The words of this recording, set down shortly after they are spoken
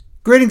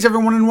Greetings,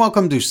 everyone, and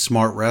welcome to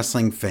Smart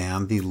Wrestling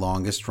Fan, the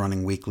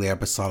longest-running weekly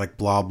episodic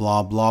blah,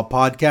 blah, blah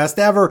podcast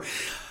ever.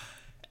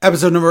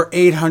 Episode number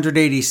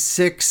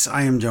 886.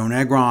 I am Joe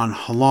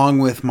Negron, along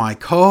with my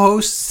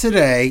co-hosts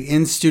today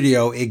in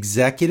studio,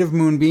 Executive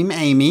Moonbeam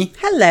Amy.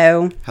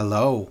 Hello.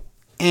 Hello.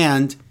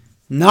 And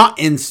not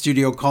in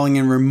studio, calling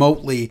in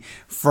remotely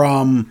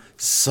from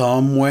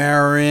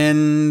somewhere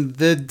in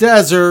the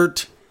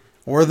desert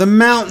or the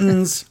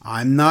mountains.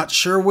 I'm not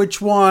sure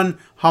which one.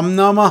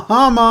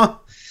 Humnama.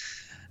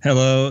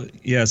 Hello.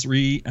 Yes,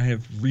 I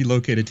have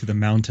relocated to the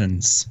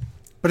mountains.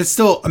 But it's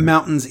still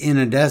mountains in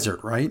a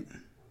desert, right?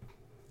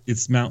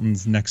 It's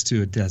mountains next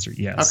to a desert,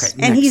 yes.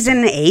 Okay. And he's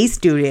in a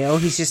studio.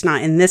 He's just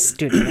not in this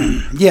studio.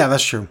 Yeah,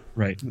 that's true.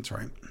 Right. That's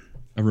right.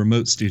 A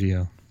remote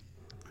studio.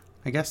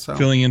 I guess so.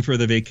 Filling in for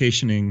the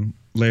vacationing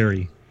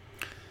Larry.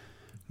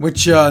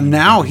 Which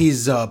now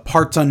he's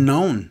parts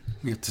unknown,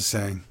 you have to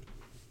say.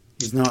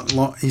 He's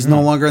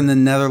no longer in the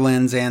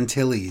Netherlands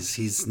Antilles.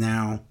 He's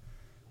now,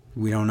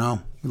 we don't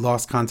know. We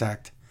lost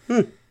contact.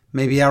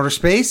 Maybe outer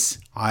space?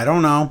 I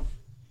don't know.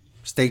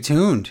 Stay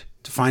tuned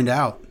to find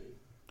out.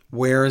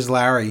 Where is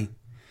Larry?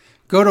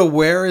 Go to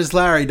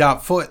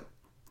whereislarry.foot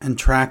and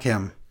track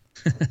him.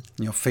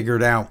 You'll figure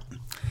it out.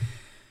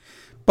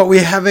 But we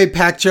have a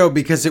packed show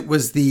because it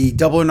was the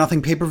Double or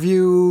Nothing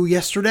pay-per-view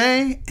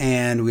yesterday,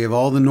 and we have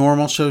all the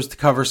normal shows to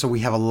cover, so we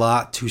have a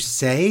lot to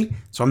say.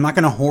 So I'm not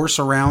going to horse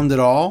around at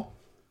all,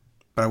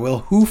 but I will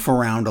hoof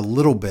around a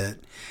little bit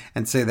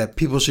and say that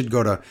people should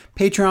go to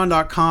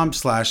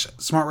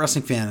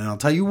patreon.com/smartwrestlingfan. And I'll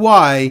tell you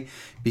why,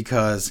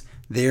 because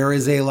there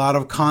is a lot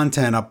of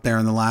content up there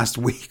in the last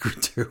week or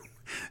two.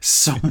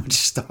 So much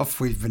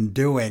stuff we've been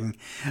doing.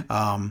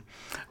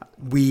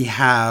 We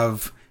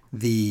have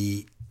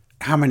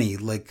how many?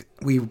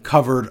 We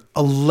covered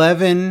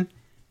 11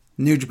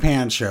 New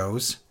Japan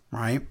shows,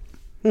 right?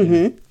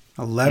 Mm-hmm.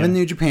 11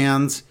 New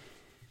Japans.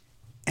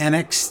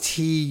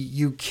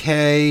 NXT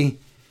UK.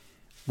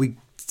 We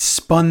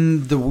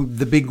spun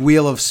the big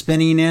wheel of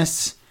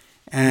spinniness,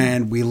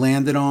 and we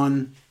landed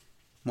on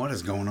what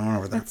is going on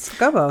over there. That's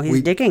Gobo.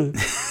 He's digging.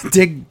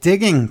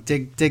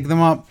 dig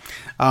them up.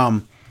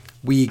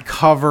 We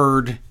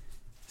covered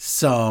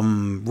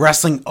some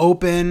Wrestling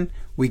Open.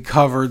 We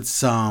covered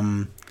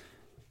some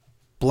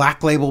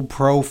Black Label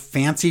Pro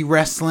Fancy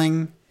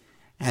Wrestling,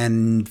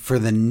 and for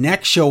the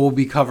next show we'll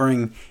be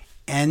covering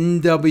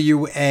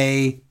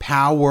NWA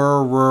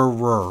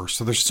Power.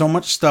 So there's so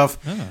much stuff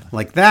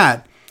like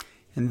that.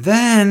 And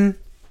then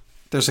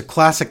there's a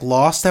classic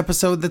Lost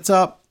episode that's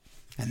up.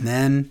 And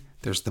then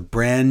there's the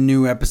brand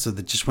new episode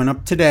that just went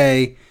up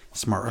today,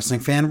 Smart Wrestling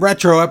Fan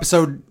Retro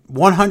episode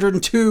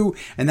 102.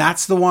 And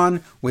that's the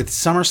one with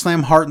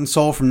SummerSlam Heart and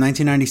Soul from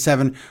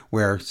 1997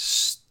 where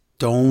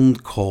Stone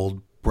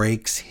Cold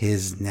breaks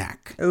his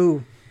neck.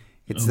 Ooh.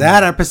 It's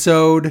that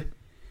episode.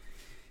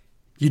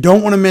 You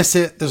don't want to miss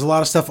it. There's a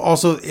lot of stuff.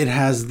 Also, it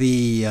has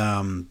the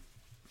 100th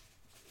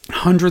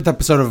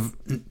episode of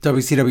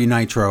WCW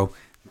Nitro.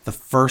 The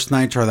first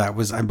Nitro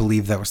I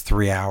believe that was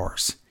 3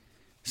 hours.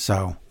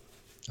 So,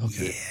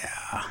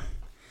 yeah.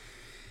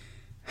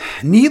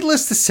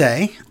 Needless to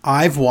say,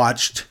 I've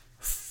watched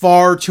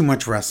far too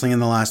much wrestling in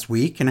the last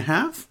week and a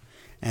half,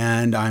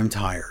 and I'm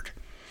tired.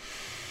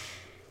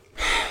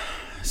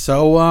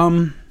 So,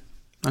 I'm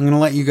going to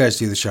let you guys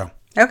do the show.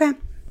 Okay.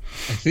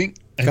 I think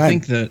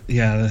that,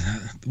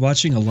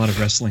 watching a lot of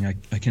wrestling, I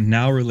can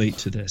now relate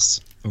to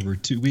this. Over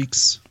 2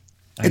 weeks.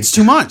 It's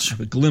too much. I have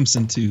a glimpse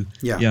into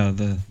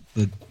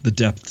the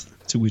depth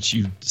to which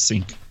you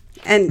sink.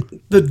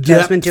 And the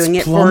Joe's been doing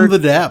it for the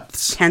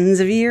depths. Tens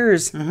of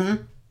years.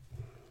 Mm-hmm.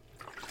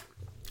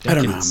 I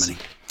don't know how many.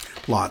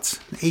 Lots.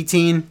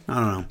 18? I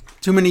don't know.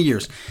 Too many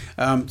years.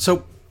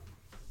 So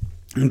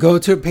go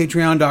to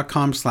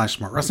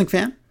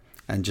patreon.com/smartwrestlingfan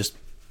and just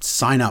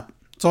sign up.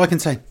 That's all I can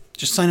say.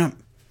 Just sign up.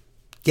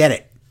 Get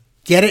it.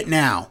 Get it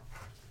now.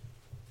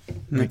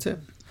 And that's it.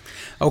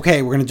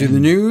 Okay, we're going to do the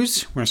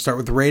news. We're going to start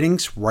with the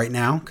ratings right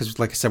now because,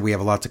 like I said, we have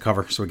a lot to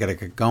cover, so we got to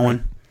get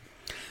going.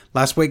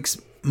 Last week's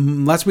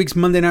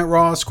Monday Night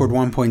Raw scored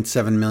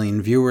 1.7 million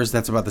viewers.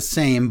 That's about the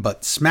same,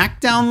 but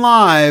SmackDown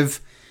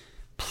Live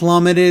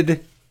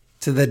plummeted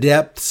to the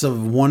depths of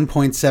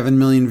 1.7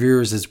 million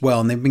viewers as well,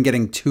 and they've been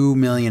getting 2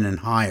 million and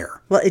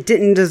higher. Well, it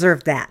didn't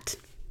deserve that.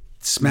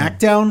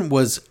 SmackDown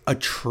was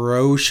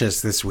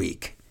atrocious this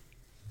week.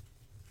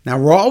 Now,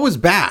 Raw was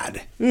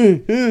bad,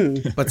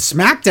 but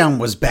SmackDown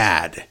was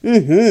bad.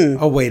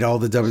 Oh, wait, all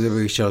the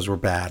WWE shows were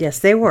bad. Yes,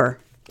 they were.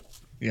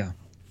 Yeah.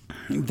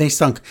 They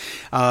stunk.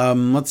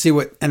 Let's see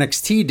what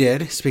NXT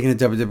did, speaking of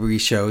WWE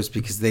shows,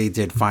 because they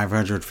did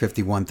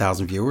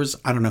 551,000 viewers.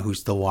 I don't know who's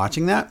still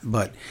watching that,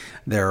 but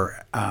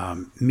their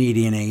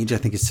median age, I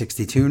think, is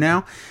 62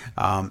 now.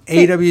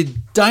 AEW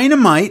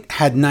Dynamite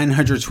had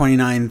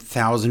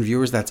 929,000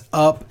 viewers. That's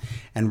up.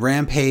 And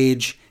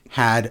Rampage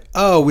had,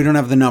 we don't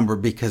have the number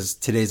because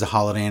today's a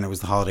holiday and it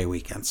was the holiday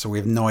weekend. So we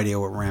have no idea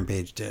what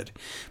Rampage did.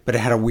 But it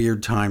had a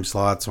weird time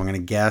slot, so I'm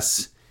going to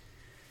guess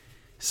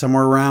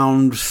somewhere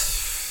around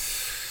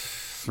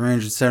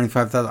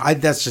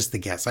 375,000. That's just the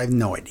guess. I have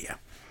no idea.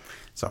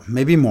 So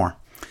maybe more.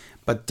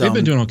 But They've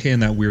been doing okay in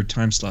that weird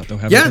time slot, though,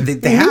 haven't yeah, they?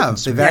 they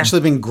have. They've Yeah.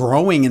 actually been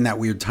growing in that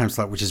weird time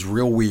slot, which is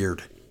real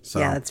weird. So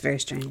Yeah, that's very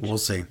strange. we'll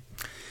see.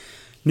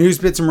 News,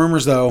 bits, and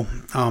rumors, though.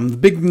 The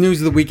big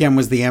news of the weekend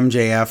was the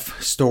MJF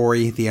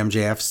story, the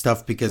MJF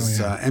stuff, because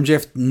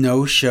MJF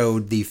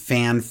no-showed the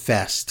Fan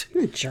Fest,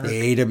 jerk.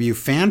 the AEW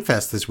Fan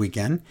Fest this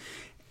weekend.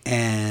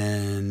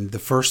 And the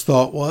first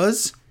thought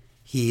was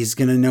he's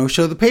going to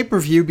no-show the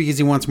pay-per-view because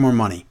he wants more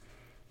money.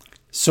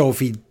 So if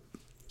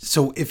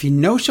he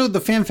no-showed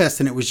the Fan Fest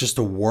and it was just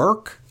a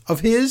work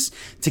of his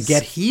to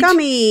get heat,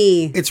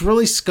 Scummy. it's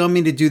really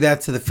scummy to do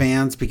that to the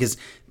fans because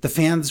the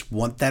fans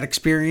want that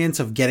experience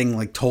of getting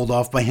like told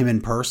off by him in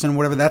person,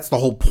 whatever. That's the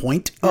whole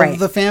point of Right.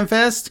 the Fan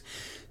Fest.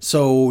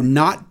 So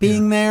not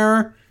being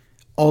there,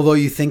 although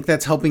you think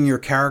that's helping your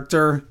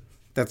character,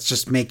 that's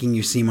just making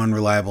you seem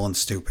unreliable and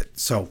stupid.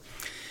 So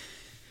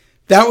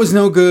that was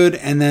no good.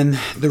 And then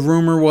the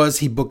rumor was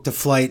he booked a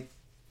flight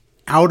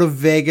out of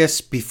Vegas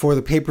before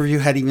the pay-per-view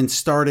had even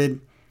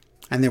started.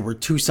 And there were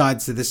two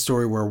sides to this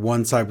story where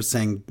one side was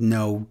saying,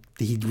 no,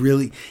 he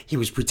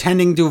was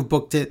pretending to have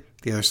booked it.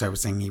 The other side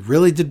was saying he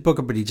really did book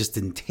it, but he just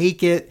didn't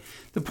take it.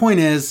 The point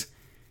is,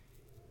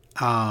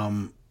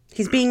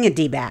 He's being a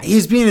D-bag.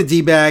 he's being a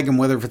D-bag, and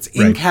whether if it's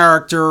in Right.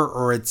 character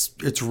or it's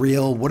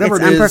real, whatever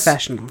It's it is.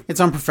 unprofessional. It's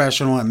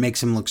unprofessional. It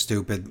makes him look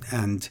stupid.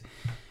 And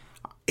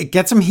it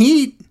gets him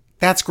heat.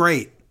 That's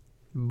great.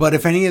 But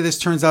if any of this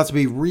turns out to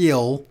be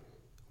real,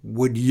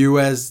 would you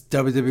as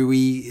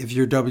WWE, if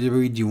you're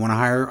WWE, do you want to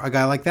hire a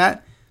guy like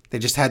that? They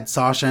just had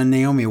Sasha and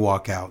Naomi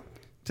walk out.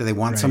 Do they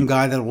want some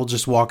guy that will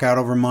just walk out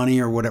over money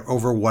or whatever,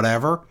 over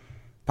whatever?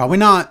 Probably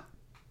not.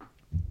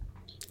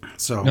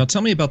 So Now,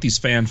 tell me about these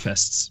fan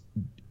fests.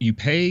 You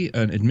pay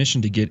an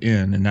admission to get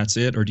in, and that's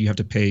it, or do you have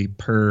to pay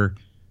per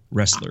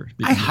wrestler?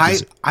 I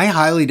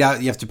highly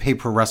doubt you have to pay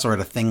per wrestler at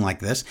a thing like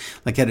this.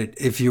 Like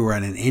if you were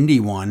at an indie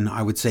one,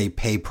 I would say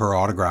pay per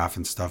autograph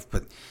and stuff.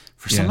 But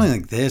for something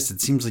like this,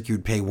 it seems like you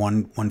would pay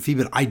one fee,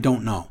 but I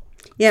don't know.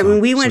 Yeah,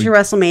 when we went to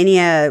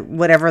WrestleMania,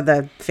 whatever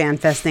the Fan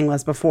Fest thing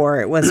was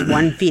before, it was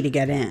 1 fee to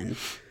get in.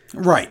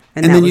 Right.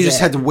 And And that then you was just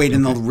it. had to wait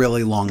in the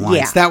really long lines.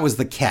 Yeah. That was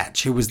the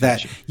catch. It was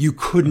that you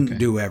couldn't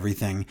do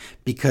everything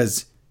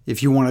because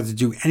if you wanted to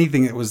do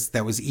anything that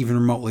was even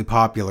remotely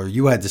popular,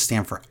 you had to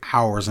stand for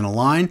hours in a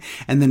line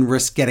and then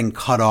risk getting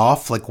cut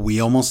off like we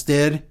almost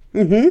did.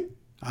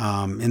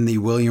 Mm-hmm. In the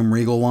William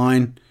Regal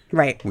line.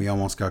 Right. We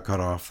almost got cut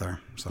off there.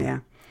 So Yeah.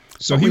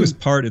 So he was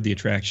part of the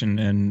attraction,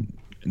 and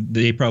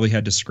they probably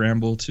had to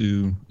scramble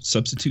to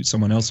substitute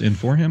someone else in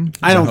for him?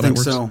 I don't Is that think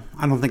how that so. works?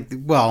 I don't think.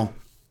 Well,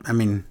 I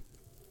mean,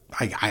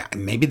 I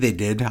maybe they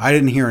did. I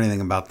didn't hear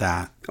anything about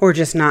that. Or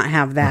just not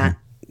have that,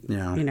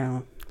 Yeah.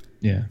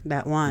 Yeah.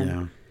 that one.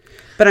 Yeah.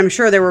 But I'm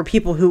sure there were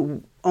people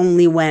who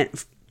only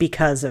went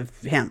because of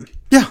him.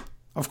 Yeah.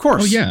 Of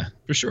course. Oh, yeah,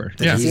 for sure.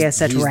 Yeah. He has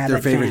such he's rabid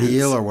their favorite fans.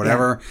 heel or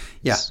whatever.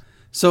 Yeah.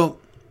 So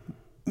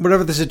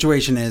whatever the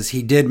situation is,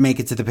 he did make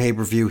it to the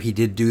pay-per-view. He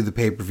did do the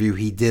pay-per-view.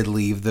 He did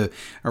leave the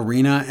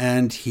arena,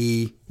 and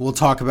we'll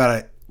talk about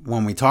it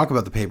when we talk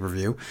about the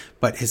pay-per-view,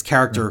 but his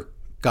character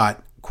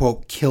got,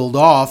 quote, killed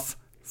off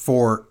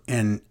for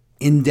an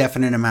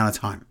indefinite amount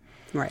of time.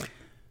 Right.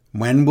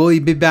 When will he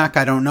be back?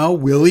 I don't know.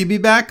 Will he be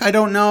back? I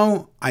don't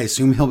know. I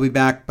assume he'll be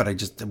back, but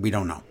we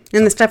don't know.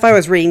 And the stuff I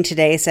was reading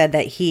today said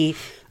that he,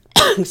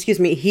 excuse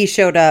me, he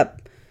showed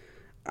up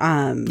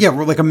Yeah,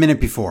 we're like a minute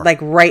before. like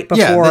right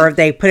Yeah, before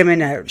they put him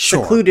in a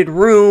Sure. secluded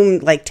room.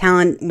 Like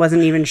talent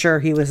wasn't even sure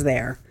he was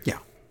there. Yeah.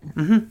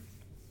 Mm-hmm.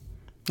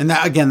 And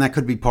that, again, that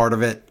could be part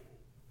of it,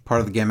 part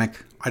of the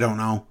gimmick. I don't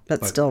know.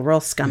 But still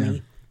real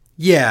scummy.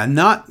 Yeah,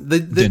 not the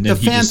Then the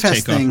he fan just fest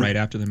take thing. off right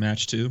after the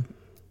match too.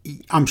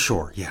 I'm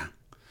sure, yeah.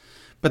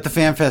 But the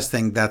fan fest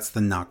thing, that's the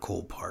not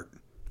cool part.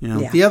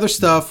 Yeah. The other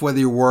stuff, whether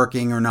you're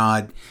working or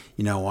not,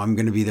 I'm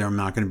going to be there, I'm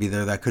not going to be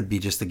there. That could be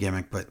just a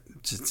gimmick, but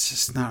it's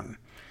just not.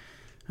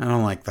 I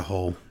don't like the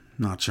whole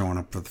not showing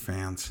up for the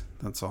fans.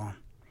 That's all.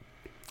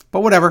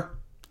 But whatever.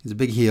 He's a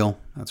big heel.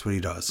 That's what he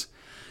does.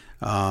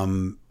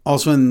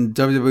 Also in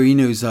WWE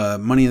news,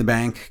 Money in the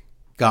Bank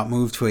got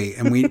moved to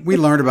and we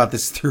learned about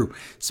this through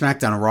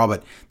SmackDown and Raw,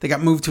 but they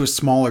got moved to a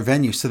smaller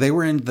venue. So they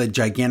were in the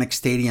gigantic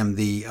stadium,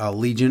 the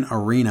Legion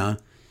Arena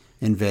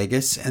in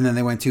Vegas, and then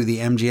they went to the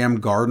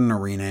MGM Garden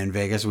Arena in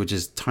Vegas, which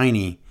is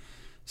tiny.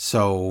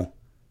 So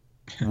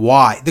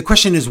why? The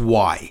question is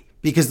why?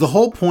 Because the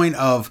whole point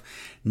of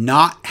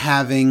not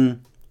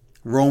having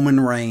Roman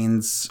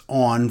Reigns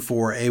on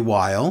for a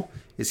while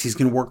is he's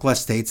going to work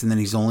less states, and then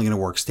he's only going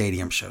to work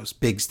stadium shows,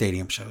 big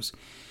stadium shows.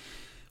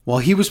 Well,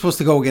 he was supposed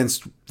to go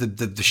against,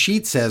 the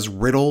sheet says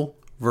Riddle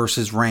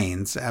versus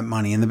Reigns at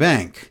Money in the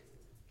Bank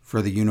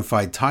for the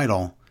unified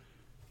title.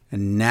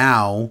 And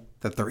now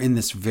that they're in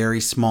this very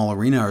small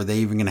arena, are they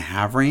even going to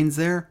have Reigns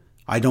there?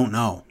 I don't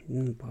know.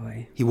 Oh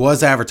boy. He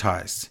was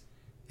advertised.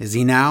 Is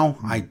he now?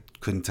 I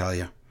couldn't tell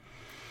you.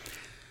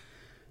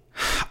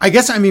 I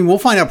guess, we'll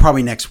find out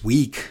probably next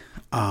week.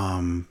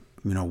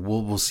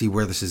 We'll see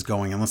where this is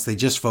going, unless they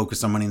just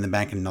focus on Money in the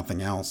Bank and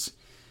nothing else.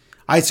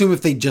 I assume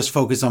if they just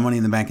focus on Money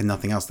in the Bank and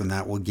nothing else, then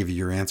that will give you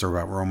your answer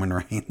about Roman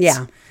Reigns.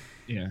 Yeah.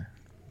 Yeah.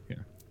 Yeah.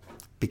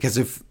 Because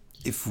if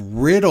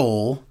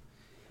Riddle,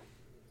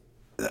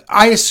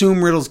 I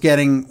assume Riddle's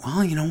getting.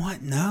 Well, you know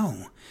what?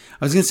 No,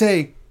 I was gonna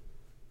say,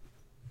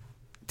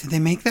 did they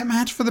make that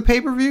match for the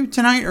pay-per-view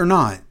tonight or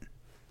not?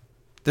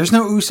 There's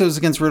no Usos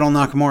against Riddle and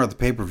Nakamura at the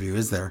pay-per-view,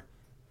 is there?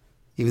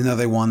 Even though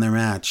they won their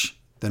match,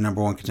 the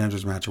number one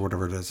contenders match or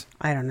whatever it is.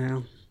 I don't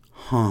know.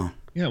 Huh.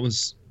 Yeah, it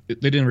was.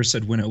 They never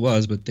said when it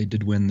was, but they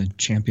did win the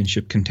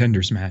championship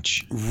contenders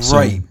match.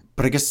 Right. So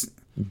but I guess.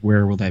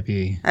 where will that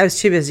be? I was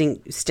too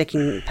busy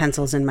sticking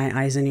pencils in my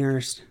eyes and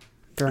ears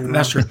during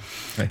That's Raw. true.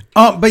 Right.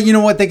 But you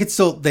know what? They could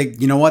still.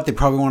 You know what? They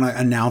probably want to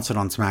announce it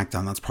on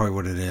SmackDown. That's probably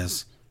what it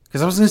is.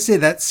 Because I was going to say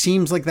that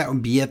seems like that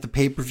would be at the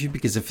pay-per-view.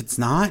 Because if it's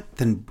not,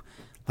 then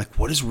like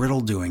what is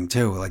Riddle doing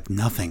too? Like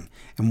nothing.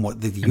 And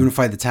what they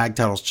unify the tag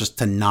titles just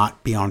to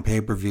not be on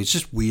pay-per-view. It's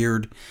just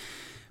weird.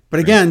 But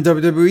again,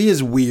 WWE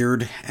is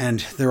weird, and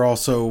they're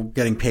also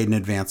getting paid in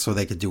advance, so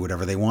they could do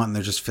whatever they want, and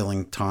they're just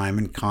filling time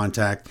and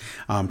content,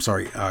 and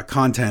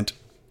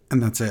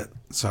that's it.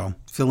 So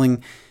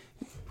filling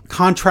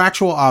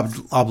contractual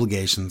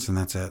obligations, and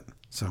that's it.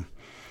 So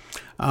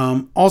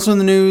also in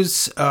the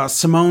news,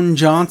 Simone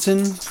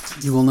Johnson,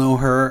 you will know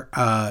her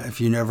if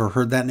you never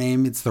heard that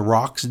name. It's The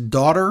Rock's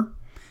daughter.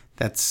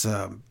 That's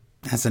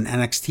has an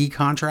NXT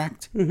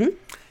contract. Mm-hmm.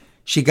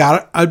 She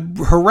got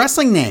her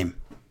wrestling name.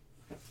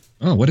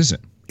 Oh, what is it?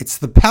 It's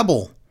the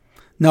Pebble.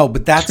 No,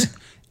 but that's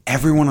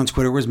everyone on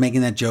Twitter was making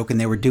that joke, and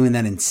they were doing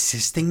that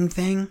insisting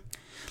thing.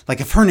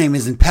 Like if her name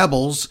isn't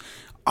Pebbles,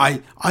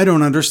 I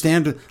don't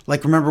understand.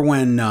 Like remember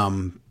when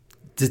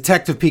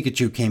Detective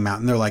Pikachu came out,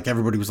 and they're like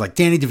everybody was like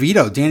Danny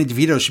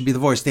DeVito should be the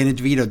voice. Danny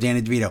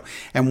DeVito.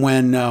 And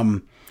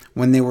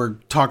when they were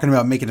talking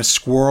about making a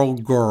Squirrel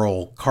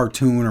Girl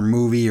cartoon or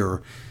movie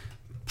or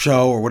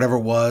show or whatever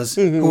it was.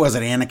 Mm-hmm. Who was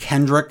it? Anna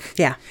Kendrick?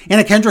 Yeah.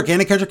 Anna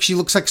Kendrick, she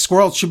looks like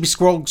squirrel. It should be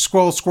squirrel.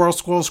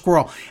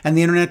 And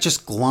the internet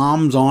just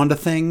gloms onto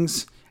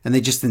things and they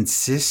just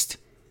insist.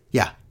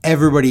 Yeah.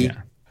 Everybody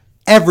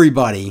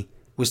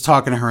was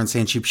talking to her and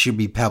saying she should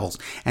be Pebbles.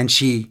 And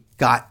she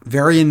got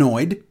very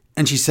annoyed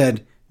and she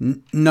said,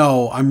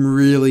 no, I'm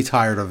really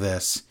tired of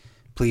this.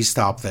 Please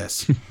stop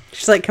this.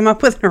 She's like, come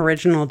up with an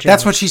original joke.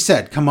 That's what she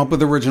said. Come up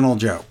with original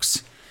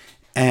jokes.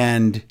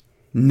 And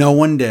no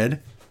one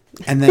did.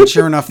 And then,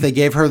 sure enough, they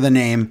gave her the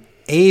name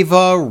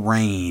Ava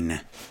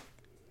Rain.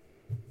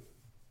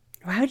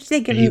 Why would they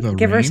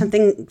give her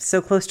something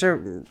so close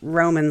to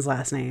Roman's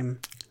last name?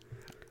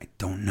 I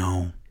don't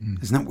know.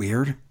 Isn't that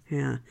weird?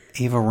 Yeah.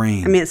 Ava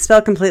Rain. I mean, it's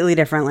spelled completely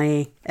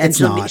differently. And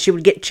she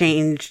would get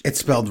changed. It's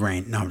spelled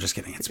Rain. No, I'm just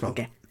kidding. It's spelled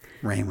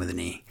Rain with an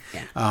E.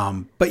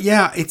 Yeah. But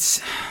yeah,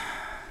 it's...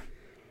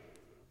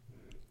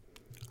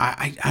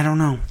 I don't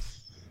know.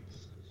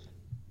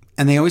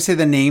 And they always say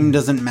the name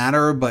doesn't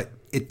matter, but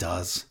it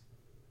does.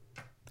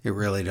 It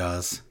really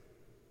does.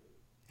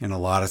 In a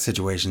lot of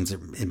situations,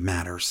 it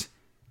matters.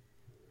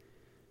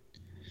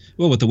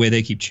 Well, with the way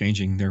they keep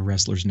changing their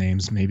wrestlers'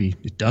 names, maybe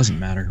it doesn't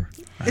matter.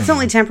 It's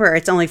only temporary.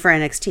 It's only for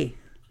NXT.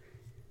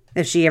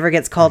 If she ever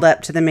gets called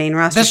up to the main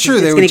roster, that's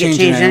true. They would change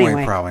it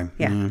anyway, probably.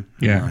 Yeah.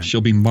 Yeah, right.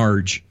 She'll be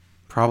Marge.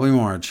 Probably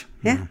Marge.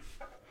 Yeah.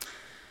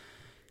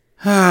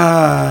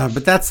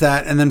 But that's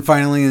that. And then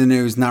finally in the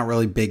news, not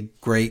really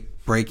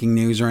great breaking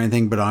news or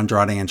anything, but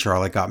Andrade and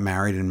Charlotte got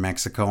married in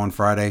Mexico on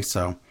Friday,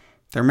 so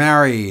they're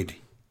married.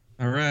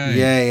 All right.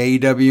 Yay,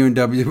 AEW and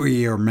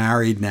WWE are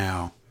married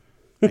now.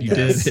 You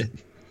did it.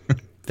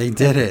 They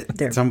did it.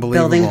 They're it's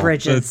unbelievable. Building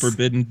bridges. The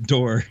forbidden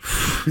door.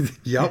 Yep.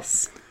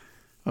 Yes.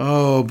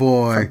 Oh,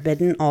 boy.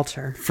 Forbidden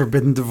altar.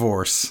 Forbidden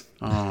divorce.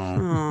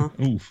 Oh.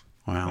 Oof.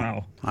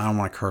 Wow. I don't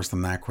want to curse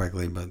them that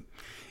quickly, but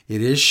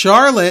it is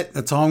Charlotte.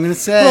 That's all I'm going to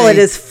say. Well, it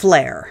is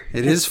Flair.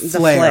 It is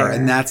Flair,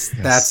 and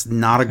that's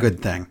not a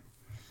good thing.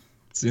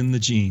 It's in the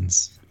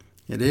genes.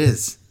 It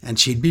is. And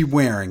she'd be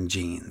wearing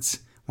jeans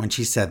when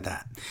she said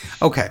that.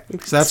 Okay,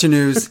 so that's your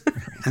news.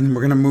 And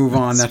we're going to move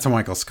on. That's a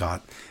Michael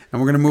Scott.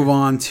 And we're going to move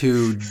on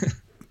to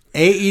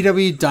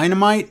AEW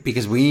Dynamite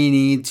because we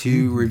need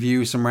to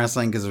review some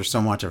wrestling because there's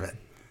so much of it.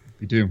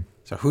 We do.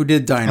 So who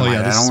did Dynamite?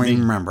 I don't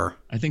even remember.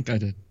 I think I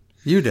did.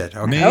 You did.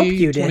 Okay. May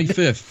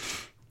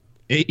 25th.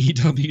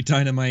 AEW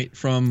Dynamite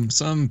from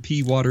some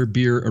Pea Water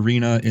Beer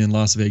Arena in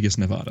Las Vegas,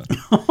 Nevada.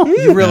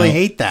 You really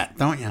hate that,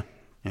 don't you?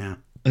 Yeah.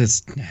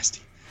 It's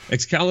nasty.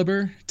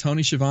 Excalibur,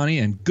 Tony Schiavone,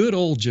 and good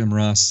old Jim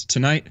Ross.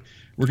 Tonight,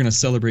 we're going to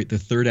celebrate the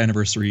 3rd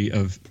anniversary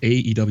of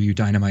AEW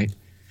Dynamite.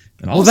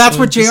 And also, well, that's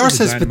what JR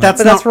says, but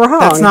that's wrong.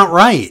 That's not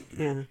right.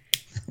 Yeah.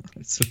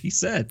 That's what he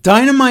said.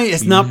 Dynamite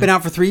has not been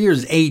out for 3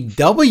 years.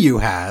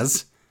 AEW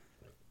has.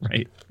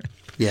 Right.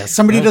 Yeah,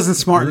 somebody doesn't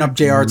smarten up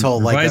JR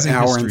till like an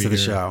hour into the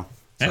show.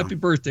 So. Happy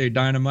birthday,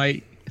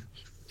 Dynamite.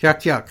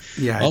 Yuck.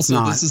 Yeah, also, it's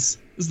not. This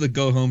is the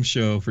go-home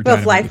show for Well,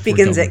 Dynamite. if life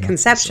begins at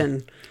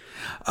conception.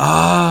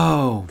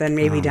 Oh. Then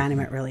maybe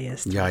Dynamite really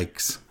is.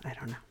 Yikes. I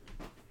don't know.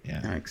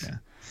 Yeah. Yikes. Yeah.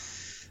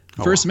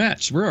 First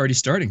match. We're already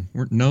starting.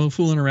 We're no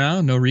fooling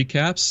around, no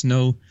recaps,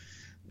 no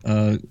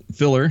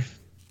filler.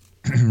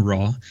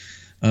 Raw.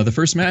 The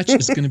first match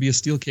is going to be a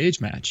steel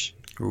cage match.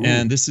 Ooh.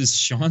 And this is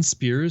Shawn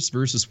Spears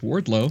versus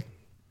Wardlow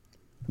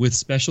with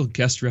special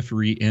guest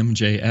referee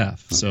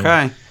MJF. So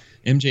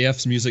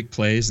MJF's music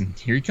plays, and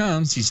here he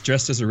comes. He's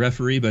dressed as a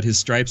referee, but his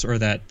stripes are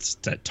that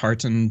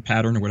tartan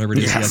pattern or whatever it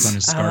is he has on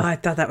his scarf. Oh, I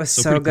thought that was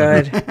so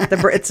good.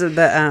 It's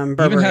the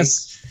Burberry.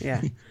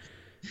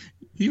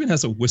 He even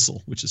has a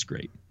whistle, which is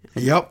great.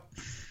 Yep.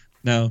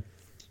 Now,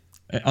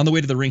 on the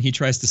way to the ring, he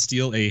tries to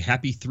steal a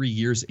Happy 3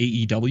 Years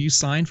AEW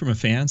sign from a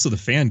fan, so the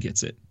fan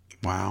gets it.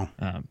 Wow.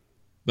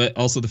 But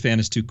also the fan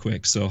is too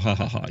quick, so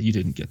you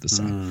didn't get the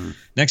sign.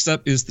 Next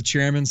up is the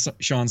chairman,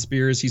 Shawn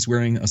Spears. He's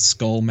wearing a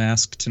skull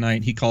mask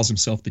tonight. He calls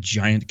himself the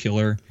Giant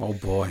Killer. Oh,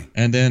 boy.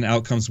 And then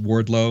out comes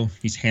Wardlow.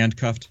 He's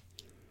handcuffed.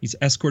 He's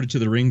escorted to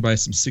the ring by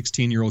some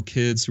 16-year-old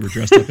kids who are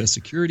dressed up as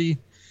security.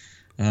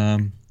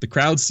 The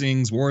crowd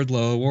sings,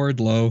 Wardlow,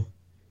 Wardlow.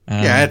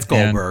 It's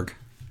Goldberg.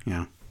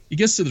 Yeah. He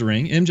gets to the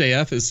ring.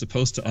 MJF is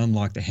supposed to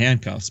unlock the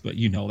handcuffs, but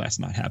that's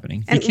not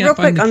happening. And real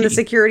quick on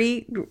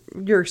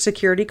your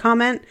security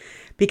comment,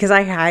 because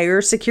I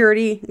hire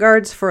security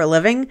guards for a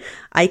living,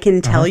 I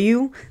can tell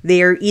you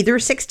they are either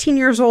 16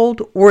 years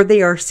old or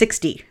they are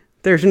 60.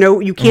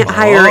 You can't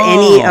hire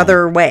any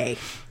other way.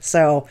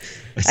 So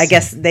I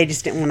guess they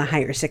just didn't want to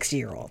hire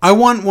 60-year-olds. I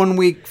want 1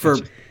 week for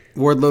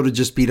Wardlow to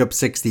just beat up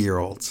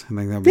 60-year-olds. I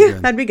think that'd be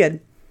good. That'd be good.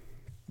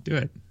 Do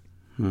it.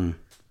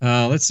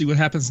 Let's see what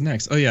happens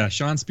next. Oh, yeah.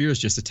 Shawn Spears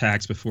just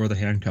attacks before the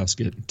handcuffs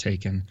get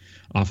taken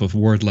off of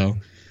Wardlow.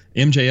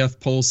 MJF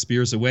pulls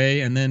Spears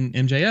away, and then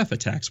MJF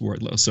attacks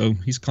Wardlow. So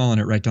he's calling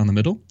it right down the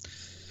middle.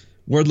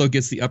 Wardlow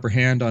gets the upper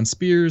hand on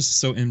Spears,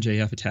 so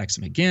MJF attacks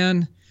him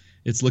again.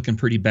 It's looking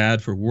pretty bad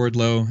for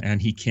Wardlow,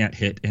 and he can't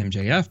hit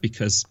MJF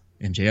because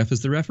MJF is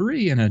the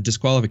referee, and a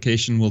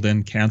disqualification will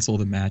then cancel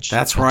the match.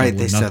 That's right.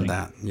 They said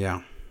that.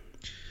 Yeah.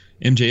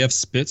 MJF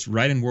spits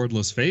right in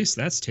Wardlow's face.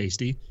 That's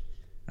tasty.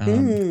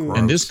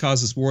 And this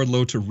causes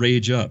Wardlow to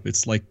rage up.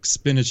 It's like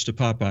spinach to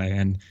Popeye,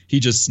 and he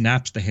just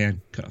snaps the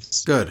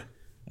handcuffs. Good.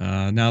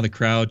 Now the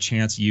crowd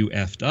chants, "You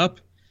effed up."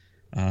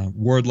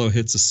 Wardlow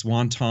hits a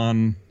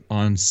swanton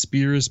on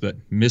Spears, but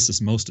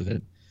misses most of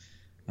it.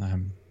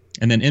 And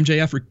then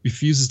MJF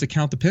refuses to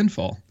count the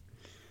pinfall.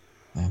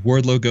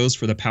 Wardlow goes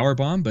for the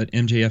powerbomb, but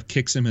MJF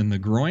kicks him in the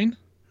groin.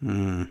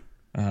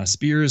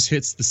 Spears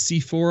hits the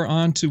C4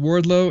 onto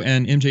Wardlow,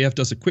 and MJF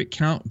does a quick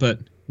count, but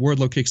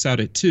Wardlow kicks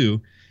out at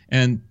 2.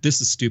 And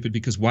this is stupid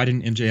because why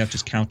didn't MJF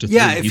just count to 3?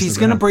 Yeah, if he's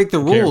going to break the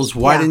rules,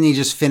 why didn't he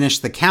just finish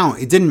the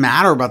count? It didn't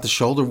matter about the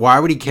shoulder. Why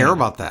would he care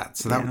about that?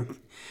 So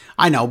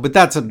I know, but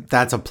that's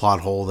a plot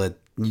hole that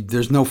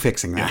there's no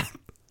fixing that. Yeah.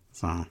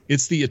 So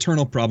it's the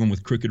eternal problem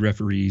with crooked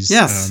referees.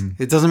 Yes,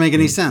 it doesn't make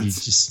any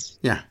sense.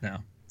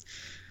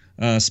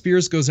 No.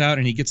 Spears goes out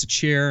and he gets a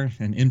chair,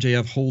 and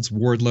MJF holds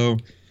Wardlow.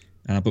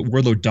 But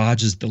Wardlow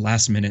dodges the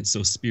last minute,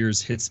 so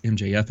Spears hits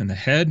MJF in the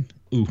head.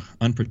 Ooh,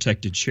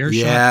 unprotected chair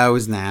shot. Yeah, it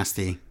was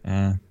nasty.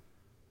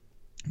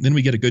 Then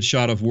we get a good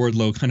shot of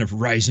Wardlow kind of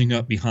rising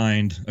up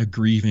behind a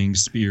grieving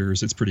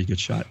Spears. It's a pretty good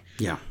shot.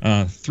 Yeah.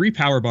 3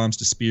 power bombs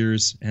to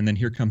Spears, and then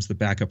here comes the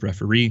backup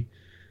referee.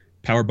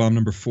 Power bomb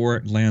number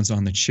 4 lands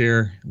on the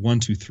chair. 1,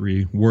 2,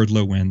 3.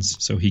 Wardlow wins,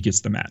 so he gets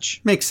the match.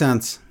 Makes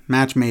sense.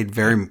 Match made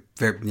very,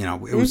 very.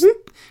 It was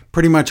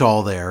pretty much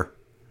all there.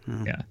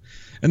 Yeah.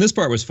 And this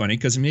part was funny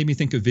because it made me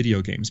think of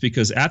video games,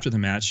 because after the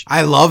match,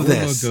 I love Wardlow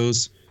this.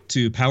 Goes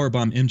to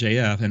powerbomb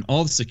MJF, and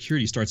all the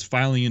security starts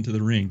filing into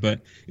the ring.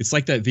 But it's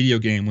like that video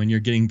game when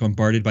you're getting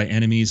bombarded by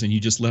enemies and you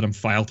just let them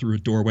file through a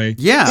doorway.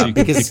 Yeah, so you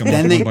can pick them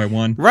off one by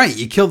one. Right,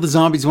 you kill the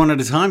zombies one at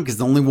a time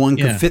because only one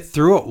could fit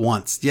through it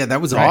once. Yeah,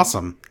 that was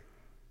awesome.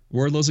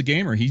 Wardlow's a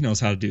gamer. He knows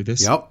how to do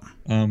this. Yep.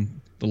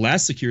 The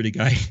last security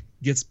guy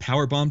gets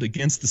powerbombed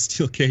against the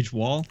steel cage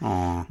wall.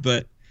 Aww.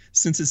 But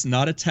since it's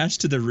not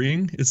attached to the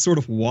ring, it sort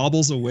of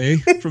wobbles away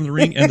from the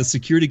ring, and the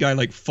security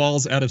guy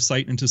falls out of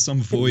sight into some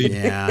void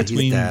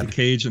between the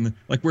cage and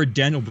where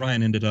Daniel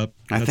Bryan ended up.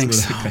 That's where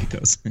that guy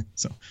goes.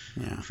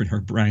 For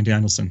Bryan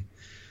Danielson.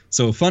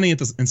 So funny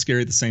and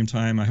scary at the same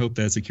time. I hope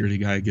that security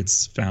guy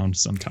gets found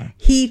sometime.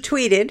 He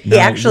tweeted. He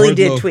actually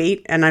did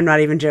tweet, and I'm not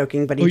even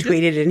joking, but he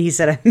tweeted and he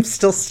said, "I'm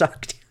still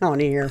stuck down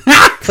here.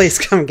 Please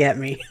come get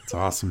me." That's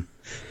awesome.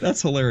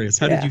 That's hilarious.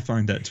 How did you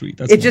find that tweet?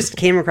 That's wonderful. Just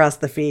came across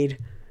the feed.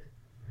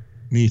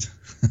 Neat.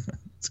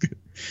 That's good.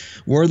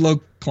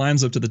 Wardlow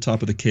climbs up to the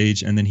top of the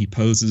cage, and then he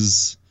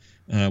poses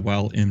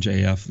while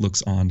MJF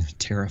looks on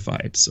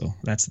terrified. So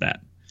that's that.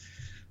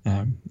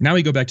 Now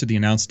we go back to the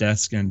announce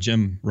desk, and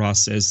Jim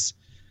Ross says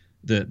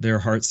that their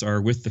hearts are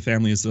with the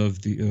families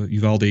of the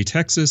Uvalde,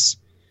 Texas.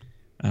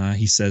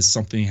 He says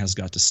something has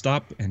got to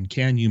stop, and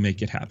can you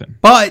make it happen?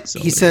 But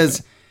he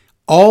says,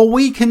 all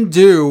we can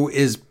do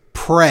is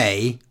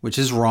pray, which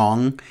is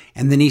wrong.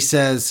 And then he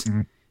says,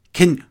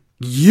 can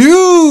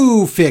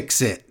you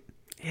fix it?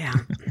 Yeah.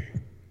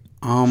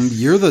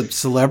 You're the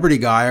celebrity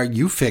guy.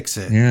 You fix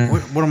it. Yeah.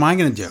 What am I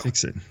going to do?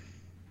 Fix it.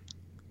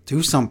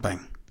 Do something.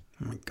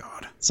 Oh my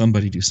God.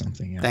 Somebody do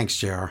something. Yeah. Thanks,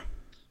 JR.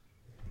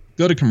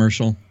 Go to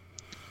commercial.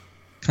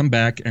 Come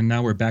back, and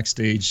now we're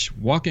backstage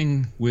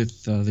walking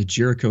with the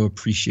Jericho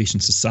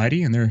Appreciation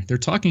Society, and they're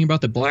talking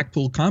about the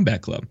Blackpool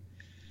Combat Club.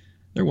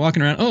 They're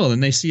walking around. Oh,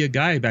 and they see a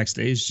guy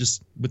backstage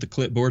just with a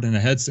clipboard and a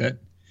headset.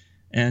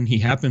 and he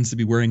happens to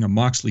be wearing a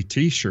Moxley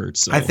t-shirt.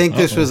 So I think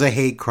this was a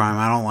hate crime.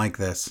 I don't like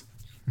this.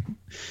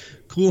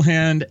 Cool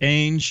Hand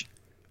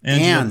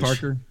Angelo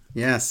Parker.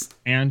 Yes.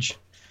 Ange.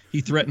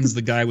 He threatens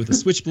the guy with a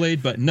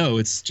switchblade, but no,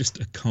 it's just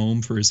a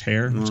comb for his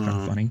hair. It's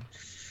kind of funny.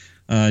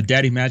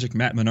 Daddy Magic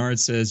Matt Menard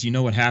says, you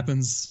know what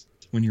happens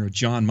when you're a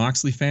John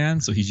Moxley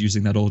fan? So he's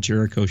using that old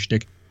Jericho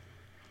shtick.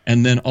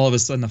 And then all of a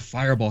sudden, a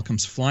fireball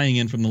comes flying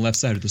in from the left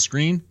side of the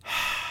screen.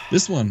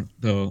 This one,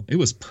 though, it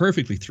was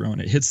perfectly thrown.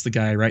 It hits the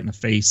guy right in the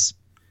face.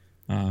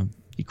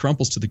 He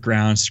crumples to the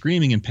ground,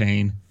 screaming in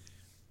pain.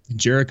 And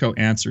Jericho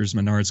answers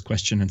Menard's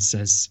question and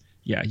says,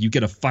 yeah, you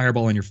get a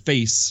fireball in your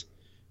face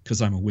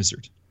because I'm a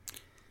wizard.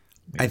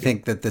 I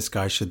think that this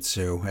guy should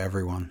sue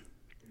everyone.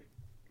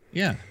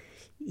 Yeah.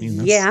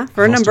 Yeah,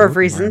 for a number of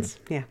reasons.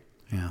 Yeah.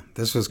 Yeah,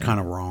 this was kind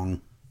of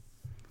wrong.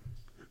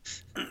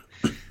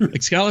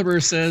 Excalibur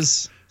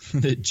says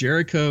that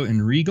Jericho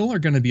and Regal are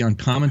going to be on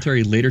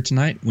commentary later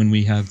tonight when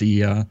we have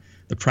the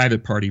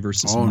Private Party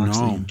versus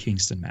Moxley and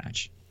Kingston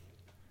match.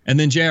 And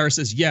then JR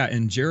says, yeah,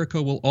 and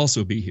Jericho will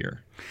also be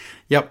here.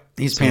 Yep,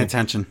 he's paying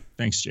attention.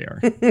 Thanks, JR.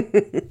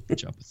 Good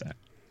job with that.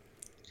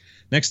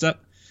 Next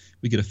up,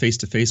 we get a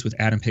face-to-face with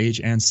Adam Page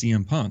and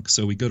CM Punk.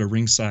 So we go to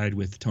ringside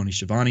with Tony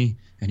Schiavone,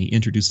 and he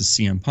introduces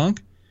CM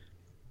Punk.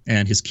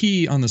 And his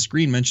key on the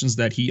screen mentions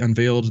that he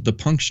unveiled the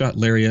Punk Shot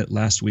Lariat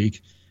last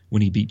week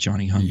when he beat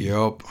Johnny Hungee.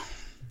 Yep.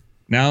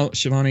 Now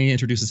Schiavone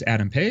introduces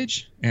Adam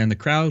Page, and the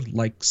crowd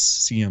likes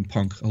CM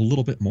Punk a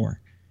little bit more.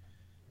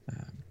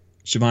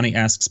 Schiavone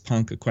asks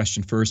Punk a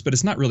question first, but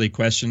it's not really a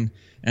question.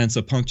 And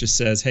so Punk just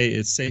says, hey,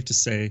 it's safe to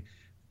say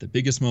the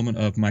biggest moment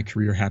of my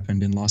career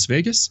happened in Las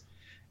Vegas,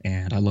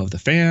 and I love the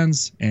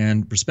fans,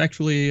 and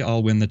respectfully,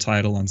 I'll win the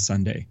title on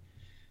Sunday.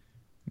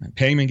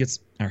 Hangman gets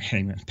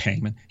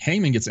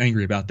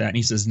angry about that, and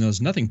he says, no,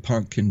 there's nothing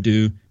Punk can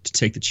do to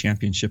take the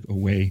championship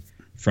away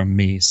from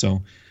me.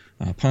 So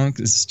Punk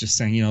is just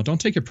saying,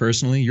 don't take it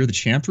personally. You're the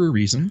champ for a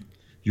reason.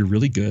 You're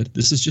really good.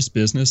 This is just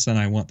business, and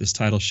I want this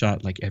title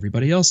shot like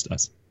everybody else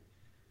does.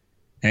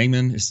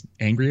 Hangman is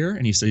angrier,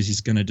 and he says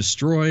he's going to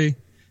destroy,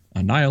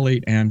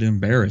 annihilate, and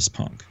embarrass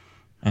Punk.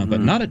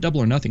 But not at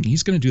Double or Nothing.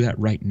 He's going to do that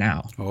right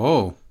now.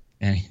 Oh.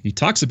 And he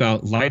talks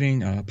about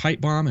lighting a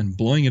pipe bomb and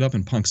blowing it up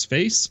in Punk's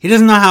face. He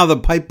doesn't know how the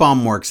pipe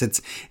bomb works.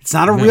 It's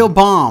not a real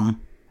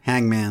bomb,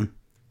 Hangman.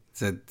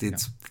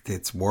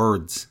 It's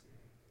words.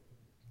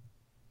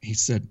 He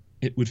said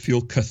it would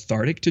feel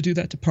cathartic to do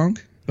that to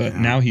Punk, but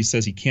now he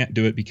says he can't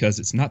do it because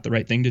it's not the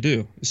right thing to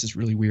do. This is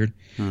really weird.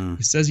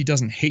 He says he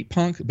doesn't hate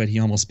Punk, but he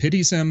almost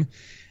pities him,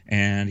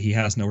 and he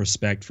has no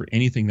respect for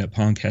anything that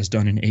Punk has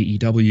done in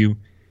AEW.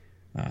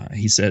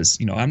 He says,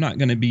 I'm not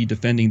going to be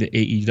defending the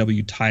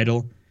AEW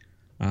title,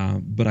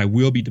 but I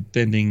will be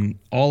defending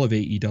all of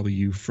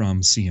AEW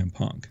from CM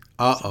Punk.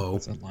 Uh-oh.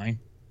 That's that line.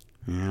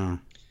 Yeah.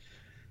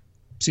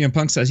 CM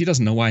Punk says he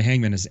doesn't know why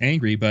Hangman is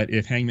angry, but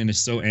if Hangman is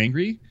so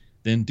angry,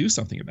 then do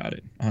something about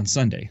it on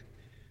Sunday.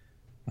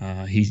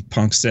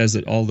 Punk says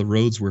that all the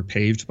roads were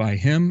paved by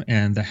him,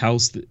 and the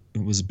house that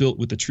was built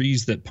with the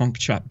trees that Punk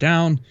chopped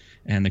down,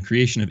 and the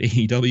creation of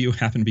AEW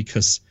happened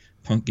because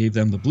Punk gave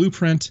them the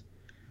blueprint,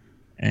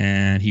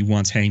 and he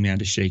wants Hangman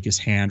to shake his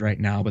hand right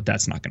now, but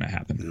that's not going to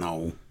happen.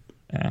 No.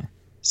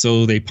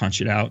 So they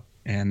punch it out,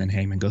 and then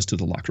Hangman goes to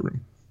the locker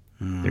room.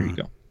 There you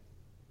go.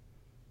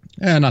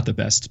 Not the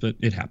best, but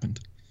it happened.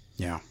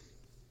 Yeah.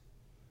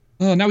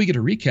 Now we get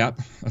a recap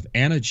of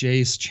Anna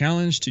Jay's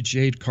challenge to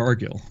Jade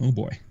Cargill. Oh,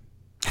 boy.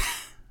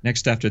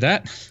 Next after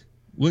that,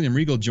 William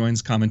Regal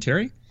joins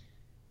commentary,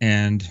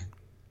 and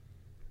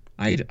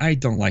I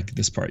don't like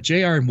this part.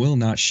 JR will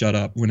not shut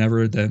up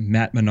whenever the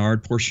Matt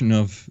Menard portion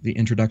of the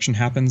introduction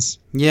happens.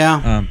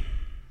 Yeah.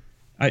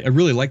 I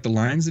really like the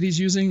lines that he's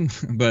using,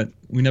 but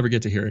we never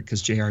get to hear it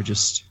because JR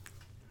just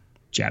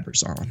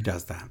jabbers on. He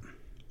does that.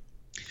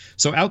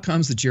 So out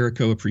comes the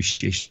Jericho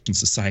Appreciation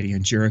Society,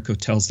 and Jericho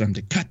tells them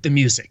to cut the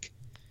music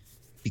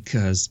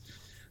because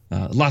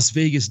Las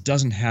Vegas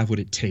doesn't have what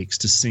it takes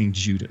to sing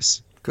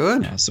Judas.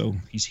 Good. So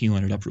he's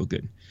healing it up real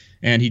good.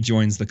 And he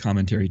joins the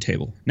commentary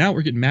table. Now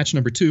we're getting match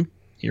number 2.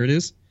 Here it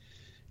is.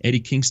 Eddie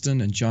Kingston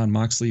and John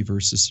Moxley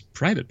versus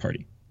Private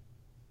Party.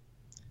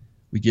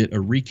 We get a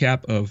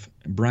recap of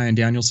Bryan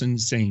Danielson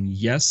saying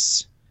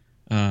yes,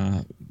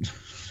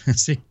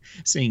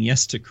 saying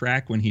yes to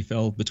crack when he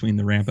fell between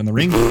the ramp and the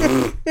ring.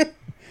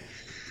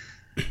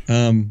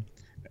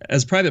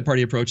 As Private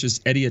Party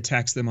approaches, Eddie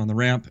attacks them on the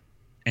ramp,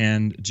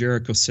 and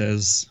Jericho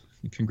says,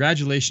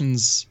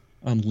 "Congratulations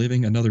on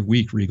living another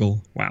week,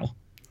 Regal." Wow.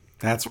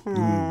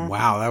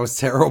 Wow, that was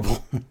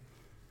terrible.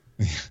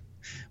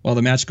 While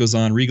the match goes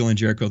on, Regal and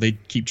Jericho, they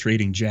keep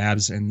trading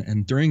jabs,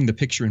 and during the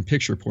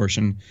picture-in-picture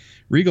portion,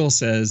 Regal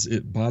says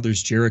it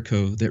bothers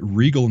Jericho that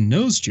Regal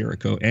knows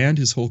Jericho and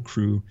his whole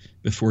crew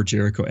before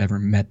Jericho ever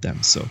met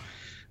them. So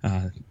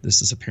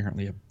this is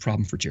apparently a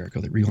problem for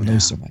Jericho that Regal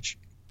knows so much.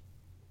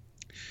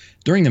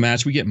 During the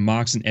match, we get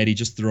Mox and Eddie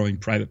just throwing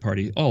Private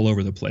Party all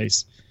over the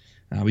place.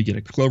 We get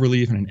a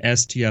Cloverleaf and an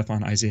STF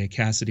on Isaiah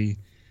Cassidy.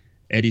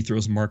 Eddie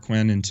throws Mark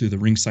Quinn into the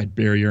ringside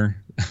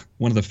barrier.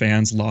 One of the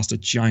fans lost a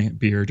giant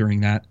beer during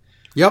that.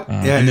 Yep.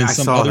 Yeah, and then I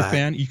some saw other that.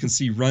 fan you can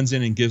see runs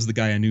in and gives the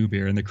guy a new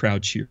beer, and the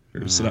crowd cheers.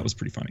 So that was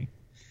pretty funny.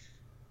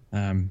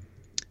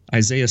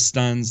 Isaiah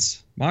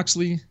stuns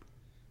Moxley.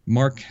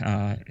 Mark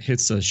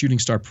hits a shooting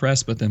star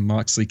press, but then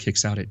Moxley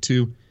kicks out at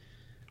 2.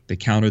 They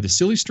counter the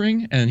silly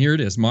string, and here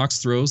it is. Mox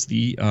throws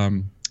the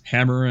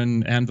hammer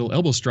and anvil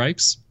elbow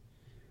strikes,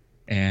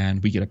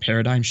 and we get a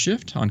paradigm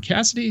shift on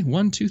Cassidy.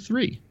 1, 2,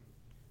 3.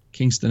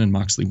 Kingston and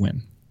Moxley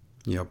win.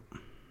 Yep.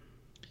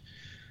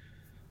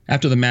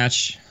 After the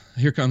match,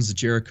 here comes the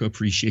Jericho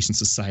Appreciation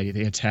Society.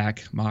 They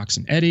attack Mox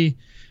and Eddie,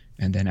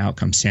 and then out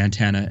comes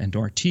Santana and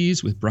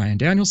Ortiz with Bryan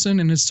Danielson,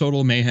 and it's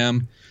total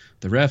mayhem.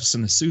 The refs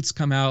and the suits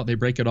come out. They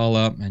break it all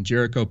up, and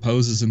Jericho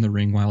poses in the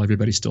ring while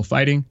everybody's still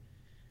fighting.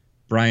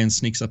 Bryan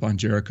sneaks up on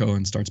Jericho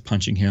and starts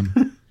punching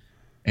him,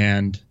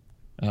 and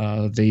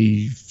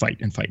they fight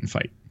and fight and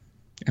fight,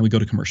 and we go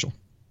to commercial.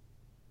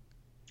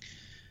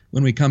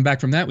 When we come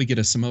back from that, we get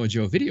a Samoa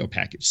Joe video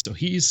package. So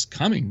he's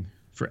coming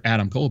for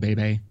Adam Cole,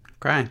 baby.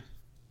 Okay.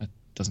 That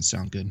doesn't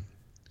sound good.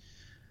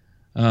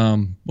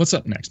 What's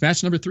up next?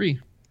 Match number 3.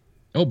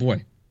 Oh,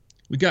 boy.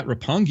 We got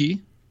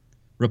Roppongi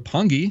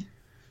Vice.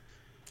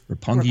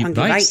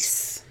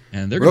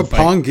 And they're going to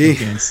fight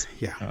against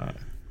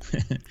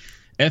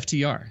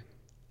FTR,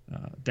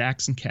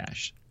 Dax and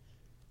Cash.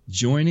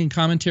 Joining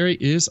commentary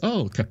is,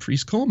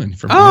 Caprice Coleman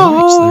from ROH.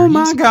 Oh,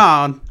 my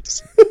God.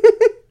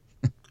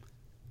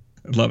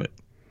 I love it.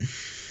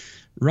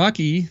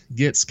 Rocky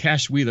gets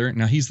Cash Wheeler.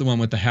 Now, he's the one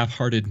with the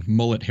half-hearted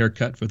mullet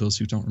haircut, for those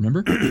who don't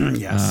remember.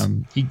 Yes.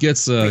 He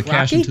gets Cash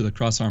Rocky? into the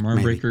crossarm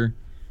arm breaker,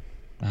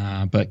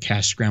 but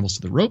Cash scrambles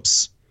to the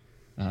ropes.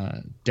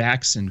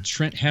 Dax and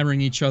Trent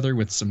hammering each other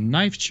with some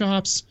knife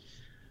chops.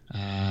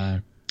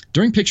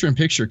 During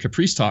picture-in-picture,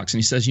 Caprice talks, and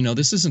he says,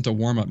 this isn't a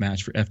warm-up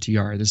match for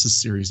FTR. This is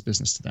serious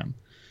business to them.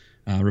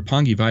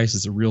 Roppongi Vice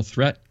is a real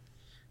threat.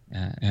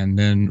 And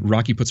then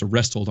Rocky puts a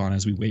rest hold on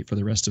as we wait for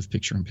the rest of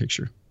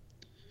picture-in-picture.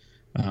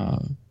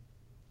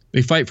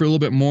 They fight for a little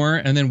bit more,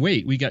 and then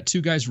we got 2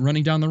 guys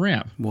running down the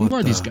ramp. Who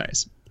are these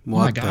guys? Oh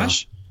my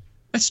gosh.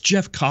 That's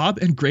Jeff Cobb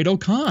and Great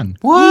O'Khan.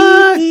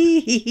 What?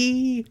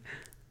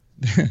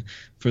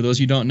 For those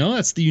who don't know,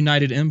 that's the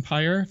United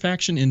Empire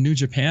faction in New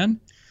Japan.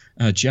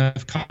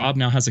 Jeff Cobb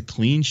now has a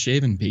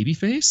clean-shaven baby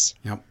face.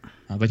 Yep.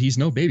 But he's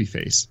no baby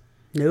face.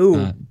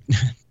 No.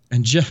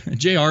 And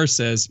JR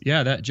says,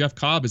 that Jeff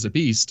Cobb is a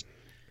beast.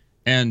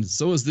 And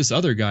so is this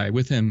other guy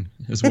with him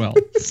as well.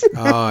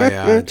 Oh,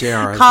 yeah.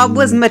 JR. Cobb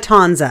was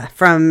Matanza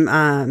from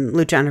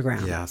Lucha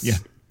Underground. Yes. Yeah.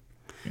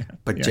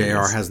 But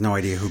JR has no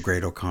idea who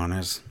Great O'Khan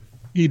is.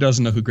 He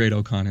doesn't know who Great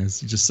O'Khan is.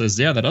 He just says,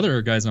 that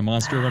other guy's a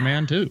monster of a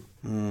man, too.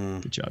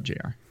 Good job,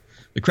 JR.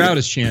 The crowd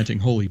is chanting,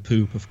 holy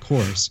poop, of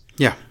course.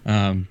 Yeah.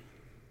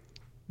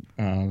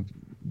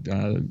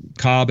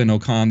 Cobb and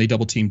O'Khan, they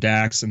double-team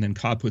Dax, and then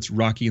Cobb puts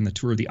Rocky in the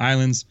Tour of the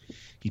Islands.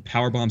 He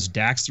powerbombs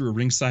Dax through a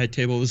ringside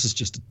table. This is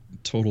just a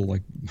total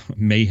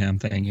mayhem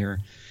thing here.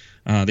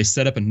 They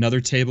set up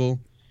another table.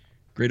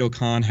 Great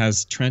O'Khan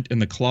has Trent in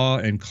the claw,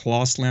 and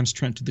claw slams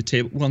Trent to the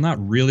table. Well, not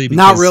really.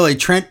 Not really.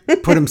 Trent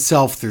put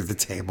himself through the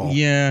table.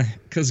 Yeah,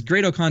 because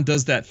Great O'Khan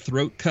does that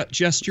throat cut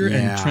gesture,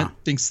 and Trent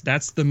thinks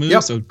that's the move.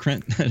 Yep. So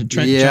Trent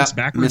jumps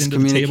backwards into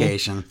the table.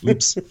 Miscommunication.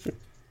 Oops.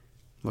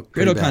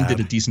 Great O'Khan did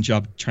a decent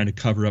job trying to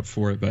cover up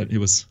for it, but it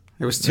was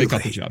too they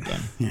got the late. job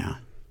done. Yeah.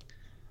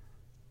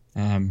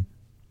 I'm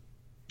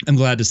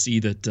glad to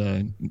see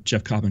that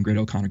Jeff Cobb and Great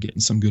O'Khan are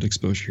getting some good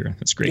exposure here.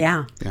 That's great.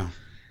 Yeah. Yeah.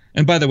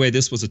 And by the way,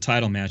 this was a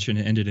title match, and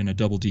it ended in a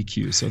double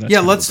DQ. So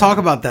that's Let's talk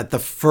about that. The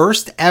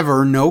first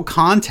ever no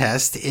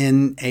contest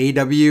in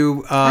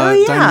AEW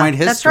Dynamite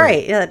history. That's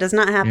right. Yeah, that does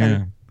not happen.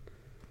 Yeah.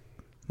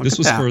 This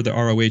was that. for the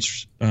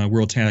ROH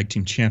World Tag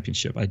Team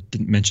Championship. I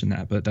didn't mention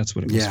that, but that's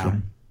what it was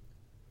for.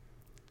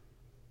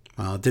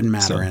 Well, it didn't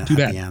matter at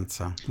the end,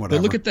 so whatever.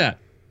 But look at that.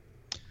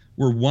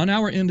 We're 1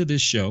 hour into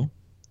this show,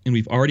 and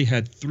we've already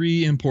had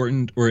 3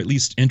 important, or at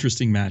least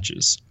interesting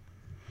matches.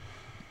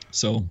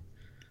 So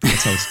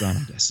that's how it's done,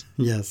 I guess.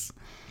 Yes.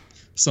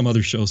 Some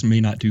other shows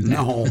may not do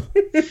that.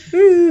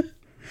 No.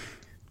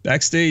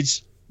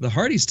 Backstage, the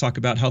Hardys talk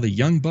about how the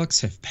Young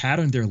Bucks have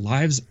patterned their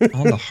lives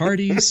on the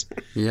Hardys.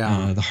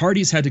 Yeah. The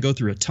Hardys had to go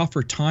through a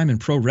tougher time in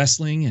pro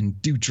wrestling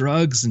and do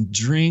drugs and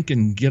drink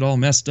and get all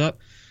messed up.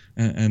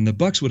 And the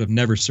Bucks would have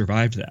never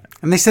survived that.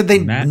 And they said they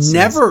Matt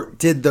never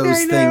did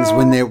those things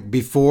when they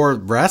before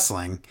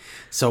wrestling.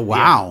 So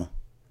wow.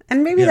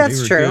 And maybe Yeah, they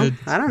that's were true. good.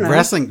 I don't know.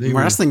 Wrestling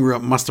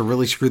must have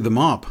really screwed them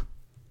up.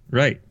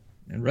 Right.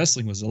 And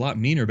wrestling was a lot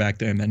meaner back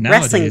then than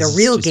nowadays. Wrestling, the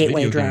real it's just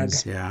gateway video drug.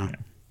 games. Yeah.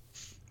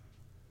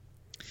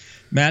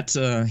 Matt,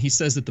 he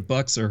says that the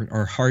Bucks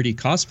are Hardy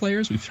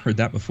cosplayers. We've heard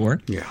that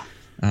before. Yeah.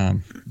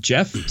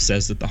 Jeff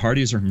says that the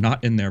Hardys are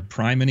not in their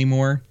prime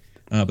anymore,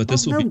 but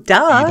this will be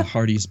duh. the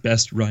Hardys'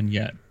 best run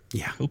yet.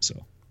 Yeah. I hope so.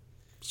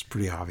 It's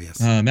pretty obvious.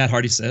 Matt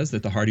Hardy says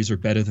that the Hardys are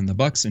better than the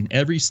Bucks in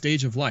every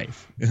stage of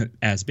life,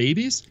 as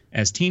babies,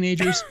 as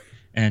teenagers,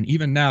 and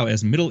even now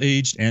as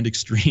middle-aged and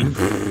extreme.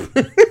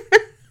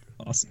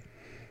 Awesome.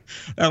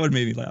 That would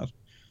make me laugh.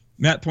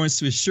 Matt points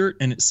to his shirt,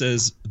 and it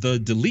says, The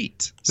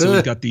Delete. So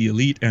we've got the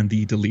Elite and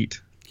the Delete.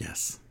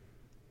 Yes.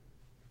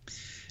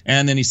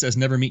 And then he says,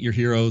 never meet your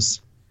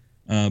heroes,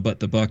 but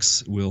the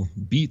Bucks will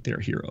beat their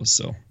heroes.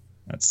 So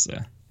that's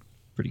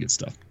pretty good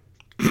stuff.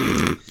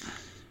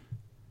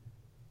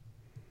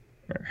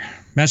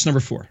 Match number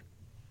 4.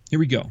 Here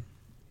we go.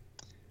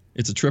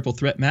 It's a triple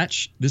threat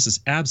match. This is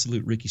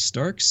Absolute Ricky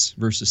Starks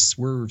versus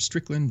Swerve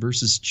Strickland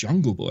versus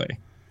Jungle Boy.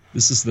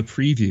 This is the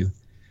preview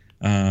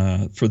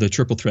for the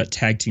triple threat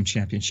tag team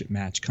championship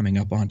match coming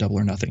up on Double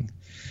or Nothing.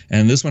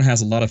 And this one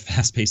has a lot of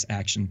fast-paced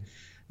action.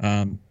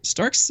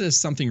 Starks says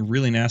something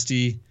really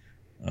nasty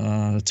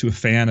to a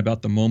fan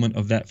about the moment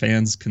of that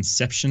fan's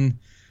conception.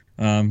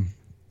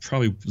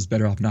 Probably was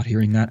better off not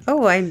hearing that.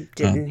 Oh, I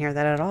didn't hear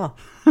that at all.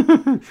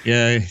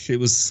 Yeah, it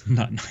was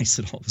not nice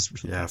at all. It was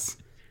really Yes.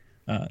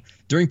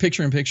 During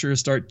picture-in-picture,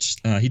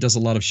 he does a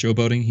lot of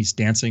showboating. He's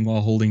dancing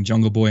while holding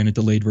Jungle Boy in a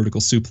delayed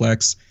vertical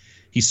suplex.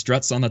 He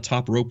struts on the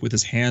top rope with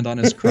his hand on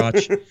his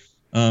crotch.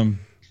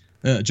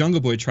 Jungle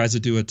Boy tries to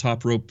do a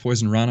top rope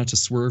Poison Rana to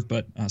Swerve,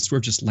 but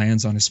Swerve just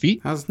lands on his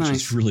feet. That was nice. Which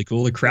is really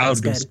cool. The crowd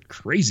That's goes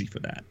crazy for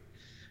that.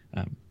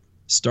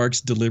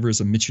 Starks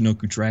delivers a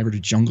Michinoku driver to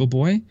Jungle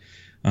Boy.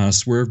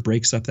 Swerve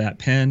breaks up that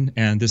pin,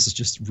 and this is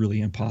just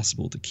really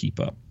impossible to keep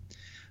up.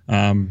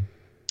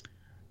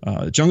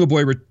 Jungle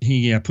Boy,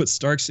 he puts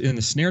Starks in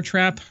the snare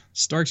trap.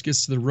 Starks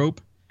gets to the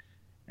rope.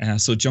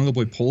 So Jungle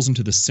Boy pulls him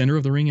to the center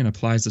of the ring and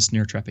applies the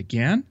snare trap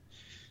again.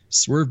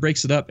 Swerve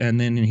breaks it up,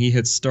 and then he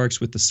hits Starks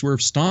with the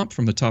Swerve Stomp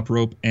from the top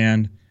rope,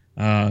 and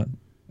that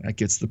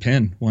gets the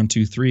pin. 1,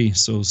 2, 3.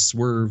 So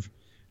Swerve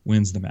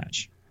wins the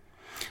match.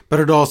 But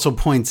it also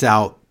points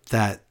out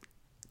that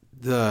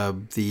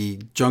the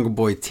Jungle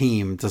Boy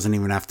team doesn't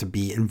even have to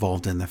be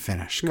involved in the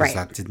finish, because Right.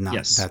 that did not.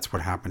 Yes. That's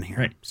what happened here.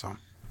 Right. So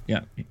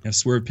Yeah,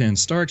 Swerve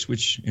pins Starks,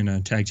 which in a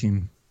tag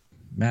team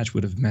match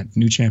would have meant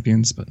new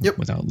champions, but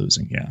without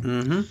losing. Yeah.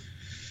 Mm-hmm.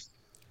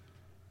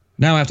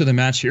 Now after the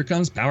match, here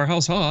comes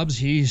Powerhouse Hobbs.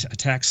 He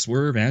attacks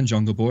Swerve and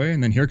Jungle Boy,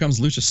 and then here comes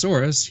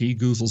Luchasaurus. He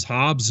goozles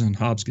Hobbs, and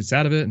Hobbs gets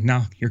out of it. And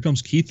now here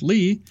comes Keith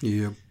Lee.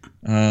 Yep.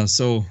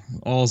 So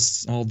all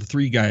the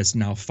three guys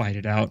now fight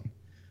it out,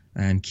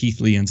 and Keith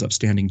Lee ends up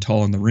standing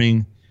tall in the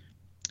ring.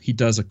 He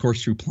does a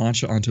corkscrew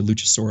plancha onto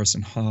Luchasaurus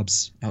and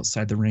Hobbs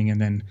outside the ring,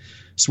 and then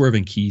Swerve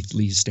and Keith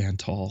Lee stand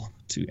tall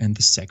to end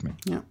the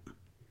segment. Yeah.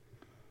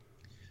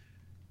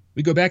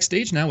 We go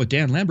backstage now with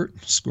Dan Lambert,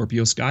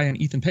 Scorpio Sky, and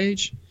Ethan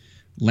Page.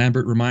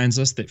 Lambert reminds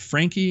us that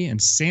Frankie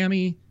and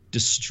Sammy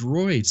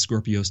destroyed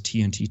Scorpio's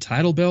TNT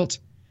title belt.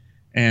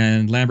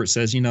 And Lambert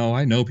says,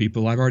 I know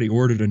people. I've already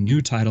ordered a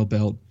new title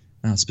belt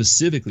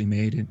specifically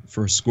made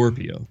for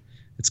Scorpio.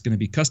 It's going to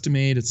be custom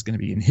made. It's going to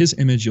be in his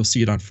image. You'll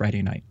see it on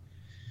Friday night.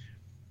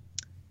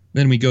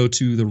 Then we go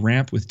to the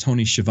ramp with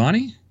Tony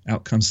Schiavone.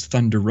 Out comes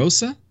Thunder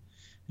Rosa.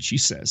 She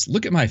says,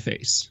 look at my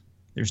face.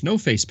 There's no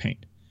face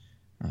paint.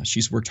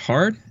 She's worked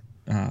hard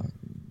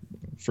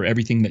for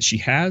everything that she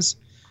has.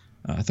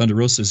 Thunder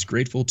Rosa is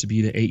grateful to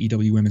be the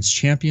AEW Women's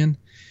Champion.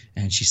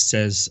 And she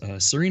says,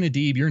 Serena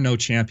Deeb, you're no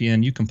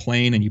champion. You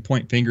complain and you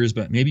point fingers,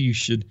 but maybe you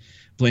should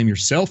blame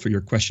yourself for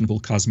your questionable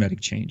cosmetic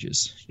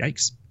changes.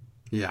 Yikes.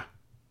 Yeah.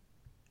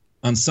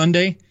 On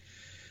Sunday,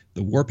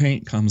 the war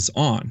paint comes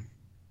on.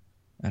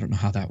 I don't know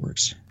how that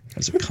works.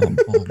 Does it come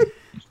on?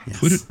 Yes.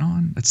 Put it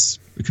on?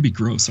 It could be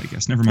gross, I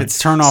guess. Never mind. It's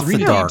turn off Serena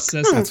the dark. Deeb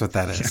says, That's what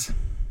that is.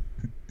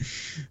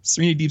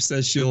 Serena Deeb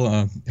says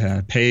she'll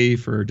pay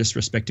for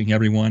disrespecting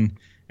everyone,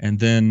 and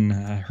then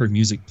her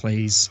music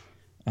plays.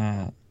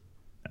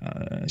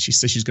 She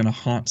says she's going to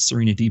haunt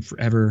Serena Deeb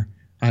forever.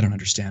 I don't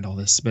understand all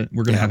this, but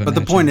we're going to have a But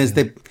the match point is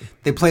anyway.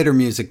 they played her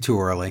music too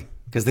early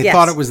because they Yes.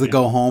 thought it was the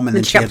go home, and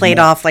then she got had played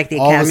more- off like the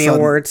all of a Academy sudden-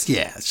 Awards.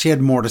 Yeah, she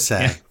had more to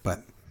say,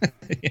 but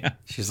yeah.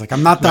 she's like,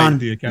 I'm not Right, done.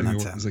 the Academy And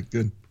that's Award it. was like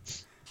good.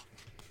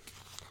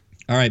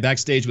 All right,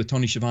 backstage with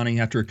Tony Schiavone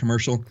after a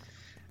commercial,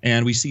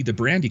 and we see the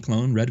Brandy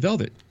clone, Red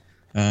Velvet.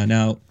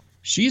 Now,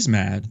 she's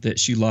mad that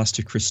she lost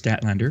to Chris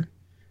Statlander.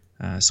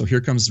 So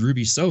here comes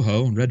Ruby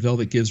Soho, and Red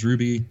Velvet gives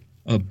Ruby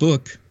a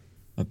book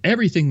of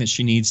everything that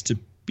she needs to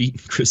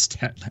beat Chris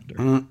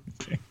Statlander.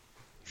 Okay.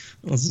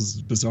 Well, this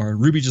is bizarre.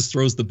 Ruby just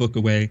throws the book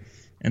away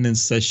and then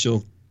says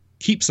she'll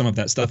keep some of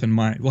that stuff in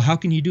mind. Well, how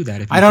can you do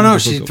that? If you I don't threw know. the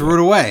She book threw it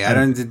away.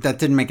 That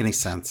didn't make any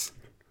sense.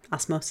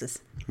 Osmosis.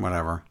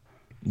 Whatever.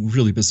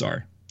 Really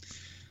bizarre.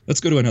 Let's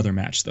go to another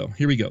match, though.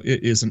 Here we go.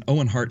 It is an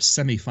Owen Hart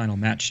semifinal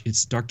match.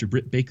 It's Dr.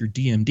 Britt Baker,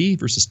 DMD,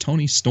 versus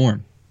Tony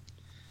Storm.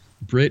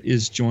 Britt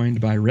is joined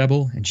by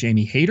Rebel and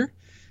Jamie Hayter,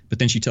 but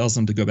then she tells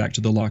them to go back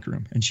to the locker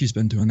room, and she's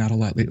been doing that a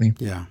lot lately.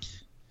 Yeah.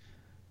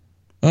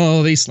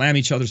 Oh, they slam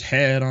each other's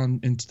head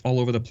all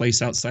over the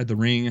place outside the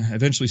ring.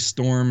 Eventually,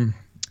 Storm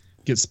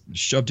gets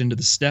shoved into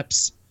the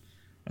steps.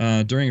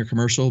 During a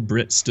commercial,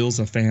 Britt steals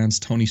a fan's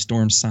Tony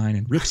Storm sign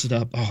and rips it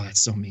up. Oh,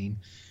 that's so mean.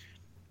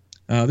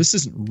 This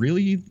isn't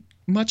really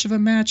much of a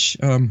match.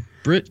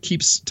 Britt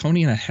keeps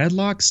Tony in a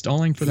headlock,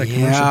 stalling for that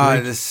commercial Yeah,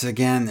 break. this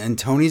again, and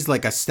Tony's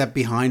like a step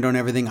behind on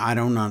everything. I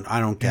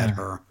don't get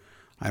her.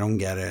 I don't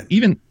get it.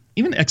 Even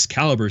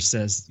Excalibur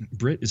says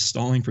Britt is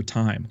stalling for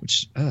time,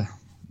 which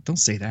don't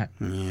say that.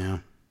 Yeah.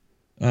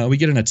 We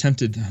get an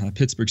attempted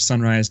Pittsburgh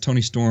Sunrise.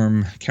 Tony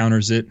Storm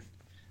counters it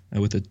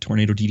with a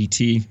tornado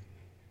DDT.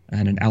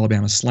 and an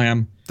Alabama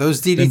slam.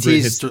 Those Then Britt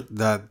hits-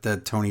 DDTs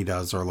that Tony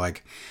does are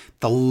like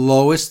the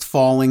lowest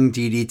falling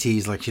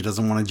DDTs. Like she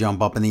doesn't want to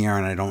jump up in the air,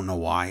 and I don't know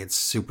why. It's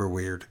super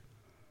weird.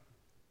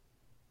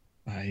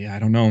 I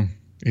don't know.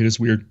 It is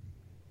weird.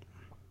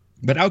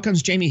 But out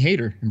comes Jamie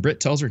Hayter, and Britt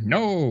tells her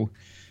no.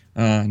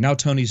 Now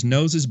Tony's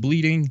nose is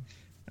bleeding,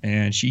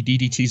 and she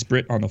DDTs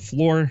Britt on the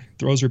floor,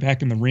 throws her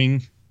back in the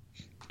ring.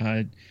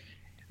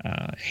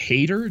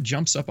 Hayter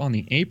jumps up on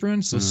the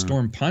apron, so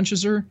Storm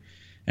punches her,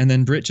 and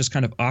then Britt just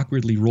kind of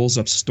awkwardly rolls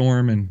up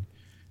Storm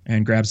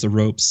and grabs the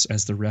ropes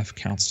as the ref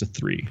counts to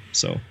 3.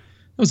 So that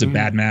was a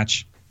bad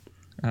match,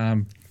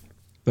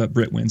 but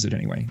Britt wins it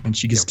anyway, and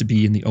she gets to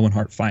be in the Owen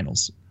Hart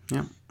finals.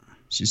 Yeah.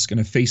 She's going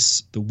to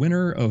face the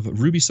winner of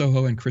Ruby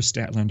Soho and Chris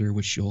Statlander,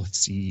 which you'll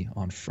see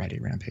on Friday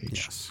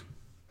Rampage. Yes.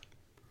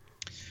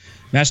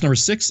 Match number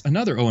 6,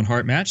 another Owen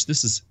Hart match.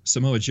 This is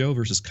Samoa Joe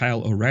versus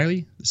Kyle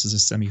O'Reilly. This is a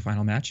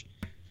semifinal match.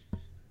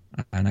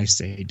 And I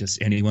say, does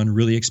anyone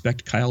really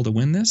expect Kyle to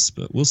win this?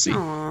 But we'll see.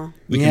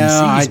 We can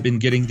see he's been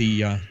getting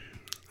the...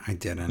 I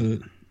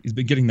didn't. He's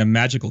been getting the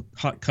magical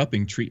hot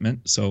cupping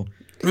treatment, so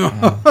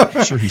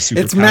I'm sure he's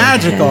super It's powered.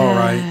 magical,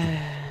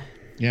 right?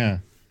 Yeah.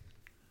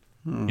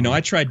 You know, I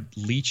tried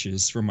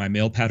leeches for my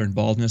male pattern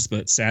baldness,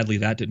 but sadly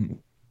that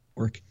didn't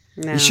work.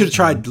 No. You should have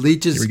tried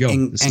leeches Here we go.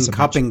 and This is a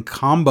cupping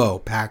combo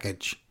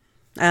package.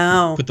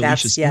 Oh, Put the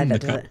that's leashes yeah, in the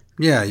that does cup. it.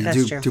 Yeah, you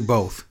That's true. do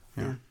both.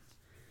 Yeah.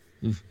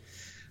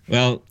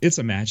 Well, it's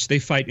a match. They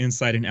fight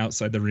inside and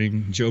outside the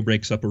ring. Joe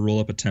breaks up a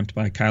roll-up attempt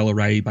by Kyle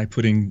O'Reilly by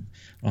putting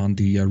on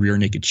the rear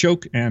naked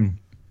choke, and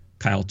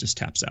Kyle just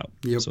taps out.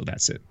 Yep. So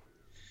that's it.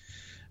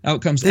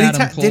 Out comes Did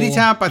Adam he Cole. did he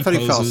tap? I thought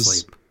he fell poses.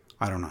 asleep.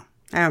 I don't know.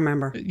 I don't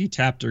remember. He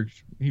tapped her.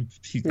 I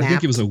think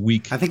Napped. it was a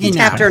week. I think He he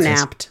tapped or napped.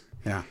 napped.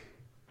 Yeah.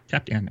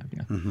 Tapped and napped,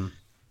 yeah.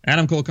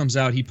 Adam Cole comes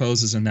out, he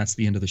poses, and that's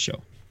the end of the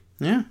show.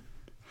 Yeah.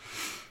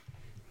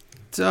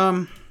 It's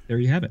There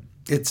you have it.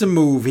 it's a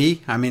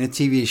movie. I mean, a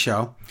TV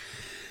show.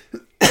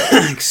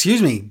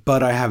 Excuse me,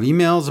 but I have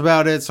emails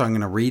about it, so I'm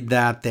going to read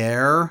that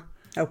there.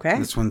 Okay.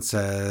 This one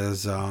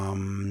says,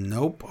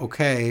 nope.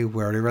 Okay,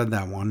 we already read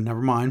that one.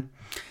 Never mind.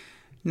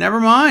 Never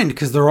mind,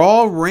 because they're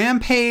all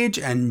Rampage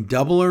and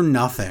Double or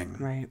Nothing.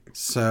 Right.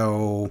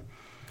 So,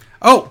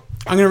 I'm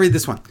going to read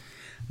this one.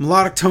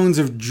 Melodic Tones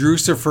of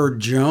Drusifer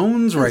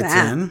Jones writes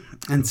that? in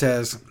and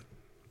says,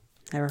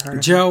 Never heard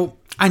of Joe,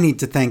 I need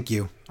to thank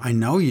you. I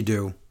know you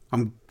do.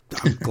 I'm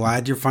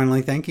glad you're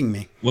finally thanking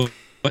me. Well,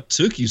 what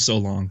took you so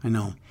long? I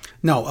know.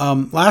 No,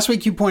 last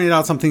week you pointed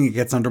out something that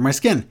gets under my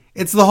skin.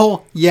 It's the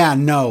whole yeah,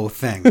 no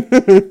thing.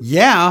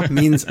 Yeah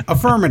means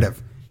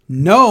affirmative.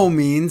 No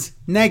means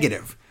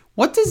negative.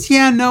 What does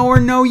yeah, no, or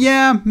no,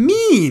 yeah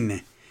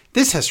mean?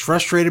 This has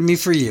frustrated me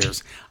for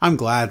years. I'm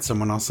glad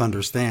someone else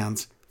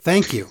understands.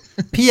 Thank you.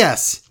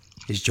 P.S.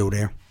 Is Joe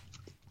there?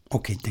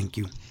 Okay, thank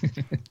you.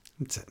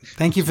 That's it.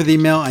 Thank you for the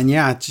email. And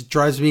yeah, it just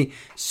drives me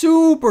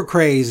super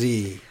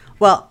crazy.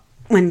 Well,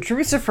 when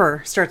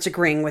Drusifer starts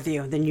agreeing with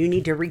you, then you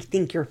need to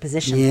rethink your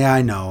position. Yeah,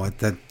 I know.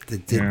 That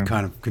did Yeah.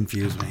 kind of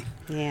confuse me.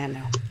 Yeah,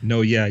 no.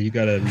 No, yeah, you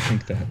got to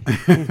rethink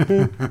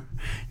that.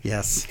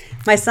 Yes.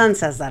 My son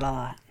says that a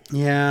lot.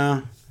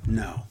 Yeah.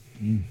 No.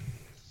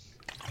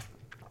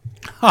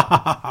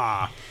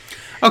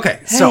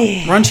 Okay, so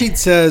Run Sheet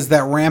says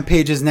that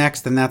Rampage is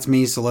next, and that's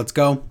me. So let's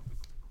go.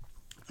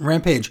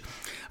 Rampage.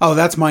 Oh,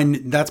 that's my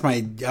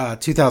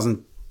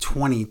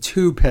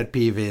 2022 pet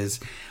peeve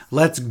is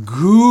let's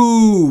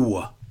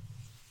go.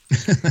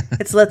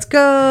 It's let's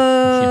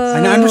go.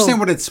 And I understand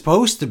what it's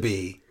supposed to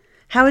be.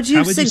 How would you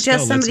How would you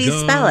suggest spell, "Let's somebody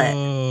go"? spell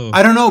it?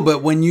 I don't know,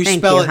 but when you Thank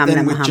spell you, it then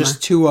Humna with Mahama.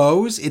 just 2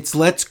 O's, it's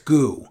let's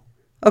go.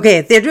 Okay,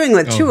 if they're doing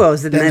with two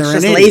O's, then Then that's they're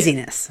just an idiot.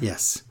 laziness.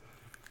 Yes.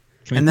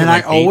 Can we And put then I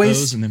like 8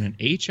 always- O's and then an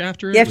H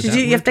after it? You have Would to that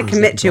do. You have to work, or is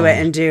commit that to it wrong?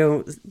 and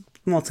do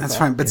multiple. That's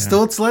fine, but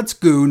still it's let's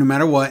go no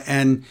matter what.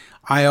 And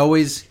I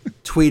always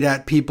tweet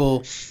at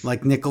people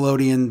like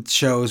Nickelodeon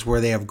shows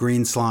where they have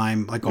green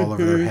slime like all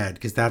over their head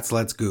because that's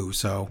let's go.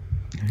 So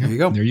there you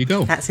go. There you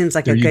go. That seems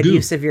like There a you good go.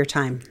 use of your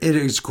time. It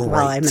is great.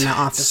 Well, I'm in the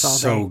office all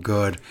So day.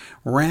 good.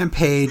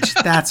 Rampage,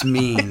 that's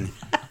mean.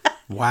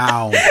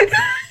 Wow.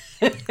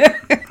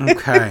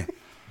 Okay.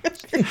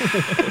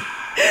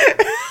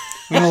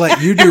 I'm going to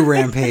let you do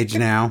Rampage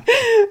now.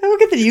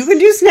 Look at that. You can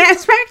do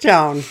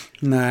SmackDown.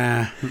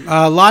 Nah.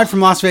 Live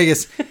from Las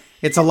Vegas.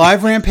 It's a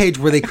live Rampage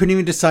where they couldn't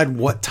even decide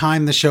what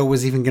time the show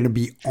was even going to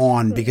be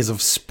on because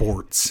of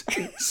sports.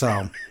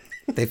 So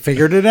they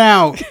figured it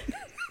out.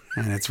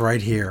 And it's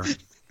right here.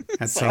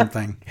 That's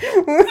something.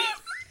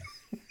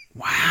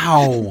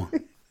 Wow.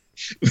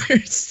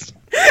 Where's-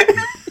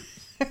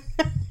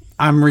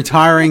 I'm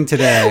retiring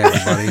today,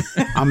 everybody.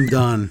 I'm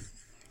done.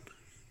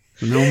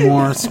 No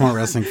more Smart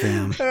Wrestling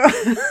Fan.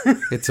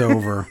 It's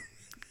over.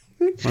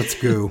 Let's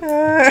go.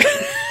 Let's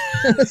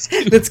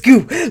go.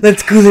 Let's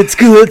go. Let's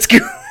go. Let's go.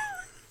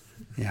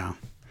 Yeah.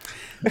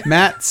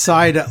 Matt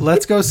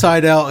let's go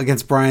Seidel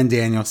against Bryan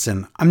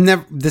Danielson.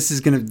 This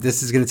is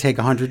gonna take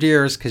 100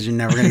 years because you're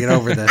never gonna get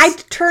over this. I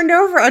turned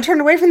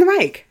away from the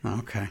mic.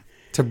 Okay.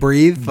 To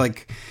breathe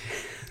like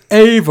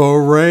Ava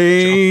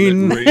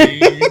Rain.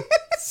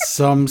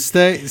 Some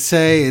say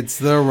it's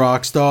the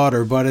Rock's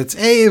daughter, but it's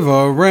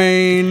Ava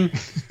Rain.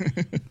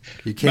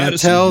 You can't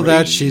Madison tell that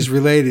Rain. she's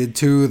related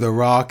to the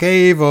Rock,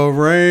 Ava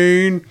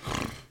Rain.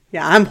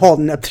 Yeah, I'm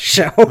holding up the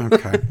show.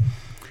 Okay.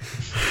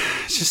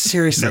 Just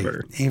seriously,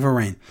 Never. Ava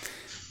Rain.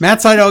 Matt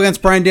Sydal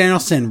against Bryan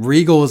Danielson.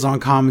 Regal is on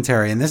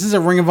commentary, and this is a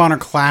Ring of Honor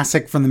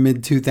classic from the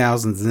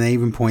mid-2000s, and they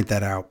even point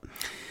that out.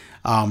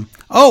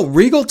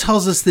 Regal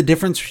tells us the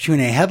difference between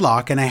a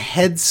headlock and a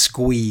head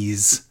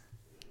squeeze.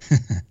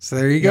 So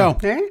there you go.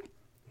 Okay.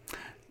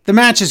 The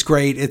match is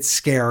great. It's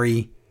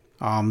scary.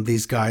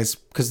 These guys,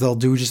 because they'll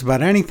do just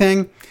about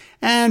anything.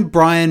 And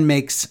Bryan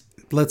makes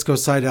Let's Go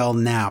Sydal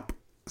nap.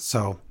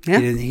 So Yeah.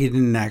 he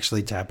didn't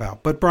actually tap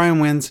out. But Bryan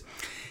wins.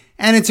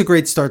 And it's a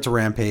great start to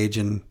Rampage.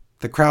 And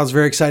the crowd's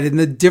very excited. And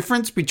the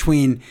difference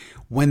between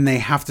when they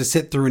have to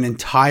sit through an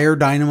entire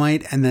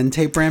Dynamite and then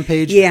tape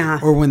Rampage, Yeah.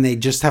 or when they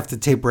just have to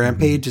tape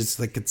Rampage, it's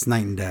like it's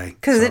night and day.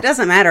 Because it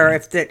doesn't matter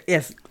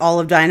if all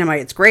of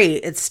Dynamite's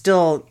great, it's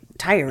still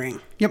tiring.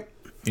 Yep.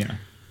 Yeah.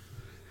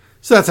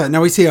 So that's it.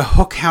 Now we see a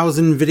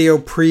Hookhausen video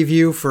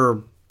preview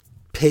for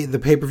the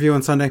pay-per-view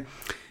on Sunday.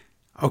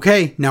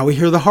 Okay, now we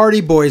hear the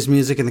Hardy Boys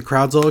music and the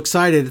crowd's all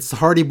excited. It's the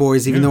Hardy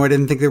Boys, even though I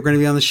didn't think they were going to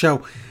be on the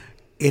show.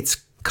 It's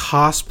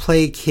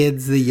cosplay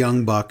kids, the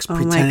Young Bucks, my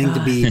pretending to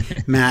God. be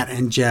Matt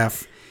and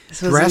Jeff. was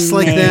Dressed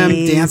like them,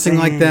 amazing. dancing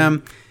like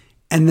them.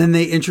 And then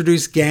they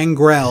introduce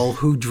Gangrel,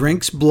 who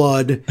drinks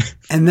blood.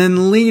 And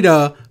then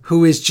Lita,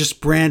 who is just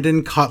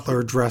Brandon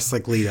Cutler dressed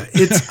like Lita.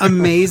 It's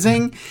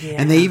amazing.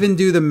 And they even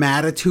do the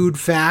Mattitude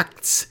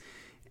facts.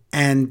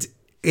 And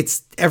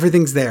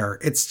everything's there.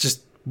 It's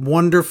just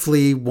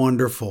wonderfully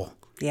wonderful.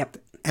 Yep.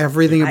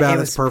 Everything about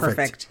It it's was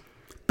perfect.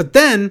 But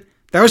then,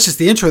 that was just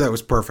the intro that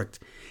was perfect.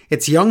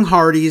 It's Young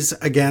Hardys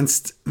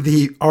against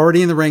the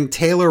already in the ring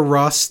Taylor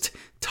Rust,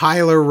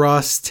 Tyler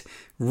Rust,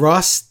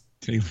 Russ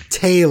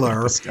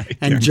Taylor, This guy,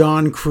 and yeah.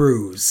 John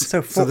Cruz.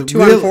 So the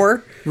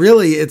 2-on-4?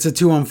 Really, it's a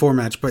 2-on-4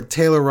 match, but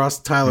Taylor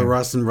Rust, Tyler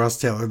Rust, and Russ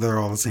Taylor, they're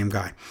all the same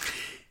guy.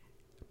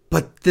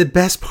 But the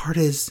best part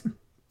is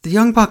the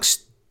Young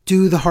Bucks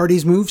do the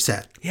Hardys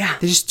moveset. Yeah.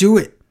 They just do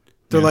it.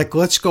 They're like,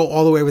 let's go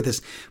all the way with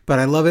this. But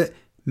I love it.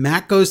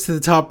 Matt goes to the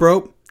top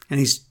rope, and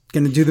he's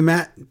going to do the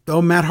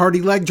Matt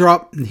Hardy leg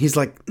drop. And he's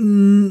like,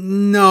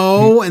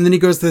 no. And then he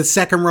goes to the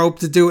second rope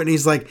to do it, and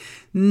he's like,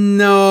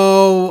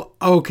 no.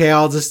 Okay,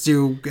 I'll just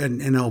do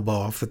an elbow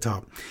off the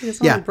top. He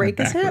doesn't want to break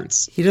his hip.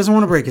 Backwards. He doesn't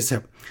want to break his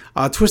hip.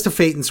 Twist of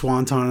Fate and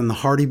Swanton, and the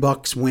Hardy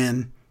Bucks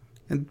win.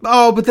 And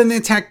but then they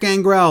attack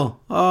Gangrel.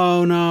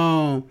 Oh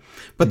no!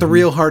 But the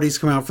real Hardys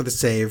come out for the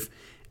save,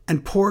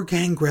 and poor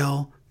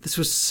Gangrel. This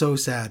was so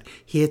sad.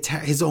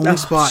 His only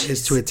spot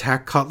is to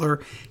attack Cutler.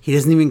 He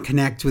doesn't even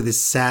connect with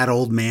his sad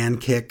old man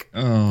kick,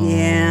 Oh.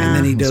 Yeah. and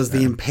then he does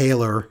the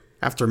Impaler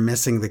after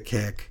missing the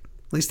kick.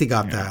 At least he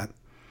got that.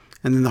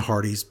 And then the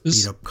Hardys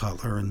beat up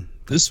Cutler, and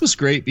This was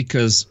great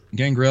because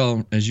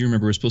Gangrel, as you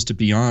remember, was supposed to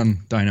be on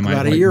Dynamite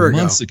About a year ago.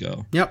 months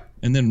ago. yep.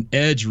 And then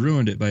Edge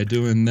ruined it by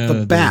doing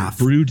the bath.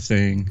 brood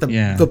thing.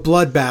 The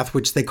blood bath,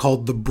 which they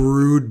called the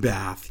Brood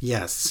Bath.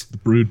 Yes. The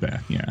brood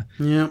bath, yeah.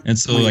 Yep. And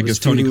so When he I was guess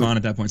Tony feuding with- Khan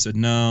at that point said,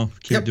 no,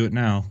 can't do it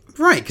now.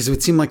 Right, because it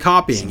would seem like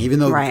copying, even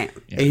though Right.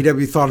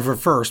 AEW thought of it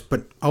first.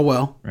 But oh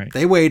well, Right.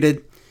 they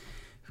waited.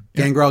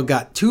 Gangrel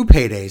got 2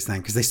 paydays then,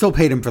 because they still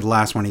paid him for the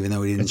last one, even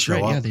though he didn't That's show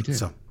right, up. yeah, they did.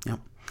 So, yep.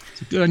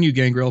 So good on you,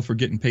 Gangrel, for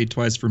getting paid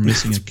twice for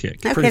missing a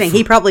kick. No Pretty kidding.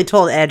 He probably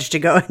told Edge to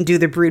go and do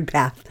the brood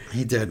path.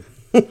 He did.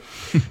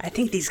 I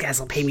think these guys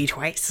will pay me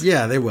twice.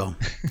 Yeah, they will.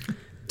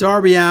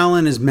 Darby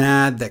Allin is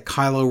mad that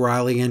Kyle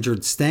O'Reilly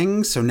injured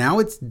Sting, so now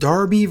it's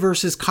Darby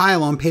versus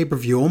Kyle on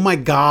pay-per-view. Oh my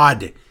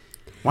God.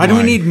 Why do we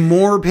Why? need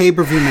more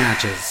pay-per-view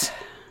matches?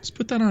 Just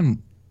put that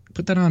on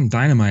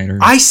Dynamite or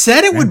I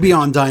said it would be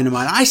on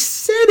Dynamite. I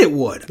said it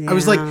would. I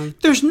was Yeah. like,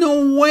 there's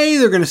no way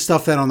they're going to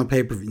stuff that on the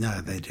pay-per-view.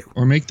 No, they do.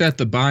 or make that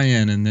the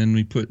buy-in and then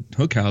we put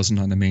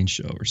Hookhausen on the main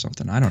show or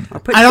something. I don't know.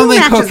 Put I don't two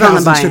think matches on the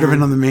Hookhausen should have buy-in.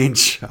 been on the main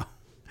show.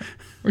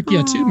 Or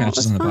yeah, 2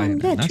 matches on the That's buy-in.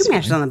 fine. Yeah, That's 2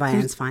 matches fine. on the buy-in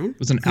is fine. It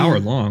was an hour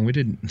long. We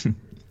didn't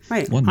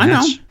Right. one I know.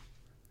 match.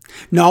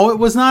 No, it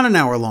was not an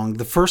hour long.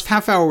 The first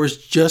half hour was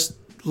just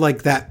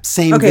like that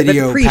same Okay, but the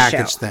video pre-show.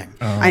 package thing.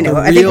 I know.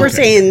 The I think real- we're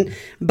saying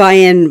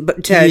buy-in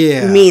to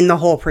Yeah. mean the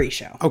whole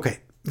pre-show. Okay.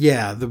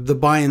 Yeah, the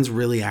buy-in's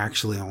really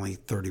actually only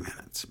 30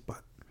 minutes,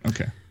 but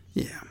Okay.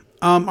 yeah.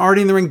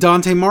 Already in the ring,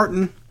 Dante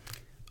Martin.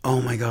 Oh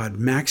my God.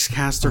 Max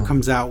Caster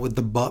comes out with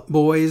the Butt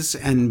Boys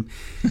and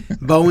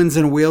Bowen's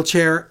in a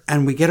wheelchair.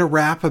 And we get a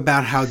rap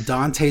about how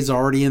Dante's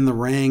already in the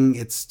ring.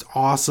 It's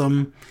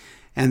awesome.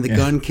 And the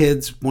Gun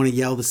Kids want to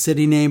yell the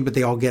city name, but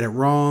they all get it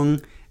wrong.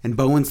 And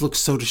Bowens looks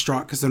so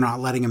distraught because they're not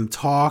letting him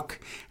talk.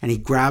 And he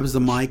grabs the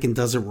mic and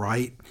does it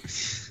right.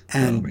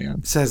 And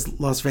man. says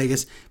Las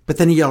Vegas. But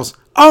then he yells,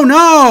 "Oh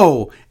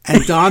no!"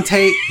 And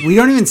Dante, we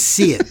don't even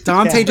see it.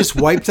 Dante just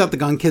wipes out the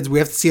Gun Kids. We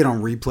have to see it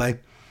on replay.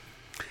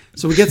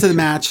 So we get to the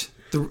match.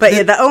 But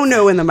yeah, the oh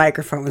no in the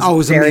microphone was, it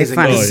was very amazing.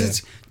 funny.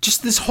 It's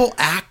just this whole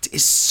act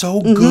is so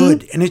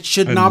good, and it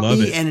should not love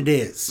be, it. and it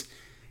is.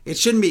 It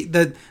shouldn't be.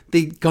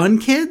 The Gun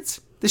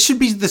Kids, this should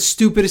be the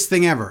stupidest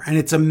thing ever, and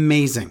it's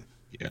amazing.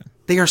 Yeah.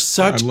 They are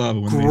such I love it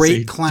when great they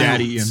say clowns.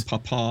 daddy and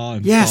papa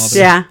and Yes. father.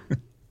 Yeah.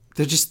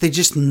 They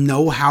just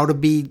know how to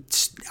be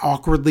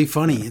awkwardly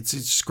funny. It's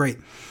just great.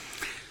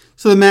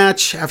 So the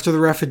match, after the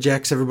ref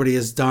ejects, everybody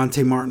is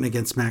Dante Martin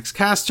against Max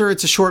Caster.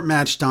 It's a short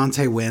match.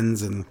 Dante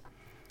wins. And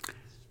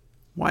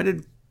why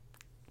did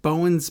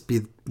Bowens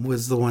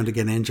was the one to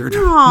get injured?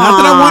 Not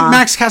that I want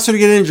Max Caster to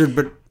get injured,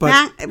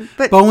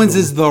 but Bowens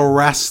is the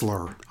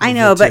wrestler. I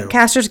know, of the two. but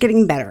Caster's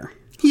getting better.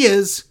 He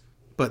is,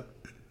 but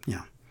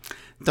yeah.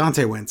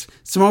 Dante wins.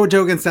 Samoa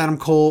Joe against Adam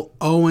Cole.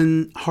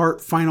 Owen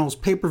Hart finals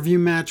pay-per-view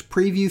match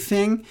preview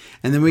thing.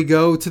 And then we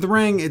go to the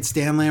ring. It's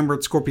Dan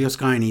Lambert, Scorpio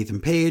Sky, and Ethan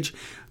Page.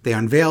 They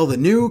unveil the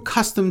new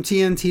custom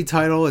TNT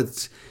title.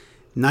 It's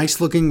nice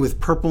looking with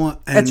purple and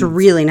That's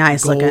really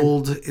nice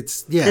gold. looking.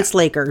 It's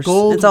Lakers.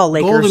 Gold, It's all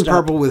Lakers gold and stuff.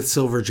 purple with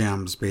silver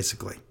gems,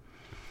 basically.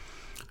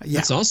 Yeah,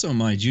 It's also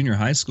my junior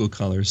high school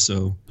colors,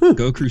 so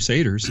go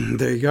Crusaders.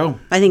 there you go.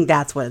 I think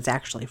that's what it's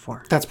actually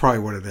for. That's probably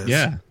what it is.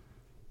 Yeah.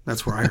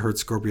 That's where I heard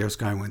Scorpio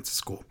Sky went to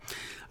school.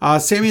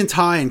 Sammy and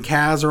Ty and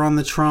Kaz are on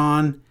the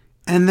Tron,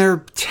 and they're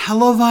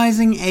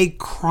televising a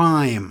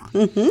crime.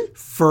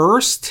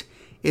 First,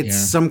 it's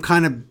some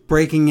kind of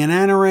breaking and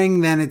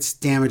entering. Then it's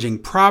damaging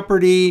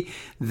property.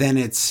 Then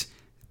it's,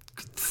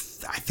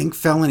 I think,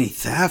 felony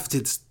theft.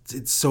 It's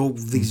so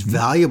these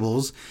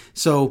valuables.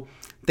 So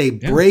they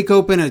break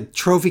open a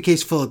trophy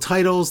case full of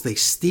titles. They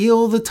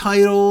steal the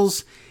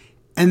titles.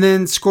 And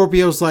then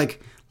Scorpio's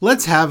like,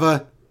 let's have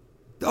a,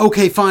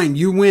 okay, fine,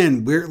 you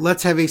win.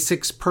 Let's have a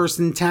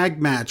 6-person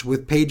tag match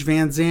with Paige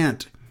Van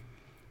Zant.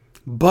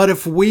 But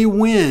if we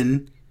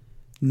win,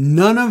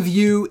 none of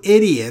you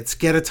idiots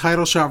get a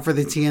title shot for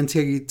the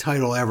TNT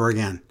title ever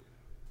again.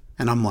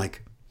 And I'm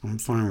like, I'm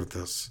fine with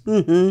this.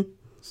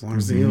 As long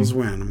as the heels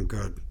win, I'm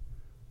good.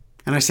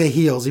 And I say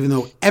heels, even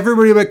though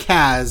everybody but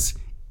Kaz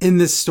in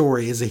this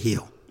story is a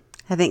heel.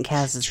 I think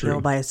Kaz is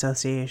real by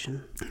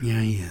association. Yeah,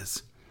 he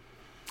is.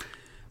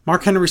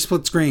 Mark Henry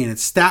split screen.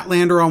 It's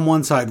Statlander on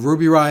one side,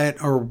 Ruby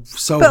Riott or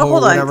Soho, But hold or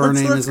on, whatever her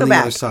name let's is, go on the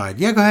back. other side.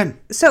 Yeah, go ahead.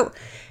 So,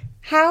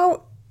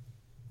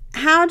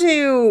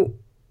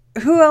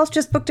 who else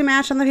just booked a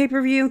match on the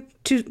pay-per-view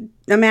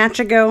a match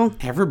ago?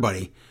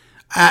 Everybody.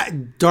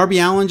 Darby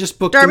Allin just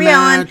booked Darby a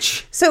Allin.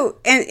 match. So,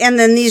 and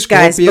then these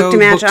guys Scorpio booked a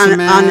match booked a on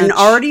an match.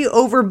 already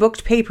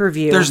overbooked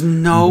pay-per-view. There's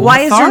no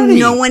Why is authority. there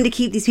no one to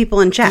keep these people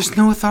in check? There's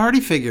no authority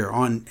figure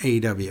on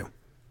AEW.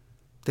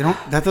 They don't.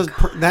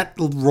 That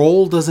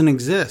role doesn't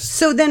exist.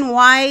 So then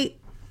why?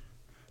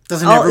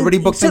 Doesn't everybody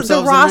book so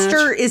themselves? the a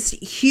roster match? is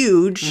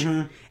huge,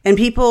 and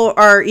people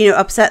are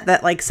upset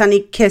that like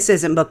Sonny Kiss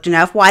isn't booked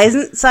enough. Why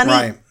isn't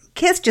Sonny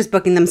Kiss just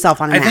booking themselves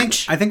on a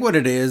match? I think what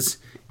it is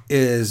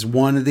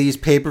one of these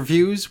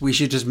pay-per-views. We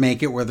should just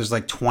make it where there's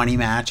like 20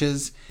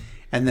 matches,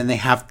 and then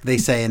they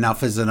say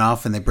enough is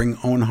enough, and they bring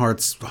Owen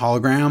Hart's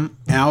hologram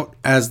out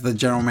as the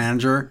general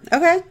manager,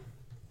 Okay.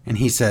 and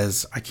he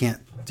says, "I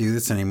can't do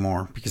this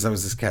anymore," because that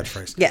was his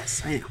catchphrase.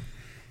 Yes, I know.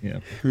 Yeah.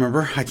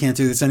 Remember, I can't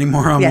do this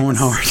anymore. I'm Yes. Owen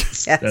Hart.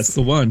 Yes. That's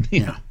the one.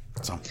 Yeah.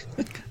 So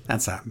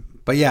that's that.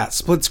 But yeah,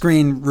 split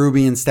screen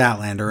Ruby and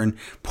Statlander. And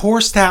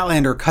poor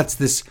Statlander cuts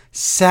this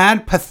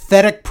sad,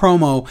 pathetic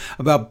promo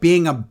about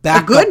being a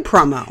backup. A good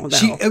promo,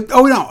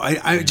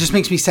 though. It just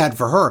makes me sad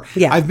for her.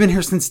 Yeah. I've been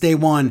here since day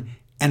one,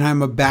 and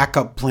I'm a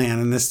backup plan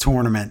in this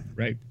tournament.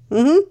 Right.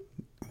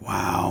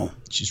 Wow.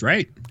 She's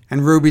right.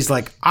 And Ruby's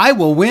like, I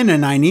will win,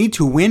 and I need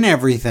to win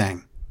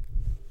everything.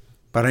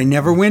 But I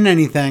never win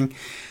anything.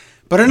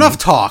 But enough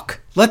talk.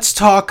 Let's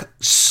talk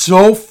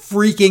so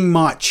freaking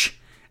much.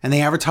 And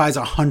they advertise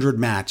 100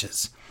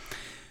 matches.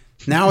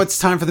 Now it's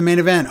time for the main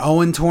event.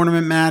 Owen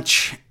tournament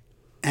match.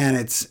 And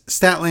it's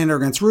Statlander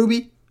against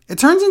Ruby. It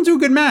turns into a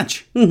good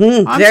match.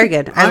 Very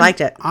good. I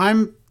liked it.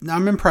 I'm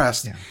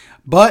impressed. Yeah.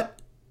 But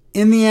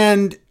in the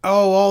end,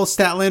 all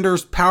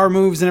Statlander's power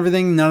moves and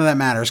everything, none of that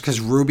matters because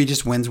Ruby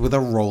just wins with a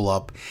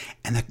roll-up.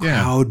 And the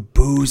crowd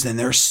boos and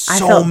they're so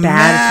mad. I felt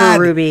bad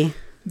for Ruby.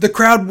 The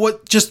crowd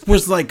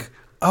was like,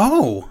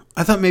 oh,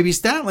 I thought maybe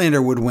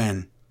Statlander would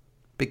win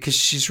because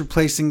she's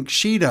replacing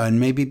Sheeta, and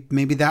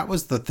maybe that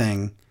was the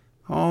thing.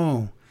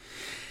 Oh,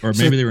 or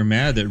maybe they were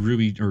mad that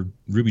Ruby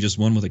just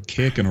won with a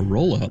kick and a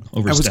roll up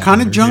over. It was Statlander.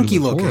 kind of junky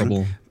looking,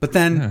 horrible. but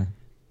then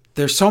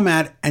they're so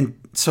mad, and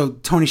so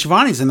Tony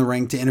Schiavone's in the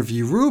ring to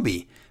interview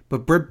Ruby,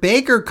 but Britt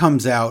Baker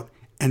comes out,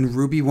 and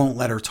Ruby won't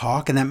let her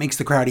talk, and that makes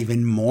the crowd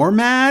even more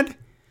mad.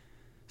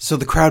 So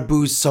the crowd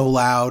boos so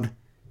loud.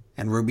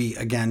 And Ruby,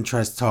 again,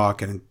 tries to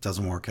talk, and it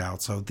doesn't work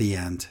out. So, the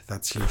end.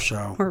 That's your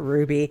show. Poor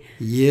Ruby.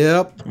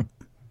 Yep.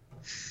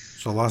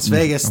 So, Las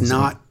Vegas,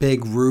 not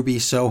big Ruby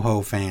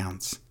Soho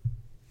fans.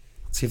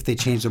 Let's see if they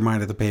change their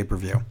mind at the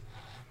pay-per-view.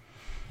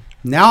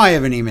 Now I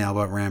have an email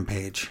about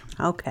Rampage.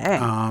 Okay.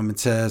 It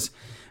says,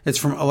 it's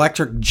from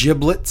Electric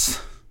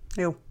Giblets.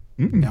 Ew.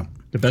 Yep.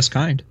 The best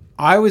kind.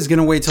 I was going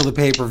to wait till the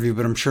pay-per-view,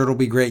 but I'm sure it'll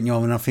be great and you'll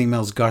have enough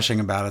emails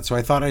gushing about it. So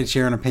I thought I'd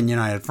share an opinion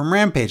I had from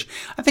Rampage.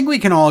 I think we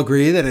can all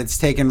agree that it's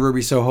taken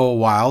Ruby Soho a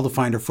while to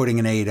find her footing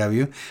in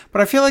AEW,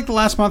 but I feel like the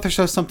last month or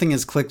so something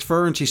has clicked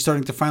for her and she's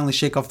starting to finally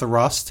shake off the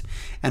rust,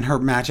 and her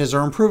matches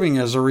are improving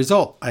as a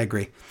result. I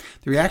agree.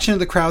 The reaction of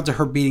the crowd to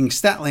her beating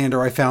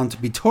Statlander I found to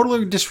be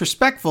totally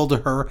disrespectful to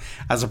her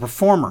as a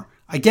performer.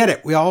 I get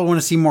it. We all want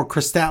to see more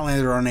Chris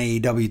Statlander on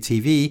AEW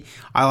TV.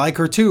 I like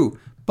her too,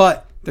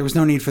 but there was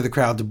no need for the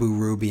crowd to boo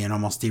Ruby and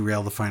almost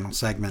derail the final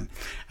segment,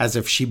 as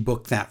if she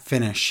booked that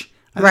finish.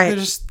 Right.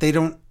 They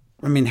don't.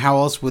 I mean, how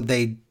else would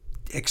they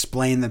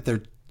explain that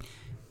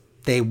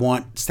they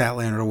want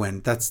Statlander to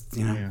win? That's,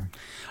 you know. Yeah.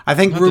 I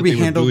think Not Ruby that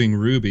they handled. were booing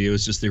Ruby. It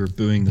was just they were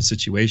booing the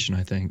situation,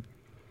 I think.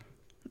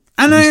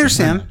 And I least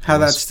understand how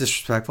was. that's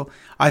disrespectful.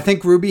 I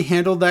think Ruby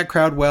handled that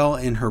crowd well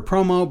in her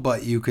promo,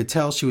 but you could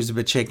tell she was a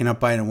bit shaken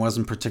up by it and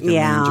wasn't particularly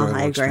enjoyable I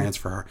agree. experience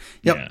for her.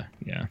 Yep.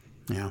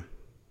 Yeah.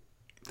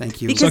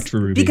 Thank you. Sucked for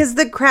Ruby. Because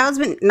the crowd's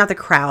been, not the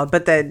crowd,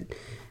 but the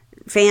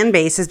fan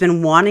base has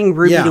been wanting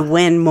Ruby Yeah. to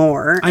win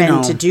more I know.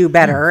 and to do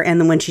better. And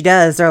then when she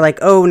does, they're like,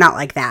 oh, not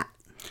like that.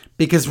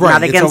 Because right,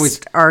 Not it's against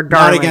always our not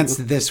darling.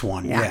 against this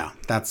one. Yeah. Yeah,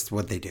 that's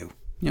what they do.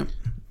 Yep,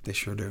 they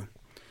sure do.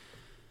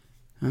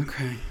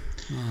 Okay.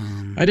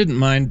 I didn't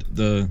mind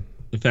the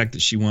fact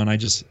that she won. I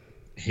just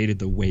hated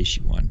the way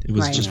she won. It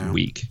was Right. just Yeah.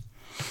 weak.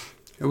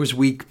 It was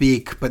weak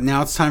beak, but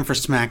now it's time for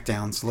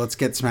SmackDown. So let's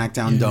get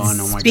SmackDown done.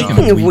 Oh my Speaking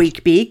god. of Weak.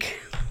 weak beak,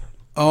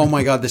 Oh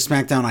my god, the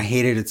SmackDown. I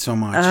hated it so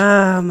much.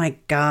 oh my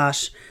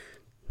gosh.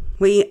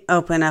 We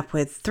open up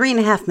with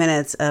 3.5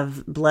 minutes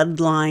of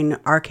Bloodline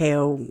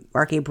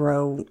RK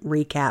Bro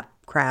recap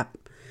crap.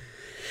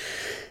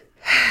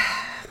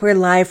 We're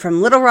live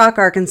from Little Rock,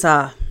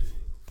 Arkansas.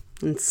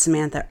 And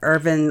Samantha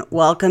Irvin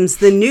welcomes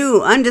the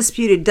new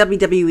undisputed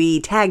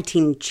WWE Tag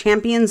Team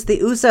Champions, the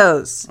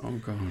Usos. Oh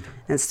god. And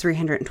it's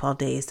 312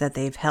 days that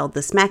they've held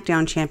the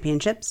SmackDown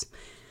Championships.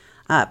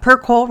 Per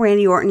Cole,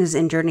 Randy Orton is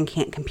injured and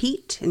can't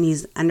compete, and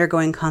he's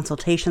undergoing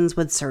consultations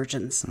with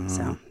surgeons.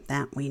 So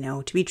that we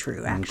know to be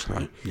true,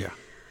 actually. Yeah.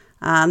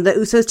 The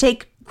Usos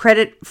take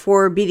credit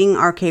for beating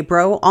RK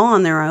Bro all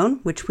on their own,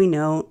 which we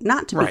know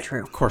not to be Right.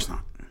 true. Of course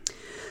not.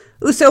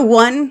 Uso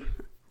 1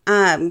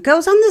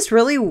 goes on this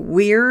really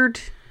weird,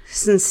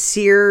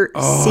 sincere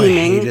Oh,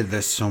 seeming I hated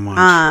this so much.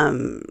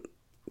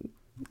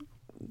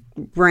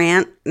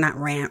 not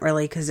rant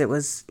really, because it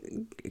was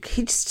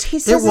he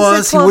says It it's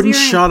was. their He wouldn't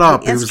 12-year shut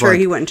up. He That's was true. like,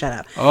 He wouldn't shut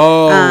up.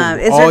 oh,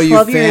 It's all their you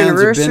 12-year fans have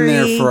anniversary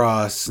been there for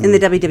us. in the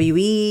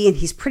WWE, and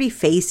he's pretty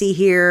facey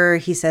here.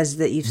 He says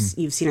that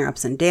you've seen our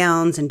ups and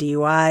downs and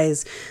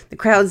DUIs. The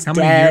crowd's How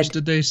dead. many years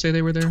did they say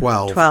they were there?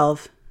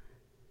 12.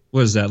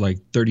 What is that, like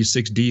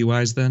 36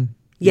 DUIs then?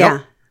 Yeah.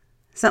 Yep.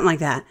 Something like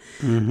that.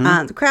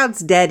 The crowd's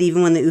dead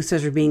even when the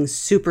Usos are being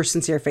super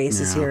sincere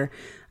faces here.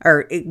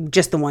 Or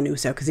just the one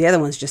Uso, because the other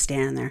one's just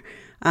standing there.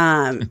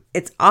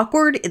 It's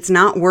awkward. It's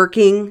not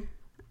working.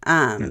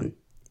 And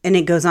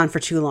it goes on for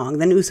too long.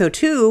 Then Uso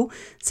 2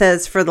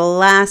 says, for the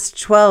last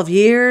 12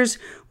 years,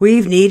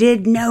 we've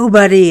needed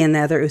nobody. And the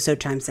other Uso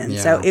chimes in.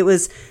 So Yeah. it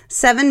was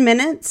 7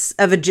 minutes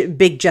of a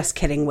big just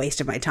kidding waste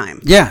of my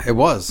time. Yeah, it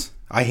was.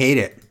 I hate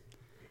it.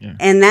 Yeah.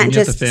 And that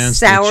yet the just fans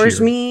still sours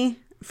cheer. me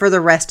for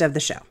the rest of the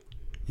show.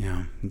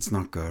 Yeah, it's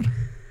not good.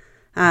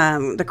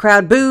 The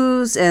crowd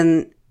boos,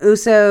 and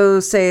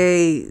Usos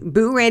say,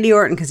 boo Randy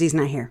Orton because he's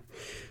not here.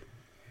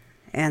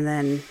 And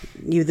then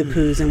you the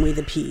poos and we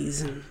the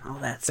peas and all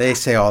that stuff. They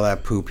say all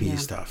that poopy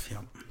stuff.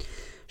 Yep.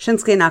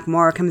 Shinsuke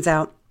Nakamura comes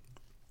out.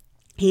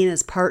 He and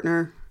his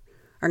partner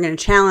are going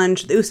to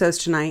challenge the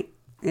Usos tonight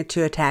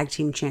to a tag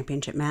team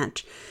championship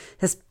match.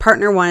 His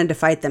partner wanted to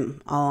fight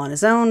them all on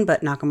his own,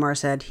 but Nakamura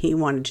said he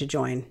wanted to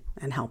join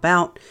and help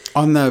out.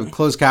 On the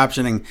closed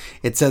captioning,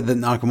 it said that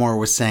Nakamura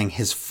was saying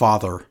his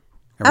father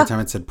every time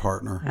it said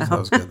partner. So that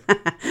was good.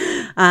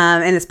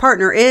 And his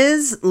partner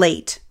is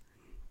late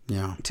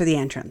Yeah. to the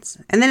entrance.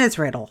 And then it's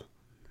Riddle.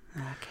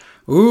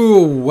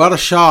 Ooh, what a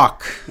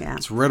shock. Yeah.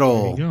 It's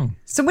Riddle. There you go.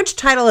 So which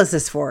title is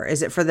this for?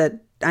 Is it for the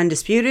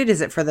Undisputed?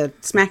 Is it for the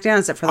SmackDown?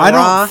 Is it for the I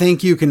Raw? don't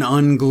think you can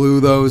unglue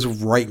those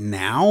right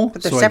now.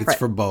 But they're so like it's separate.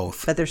 for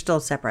both. But they're still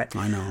separate.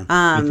 I know.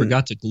 I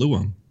forgot to glue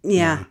them.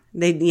 Yeah.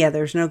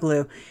 There's no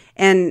glue.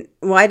 And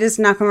why does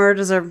Nakamura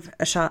deserve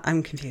a shot?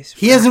 I'm confused.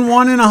 He hasn't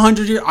won in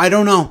 100 years. I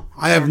don't know.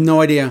 I have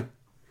no idea.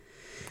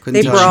 Couldn't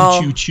They tell brawl. you.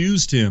 Oh. You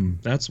choose him.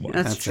 That's why.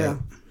 That's That's true. it.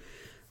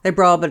 They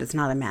brawl, but it's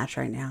not a match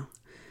right now.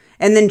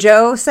 And then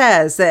Joe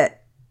says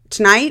that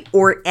tonight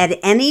or at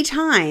any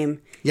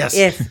time, Yes.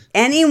 if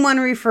anyone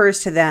refers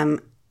to them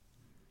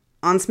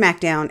on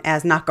SmackDown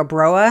as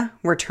Nakabroa,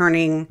 we're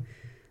turning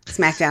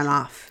SmackDown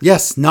off.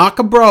 Yes,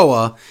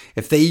 Nakabroa.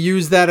 If they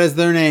use that as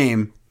their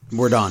name,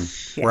 we're done.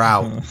 We're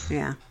out.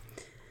 Yeah.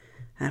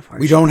 We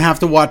Unfortunately. don't have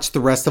to watch the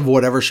rest of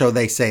whatever show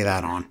they say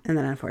that on. And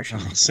then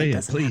unfortunately. say it,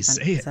 doesn't please,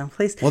 happen. say it. So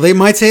please. Well, they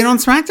might say it on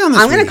SmackDown this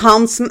I'm going week. to call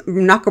him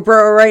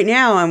Nakabroa right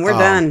now, and we're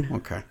done.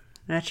 Okay.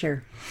 That's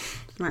your.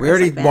 We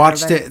already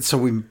watched it, so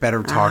we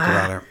better talk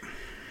about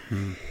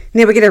it.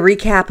 Now we get a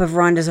recap of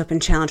Ronda's Open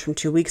Challenge from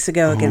 2 weeks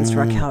ago against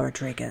Raquel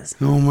Rodriguez.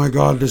 Oh my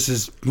God, this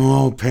is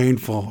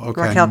painful.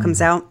 Okay. Raquel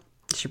comes out.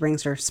 She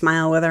brings her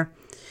smile with her.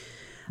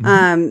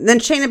 Then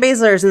Shayna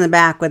Baszler is in the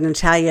back with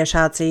Natalya,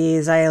 Shotzi,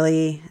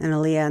 Xylee, and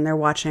Aaliyah, and they're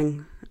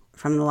watching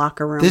from the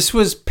locker room. This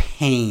was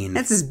pain.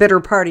 This is bitter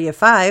party of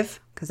 5,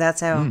 because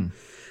that's how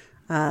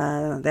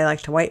they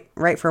like to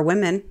write for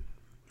women.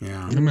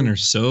 Yeah. Women are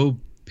so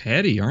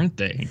petty, aren't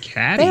they? And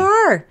catty. They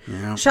are.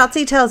 Yeah.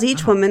 Shotzi tells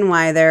each woman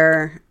why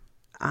they're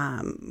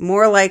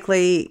more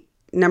likely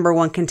number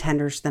 1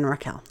 contenders than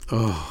Raquel.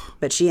 Oh.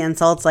 But she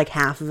insults like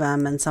half of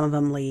them, and some of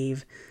them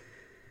leave.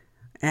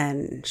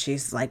 And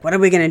she's like, what are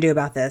we going to do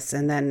about this?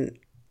 And then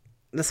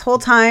this whole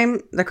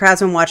time, the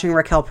crowd's been watching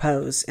Raquel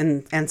pose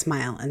and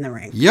smile in the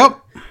ring. Yep.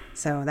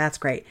 So that's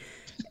great.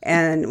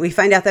 And we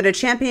find out that a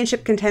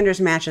championship contenders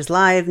match is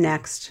live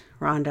next.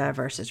 Ronda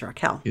versus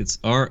Raquel. It's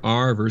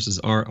RR versus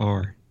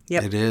RR.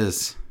 Yep. It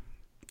is.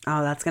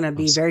 Oh, that's going to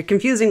be very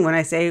confusing when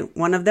I say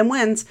one of them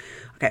wins.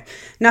 Okay.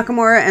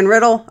 Nakamura and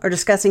Riddle are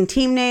discussing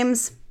team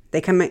names.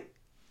 They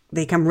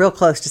come real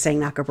close to saying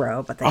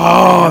Nakabro, but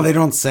they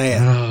don't say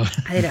it.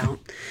 they don't.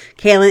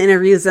 Kayla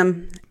interviews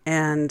them,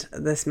 and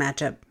this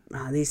matchup,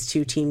 these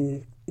two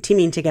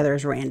teaming together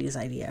is Randy's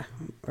idea.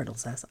 Riddle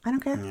says, I don't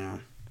care. Yeah.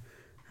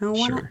 Oh,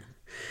 why not?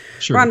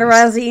 Sure. Ronda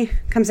Rousey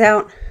comes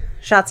out.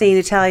 Shotzi,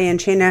 Natalya, and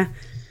Shayna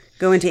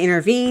go in to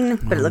intervene,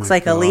 but it looks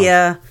like God.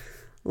 Aaliyah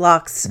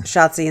locks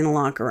Shotzi in the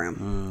locker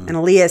room. And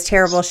Aaliyah is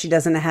terrible. She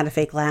doesn't know how to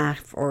fake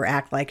laugh or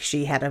act like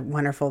she had a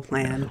wonderful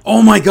plan.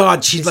 Oh my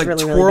God, she like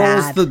really, twirls really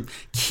bad. the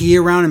key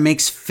around and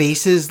makes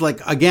faces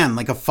like a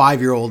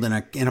 5-year-old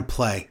in a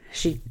play.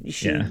 She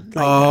Yeah.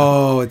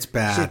 Oh, it's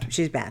bad.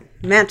 she's bad.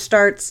 Match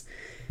starts.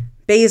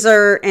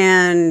 Baszler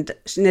and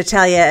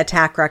Natalya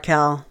attack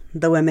Raquel.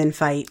 The women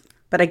fight.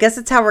 But I guess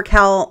it's how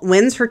Raquel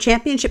wins her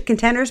championship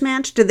contenders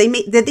match. Did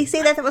they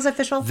say that was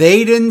official?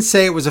 They didn't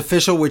say it was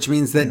official, which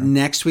means that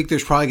next week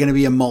there's probably going to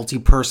be a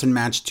multi-person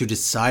match to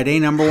decide a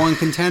number 1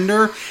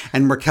 contender,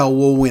 and Raquel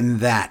will win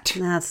that.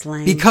 That's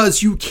lame.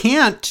 Because you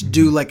can't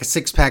do like a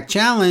 6-pack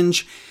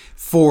challenge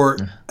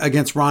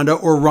against Ronda,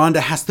 or Ronda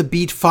has to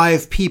beat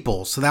 5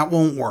 people, so that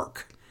won't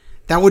work.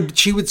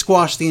 She would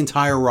squash the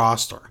entire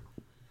roster.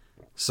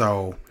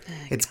 So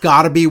it's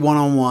got to be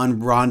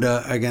 1-on-1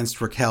 Ronda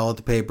against Raquel at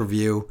the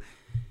pay-per-view.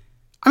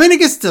 I mean, I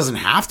guess it doesn't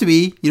have to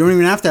be. You don't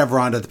even have to have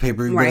Ronda at the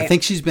pay-per-view, but I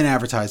think she's been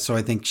advertised, so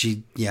I think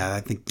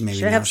maybe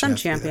should have some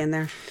champion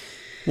there.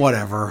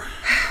 Whatever.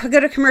 We go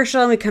to commercial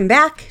and we come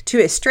back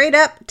to a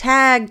straight-up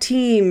tag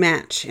team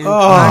match. In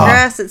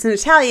progress, it's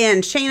Natalya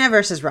and Shayna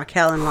versus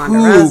Raquel and Ronda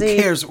Rousey.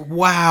 Who cares?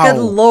 Wow. Good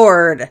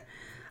Lord.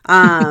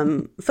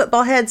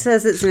 Football Head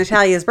says it's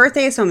Natalya's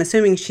birthday, so I'm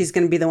assuming she's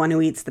going to be the one who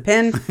eats the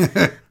pin.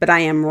 But I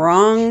am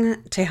wrong.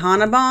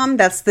 Tejana Bomb,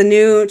 that's the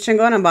new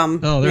Chingona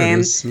Bomb name.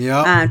 It is.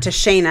 Yep. To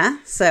Shayna.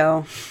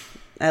 So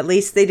at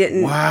least they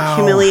didn't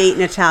humiliate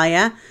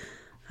Natalya.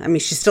 I mean,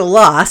 she still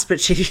lost,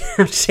 but she didn't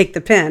have to take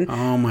the pin.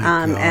 Oh my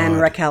God. And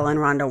Raquel and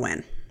Ronda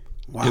win.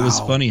 Wow. It was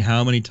funny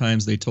how many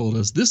times they told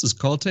us, this is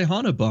called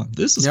Tejana Bomb.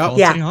 This is called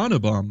Yeah.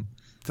 Tejana Bomb.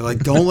 They're like,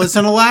 don't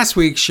listen to last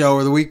week's show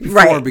or the week before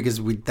Right.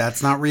 because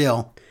that's not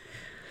real.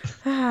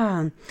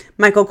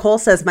 Michael Cole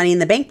says Money in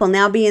the Bank will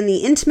now be in the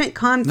intimate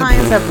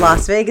confines of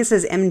Las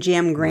Vegas's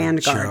MGM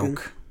Grand Garden.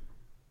 Joke.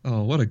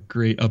 Oh, what a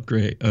great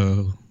upgrade.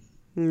 Oh.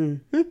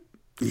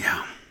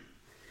 Yeah.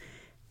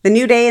 The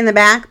New Day in the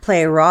back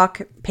play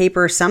rock,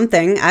 paper,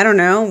 something. I don't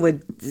know.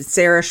 With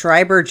Sarah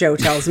Schreiber, Joe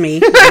tells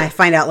me. I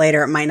find out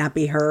later it might not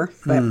be her,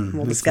 but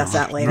we'll discuss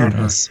that later.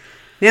 Yes.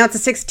 Now it's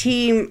a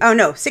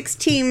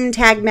 6-team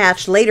tag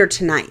match later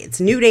tonight. It's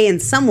New Day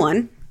and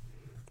someone.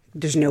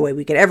 There's no way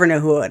we could ever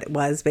know who it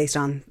was based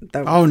on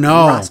the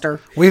roster.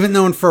 We haven't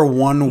known for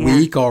 1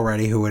 week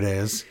already who it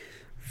is.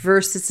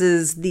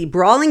 Versus the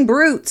Brawling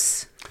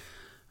Brutes.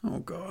 Oh,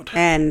 God.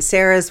 And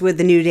Sarah's with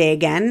the New Day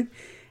again.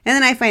 And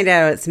then I find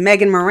out it's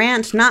Megan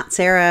Morant, not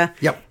Sarah.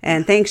 Yep.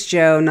 And thanks,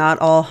 Joe, not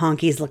all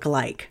honkies look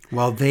alike.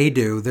 Well, they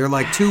do. They're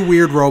like 2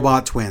 weird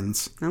robot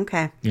twins.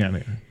 Okay. Yeah,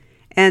 man.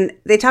 And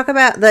they talks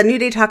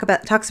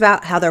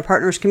about how their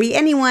partners can be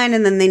anyone,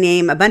 and then they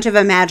name a bunch of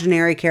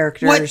imaginary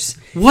characters.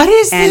 What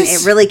is and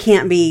this? it really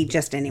can't be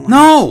just anyone.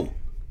 No.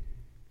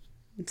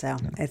 So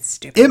it's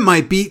stupid. It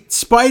might be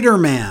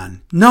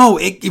Spider-Man. No,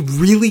 it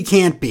really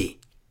can't be.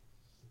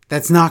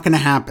 That's not going to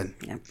happen.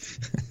 Yeah.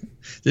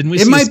 Didn't we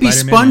It see might be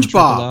Spider-Man on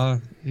Triple SpongeBob.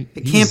 R?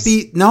 It can't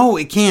be. No,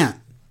 it can't.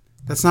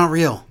 That's not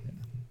real.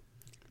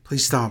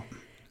 Please stop.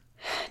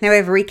 Now we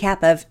have a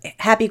recap of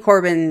Happy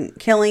Corbin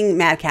killing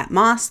Madcap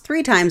Moss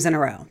 3 times in a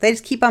row. They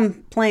just keep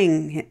on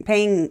playing.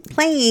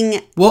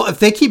 Well, if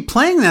they keep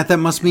playing that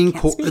must mean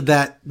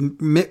that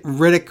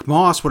Riddick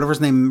Moss, whatever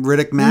his name,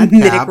 Riddick Madcap.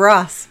 Middick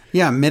Ross.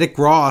 Yeah, Middick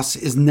Ross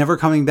is never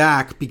coming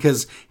back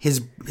because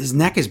his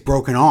neck is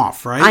broken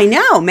off, right? I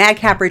know.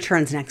 Madcap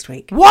returns next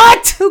week.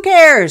 What? Who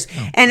cares?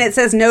 And it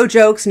says no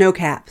jokes, no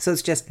cap. So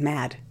it's just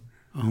mad.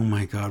 Oh,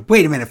 my God.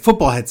 Wait a minute.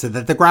 Football Head said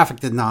that. The graphic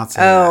did not say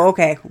that. Oh,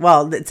 okay.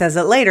 Well, it says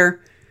it later.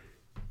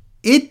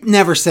 It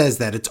never says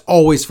that. It's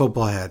always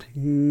football head.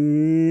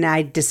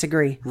 I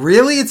disagree.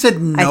 Really? It said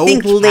no. I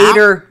think cap?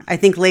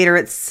 later.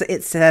 it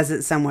says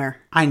it somewhere.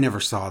 I never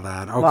saw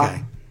that. Okay.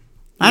 Well,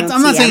 I'm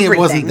don't not see saying it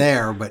wasn't everything.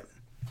 there, but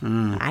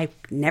I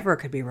never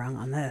could be wrong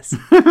on this.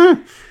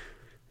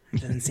 It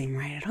doesn't seem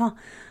right at all.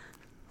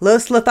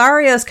 Los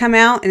Lotharios come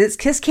out, and it's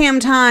kiss cam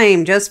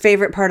time. Joe's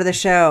favorite part of the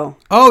show.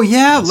 oh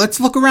yeah, let's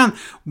look around.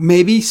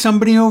 Maybe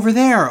somebody over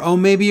there. Oh,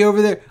 maybe over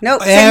there.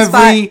 Nope, same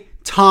Every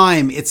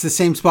time it's the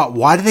same spot.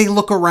 Why do they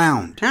look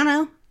around? I don't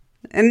know.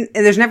 And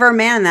there's never a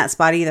man in that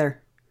spot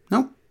either.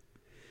 Nope.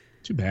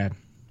 Too bad.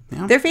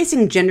 They're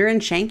facing Jinder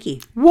and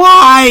Shanky.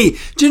 Why?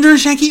 Jinder and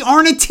Shanky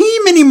aren't a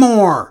team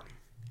anymore.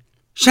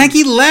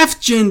 Shanky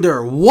left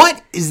Jinder.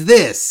 What is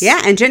this?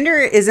 Yeah, and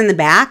Jinder is in the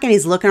back, and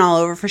he's looking all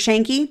over for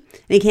Shanky,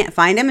 and he can't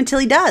find him until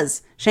he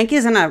does.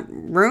 Shanky's in a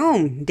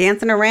room,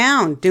 dancing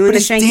around, doing But the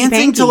he's Shanky dancing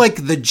Panky. to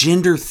like the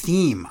Jinder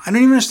theme. I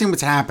don't even understand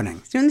what's happening.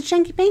 He's doing the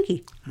Shanky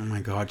Panky. Oh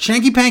my god.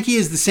 Shanky Panky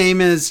is the same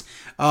as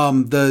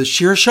the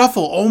Sheer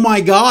Shuffle. Oh my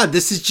god.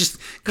 This is just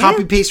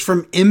copy paste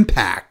from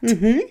Impact.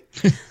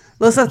 Mm-hmm.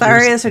 Los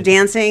Lotharios are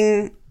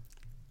dancing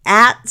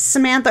at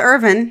Samantha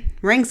Irvin,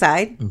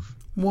 ringside.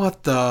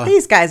 What the?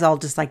 These guys all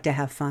just like to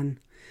have fun.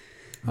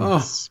 Oh.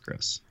 That's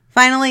gross.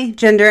 Finally,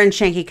 Jinder and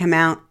Shanky come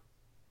out,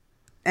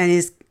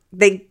 and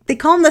they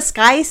call him the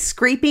Sky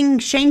Scraping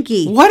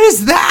Shanky. What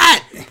is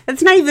that?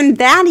 That's not even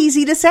that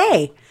easy to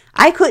say.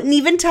 I couldn't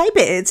even type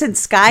it. It said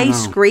Sky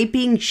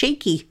Scraping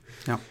Shaky.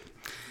 No.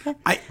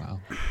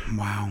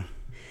 Wow.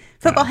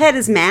 Football Head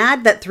is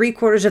mad that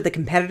 3/4 of the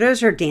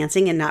competitors are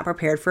dancing and not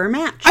prepared for a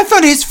match. I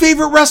thought his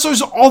favorite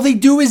wrestlers, all they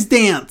do is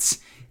dance.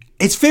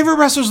 His favorite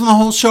wrestlers on the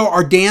whole show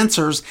are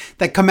dancers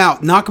that come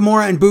out,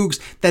 Nakamura and Boogs,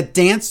 that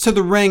dance to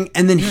the ring,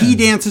 and then he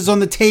dances on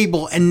the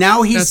table. And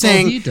now he's That's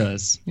saying, all he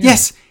does. Yeah.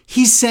 yes,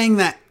 he's saying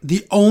that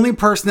the only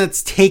person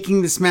that's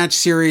taking this match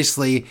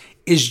seriously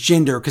is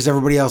Jinder because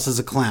everybody else is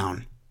a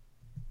clown.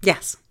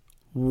 Yes.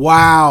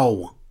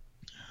 Wow.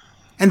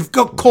 And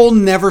Cole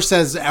never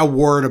says a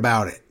word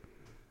about it.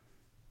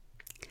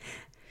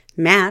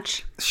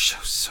 Match. The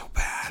show's so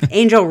bad.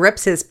 Angel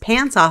rips his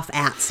pants off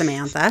at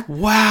Samantha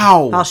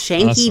Wow. while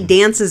Shanky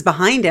dances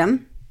behind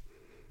him,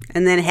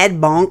 and then head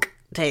bonk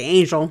to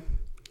Angel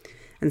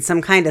and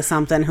some kind of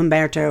something.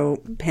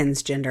 Humberto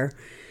pins Jinder.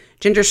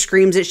 Jinder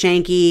screams at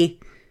Shanky,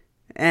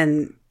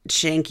 and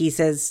Shanky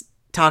says,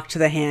 "Talk to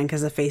the hand,"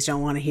 because the face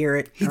don't want to hear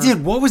it. He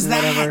did. What was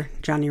that? Whatever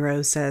Johnny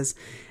Rose says.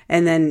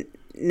 And then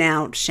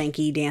now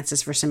Shanky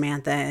dances for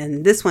Samantha,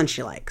 and this one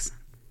she likes.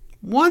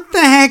 What the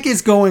heck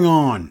is going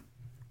on?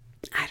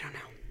 I don't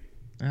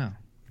know. Oh.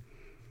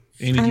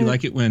 Amy, do you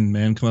like it when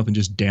men come up and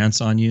just dance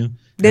on you?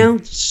 No.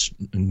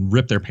 And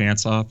rip their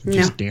pants off and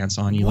just dance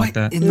on you like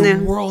that? In the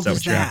No. world Is that is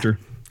what you're that? after?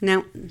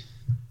 No.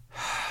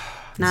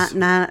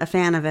 Not a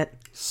fan of it.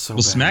 So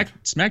Well, bad.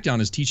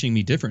 SmackDown is teaching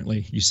me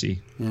differently, you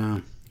see. Yeah.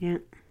 Yeah.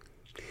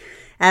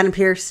 Adam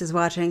Pearce is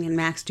watching, and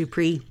Max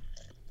Dupree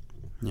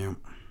Yeah.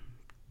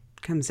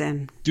 comes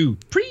in.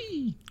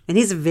 Dupree! And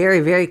he's a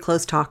very, very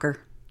close talker.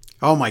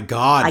 Oh my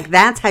God. Like,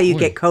 that's how you Boy.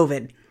 get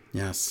COVID.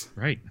 yes.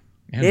 Right.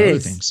 And It other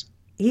is. things.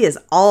 He is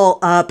all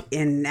up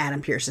in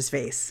Adam Pearce's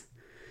face.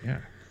 Yeah.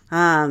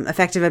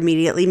 Effective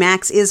immediately.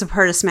 Max is a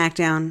part of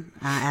SmackDown.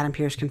 Adam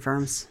Pearce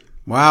confirms.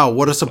 Wow.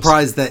 What a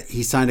surprise that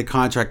he signed a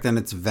contract and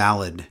it's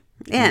valid.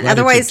 And glad it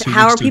otherwise, took 2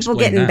 how are weeks to people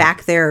explain getting that.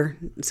 back there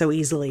so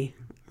easily?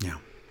 Yeah.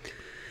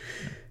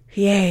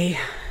 Yay.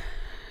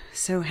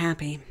 So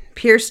happy.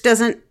 Pierce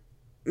doesn't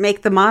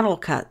make the model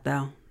cut,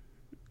 though.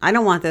 I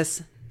don't want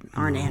this.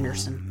 Arn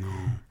Anderson.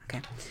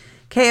 Okay.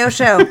 KO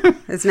show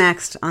is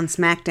next on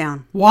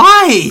SmackDown.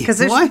 Why? Because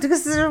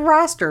there's a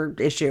roster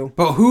issue.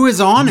 But who is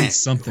on it?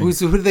 something. Who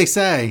did they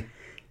say?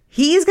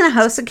 He's going to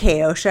host a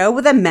KO show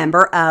with a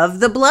member of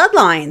the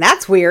Bloodline.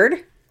 That's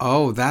weird.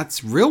 Oh,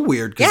 that's real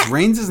weird because Yeah.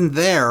 Reigns isn't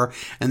there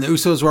and the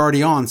Usos were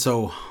already on.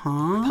 So,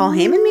 huh? Paul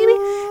Heyman,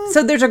 maybe?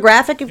 So there's a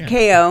graphic of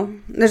KO.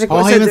 There's a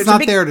Paul so Heyman's there's a not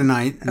big- there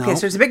tonight. No. Okay,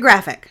 so there's a big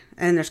graphic,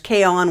 and there's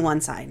KO on one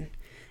side,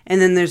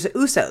 and then there's the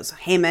Usos,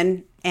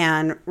 Heyman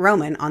and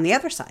Roman on the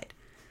other side.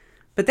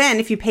 But then,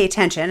 if you pay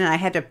attention, and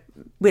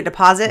we had to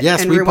pause it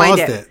Yes, and we rewind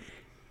paused it it.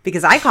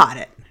 because I caught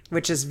it,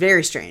 which is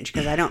very strange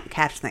because I don't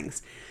catch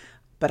things,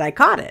 but I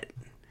caught it.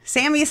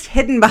 Sammy's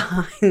hidden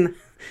behind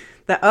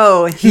the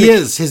O. He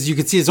is. You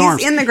can see his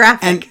arms. He's in the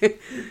graphic. And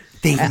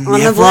they On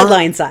the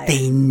Bloodline side.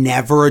 They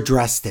never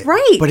addressed it.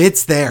 Right. But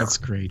it's there. That's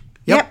great.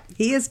 Yep,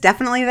 he is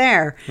definitely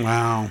there.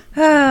 Wow.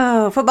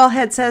 Oh, Football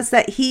Head says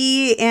that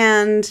he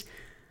and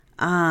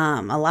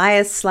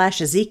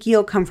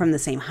Elias/Ezekiel come from the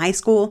same high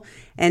school.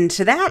 And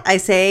to that, I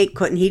say,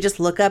 couldn't he just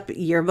look up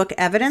yearbook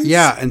evidence?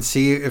 Yeah, and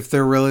see if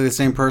they're really the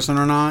same person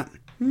or not.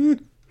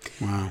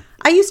 Wow.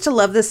 I used to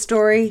love this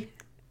story.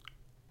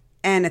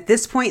 And at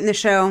this point in the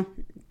show,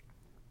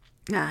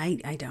 I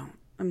don't.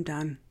 I'm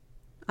done.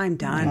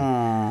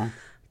 Aww.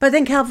 But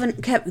then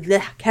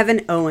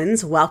Kevin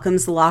Owens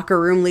welcomes the locker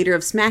room leader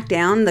of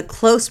SmackDown, the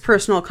close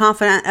personal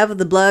confidant of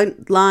the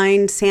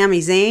Bloodline, Sami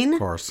Zayn. Of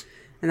course.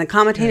 And the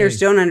commentators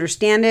don't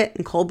understand it,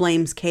 and Cole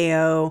blames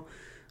KO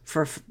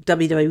for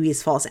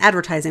WWE's false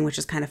advertising, which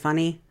is kind of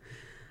funny.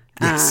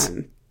 Yes.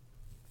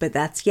 But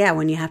that's,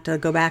 when you have to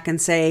go back and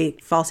say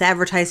false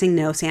advertising,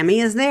 no, Sammy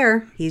is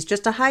there. He's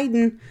just a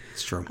hiding.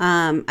 It's true.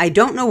 I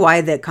don't know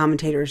why the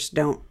commentators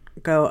don't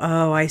go,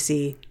 oh, I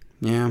see.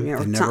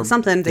 Yeah.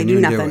 Something. They do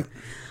nothing.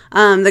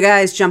 The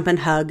guys jump and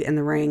hug in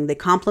the ring. They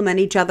compliment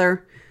each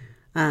other,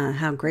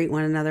 how great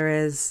one another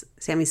is.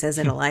 Sammy says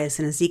that Elias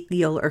and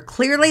Ezekiel are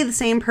clearly the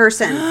same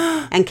person.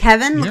 And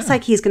Kevin looks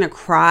like he's going to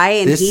cry,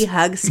 and he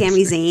hugs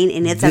Sami Zayn,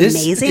 and it's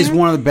amazing. This is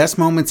one of the best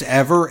moments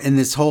ever in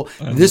this whole...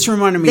 This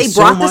reminded me so much...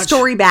 They brought the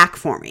story back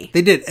for me.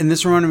 They did, and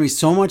this reminded me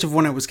so much of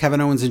when it was Kevin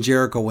Owens and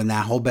Jericho, when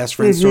that whole best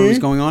friend story was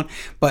going on.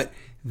 But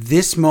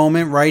this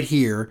moment right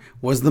here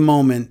was the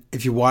moment,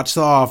 if you watch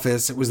The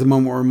Office, it was the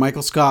moment where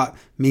Michael Scott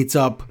meets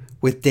up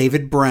with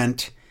David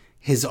Brent,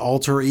 his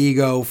alter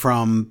ego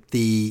from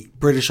the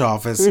British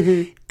Office,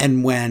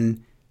 and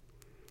when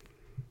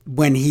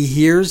he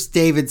hears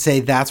David say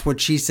that's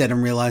what she said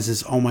and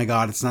realizes, oh my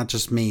God, it's not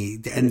just me,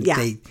 and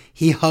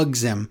he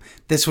hugs him.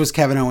 This was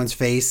Kevin Owens'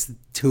 face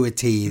to a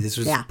T. This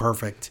was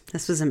perfect.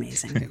 This was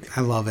amazing.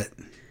 I love it.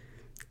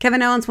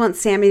 Kevin Owens wants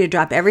Sammy to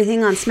drop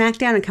everything on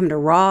SmackDown and come to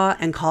Raw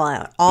and call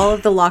out all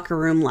of the locker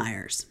room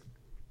liars.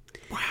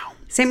 Wow.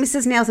 Sammy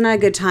says now's not a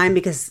good time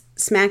because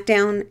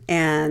SmackDown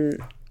and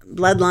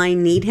Bloodline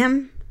need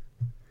him.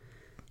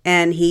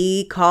 And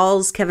he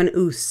calls Kevin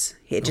Oos.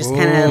 It just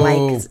kind of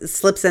like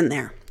slips in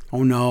there.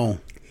 Oh, no.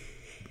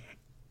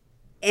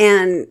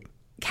 And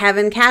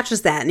Kevin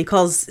catches that and he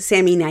calls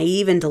Sammy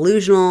naive and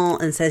delusional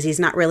and says he's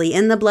not really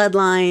in the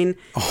Bloodline.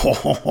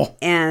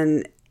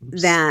 And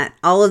that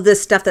all of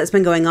this stuff that's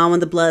been going on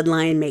with the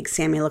Bloodline makes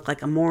Sammy look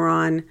like a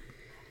moron.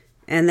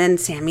 And then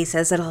Sammy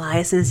says that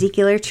Elias and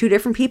Ezekiel are two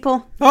different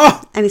people.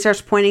 Oh! And he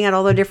starts pointing out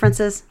all their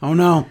differences. Oh,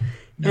 no.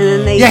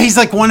 And then he's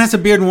like, one has a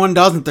beard and one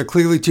doesn't. They're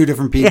clearly two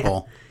different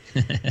people.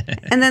 Yeah.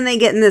 And then they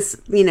get in this,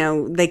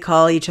 they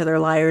call each other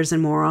liars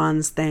and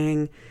morons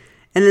thing.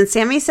 And then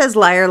Sammy says,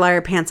 liar,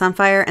 liar, pants on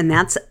fire. And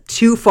that's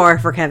too far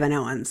for Kevin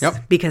Owens.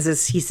 Yep.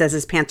 Because he says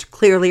his pants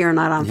clearly are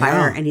not on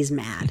fire and he's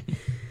mad.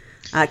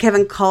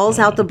 Kevin calls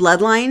out the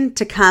Bloodline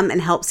to come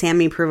and help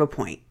Sammy prove a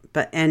point.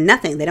 And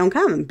nothing. They don't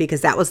come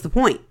because that was the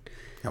point.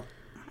 Yep.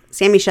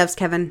 Sammy shoves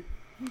Kevin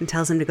and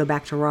tells him to go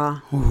back to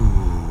Raw.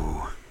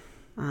 Ooh.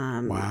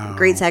 Wow.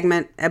 Great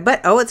segment.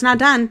 But, it's not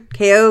done.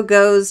 KO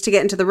goes to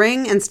get into the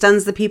ring and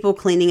stuns the people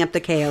cleaning up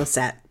the KO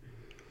set.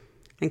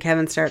 And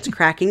Kevin starts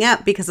cracking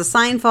up because a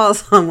sign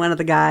falls on one of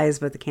the guys,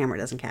 but the camera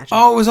doesn't catch it.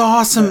 Oh, it was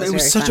awesome. It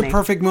was such funny. A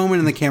perfect moment,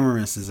 and the camera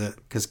misses it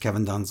because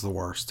Kevin Dunn's the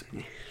worst.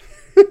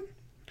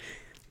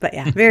 But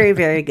yeah, very,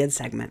 very good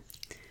segment.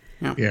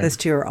 Yeah. Those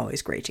two are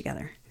always great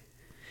together.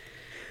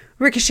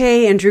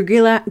 Ricochet and Drew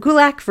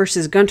Gulak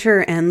versus Gunter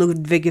and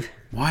Ludwig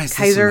Why is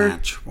Kaiser. this a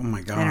match? Oh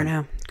my God. I don't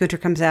know. Gunter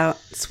comes out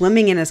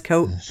swimming in his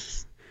coat.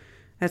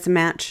 That's a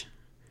match.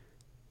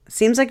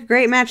 Seems like a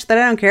great match that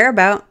I don't care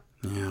about.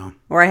 Yeah.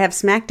 Or I have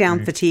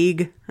SmackDown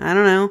fatigue. I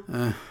don't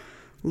know.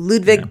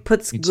 Ludwig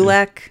puts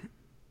Gulak,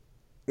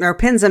 or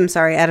pins him,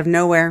 out of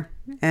nowhere.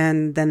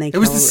 And then they It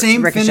was the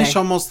same Ricochet. finish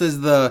almost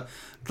as the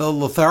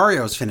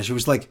Lothario's finish. It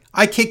was like,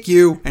 I kick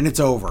you and it's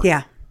over.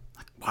 Yeah.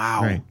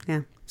 Wow. Right.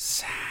 Yeah.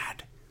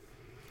 Sad.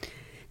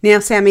 Now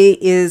Sammy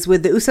is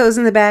with the Usos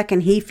in the back,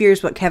 and he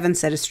fears what Kevin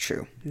said is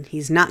true.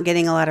 He's not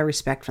getting a lot of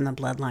respect from the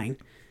Bloodline.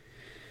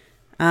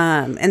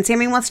 And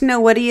Sammy wants to know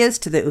what he is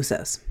to the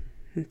Usos.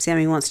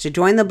 Sammy wants to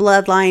join the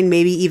Bloodline,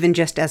 maybe even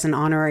just as an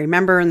honorary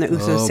member, and the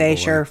Usos say,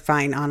 boy. sure,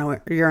 fine,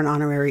 you're an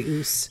honorary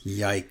Us.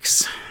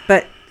 Yikes.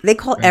 But they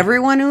call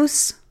everyone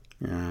Us,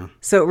 Yeah.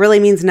 so it really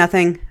means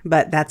nothing,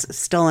 but that's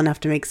still enough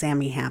to make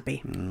Sammy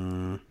happy.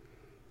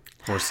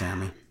 Poor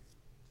Sammy.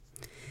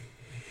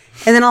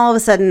 And then all of a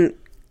sudden,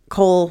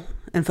 Cole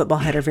and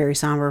Footballhead are very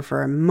somber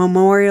for a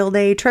Memorial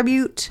Day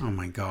tribute. Oh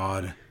my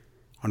God.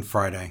 On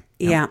Friday.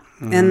 Yeah.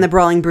 And the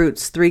Brawling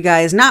Brutes, 3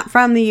 guys not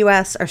from the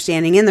U.S., are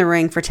standing in the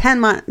ring for 10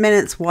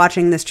 minutes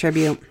watching this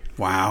tribute.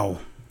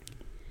 Wow.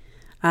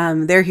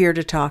 They're here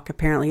to talk,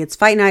 apparently. It's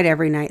fight night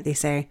every night, they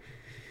say.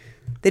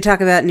 They talk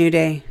about New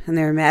Day and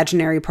their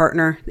imaginary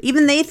partner.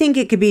 Even they think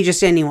it could be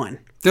just anyone.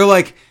 They're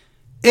like,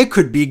 it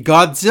could be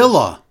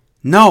Godzilla.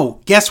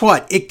 No, guess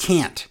what? It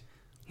can't.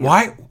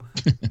 Why?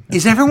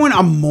 Is everyone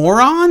a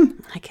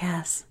moron? I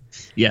guess.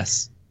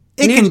 Yes.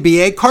 It can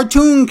be a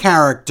cartoon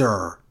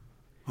character.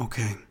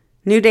 Okay.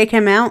 New Day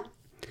came out.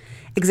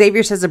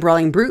 Xavier says the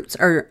Brawling Brutes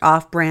are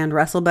off-brand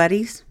wrestle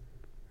buddies.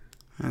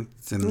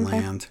 That's in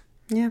land.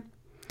 Yeah.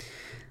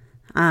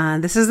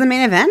 This is the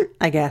main event,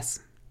 I guess.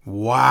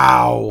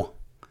 Wow.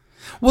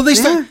 Well,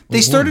 the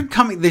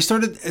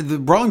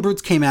Brawling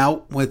Brutes came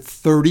out with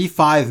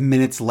 35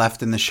 minutes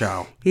left in the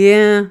show.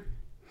 Yeah.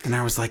 And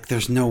I was like,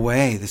 there's no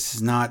way. This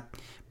is not,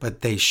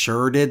 but they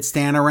sure did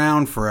stand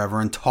around forever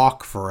and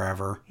talk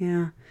forever.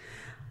 Yeah.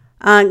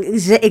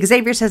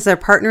 Xavier says their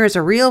partner is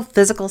a real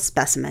physical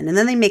specimen, and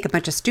then they make a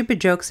bunch of stupid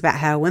jokes about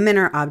how women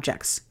are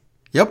objects.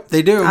 Yep,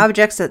 they do.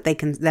 Objects that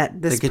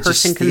this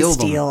person can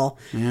steal.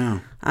 Yeah.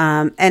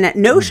 And at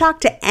no shock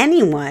to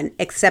anyone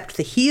except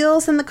the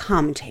heels and the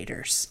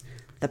commentators.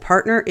 The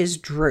partner is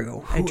Drew.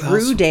 Who A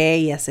Drew else? Day,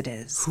 yes it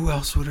is. Who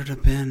else would it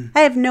have been?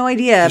 I have no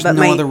idea, There's but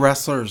no other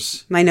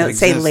wrestlers. my that notes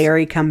say exist.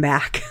 Larry come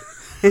back.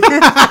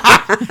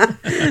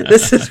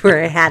 This is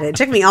where I had it. It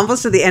took me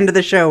almost to the end of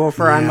the show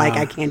before I'm like,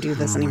 Yeah. I can't do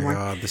this Oh my anymore.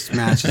 God, this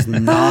match is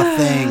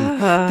nothing.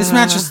 This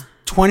match is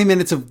 20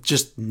 minutes of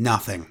just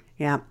nothing.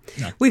 Yeah.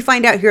 We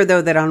find out here,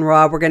 though, that on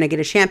Raw, we're going to get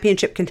a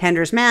championship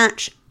contenders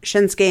match.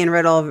 Shinsuke and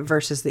Riddle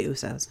versus the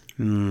Usos.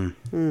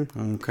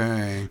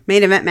 Okay.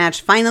 Main event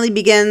match finally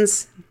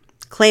begins.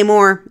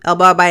 Claymore,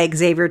 elbow by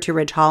Xavier to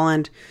Ridge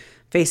Holland.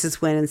 Faces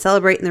win and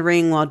celebrate in the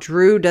ring while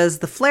Drew does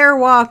the flare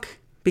walk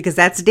because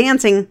that's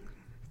dancing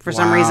for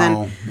some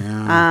reason.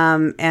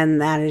 Yeah.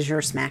 And that is your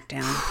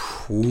SmackDown.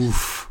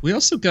 Oof. We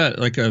also got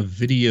like a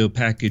video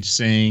package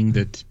saying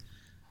that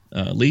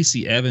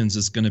Lacey Evans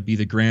is going to be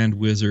the Grand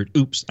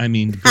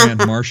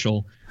Grand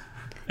Marshal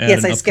at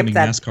Yes, an I skipped upcoming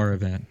that. NASCAR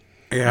event.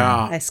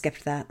 Yeah. I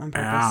skipped that on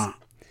purpose.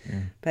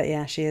 Yeah. But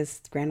yeah, she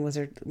is Grand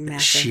Wizard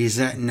Master. She's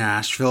at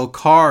Nashville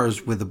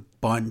Cars with a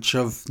bunch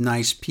of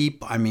nice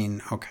people. I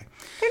mean, okay.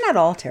 They're not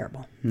all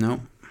terrible.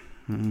 No.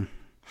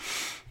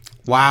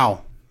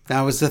 Wow.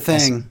 That was the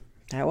thing.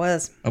 That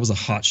was. That was a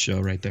hot show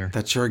right there.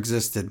 That sure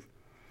existed.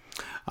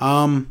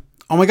 Oh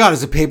my God.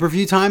 Is it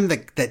pay-per-view time?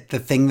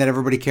 The thing that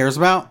everybody cares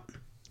about?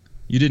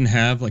 You didn't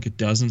have like a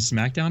dozen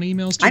SmackDown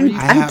emails to I'm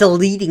read?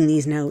 deleting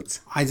these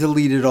notes. I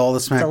deleted all the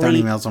SmackDown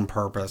Delete. emails on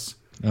purpose.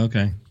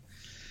 Okay.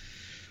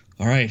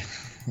 All right.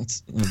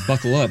 Let's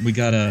buckle up. We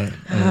got a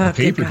good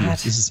pay-per-view. God.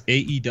 This is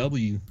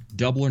AEW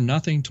Double or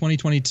Nothing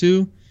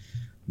 2022,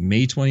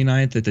 May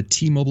 29th at the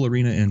T-Mobile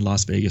Arena in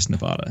Las Vegas,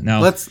 Nevada.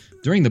 Now,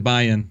 during the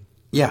buy-in,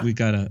 Yeah. we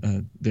got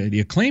the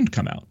Acclaimed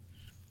come out.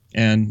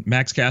 And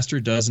Max Caster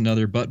does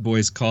another Butt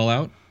Boys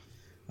call-out.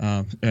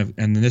 And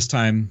then this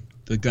time,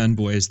 the Gun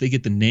Boys, they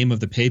get the name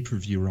of the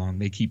pay-per-view wrong.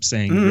 They keep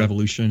saying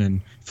Revolution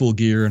and Full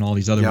Gear and all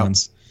these other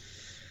ones.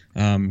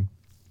 And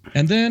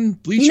then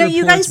Bleacher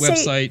Report's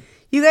website...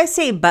 You guys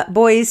say butt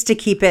boys to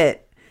keep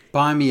it.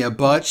 Buy me a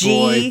butt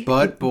boy,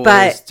 butt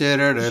boys.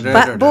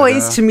 Butt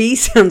boys to me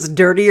sounds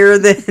dirtier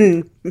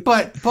than.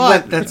 But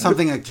that's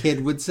something a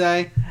kid would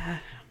say.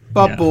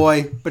 Butt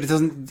boy, but it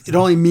doesn't. It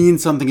only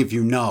means something if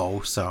you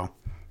know. So,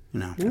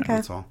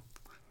 that's all.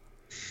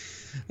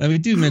 We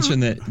do mention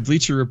that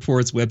Bleacher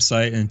Report's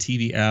website and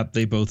TV app,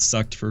 they both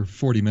sucked for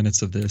 40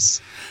 minutes of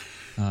this.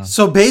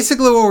 So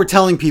basically what we're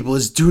telling people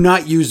is do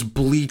not use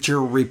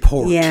Bleacher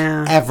Report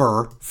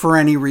ever for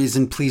any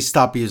reason. Please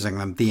stop using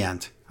them. The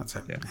end. That's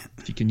it. Yeah.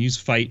 If you can use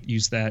Fight,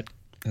 use that.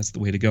 That's the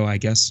way to go, I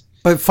guess.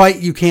 But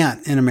Fight you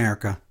can't in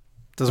America.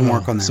 Doesn't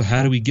work on there. So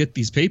how do we get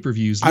these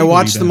pay-per-views? I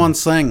watched them on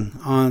Sling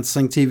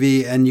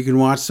TV, and you can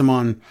watch them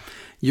on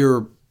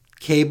your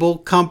cable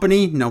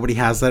company. Nobody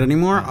has that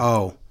anymore.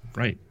 Oh.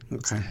 Right.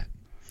 Okay.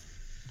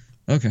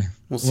 Okay.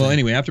 We'll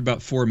anyway, after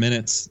about 4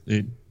 minutes,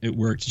 it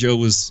worked. Joe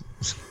was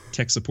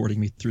tech supporting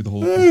me through the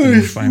whole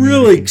thing.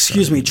 Finally,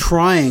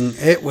 trying.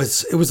 It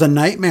was a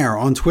nightmare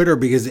on Twitter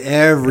because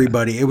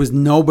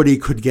nobody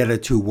could get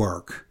it to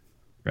work.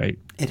 Right.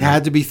 It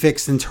had to be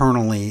fixed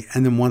internally,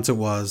 and then once it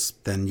was,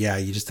 then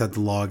you just had to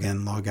log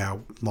in, log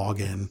out, log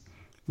in,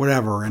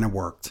 whatever, and it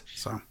worked.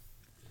 So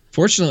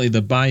fortunately,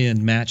 the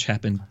buy-in match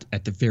happened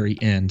at the very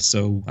end,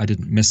 so I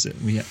didn't miss it.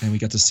 We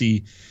got to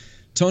see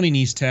Tony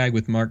Nese tag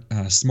with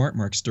Smart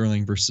Mark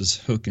Sterling versus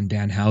Hook and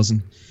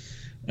Danhausen.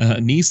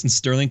 Nese and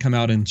Sterling come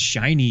out in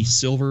shiny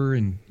silver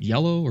and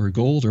yellow or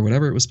gold or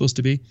whatever it was supposed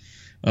to be.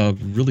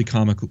 Really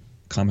comic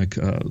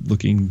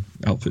looking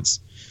outfits.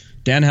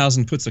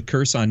 Danhausen puts a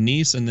curse on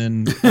Nese, and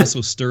then also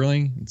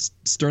Sterling.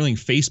 Sterling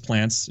face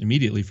plants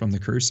immediately from the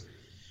curse.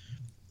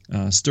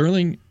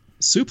 Sterling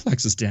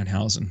suplexes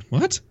Danhausen.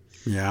 What?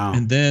 Yeah.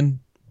 And then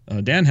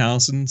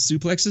Danhausen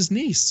suplexes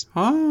Nese.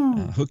 Oh.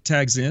 Hook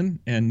tags in,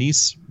 and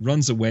Nese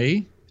runs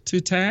away to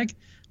tag,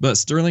 but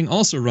Sterling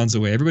also runs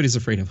away. Everybody's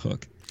afraid of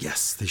Hook.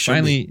 Yes, they should.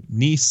 Finally,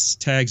 Nese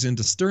tags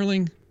into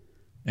Sterling,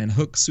 and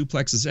Hook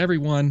suplexes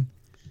everyone.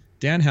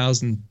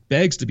 Danhausen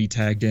begs to be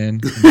tagged in,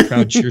 and the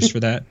crowd cheers for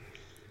that.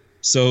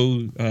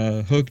 So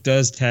Hook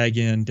does tag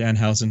in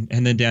Danhausen,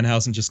 and then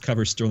Danhausen just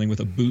covers Sterling with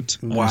a boot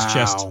on his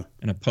chest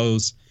and a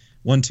pose.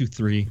 1, 2,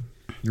 3.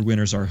 Your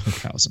winners are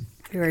Hookhausen.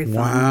 Very fun.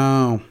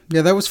 Wow.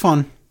 Yeah, that was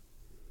fun.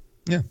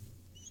 Yeah.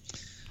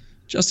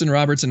 Justin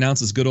Roberts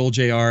announces good old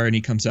JR, and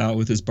he comes out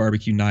with his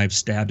barbecue knife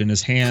stabbed in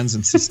his hands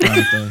and sits down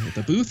at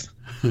the booth.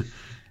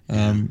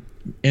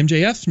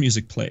 MJF's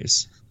music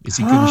plays. Is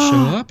he going to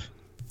show up?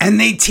 And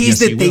they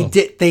teased Yes,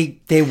 it.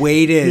 They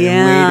waited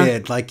and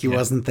waited like he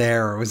wasn't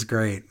there. It was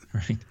great.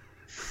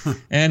 Right.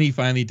 And he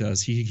finally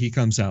does. He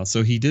comes out.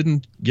 So he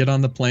didn't get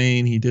on the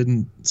plane. He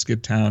didn't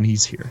skip town.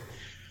 He's here.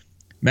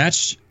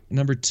 Match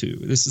number 2.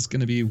 This is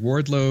going to be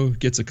Wardlow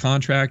gets a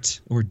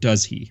contract, or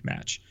does he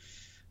match?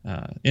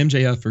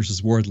 MJF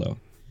versus Wardlow.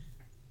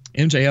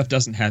 MJF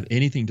doesn't have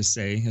anything to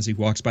say as he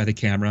walks by the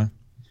camera.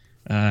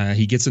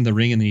 He gets in the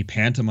ring and then he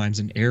pantomimes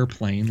an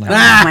airplane. Like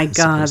oh my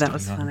God, that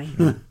was funny.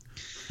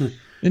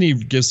 Then he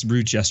gives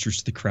rude gestures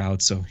to the crowd,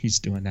 so he's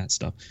doing that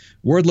stuff.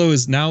 Wardlow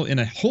is now in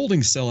a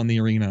holding cell in the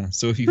arena.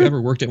 So if you've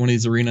ever worked at one of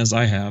these arenas,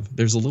 I have,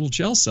 there's a little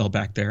jail cell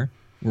back there.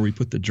 where we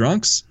put the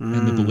drunks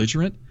and the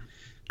belligerent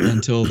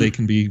until they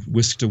can be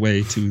whisked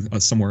away to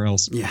somewhere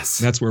else. Yes.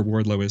 That's where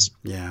Wardlow is.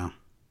 Yeah.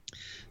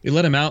 They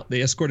let him out.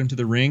 They escort him to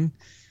the ring.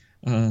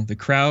 The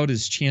crowd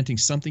is chanting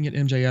something at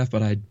MJF,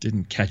 but I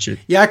didn't catch it.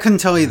 Yeah, I couldn't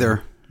tell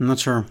either. I'm not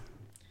sure.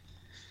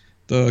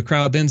 The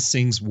crowd then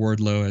sings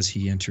Wardlow as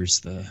he enters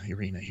the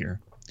arena here.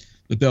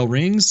 The bell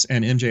rings,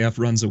 and MJF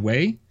runs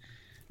away,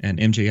 and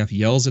MJF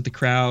yells at the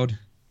crowd.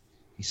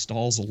 He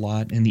stalls a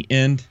lot. In the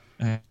end,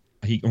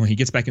 when he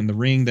gets back in the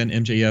ring, then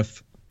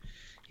MJF,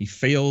 he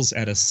fails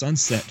at a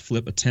sunset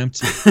flip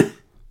attempt.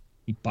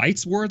 He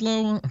bites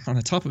Wardlow on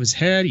the top of his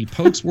head. He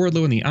pokes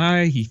Wardlow in the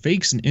eye. He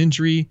fakes an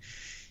injury.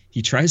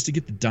 He tries to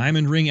get the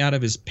diamond ring out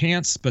of his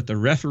pants, but the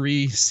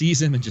referee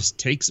sees him and just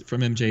takes it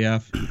from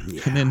MJF.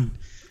 Yeah. And then,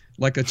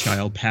 like a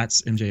child,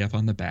 pats MJF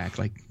on the back,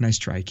 like, nice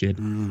try, kid.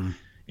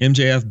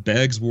 MJF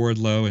begs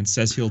Wardlow and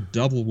says he'll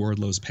double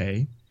Wardlow's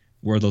pay.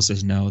 Wardlow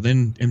says no.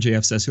 Then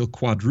MJF says he'll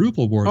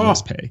quadruple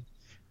Wardlow's pay.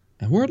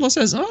 And Wardlow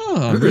says,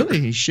 oh, really?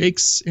 He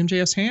shakes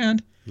MJF's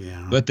hand.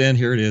 Yeah. But then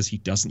here it is. He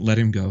doesn't let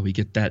him go. We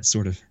get that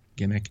sort of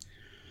gimmick.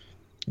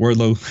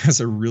 Wardlow has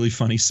a really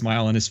funny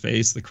smile on his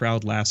face. The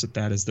crowd laughs at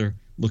that as they're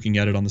looking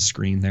at it on the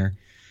screen there.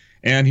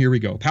 And here we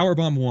go.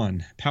 Powerbomb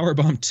 1.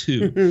 Powerbomb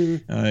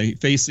 2.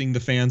 Facing the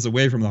fans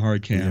away from the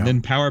hard cam. Yeah.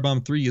 Then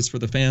Powerbomb 3 is for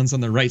the fans on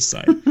the right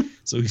side.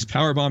 So he's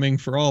powerbombing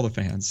for all the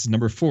fans.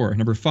 Number 4.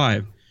 Number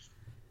 5.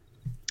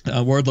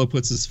 Wardlow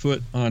puts his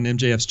foot on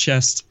MJF's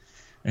chest.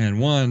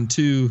 And 1,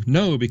 2,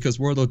 no, because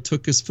Wardlow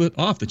took his foot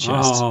off the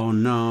chest. Oh,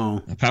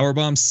 no.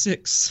 Powerbomb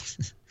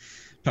 6.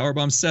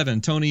 Powerbomb 7.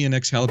 Tony and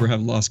Excalibur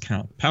have lost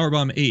count.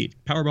 Powerbomb 8.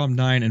 Powerbomb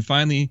 9. And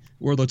finally,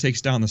 Wardlow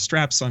takes down the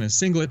straps on his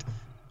singlet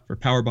for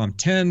Powerbomb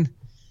 10.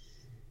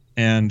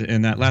 And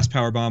in that last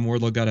Powerbomb,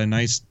 Wardlow got a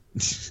nice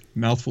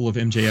mouthful of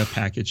MJF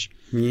package.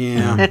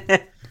 Yeah.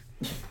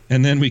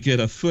 And then we get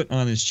a foot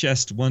on his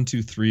chest. 1,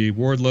 2, 3.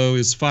 Wardlow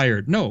is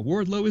fired. No,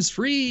 Wardlow is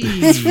free.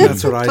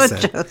 That's what I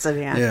said. Joseph,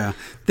 yeah.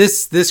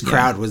 This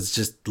crowd was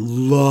just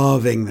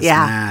loving this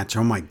match.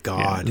 Oh my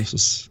God. Yeah,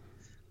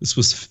 this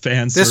was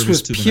fan service. This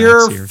was to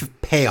pure the max here.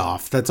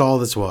 Payoff. That's all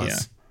this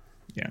was.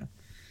 Yeah.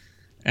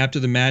 After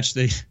the match,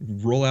 they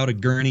roll out a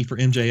gurney for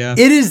MJF.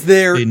 It is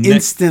there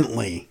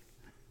instantly.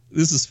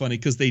 This is funny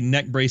because they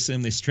neck brace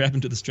him, they strap him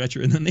to the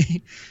stretcher, and then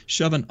they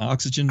shove an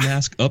oxygen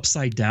mask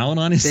upside down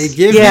on his. They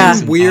give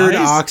him weird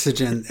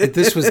oxygen.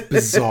 This was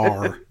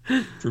bizarre.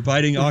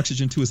 Providing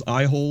oxygen to his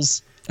eye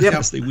holes. Yep.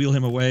 As they wheel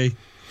him away.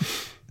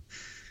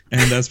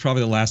 And that's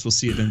probably the last we'll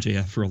see of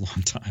MJF for a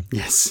long time.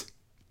 Yes.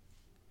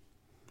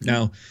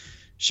 Now,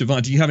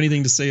 Siobhan, do you have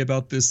anything to say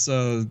about this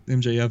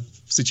MJF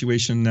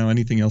situation now?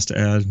 Anything else to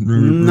add?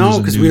 No,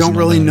 because we don't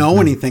really know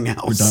anything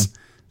else. We're done.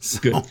 So.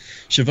 Good.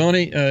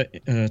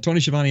 Tony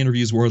Schiavone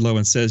interviews Wardlow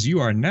and says, "You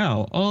are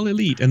now all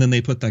elite." And then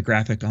they put that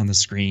graphic on the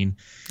screen.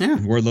 Yeah.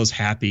 And Wardlow's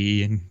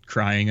happy and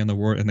crying, and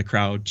the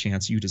crowd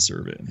chants, "You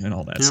deserve it," and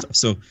all that stuff.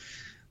 So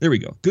there we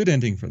go. Good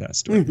ending for that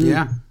story. Mm-hmm.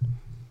 Yeah.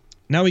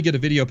 Now we get a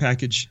video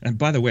package. And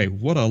by the way,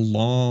 what a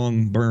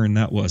long burn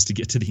that was to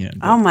get to the end.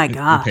 Oh, my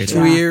gosh.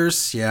 2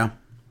 years. Yeah.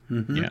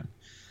 Mm-hmm. Yeah.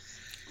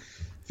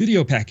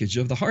 Video package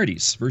of the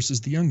Hardys versus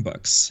the Young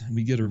Bucks.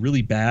 We get a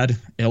really bad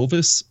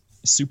Elvis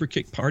super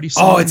kick party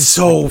song. Oh, it's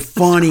so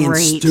funny and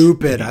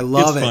stupid. I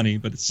love it. It's funny,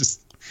 but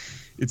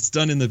it's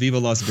done in the Viva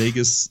Las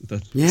Vegas, the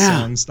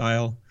song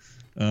style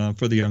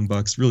for the Young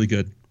Bucks. Really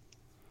good.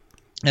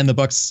 And the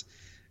Bucks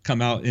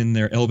come out in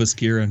their Elvis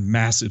gear and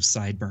massive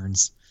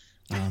sideburns.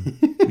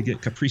 We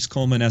get Caprice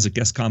Coleman as a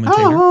guest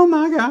commentator. Oh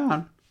my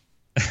God.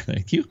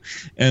 Thank you.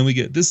 And we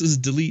get, this is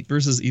Delete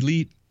versus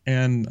Elite,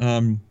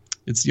 and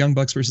it's Young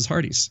Bucks versus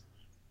Hardys.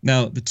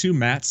 Now, the two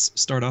Matts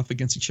start off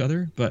against each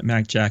other, but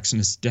Matt Jackson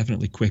is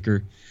definitely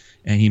quicker,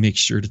 and he makes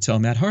sure to tell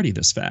Matt Hardy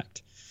this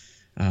fact.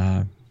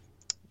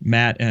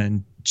 Matt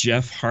and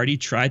Jeff Hardy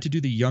tried to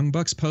do the Young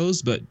Bucks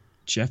pose, but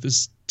Jeff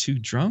is too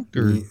drunk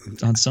or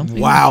on something.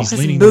 Wow.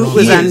 His boot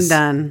was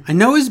undone. I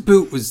know his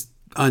boot was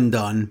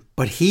undone,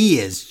 but he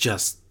is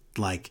just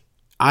like,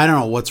 I don't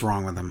know what's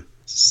wrong with him.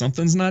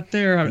 Something's not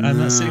there. I'm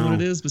not saying what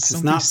it is, but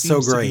something not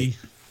seems so great.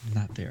 to be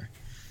not there.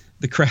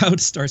 The crowd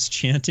starts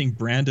chanting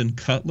Brandon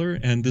Cutler,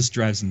 and this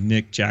drives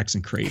Nick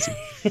Jackson crazy.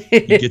 He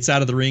gets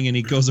out of the ring, and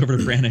he goes over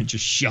to Brandon and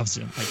just shoves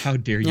him. Like, how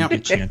dare you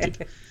get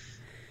chanted?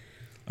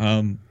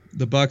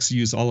 The Bucks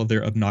use all of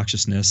their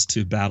obnoxiousness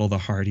to battle the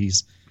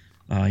Hardys.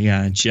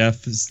 And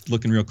Jeff is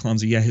looking real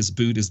clumsy. Yeah, his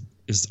boot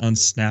is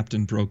unsnapped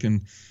and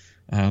broken.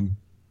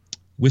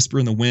 Whisper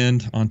in the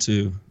wind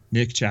onto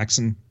Nick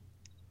Jackson.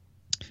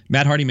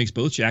 Matt Hardy makes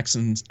both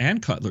Jacksons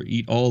and Cutler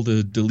eat all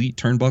the Delete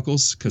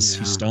turnbuckles because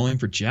he's stalling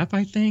for Jeff,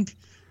 I think.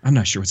 I'm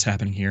not sure what's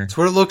happening here. That's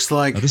what it looks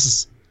like.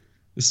 This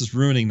is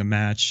ruining the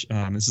match.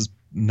 This is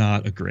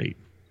not a great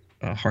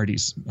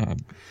Hardy's Young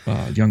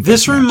Bucks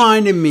This match.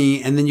 reminded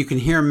me, and then you can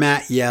hear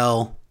Matt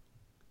yell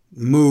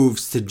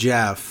moves to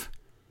Jeff.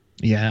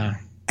 Yeah.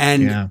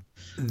 And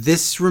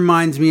this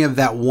reminds me of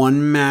that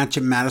one match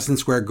at Madison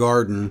Square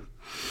Garden.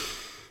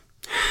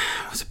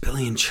 Was it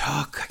Billy and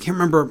Chuck? I can't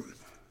remember.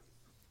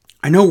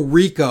 I know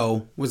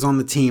Rico was on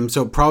the team,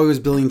 so it probably was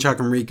Billy and Chuck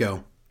and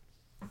Rico.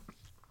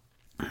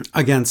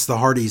 against the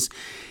Hardys.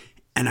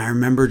 And I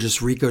remember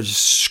just Rico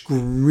just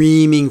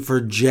screaming for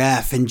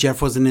Jeff, and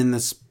Jeff wasn't in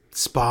this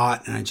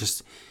spot. And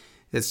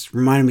it's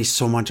reminded me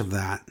so much of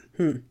that.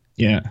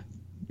 Yeah.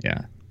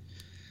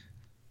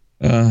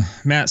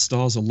 Matt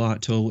stalls a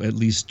lot till at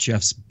least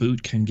Jeff's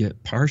boot can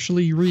get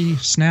partially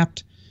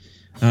re-snapped.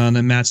 And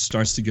then Matt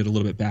starts to get a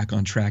little bit back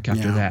on track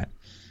after that.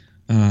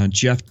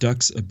 Jeff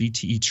ducks a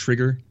BTE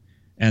trigger,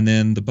 and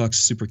then the Bucks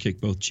super kick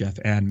both Jeff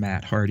and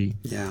Matt Hardy.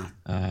 Yeah.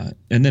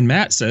 And then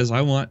Matt says,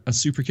 I want a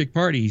super kick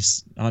party.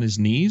 He's on his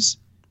knees.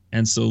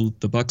 And so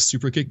the Bucks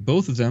super kick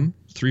both of them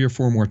 3 or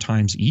 4 more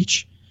times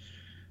each.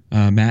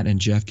 Matt and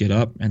Jeff get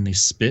up and they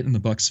spit in the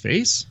Bucks'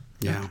 face.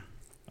 Yeah.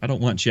 I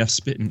don't want Jeff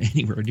spitting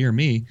anywhere near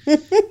me.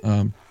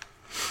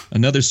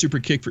 Another super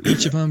kick for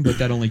each of them, but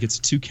that only gets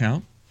a 2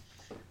 count.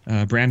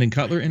 Brandon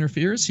Cutler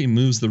interferes. He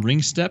moves the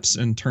ring steps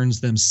and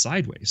turns them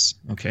sideways.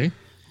 Okay.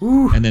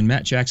 Ooh. And then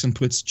Matt Jackson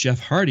puts Jeff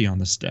Hardy on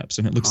the steps,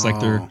 and it looks like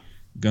they're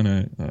going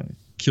to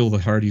kill the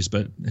Hardys,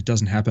 but it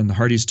doesn't happen. The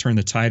Hardys turn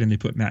the tide, and they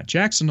put Matt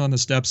Jackson on the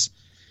steps.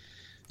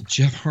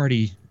 Jeff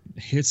Hardy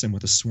hits him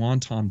with a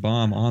swanton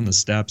bomb on the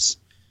steps.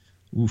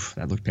 Oof,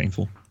 that looked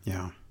painful.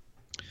 Yeah.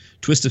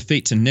 Twist of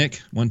Fate to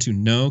Nick. 1-2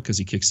 no, because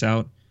he kicks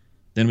out.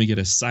 Then we get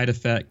a side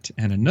effect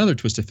and another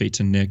Twist of Fate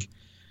to Nick.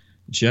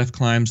 Jeff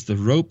climbs the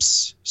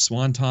ropes.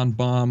 Swanton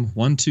bomb.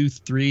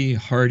 1-2-3.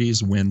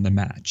 Hardys win the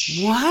match.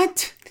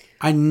 What?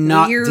 I did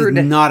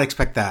not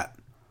expect that.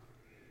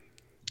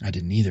 I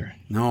didn't either.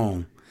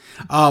 No.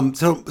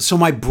 So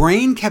my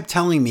brain kept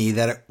telling me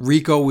that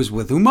Rico was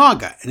with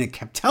Umaga, and it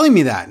kept telling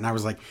me that, and I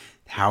was like,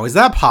 how is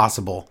that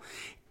possible?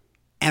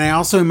 And I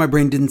also in my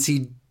brain didn't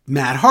see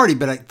Matt Hardy,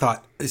 but I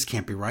thought this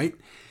can't be right.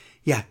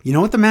 Yeah, you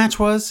know what the match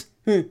was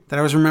that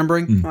I was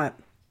remembering? What?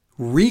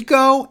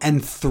 Rico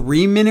and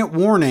 3-minute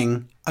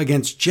warning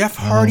against Jeff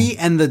Hardy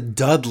and the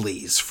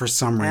Dudleys for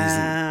some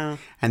reason.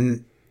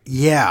 And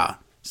yeah,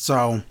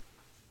 so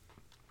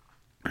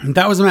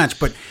that was a match.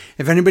 But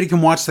if anybody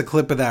can watch the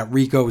clip of that,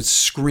 Rico is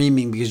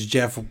screaming because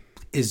Jeff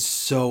is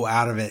so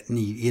out of it and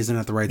he isn't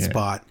at the right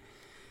spot.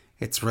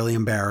 It's really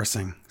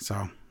embarrassing.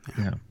 So,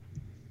 yeah.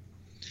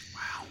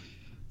 Wow.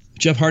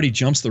 Jeff Hardy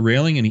jumps the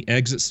railing and he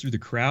exits through the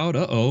crowd.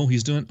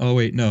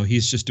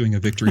 He's just doing a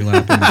victory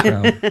lap in the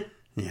crowd.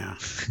 Yeah.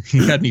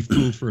 He had me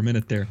fooled for a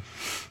minute there.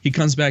 He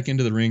comes back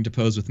into the ring to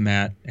pose with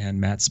Matt and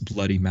Matt's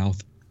bloody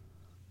mouth.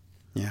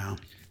 Yeah.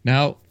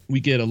 Now we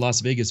get a Las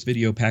Vegas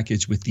video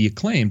package with the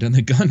Acclaimed and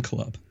the Gun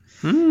Club.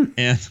 And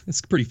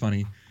it's pretty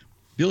funny.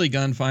 Billy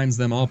Gunn finds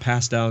them all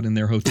passed out in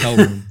their hotel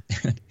room.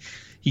 And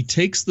he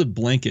takes the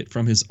blanket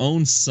from his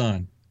own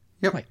son.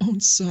 Yep. My own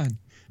son.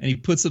 And he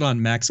puts it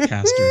on Max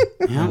Caster.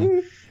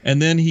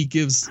 And then he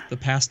gives the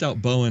passed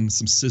out Bowen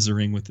some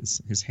scissoring with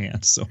his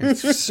hand. So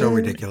it's so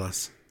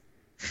ridiculous.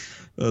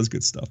 That was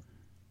good stuff.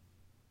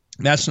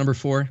 Match number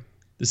 4.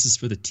 This is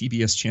for the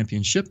TBS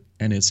Championship,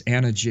 and it's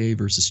Anna Jay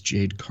versus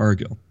Jade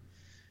Cargill.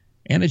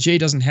 Anna Jay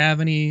doesn't have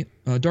any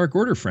Dark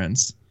Order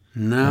friends.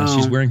 No.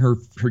 She's wearing her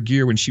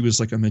gear when she was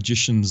like a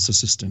magician's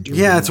assistant.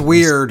 Yeah, it's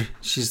weird.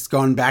 She's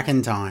gone back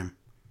in time.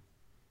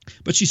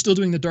 But she's still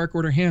doing the Dark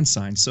Order hand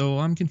sign, so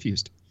I'm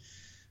confused.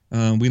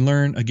 We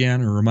learn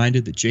again, or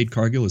reminded that Jade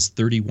Cargill is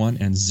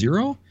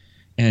 31-0,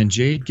 and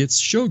Jade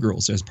gets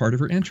Showgirls as part of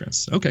her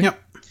entrance. Okay. Yep.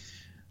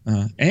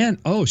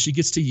 She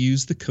gets to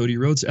use the Cody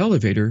Rhodes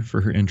elevator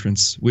for her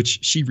entrance,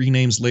 which she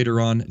renames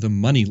later on the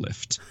Money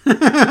Lift.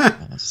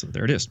 So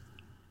there it is.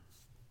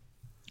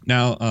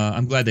 Now,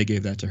 I'm glad they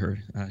gave that to her.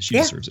 She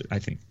deserves it, I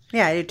think.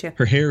 Yeah, I do too.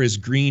 Her hair is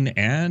green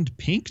and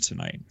pink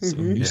tonight, so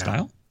new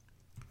style.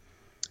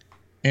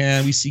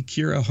 And we see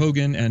Kiera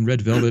Hogan and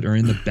Red Velvet are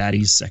in the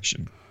baddies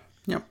section.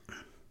 Yep.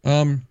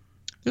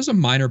 There's a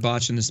minor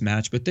botch in this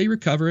match, but they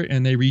recover it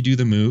and they redo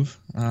the move.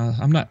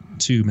 I'm not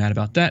too mad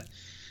about that.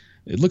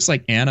 It looks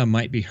like Anna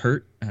might be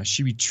hurt.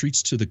 She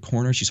retreats to the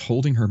corner. She's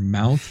holding her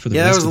mouth for the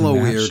rest of the match.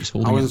 Yeah, that was a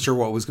little weird. I wasn't sure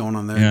what was going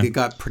on there. Yeah. It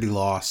got pretty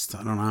lost.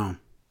 I don't know.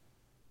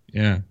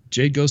 Yeah.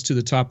 Jade goes to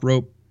the top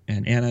rope,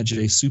 and Anna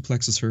Jay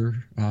suplexes her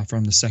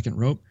from the second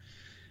rope.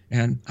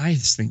 And I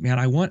just think, man,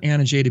 I want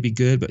Anna Jay to be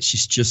good, but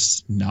she's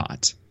just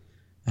not.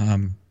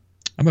 I'm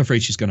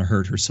afraid she's going to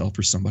hurt herself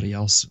or somebody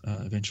else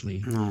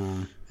eventually.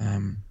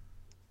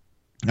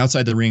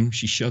 Outside the ring,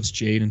 she shoves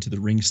Jade into the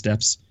ring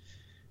steps.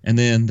 And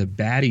then the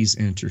baddies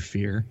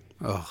interfere.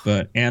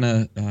 But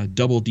Anna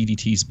double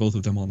DDTs both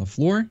of them on the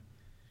floor.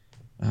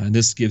 And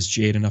this gives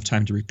Jade enough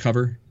time to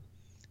recover.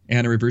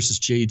 Anna reverses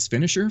Jade's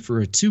finisher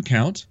for a 2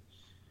 count.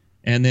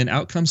 And then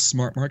out comes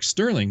Smart Mark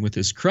Sterling with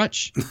his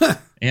crutch.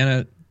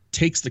 Anna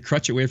takes the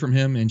crutch away from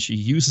him and she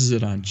uses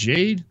it on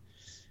Jade.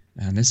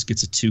 And this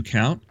gets a 2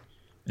 count.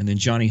 And then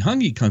Johnny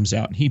Hungy comes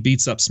out and he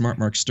beats up Smart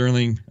Mark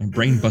Sterling,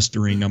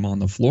 brainbustering him on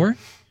the floor.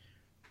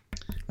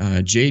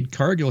 Jade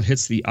Cargill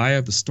hits the Eye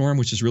of the Storm,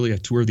 which is really a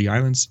tour of the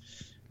islands,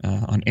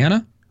 on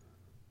Anna.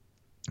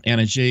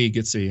 Anna Jay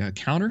gets a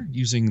counter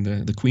using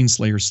the Queen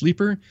Slayer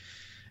sleeper,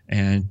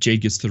 and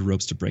Jade gets to the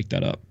ropes to break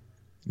that up.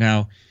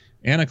 Now,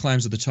 Anna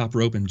climbs to the top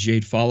rope and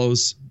Jade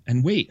follows.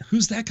 And wait,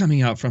 who's that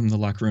coming out from the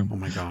locker room? Oh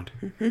my God.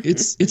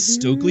 It's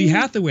Stokely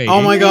Hathaway.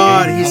 Oh my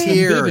God, aka he's Malcolm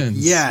here. Bivens.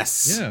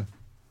 Yes. Yeah.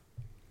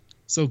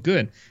 So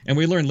good. And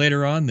we learned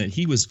later on that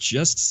he was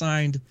just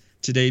signed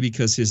today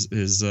because his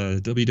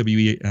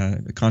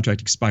WWE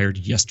contract expired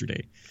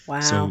yesterday. Wow.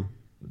 So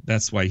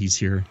that's why he's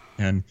here.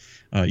 And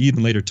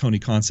even later, Tony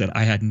Khan said,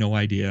 I had no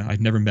idea.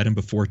 I've never met him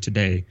before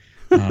today.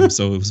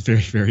 So it was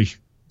very, very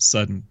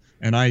sudden.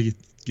 And I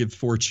give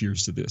 4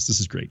 cheers to this. This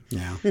is great.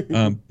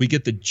 Yeah. We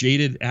get the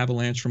Jaded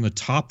Avalanche from the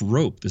top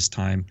rope this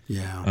time.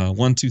 Yeah.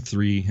 1, 2,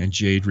 3, and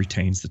Jade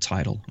retains the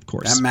title, of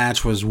course. That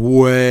match was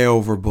way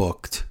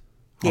overbooked.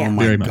 Yeah. Oh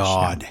my Very much,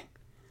 God.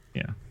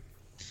 Yeah.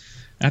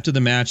 After the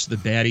match, the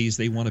baddies,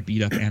 they want to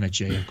beat up Anna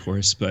Jay, of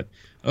course. But,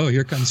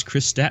 here comes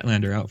Chris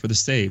Statlander out for the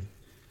save.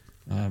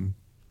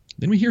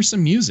 Then we hear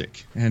some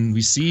music, and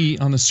we see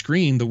on the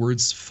screen the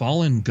words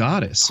 "Fallen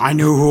Goddess." I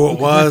knew who it Who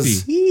could that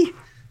was. be?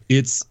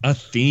 It's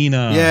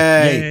Athena.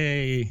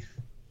 Yay.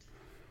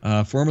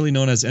 Formerly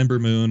known as Ember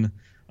Moon.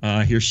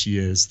 Here she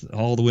is.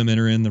 All the women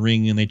are in the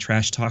ring, and they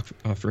trash talk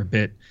for a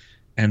bit,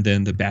 and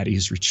then the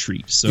baddies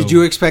retreat. So, Did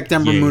you expect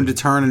Ember yay. Moon to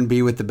turn and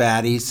be with the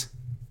baddies?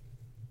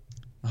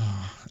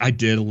 I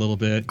did a little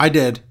bit. I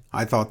did.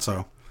 I thought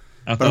so.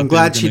 I But thought I'm they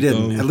glad were she gonna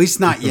didn't. go At least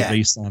not with the yet.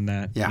 Race on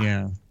that.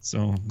 Yeah. So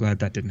I'm glad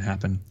that didn't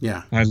happen.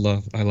 Yeah. I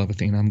love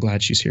Athena. I'm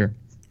glad she's here.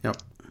 Yep.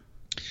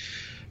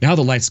 Now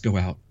the lights go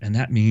out, and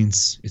that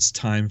means it's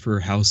time for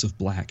House of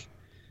Black.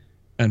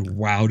 And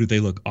wow, do they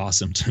look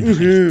awesome tonight.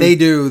 They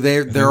do.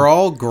 They're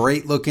all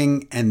great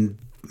looking, and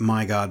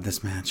my God,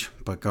 this match.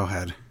 But go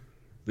ahead.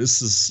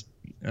 This is,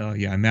 a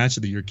match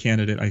of the year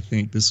candidate, I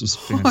think. This was Oh,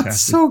 fantastic.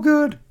 it's so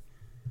good.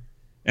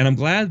 And I'm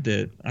glad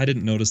that I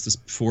didn't notice this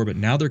before, but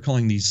now they're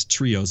calling these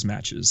trios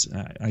matches.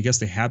 I guess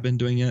they have been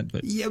doing it,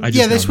 but Yeah, I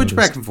just they now switch noticed.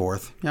 back and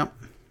forth. Yep.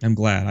 I'm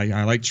glad.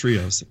 I like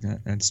trios,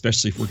 and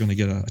especially if we're going to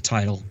get a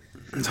title.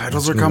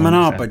 Titles Let's are go coming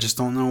along with up. that. I just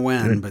don't know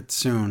when, Good. but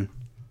soon.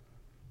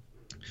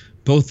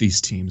 Both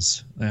these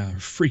teams are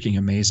freaking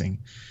amazing.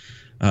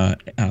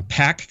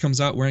 Pac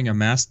comes out wearing a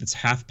mask that's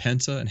half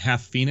Penta and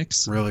half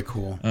Phoenix. Really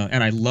cool.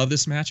 And I love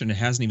this match, and it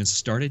hasn't even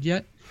started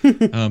yet.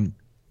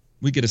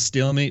 We get a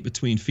stalemate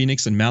between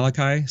Phoenix and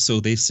Malachi, so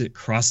they sit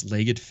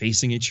cross-legged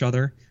facing each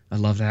other. I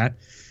love that.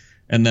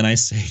 And then I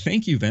say,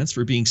 thank you, Vince,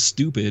 for being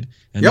stupid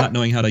and Yep. not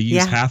knowing how to use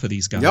Yeah. half of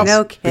these guys. Yep.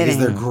 No Because kidding.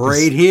 they're Yeah,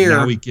 great 'cause here.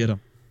 Now we get them.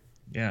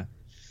 Yeah.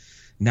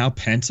 Now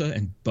Penta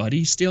and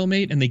Buddy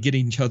stalemate, and they get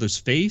in each other's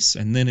face.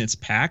 And then it's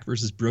Pac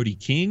versus Brody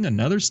King,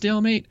 another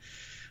stalemate.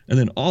 And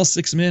then all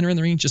 6 men are in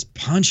the ring just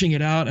punching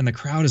it out, and the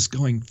crowd is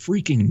going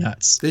freaking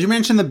nuts. Did you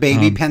mention the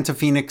baby Penta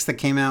Phoenix that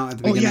came out at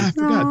the Oh beginning? yeah, I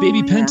forgot. Oh, Baby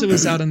yeah. Penta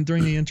was out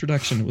during the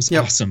introduction. It was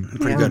Yep. awesome.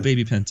 Pretty I good. love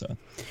Baby Penta.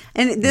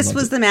 And this loved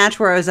was it. the match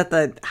where I was at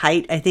the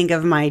height, I think,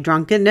 of my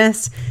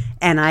drunkenness.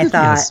 And I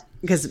thought, Yes.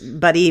 because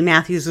Buddy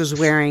Matthews was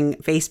wearing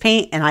face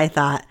paint, and I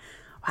thought,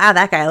 wow,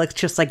 that guy looks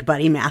just like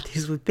Buddy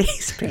Matthews with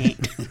face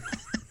paint.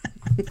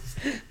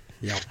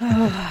 Yep.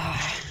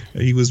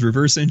 He was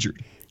reverse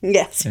injured.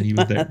 Yes. And he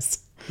was there. yes.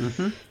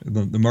 The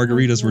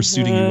margaritas were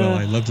suiting you well.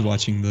 I loved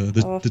watching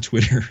the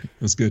Twitter.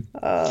 It was good.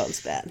 Oh,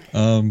 it's bad.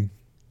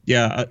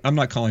 Yeah, I'm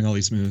not calling all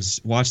these moves.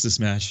 Watch this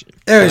match.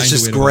 It was Find a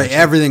just way to great. watch it.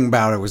 Everything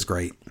about it was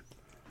great.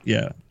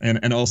 Yeah,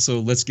 and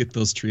also let's get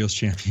those trios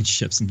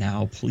championships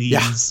now, please.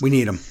 Yeah, we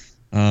need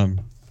them.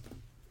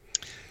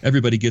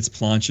 Everybody gets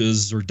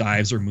planches or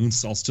dives or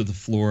moonsaults to the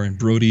floor, and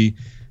Brody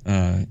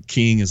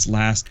King is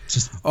last.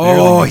 Just barely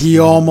Oh, makes he it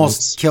on the almost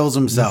ropes. kills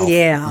himself.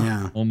 Yeah.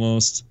 Yeah.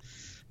 Almost.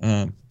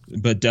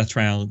 But Death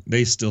Trial,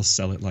 they still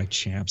sell it like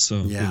champs,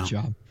 so Yeah. good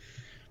job.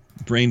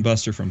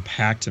 Brainbuster from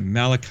Pac to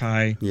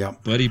Malachi.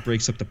 Yep. Buddy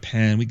breaks up the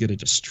pen. We get a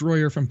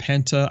Destroyer from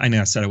Penta. I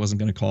know I said I wasn't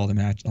going to call the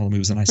match, all the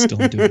moves, and I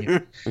still am doing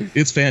it.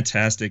 It's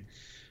fantastic.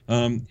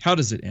 How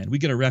does it end? We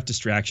get a ref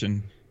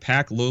distraction.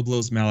 Pac low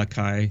blows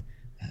Malachi.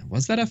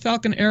 Was that a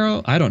Falcon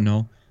Arrow? I don't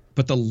know.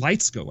 But the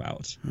lights go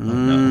out. Oh,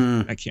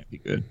 no, that can't be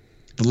good.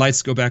 The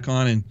lights go back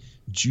on, and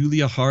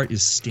Julia Hart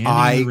is standing in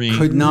I the ring.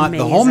 could not, the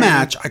whole Amazing.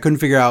 match, I couldn't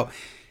figure out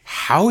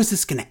how is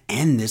this going to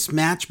end? This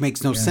match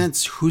makes no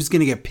sense. Who's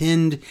going to get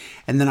pinned?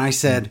 And then I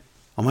said,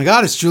 oh my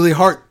God, it's Julia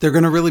Hart. They're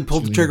going to really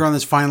pull the trigger on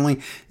this finally.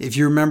 If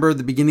you remember,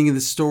 the beginning of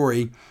the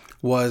story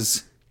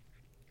was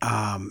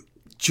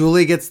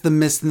Julia gets the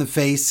mist in the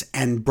face,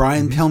 and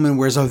Brian Pillman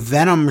wears a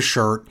Venom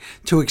shirt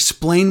to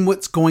explain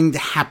what's going to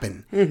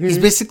happen. He's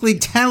basically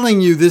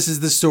telling you this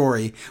is the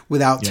story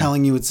without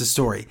telling you it's the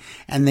story.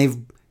 And they've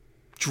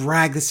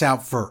dragged this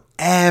out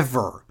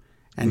forever.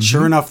 And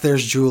sure enough,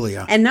 there's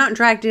Julia. And not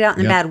dragged it out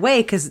in a Yeah. bad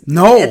way, because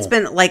No. it's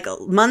been like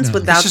months No.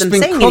 without It's just them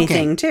been saying cooking.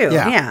 anything, too.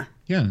 Yeah.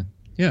 Yeah.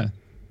 Yeah.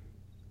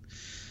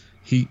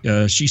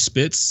 She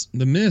spits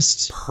the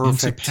mist into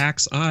Perfect.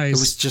 Pac's It eyes.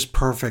 was just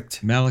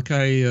perfect.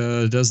 Malachi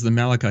does the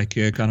Malachi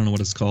kick. I don't know what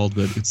it's called,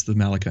 but it's the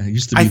Malachi. It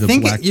used to be I the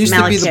think black it used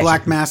to be the Malekith.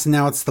 Black Mass, and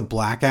now it's the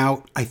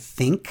Blackout, I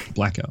think.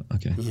 blackout.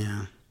 Okay.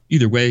 Yeah.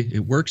 Either way,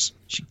 it works.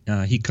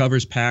 He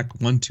covers Pac.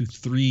 1, 2,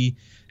 3.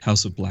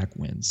 House of Black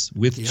wins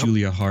with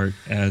Julia Hart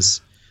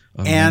as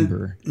a And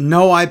member.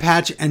 no eye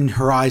patch, and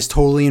her eyes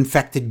totally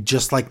infected,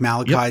 just like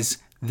Malachi's.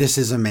 This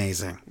is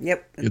amazing.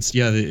 Yep. It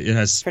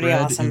has pretty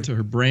spread awesome. into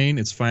her brain.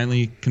 It's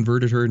finally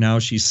converted her. Now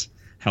she's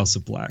House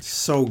of Black.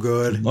 So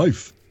good.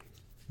 Life.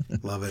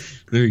 Love it.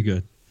 Very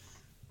good.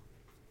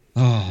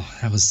 Oh,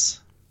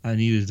 I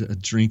needed a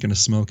drink and a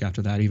smoke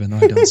after that, even though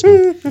I don't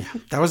smoke.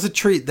 That was a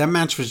treat. That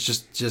match was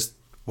just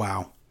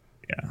wow.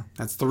 Yeah.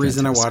 That's the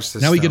reason I watched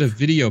this. Now we get a stuff.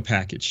 video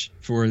package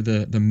for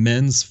the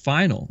men's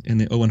final in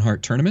the Owen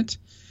Hart tournament.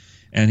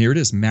 And here it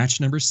is, match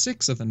number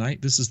 6 of the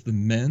night. This is the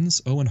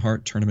men's Owen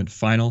Hart tournament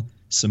final,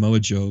 Samoa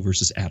Joe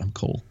versus Adam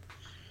Cole.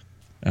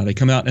 They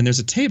come out, and there's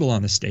a table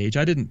on the stage.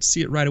 I didn't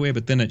see it right away,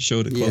 but then it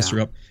showed it closer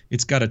up.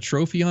 It's got a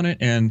trophy on it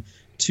and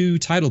 2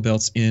 title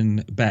belts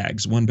in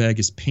bags. One bag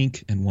is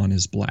pink and one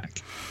is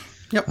black.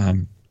 Yep.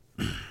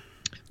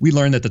 We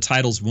learned that the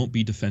titles won't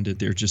be defended.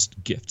 They're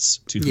just gifts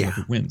to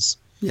whoever wins.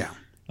 Yeah.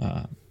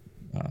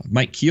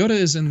 Mike Chioda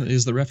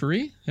is the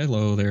referee.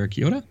 Hello there,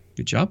 Chioda.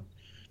 Good job.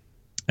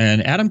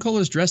 And Adam Cole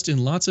is dressed in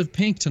lots of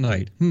pink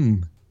tonight.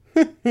 Wonder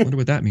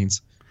what that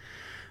means.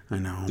 I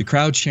know. The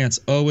crowd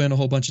chants Owen a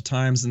whole bunch of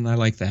times, and I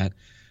like that.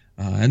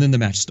 And then the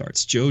match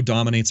starts. Joe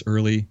dominates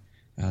early.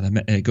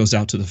 It goes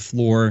out to the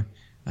floor,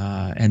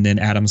 and then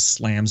Adam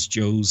slams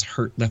Joe's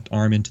hurt left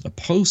arm into the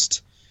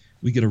post.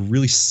 We get a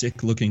really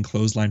sick-looking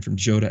clothesline from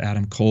Joe to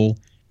Adam Cole.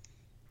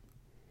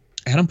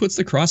 Adam puts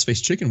the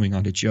crossface chicken wing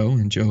onto Joe,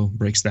 and Joe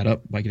breaks that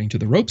up by getting to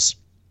the ropes.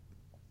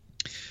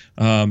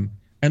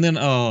 And then,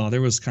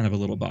 there was kind of a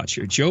little botch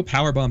here. Joe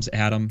powerbombs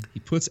Adam. He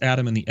puts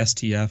Adam in the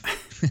STF.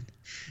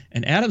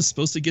 And Adam's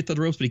supposed to get to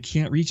the ropes, but he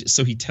can't reach it.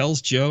 So he tells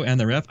Joe and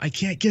the ref, I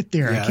can't get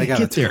there. I can't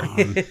get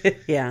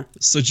there. Yeah.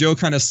 So Joe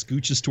kind of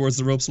scooches towards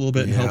the ropes a little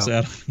bit and helps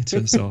Adam.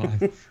 So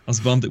I was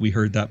bummed that we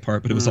heard that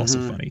part, but it was also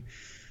funny.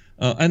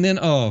 And then,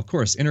 of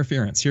course,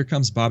 interference. Here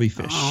comes Bobby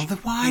Fish. Oh,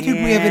 why did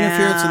we have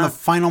interference in the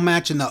final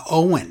match in the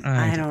Owen?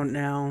 I don't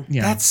know.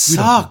 Yeah, that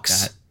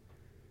sucks.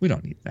 We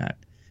don't need that.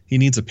 He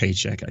needs a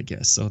paycheck, I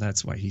guess. So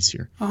that's why he's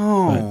here.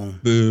 Oh.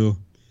 But, boo.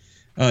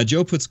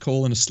 Joe puts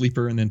Cole in a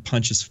sleeper and then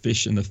punches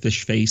Fish in the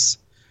fish face.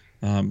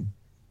 And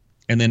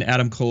then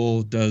Adam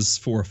Cole does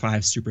 4 or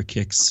 5 super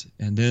kicks.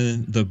 And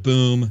then the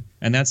boom.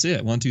 And that's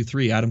it. 1, 2,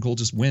 3. Adam Cole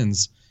just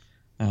wins.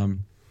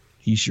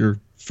 He's your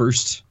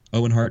first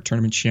Owen Hart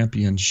tournament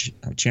champion.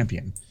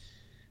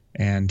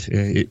 And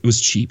it was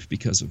cheap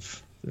because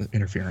of the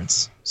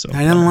interference. So I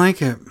didn't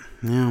like it.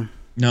 Yeah.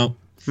 No.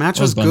 Match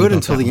I was bummed good about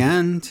until that the one.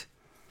 end.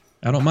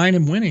 I don't mind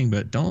him winning,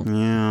 but don't.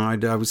 Yeah,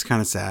 I was kind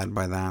of sad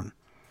by that.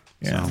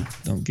 Yeah, So.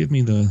 don't give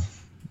me the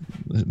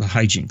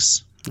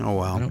hijinks. Oh,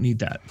 well. I don't need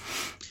that.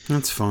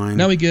 That's fine.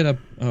 Now we get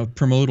a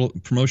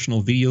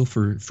promotional video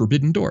for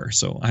Forbidden Door,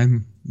 so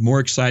I'm more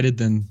excited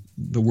than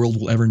the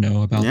world will ever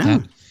know about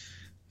that.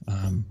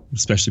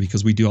 Especially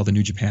because we do all the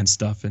New Japan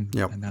stuff, and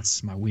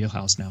that's my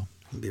wheelhouse now.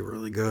 It'd be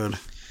really good.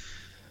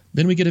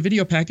 Then we get a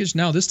video package,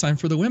 now this time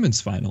for the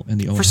women's final in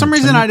the Owen For some Hart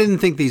reason, I tournament.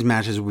 didn't think these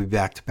matches would be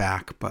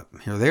back-to-back, but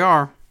here they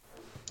are.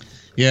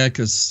 Yeah,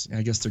 because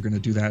I guess they're going to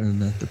do that in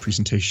the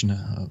presentation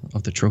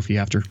of the trophy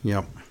after.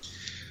 Yep.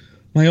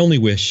 My only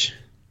wish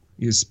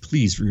is,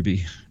 please,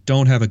 Ruby,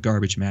 don't have a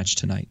garbage match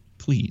tonight.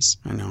 Please.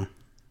 I know.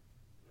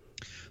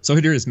 So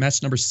here it is,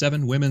 match number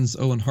 7, Women's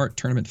Owen Hart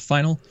Tournament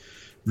Final.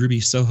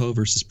 Ruby Soho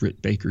versus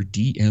Britt Baker,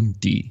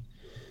 DMD.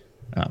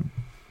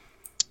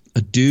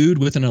 A dude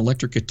with an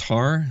electric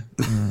guitar.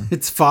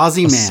 It's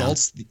Fozzie Man.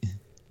 Assaults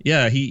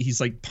he's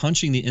like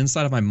punching the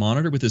inside of my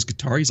monitor with his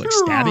guitar. He's like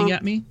stabbing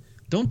at me.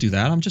 Don't do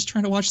that. I'm just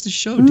trying to watch the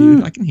show,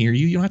 dude. I can hear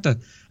you. You don't have to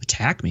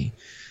attack me.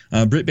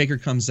 Britt Baker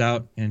comes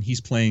out, and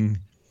he's playing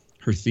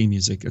her theme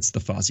music. It's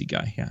the Fozzie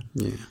guy, yeah.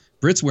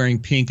 Britt's wearing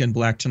pink and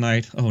black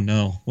tonight. Oh,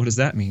 no. What does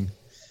that mean?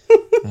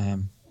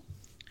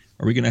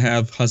 Are we going to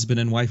have husband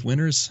and wife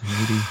winners?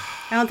 Maybe.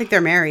 I don't think they're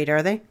married,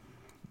 are they?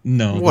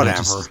 No. but I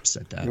Whatever. just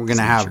said that. We're going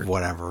to have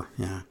whatever,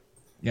 yeah.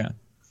 Yeah.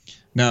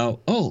 Now,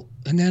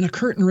 and then a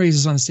curtain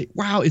raises on the stage.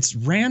 Wow, it's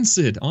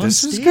Rancid on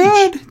stage. This is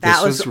good.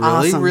 That this was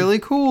really, awesome. really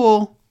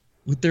cool.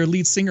 With their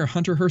lead singer,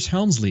 Hunter Hearst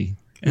Helmsley.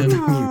 And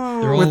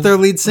they're all With their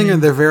lead singer,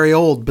 they're very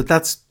old, but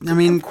that's, I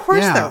mean, Of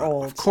course they're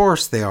old. Of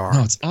course they are.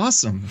 No, it's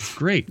awesome. It's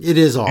great. It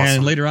is awesome.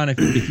 And later on,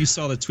 if you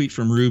saw the tweet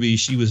from Ruby,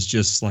 she was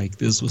just like,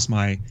 this was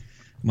my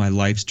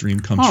life's dream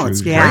come true.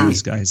 It's great.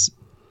 These guys.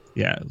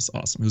 Yeah, it was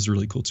awesome. It was a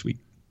really cool tweet.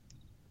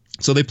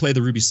 So they play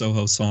the Ruby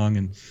Soho song,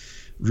 and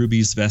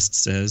Ruby's vest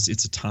says,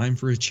 it's a time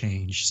for a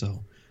change.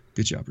 So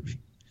good job, Ruby.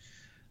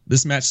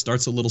 This match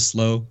starts a little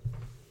slow,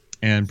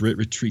 and Britt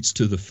retreats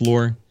to the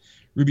floor.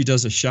 Ruby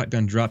does a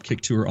shotgun drop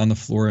kick to her on the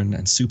floor and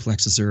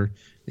suplexes her.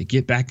 They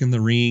get back in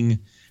the ring.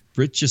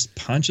 Britt just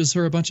punches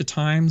her a bunch of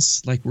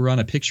times like we're on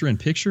a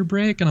picture-in-picture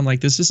break. And I'm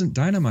like, this isn't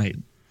Dynamite.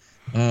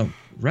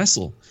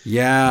 Wrestle.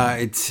 Yeah,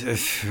 I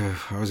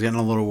was getting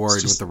a little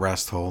worried with the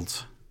rest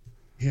holds.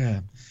 Yeah.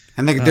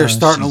 And they're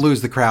starting to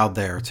lose the crowd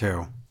there,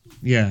 too.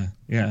 Yeah.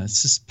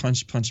 It's just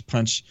punch, punch,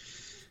 punch.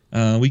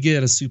 We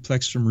get a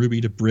suplex from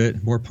Ruby to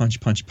Britt. More punch,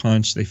 punch,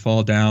 punch. They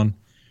fall down.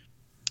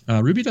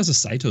 Ruby does a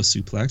Saito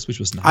suplex, which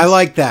was nice. I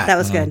like that. That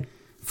was good.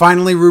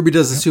 Finally, Ruby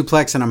does a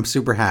suplex, and I'm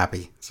super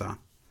happy. So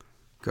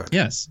Good.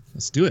 Yes,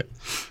 let's do it.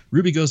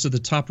 Ruby goes to the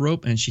top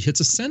rope and she hits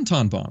a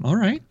senton bomb. All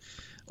right.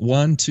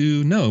 1,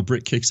 2, no.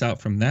 Britt kicks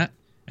out from that.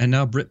 And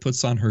now Britt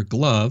puts on her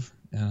glove.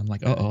 And I'm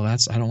like, I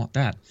don't want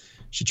that.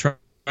 She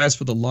tries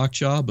for the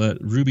lockjaw, but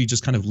Ruby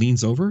just kind of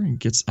leans over and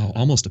gets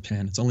almost a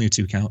pin. It's only a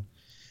 2 count.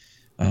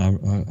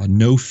 A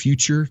no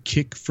future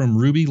kick from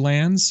Ruby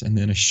lands, and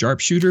then a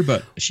sharpshooter,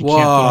 but she can't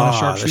put on a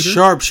sharpshooter. The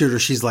sharpshooter.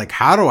 She's like,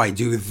 how do I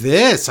do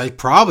this? I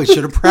probably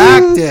should have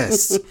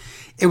practiced.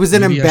 It was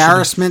an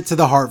embarrassment to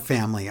the Hart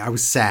family. I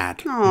was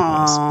sad.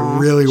 It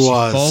really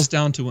was. She falls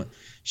down to one.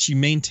 She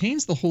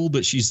maintains the hold,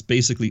 but she's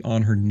basically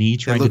on her knee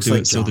trying to do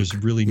it, so there's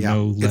really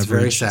no leverage. It's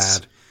very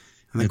sad.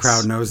 And the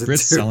crowd knows it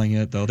Britt's too. selling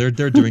it, though. They're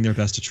doing their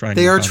best to try.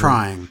 They are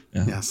trying.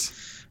 Yeah.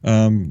 Yes.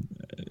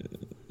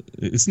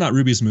 It's not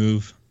Ruby's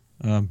move,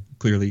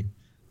 clearly,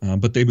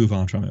 but they move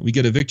on from it. We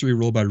get a victory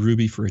roll by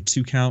Ruby for a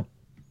 2 count,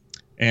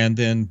 and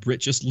then Britt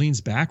just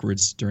leans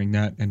backwards during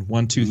that, and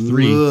 1, 2,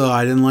 3.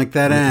 I didn't like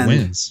that end.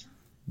 Wins.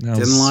 That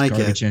didn't like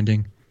garbage it.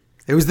 Ending.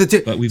 It was the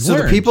two. But we've so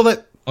learned. The people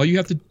that. Oh, you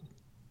have to.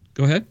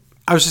 Go ahead.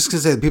 I was just gonna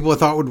say the people I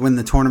thought would win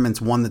the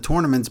tournaments won the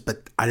tournaments,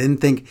 but I didn't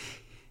think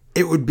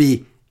it would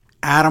be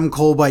Adam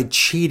Cole by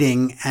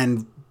cheating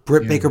and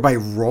Britt Baker by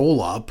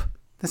roll up.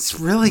 That's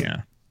really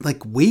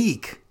like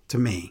weak to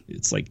me.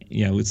 It's like,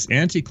 it's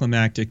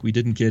anticlimactic. We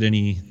didn't get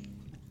any,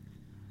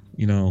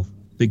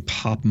 big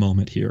pop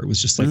moment here. It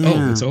was just like,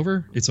 it's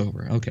over. It's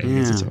over. Okay, I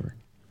guess it's over.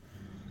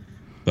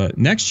 But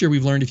next year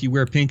we've learned if you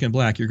wear pink and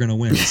black, you're going to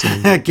win. So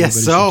I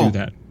guess so. Do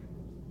that.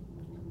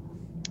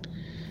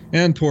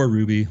 And poor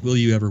Ruby, will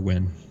you ever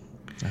win?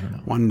 I don't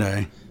know. One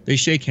day. They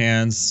shake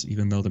hands,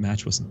 even though the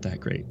match wasn't that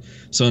great.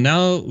 So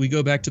now we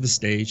go back to the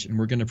stage, and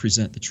we're going to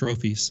present the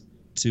trophies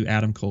to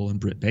Adam Cole and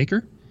Britt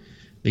Baker.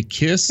 They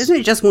kiss. Isn't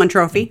it just one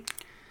trophy?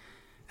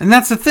 And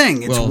that's the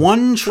thing. It's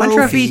one trophy. One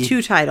trophy,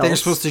 2 titles. They're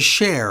supposed to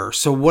share.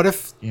 So what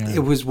if it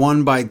was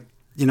won by,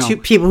 2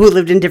 people who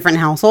lived in different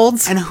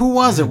households? And who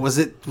was it? Was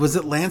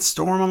it Lance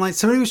Storm online?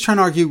 Somebody was trying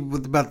to argue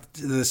about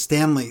the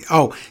Stanley.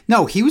 Oh,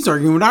 no, he was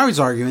arguing what I was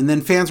arguing. And then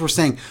fans were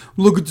saying,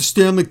 look at the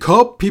Stanley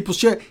Cup. People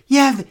share.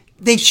 Yeah,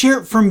 they share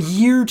it from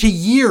year to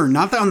year,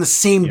 not on the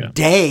same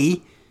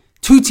day.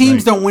 2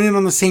 teams don't win it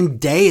on the same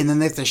day, and then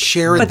they have to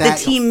share it. But the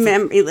team,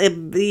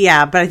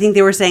 but I think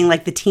they were saying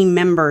like the team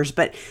members,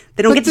 but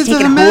they don't get to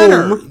take it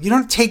home. You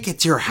don't take it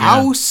to your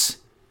house.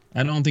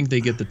 I don't think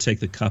they get to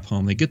take the cup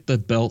home. They get the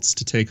belts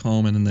to take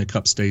home, and then the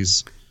cup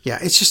stays. Yeah,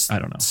 it's just I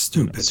don't know.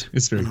 Stupid.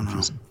 It's very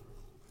confusing.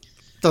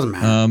 Doesn't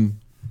matter.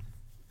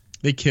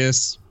 They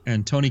kiss,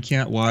 and Tony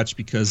can't watch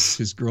because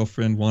his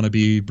girlfriend,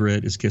 wannabe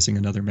Britt, is kissing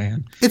another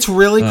man. It's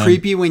really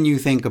creepy when you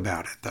think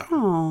about it, though.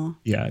 Oh,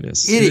 yeah, it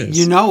is. It is.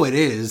 You know it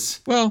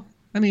is. Well,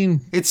 I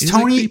mean, it's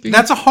Tony.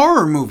 That's a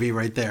horror movie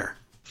right there.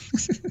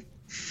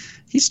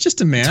 He's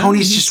just a man.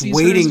 Tony's just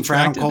waiting for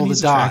Adam Cole to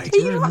die.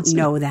 You don't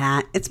know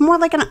that. It's more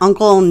like an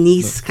uncle and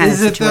niece kind of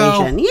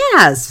situation.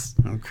 Yes.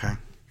 Okay.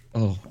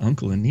 Oh,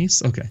 uncle and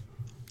niece? Okay.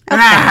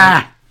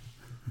 Ah!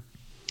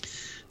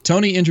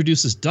 Tony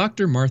introduces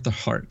Dr. Martha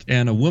Hart,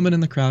 and a woman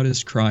in the crowd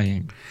is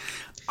crying.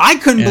 I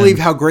couldn't believe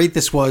how great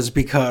this was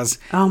because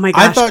oh my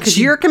gosh, because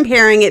you're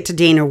comparing it to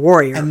Dana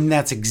Warrior, and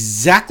that's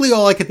exactly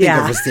all I could think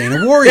of was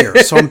Dana Warrior.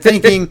 So I'm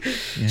thinking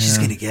she's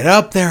going to get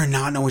up there and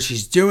not know what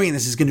she's doing.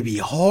 This is going to be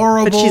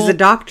horrible. But she's a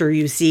doctor,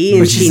 you see,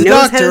 and she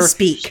knows how to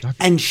speak.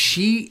 And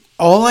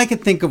all I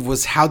could think of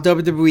was how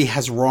WWE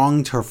has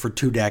wronged her for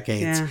 2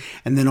 decades,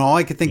 and then all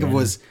I could think of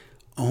was,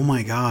 oh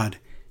my God.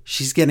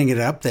 She's getting it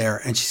up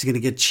there, and she's going to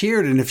get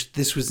cheered. And if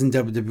this was in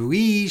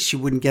WWE, she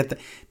wouldn't get that.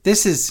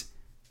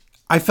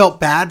 I felt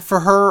bad for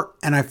her,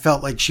 and I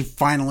felt like she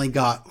finally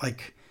got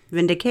like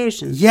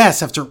vindication.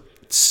 Yes, after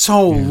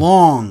so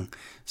long.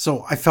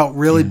 So I felt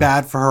really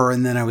bad for her,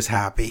 and then I was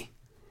happy.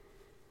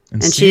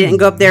 And she didn't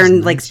go up there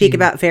and like speak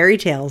about fairy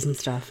tales and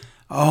stuff.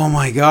 Oh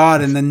my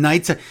God! And the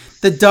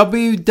the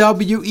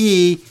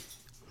WWE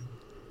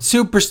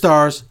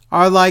superstars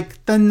are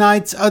like the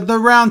Knights of the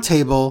Round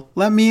Table.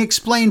 Let me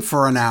explain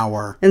for an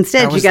hour.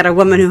 Instead, you got a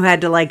woman who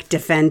had to like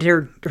defend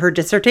her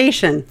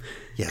dissertation.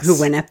 Yes.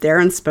 Who went up there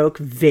and spoke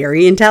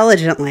very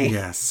intelligently.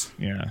 Yes.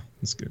 Yeah,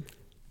 that's good.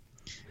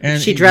 And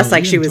she dressed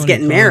like she was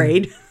getting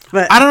married.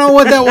 But I don't know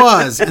what that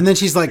was. And then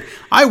she's like,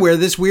 I wear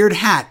this weird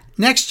hat.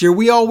 Next year,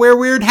 we all wear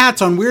weird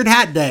hats on Weird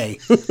Hat Day.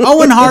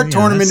 Owen Hart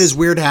tournament is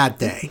Weird Hat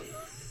Day.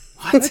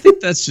 What? I think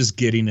that's just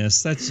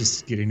giddiness. That's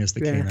just giddiness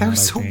that came out. That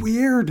was so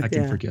weird. I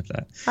can forgive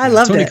that. I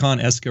loved Tony it.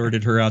 Khan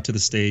escorted her out to the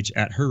stage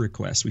at her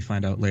request. We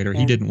find out later.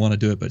 He didn't want to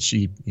do it, but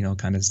she,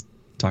 kind of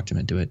talked him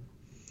into it.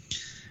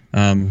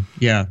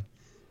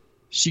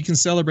 She can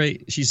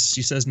celebrate. She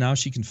says now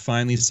she can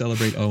finally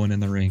celebrate Owen in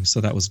the ring.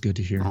 So that was good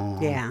to hear.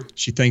 Yeah.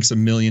 She thanks a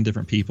million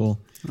different people.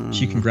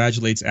 She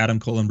congratulates Adam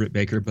Cole and Britt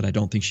Baker, but I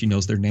don't think she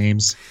knows their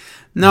names.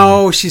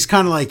 No, she's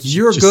kind of like,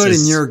 you're good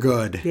and you're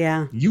good.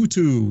 Yeah. You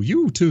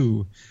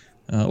two.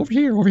 Over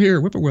here,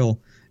 whippoorwill.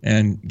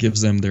 And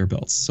gives them their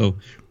belts. So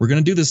we're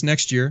going to do this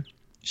next year.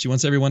 She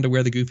wants everyone to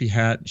wear the goofy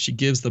hat. She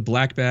gives the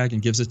black bag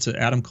and gives it to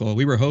Adam Cole.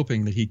 We were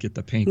hoping that he'd get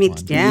the pink one.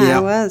 Yeah, I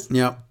was.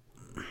 Yep.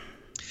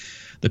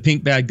 The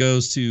pink bag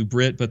goes to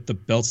Britt, but the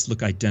belts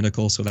look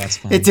identical, so that's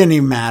fine. It didn't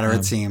even matter,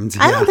 it seemed.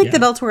 I don't think Yeah. the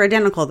belts were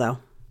identical, though.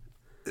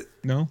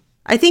 No?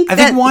 I think I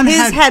that think one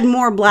his had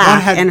more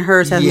black and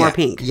hers had more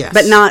pink. yes.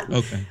 But not.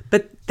 Okay.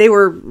 But they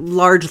were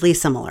largely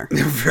similar.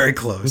 They're very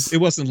close.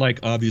 It wasn't like,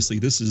 obviously,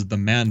 this is the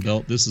man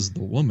belt, this is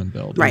the woman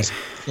belt. It Right. was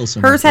close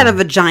enough Hers had a there.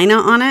 vagina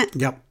on it.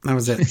 Yep, that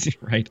was it.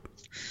 Right.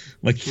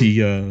 Like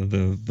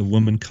the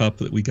woman cup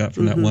that we got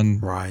from that one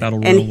Right. battle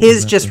And royal.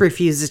 his That just the-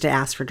 refuses to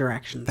ask for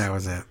directions. That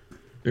was it.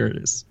 There it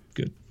is.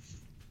 Good.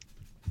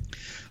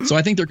 So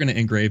I think they're going to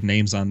engrave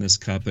names on this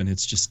cup, and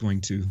it's just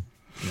going to,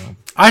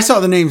 I saw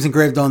the names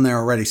engraved on there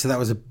already, so that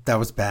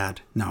was bad.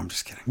 No, I'm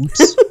just kidding.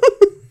 oops.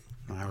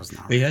 That was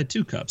not. They had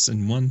 2 cups,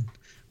 and one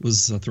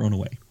was thrown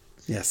away.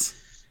 Yes.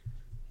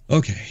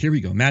 Okay, here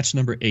we go. Match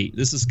number 8.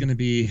 This is going to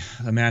be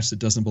a match that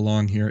doesn't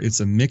belong here.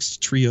 It's a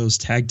mixed trios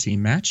tag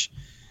team match.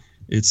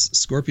 It's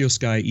Scorpio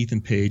Sky,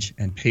 Ethan Page,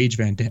 and Paige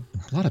Van Dam.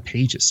 A lot of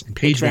pages. And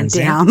Paige Van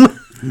Zant.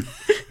 Damn.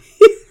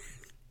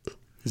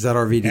 Is that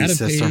RVD's Adam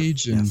sister?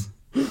 Page and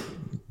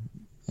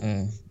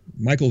Yes.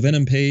 Michael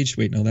Venom Page.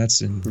 Wait, no,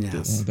 that's in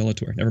Yes.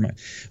 Bellator. Never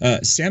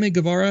mind. Sammy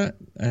Guevara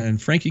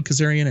and Frankie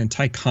Kazarian and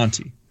Ty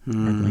Conti are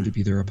going to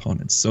be their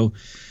opponents. So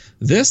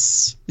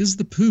this is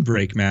the poo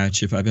break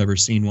match if I've ever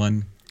seen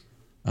one.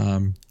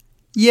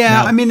 Yeah,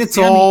 Now, I mean, it's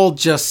Sammy- all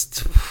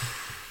just.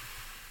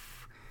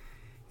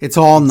 It's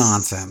all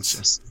nonsense.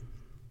 Just-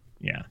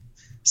 yeah.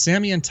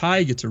 Sammy and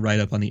Ty get to ride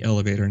up on the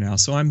elevator now,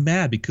 so I'm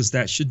mad because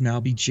that should now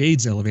be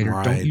Jade's elevator.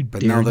 Don't you Right,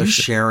 but dare now they're use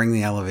it. sharing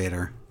the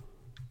elevator.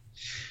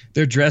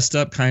 They're dressed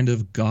up kind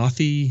of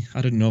gothy.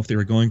 I didn't know if they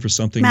were going for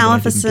something that I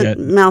didn't Maleficent, get.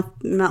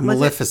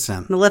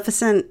 Maleficent.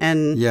 Maleficent,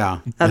 and Yeah.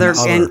 other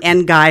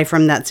and Guy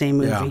from that same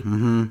movie. Yeah.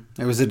 Mm-hmm.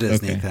 It was a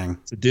Disney thing.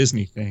 It's a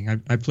Disney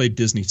thing. I played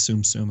Disney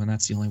Tsum Tsum, and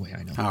that's the only way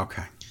I know.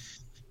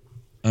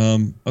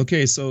 Okay.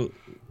 Okay, so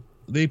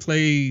they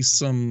play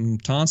some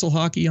tonsil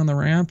hockey on the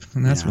ramp,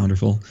 and that's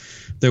wonderful.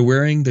 They're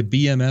wearing the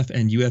BMF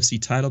and UFC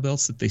title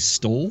belts that they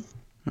stole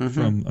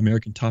from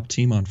American Top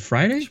Team on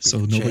Friday, so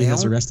nobody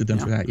has jail. arrested them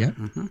for that yet.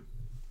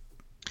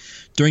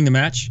 During the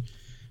match,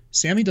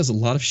 Sammy does a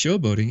lot of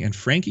showboating, and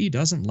Frankie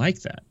doesn't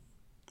like that.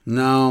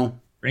 No.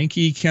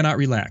 Frankie cannot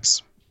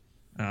relax.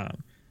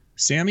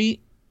 Sammy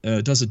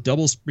does a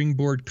double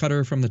springboard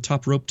cutter from the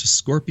top rope to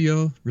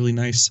Scorpio. Really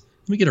nice.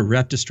 We get a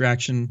rep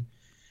distraction,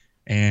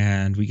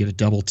 and we get a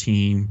double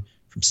team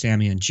from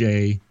Sammy and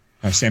Tay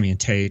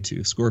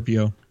to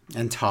Scorpio.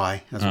 And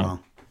Ty as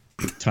well.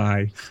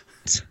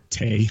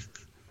 Tay.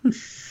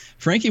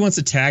 Frankie wants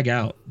to tag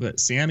out, but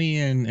Sammy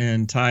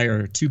and Ty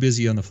are too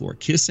busy on the floor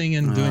kissing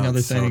and doing other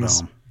it's so things.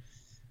 dumb.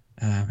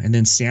 And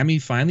then Sammy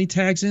finally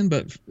tags in,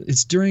 but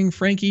it's during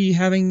Frankie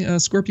having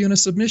Scorpio in a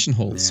submission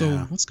hold. So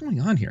Yeah. what's going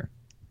on here?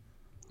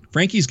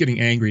 Frankie's getting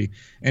angry,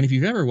 and if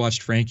you've ever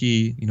watched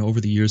Frankie, over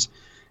the years,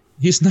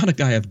 he's not a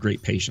guy of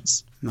great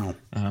patience. No.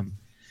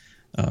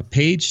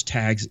 Paige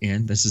tags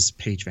in. This is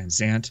Paige Van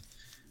Zant,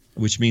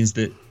 which means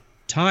that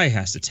Ty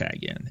has to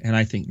tag in, and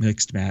I think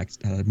mixed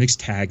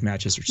tag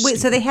matches are. Wait,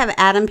 so they have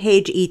Adam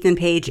Page, Ethan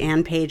Page,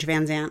 and Paige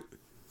Van Zant?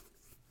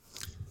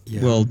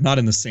 Yeah. Well, not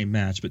in the same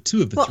match, but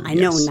 2 of the Well, 3. I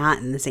know yes. not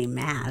in the same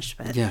match,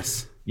 but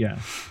Yes. Yeah,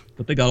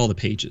 but they got all the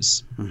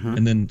pages,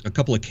 and then a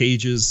couple of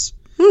cages,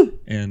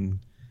 and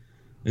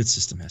it's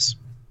just a mess.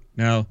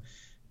 Now,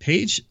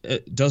 Paige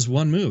does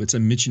one move. It's a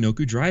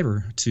Michinoku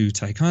driver to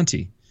Ty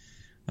Conti,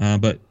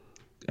 but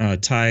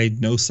Ty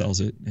no-sells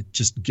it. It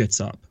just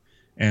gets up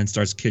and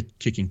starts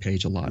kicking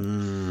Paige a lot.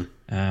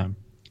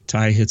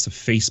 Ty hits a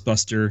face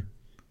buster,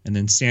 and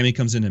then Sammy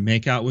comes in to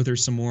make out with her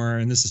some more,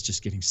 and this is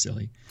just getting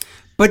silly.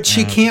 But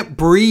she can't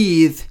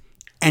breathe,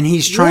 and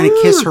he's trying to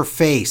kiss her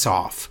face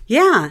off.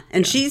 yeah,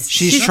 and she's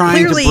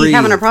trying to clearly breathe.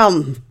 having a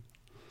problem.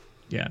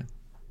 Yeah.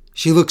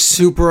 She looks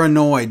super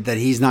annoyed that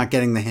he's not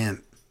getting the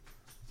hint.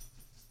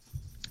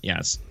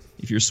 Yes.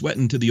 If you're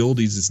sweating to the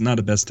oldies, it's not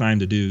the best time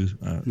to do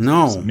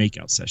No. a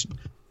makeout session.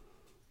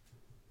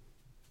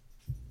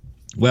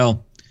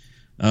 Well,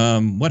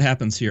 what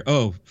happens here?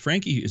 Oh,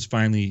 Frankie is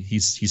finally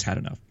he's had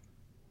enough.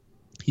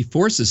 He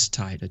forces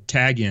Ty to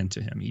tag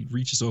into him. He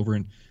reaches over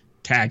and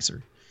tags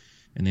her,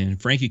 and then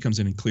Frankie comes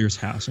in and clears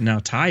house. And now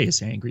Ty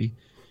is angry,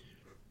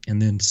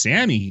 and then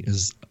Sammy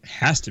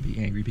has to be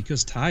angry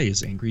because Ty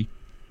is angry.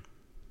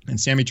 And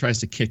Sammy tries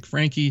to kick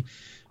Frankie.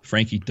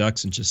 Frankie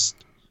ducks and just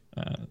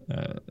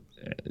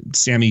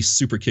Sammy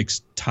super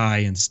kicks Ty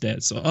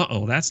instead. So,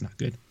 that's not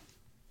good.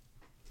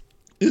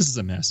 This is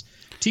a mess.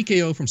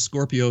 TKO from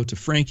Scorpio to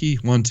Frankie,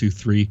 1, 2,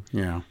 3.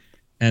 Yeah.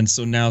 And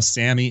so now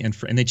Sammy and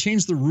they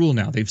changed the rule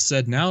now. They've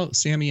said now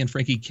Sammy and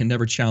Frankie can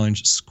never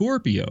challenge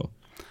Scorpio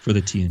for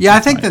the TNT Yeah, I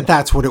think title.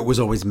 that's what it was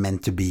always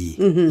meant to be.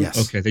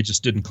 Yes. Okay, they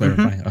just didn't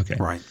clarify. Okay.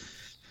 Right.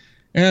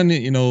 And,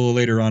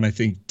 later on, I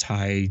think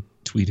Ty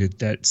tweeted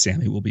that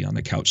Sammy will be on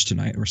the couch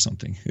tonight or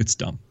something. It's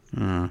dumb.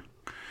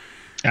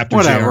 After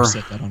Whatever. JR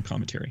said that on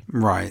commentary.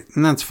 Right.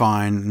 And that's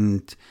fine.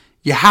 And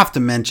you have to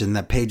mention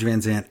that Paige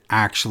Van Zant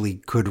actually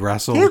could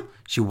wrestle. Yeah.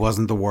 She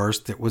wasn't the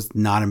worst. It was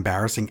not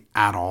embarrassing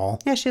at all.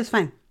 Yeah, she was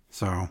fine.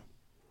 So,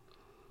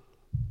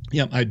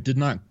 Yeah, I did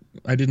not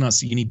I did not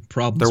see any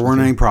problems. There with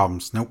weren't him. any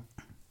problems. Nope.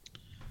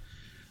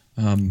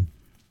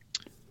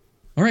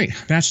 All right,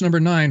 match number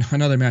 9,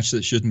 another match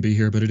that shouldn't be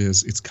here, but it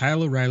is. It's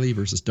Kyle O'Reilly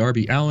versus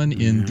Darby Allin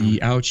in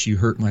the Ouch, You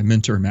Hurt My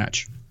Mentor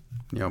match.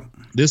 Yep.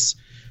 This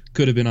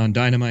could have been on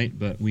Dynamite,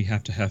 but we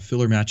have to have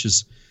filler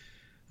matches.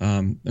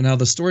 And now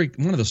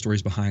one of the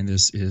stories behind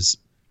this is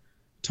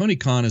Tony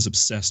Khan is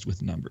obsessed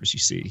with numbers, you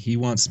see. He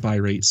wants buy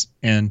rates,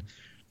 and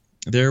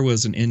there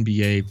was an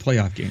NBA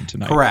playoff game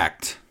tonight.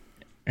 Correct.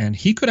 And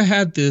he could have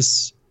had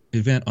this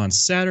event on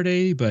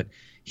Saturday, but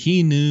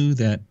he knew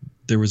that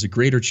there was a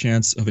greater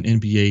chance of an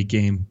NBA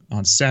game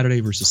on Saturday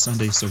versus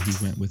Sunday, so he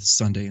went with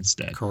Sunday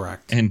instead.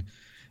 Correct. And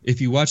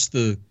if you watch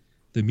the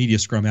media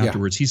scrum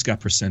afterwards, he's got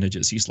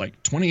percentages. He's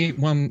like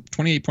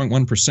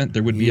 28.1%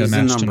 there would be a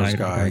match tonight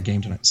or a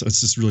game tonight. So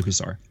it's just really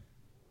bizarre.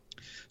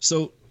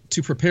 So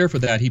to prepare for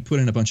that, he put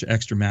in a bunch of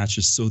extra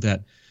matches so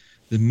that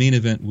the main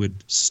event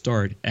would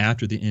start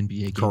after the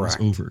NBA game was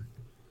over.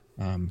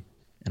 And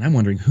I'm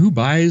wondering, who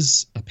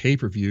buys a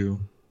pay-per-view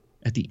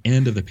at the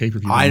end of the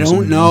pay-per-view? I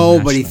don't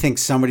know, but he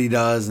thinks somebody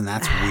does, and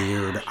that's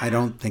weird. I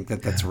don't think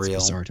that's real.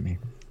 It's bizarre to me.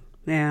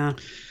 Yeah.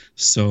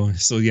 So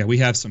yeah, we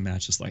have some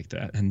matches like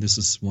that, and this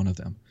is one of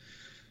them.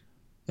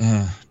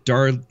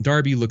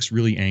 Darby looks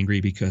really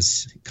angry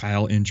because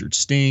Kyle injured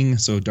Sting,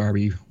 so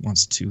Darby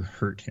wants to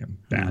hurt him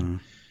bad.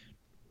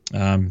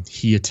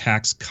 He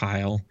attacks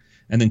Kyle,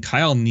 and then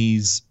Kyle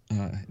knees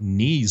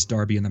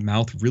Darby in the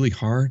mouth really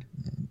hard.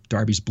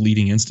 Darby's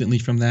bleeding instantly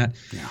from that.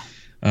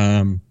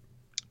 Yeah.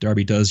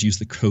 Darby does use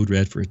the code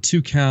red for a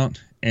 2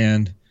 count,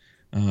 and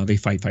they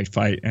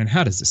fight. And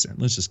how does this end?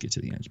 Let's just get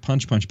to the end.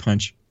 Punch.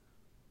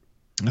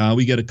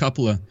 We get a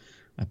couple of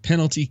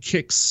penalty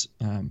kicks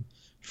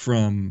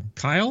from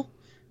Kyle,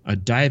 a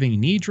diving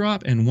knee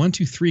drop, and 1,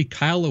 2, 3.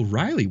 Kyle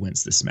O'Reilly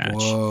wins this match.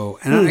 Whoa.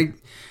 And I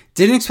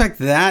didn't expect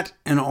that.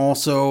 And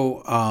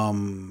also,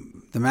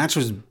 the match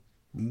was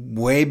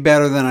way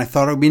better than I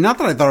thought it would be. Not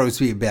that I thought it was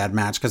going to be a bad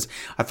match, because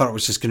I thought it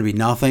was just going to be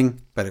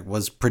nothing, but it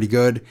was pretty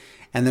good.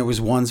 And there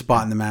was one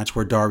spot in the match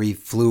where Darby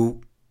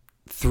flew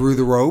through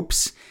the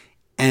ropes,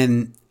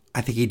 and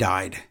I think he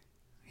died.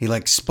 He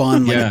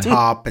spun like a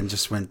top and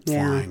just went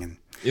flying. And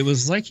it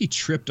was like he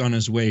tripped on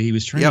his way. He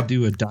was trying to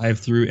do a dive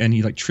through, and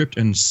he tripped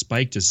and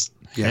spiked his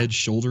head,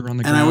 shoulder on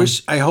the ground.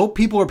 And I hope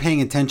people are paying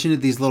attention to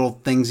these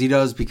little things he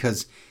does,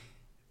 because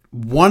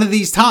one of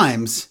these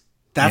times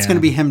that's going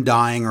to be him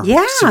dying or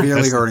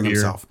severely hurting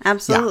himself.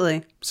 Absolutely.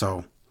 Yeah.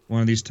 So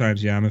one of these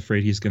times, I'm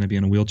afraid he's going to be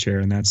in a wheelchair,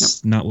 and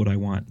that's not what I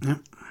want. Yep.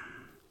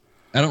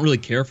 I don't really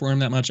care for him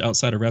that much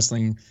outside of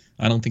wrestling.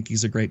 I don't think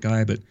he's a great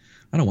guy, but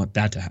I don't want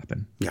that to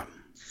happen. Yeah.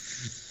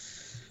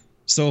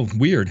 So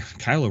weird.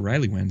 Kyle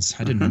O'Reilly wins.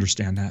 I didn't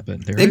understand that,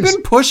 but they've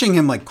been pushing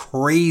him like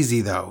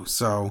crazy, though.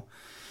 So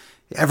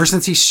ever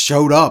since he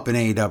showed up in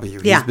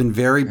AEW, he's been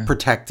very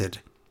protected.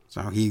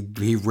 So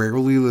he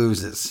rarely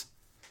loses.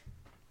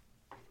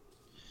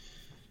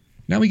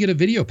 Now we get a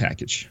video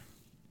package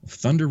of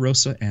Thunder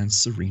Rosa and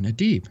Serena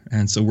Deeb.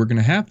 And so we're going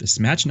to have this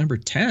match number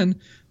 10.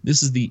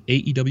 This is the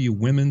AEW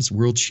Women's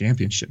World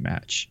Championship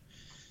match.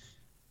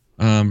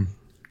 I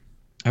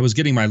was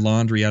getting my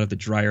laundry out of the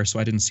dryer, so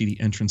I didn't see the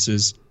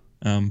entrances.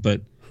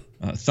 But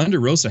Thunder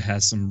Rosa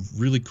has some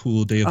really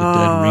cool Day of the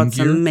Dead ring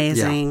gear. Oh, it's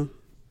amazing.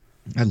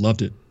 Yeah. I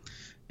loved it.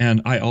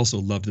 And I also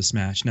loved this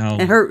match. Now,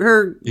 and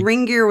her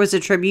ring gear was a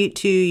tribute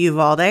to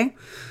Uvalde.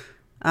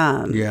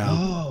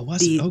 Oh,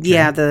 was it? Okay.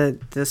 Yeah,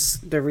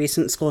 the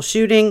recent school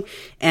shooting,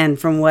 and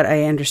from what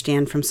I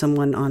understand from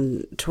someone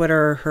on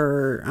Twitter,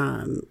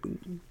 her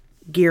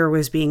gear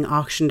was being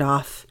auctioned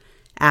off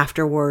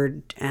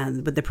afterward,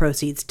 and with the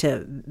proceeds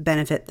to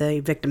benefit the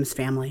victims'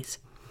 families.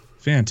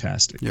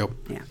 Fantastic. Yep.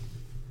 Yeah.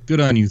 Good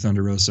on you,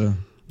 Thunder Rosa.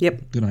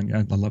 Yep. Good on you.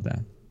 I love that.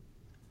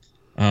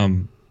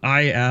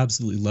 I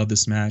absolutely love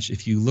this match.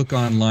 If you look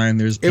online,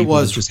 there's people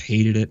that just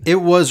hated it. It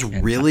was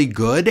really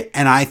good,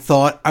 and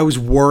I was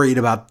worried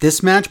about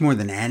this match more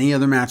than any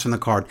other match on the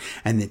card,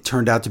 and it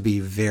turned out to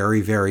be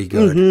very, very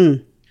good.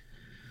 Mm-hmm.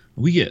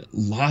 We get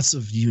lots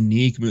of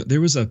unique moves.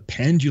 There was a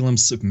pendulum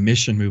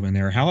submission move in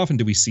there. How often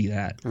do we see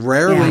that?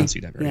 Rarely. I don't see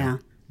that very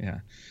often. Yeah.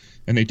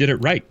 And they did it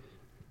right.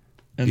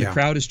 And the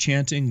crowd is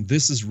chanting,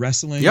 "This is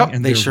wrestling." Yep,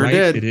 and they sure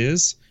did. It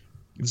is.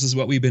 This is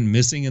what we've been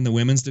missing in the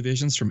women's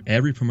divisions from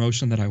every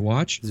promotion that I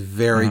watch. It's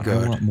very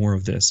good. I want more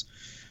of this.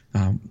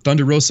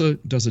 Thunder Rosa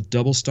does a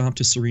double stomp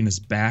to Serena's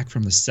back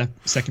from the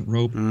second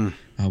rope.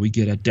 We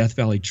get a Death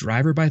Valley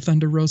driver by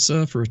Thunder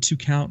Rosa for a 2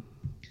 count.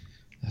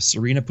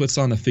 Serena puts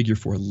on the figure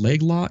 4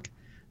 leg lock.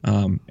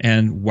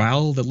 And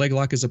while the leg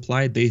lock is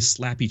applied, they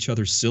slap each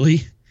other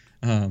silly.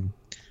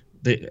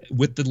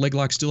 With the leg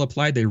lock still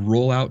applied, they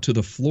roll out to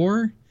the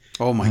floor.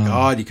 Oh my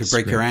God, you could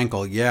break your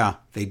ankle. Yeah,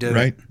 they did.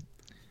 Right.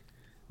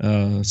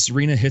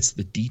 Serena hits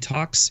the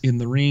detox in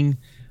the ring.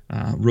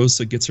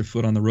 Rosa gets her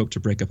foot on the rope to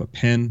break up a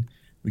pin.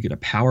 We get a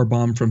power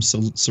bomb from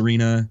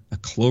Serena, a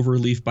clover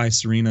leaf by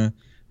Serena.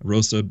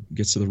 Rosa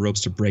gets to the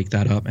ropes to break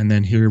that up, and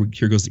then here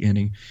goes the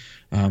ending.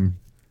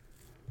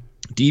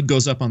 Deeb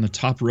goes up on the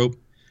top rope,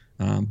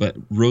 but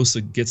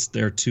Rosa gets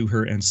there to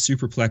her and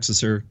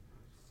superplexes her.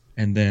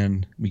 And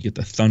then we get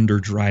the Thunder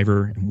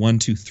Driver, and 1,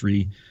 2,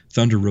 3.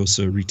 Thunder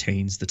Rosa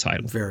retains the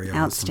title. Very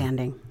awesome.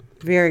 Outstanding.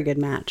 Very good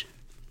match.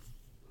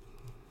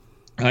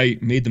 I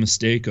made the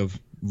mistake of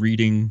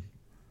reading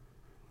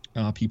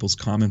people's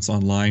comments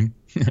online.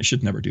 I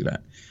should never do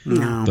that.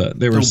 No, But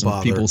there were don't some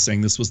bother. people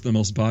saying this was the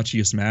most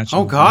botchiest match.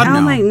 Oh God, Oh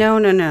no! my,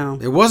 no.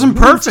 It wasn't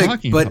What are you perfect,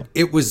 talking but about?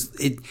 it was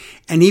it.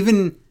 And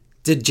even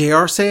did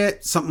JR say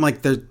it? Something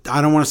like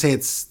I don't want to say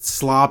it's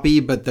sloppy,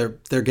 but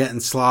they're getting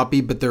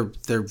sloppy, but they're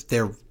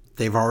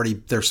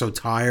so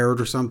tired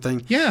or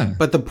something. Yeah.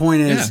 But the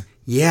point is,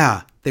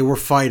 they were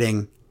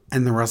fighting,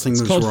 and the wrestling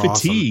It's moves called were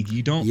fatigue. awesome.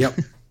 You don't. Yep.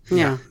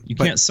 Yeah. You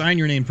can't sign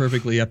your name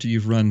perfectly after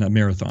you've run a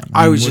marathon.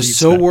 I was what do just you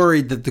so expect?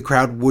 worried that the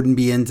crowd wouldn't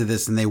be into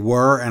this, and they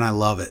were, and I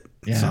love it.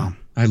 Yeah, So,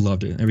 I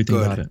loved it. Everything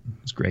Good. about it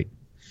was great.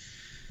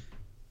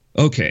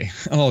 Okay.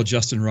 Oh,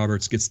 Justin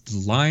Roberts gets the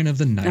line of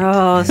the night.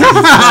 Oh, And so he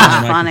gets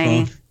on the funny.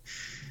 microphone,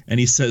 and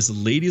he says,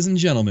 "Ladies and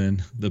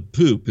gentlemen, the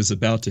poop is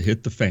about to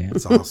hit the fan."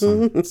 it's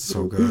awesome. It's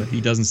so good. He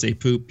doesn't say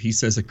poop. He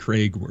says a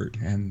Craig word,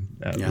 and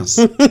that Yes.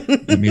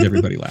 that made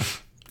everybody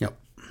laugh. Yep.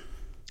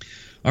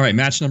 All right,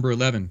 match number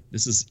 11.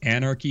 This is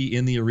Anarchy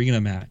in the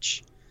Arena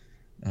match.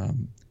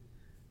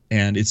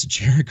 And it's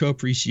Jericho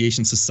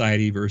Appreciation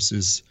Society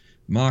versus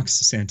Mox,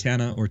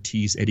 Santana,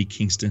 Ortiz, Eddie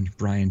Kingston,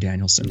 Bryan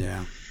Danielson.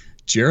 Yeah.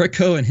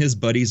 Jericho and his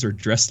buddies are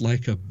dressed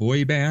like a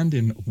boy band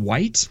in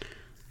white.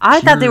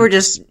 I thought they Pure- were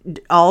just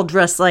all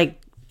dressed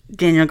like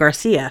Daniel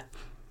Garcia.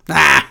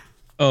 Ah.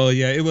 Oh,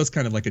 yeah, it was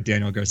kind of like a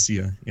Daniel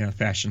Garcia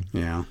fashion.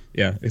 Yeah.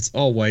 Yeah, it's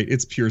all white.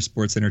 It's pure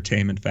sports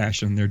entertainment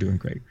fashion. They're doing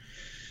great.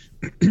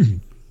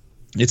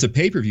 It's a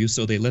pay-per-view,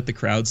 so they let the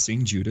crowd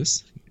sing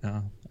Judas.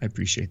 I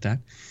appreciate that.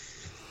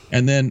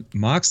 And then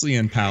Moxley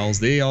and pals,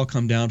 they all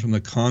come down from the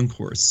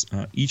concourse,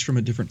 each from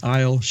a different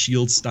aisle,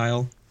 Shield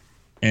style.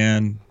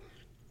 And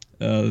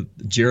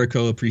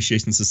Jericho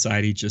Appreciation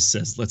Society just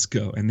says, "Let's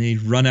go." And they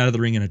run out of the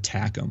ring and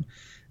attack them.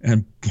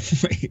 And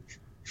boy,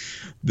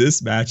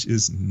 this match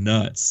is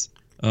nuts.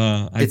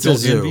 I It's a don't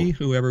zoo. envy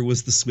whoever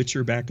was the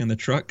switcher back in the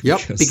truck. Yep.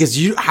 Because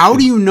how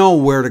do you know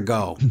where to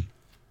go?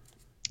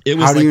 it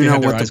was how do like you they know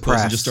had their what to eyes closed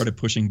and press? just started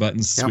pushing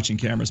buttons, Yep. switching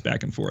cameras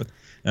back and forth,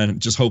 and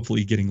just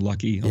hopefully getting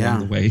lucky along Yeah.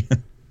 the way.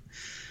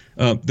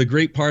 The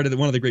great part of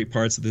one of the great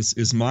parts of this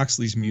is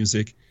Moxley's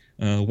music.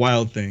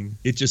 Wild Thing.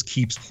 It just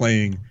keeps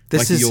playing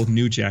This like is- the old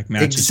New Jack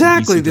matches. from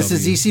Exactly. This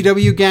is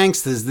ECW. ECW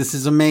Gangsters. This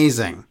is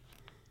amazing.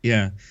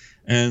 Yeah,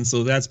 and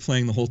so that's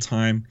playing the whole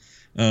time.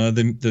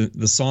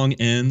 The song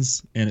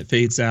ends and it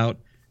fades out,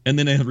 and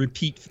then the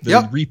repeat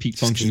Just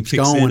function keeps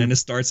kicks in going. and it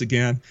starts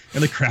again,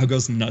 and the crowd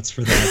goes nuts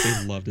for that.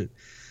 They loved it.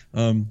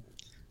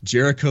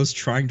 Jericho's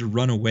trying to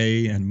run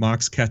away, and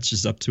Mox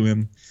catches up to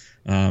him.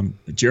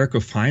 Jericho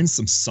finds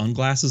some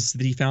sunglasses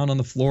that he found on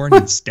the floor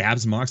and he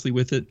stabs Moxley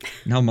with it.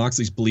 Now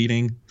Moxley's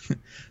bleeding.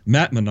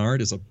 Matt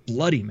Menard is a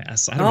bloody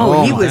mess. I don't know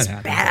Oh, he how was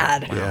that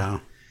happened. bad. Yeah.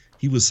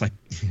 He was like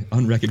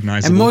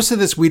unrecognizable. And most of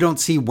this we don't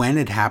see when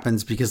it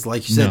happens because,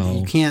 like you said, No.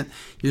 you can't.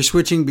 You're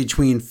switching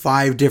between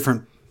 5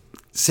 different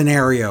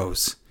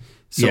scenarios.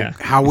 So Yeah,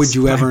 how would it's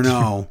you ever 5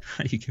 know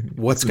different-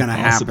 what's it's going to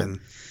impossible. happen?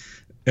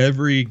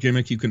 Every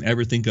gimmick you can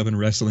ever think of in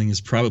wrestling is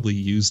probably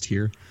used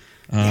here.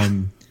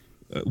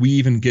 We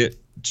even get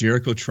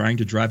Jericho trying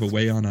to drive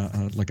away on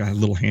a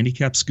little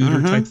handicap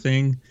scooter type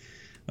thing.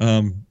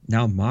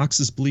 Now Mox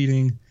is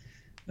bleeding.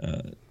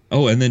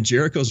 And then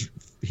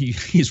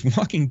he's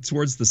walking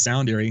towards the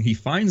sound area. And he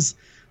finds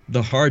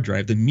the hard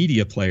drive, the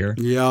media player,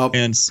 Yep.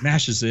 and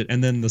smashes it,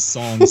 and then the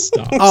song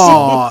stops.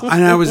 Oh,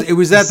 and it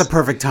was at the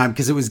perfect time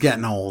because it was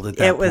getting old at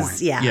that It was,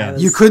 point. yeah. Yeah. It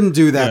was, You couldn't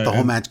do that the Yeah.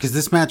 whole match because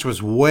this match was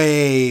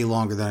way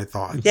longer than I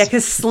thought. Yeah,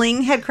 because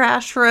Sling had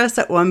crashed for us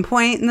at one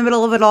point in the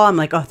middle of it all. I'm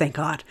like, oh, thank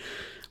God.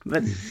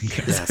 But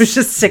I was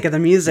just sick of the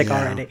music Yeah.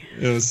 already.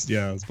 It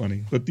was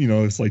funny. But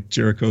it's like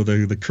Jericho,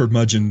 the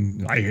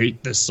curmudgeon, I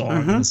hate this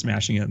song, and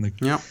smashing it, and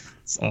Yep.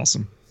 it's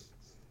awesome.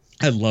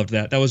 I loved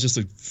that. That was just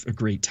a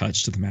great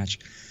touch to the match.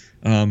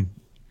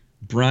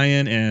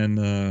 Brian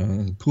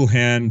and Cool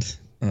Hand,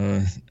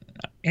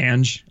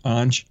 Ange,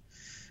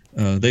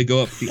 they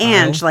go up the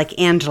Ange, aisle. like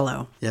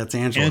Angelo. Yeah, it's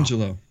Angelo.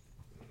 Angelo.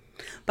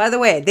 By the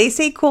way, they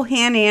say Cool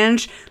Hand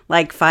Ange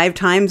like 5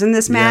 times in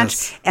this match.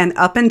 Yes. And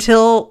up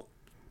until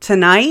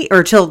tonight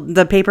or till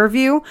the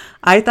pay-per-view,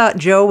 I thought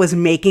Joe was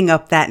making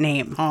up that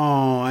name.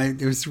 Oh,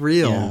 it was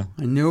real. Yeah.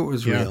 I knew it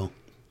was Yeah. real.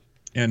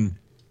 And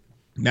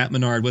Matt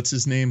Menard, what's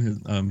his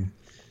name?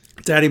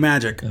 Daddy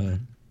Magic.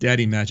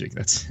 Daddy Magic.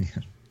 That's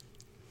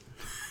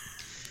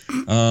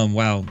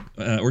wow.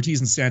 Ortiz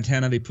and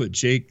Santana, they put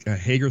Jake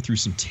Hager through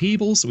some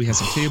tables. So we have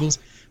some tables.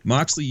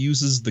 Moxley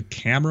uses the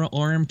camera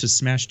arm to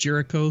smash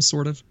Jericho,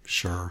 sort of.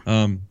 Sure.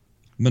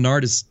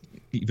 Menard is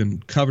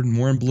even covered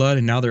more in blood,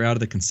 and now they're out of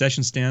the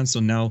concession stand. So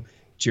now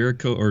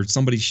Jericho or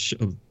somebody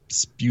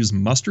spews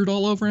mustard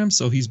all over him.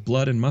 So he's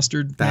blood and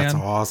mustard. That's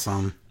man.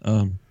 awesome.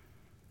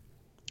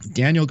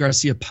 Daniel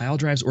Garcia pile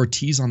drives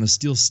Ortiz on the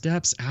steel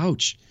steps.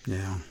 Ouch.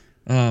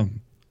 Yeah.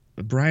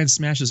 Brian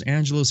smashes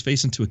Angelo's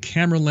face into a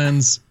camera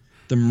lens.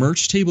 The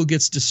merch table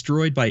gets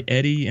destroyed by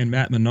Eddie and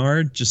Matt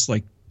Menard, just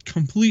like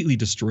completely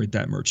destroyed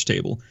that merch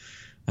table.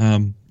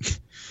 Um,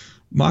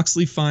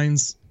 Moxley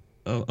finds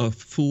a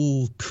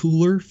full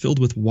cooler filled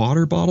with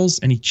water bottles,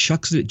 and he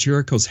chucks it at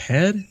Jericho's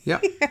head.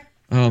 Yep.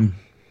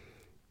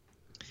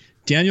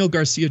 Daniel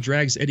Garcia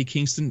drags Eddie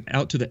Kingston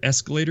out to the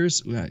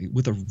escalators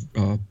with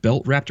a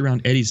belt wrapped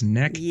around Eddie's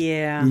neck.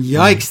 Yeah.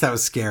 Yikes, that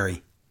was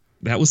scary.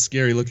 That was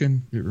scary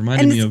looking. It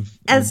reminded me of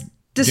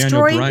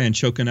Daniel Bryan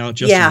choking out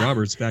Justin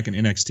Roberts back in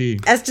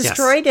NXT. As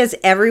destroyed as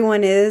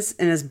everyone is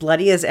and as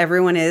bloody as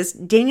everyone is,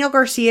 Daniel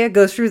Garcia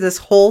goes through this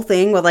whole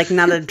thing with like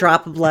not a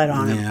drop of blood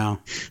on him. Yeah.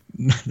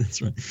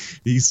 That's right.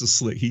 He's so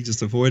slick. He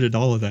just avoided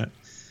all of that.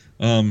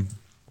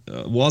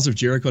 Walls of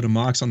Jericho to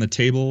Mox on the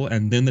table,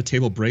 and then the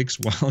table breaks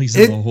while he's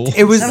in the hole.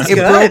 It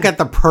broke at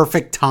the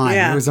perfect time.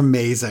 Yeah. It was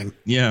amazing.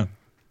 Yeah.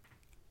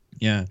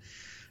 Yeah.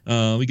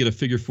 We get a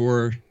figure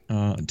 4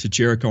 to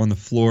Jericho on the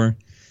floor.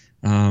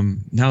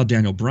 Now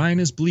Daniel Bryan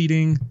is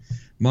bleeding.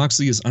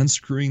 Moxley is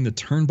unscrewing the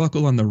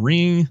turnbuckle on the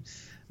ring.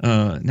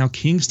 Now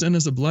Kingston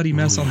is a bloody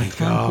mess on the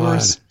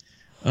concourse.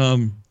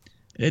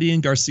 Eddie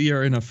and Garcia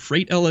are in a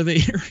freight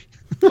elevator.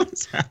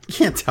 What's happening?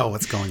 Can't tell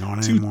what's going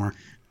on anymore.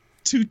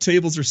 2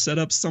 tables are set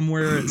up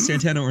somewhere.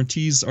 Santana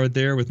Ortiz are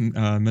there with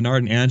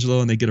Menard and Angelo,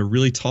 and they get a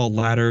really tall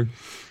ladder.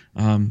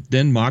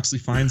 Then Moxley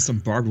finds some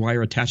barbed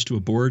wire attached to a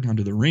board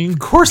under the ring. Of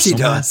course he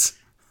does.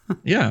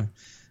 Yeah.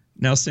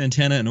 Now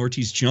Santana and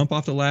Ortiz jump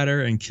off the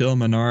ladder and kill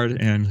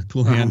Menard and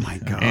Cool Hand. Oh my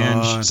God.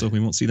 Ange, so we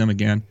won't see them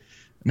again.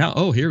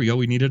 Now, here we go.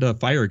 We needed a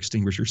fire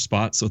extinguisher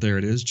spot, so there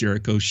it is.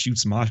 Jericho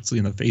shoots Moxley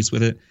in the face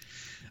with it.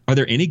 Are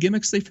there any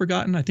gimmicks they've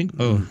forgotten? I think.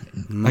 No.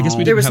 I guess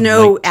there was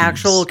no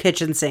actual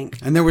kitchen sink,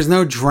 and there was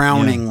no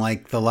drowning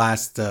like the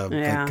last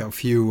like a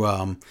few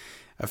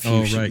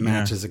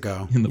matches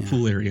ago in the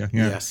pool area.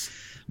 Yeah. Yes,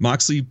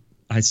 Moxley.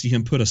 I see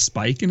him put a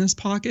spike in his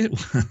pocket.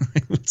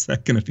 What's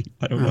that going to be?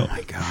 I don't know. Oh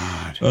my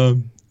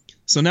God.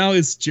 So now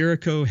it's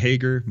Jericho,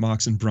 Hager,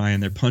 Mox, and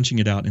Bryan. They're punching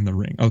it out in the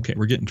ring. Okay,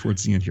 we're getting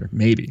towards the end here.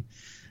 Maybe.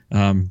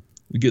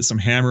 We get some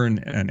hammer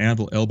and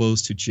anvil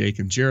elbows to Jake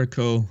and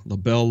Jericho,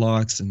 label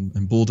locks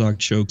and bulldog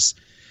chokes.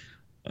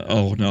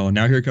 Oh no!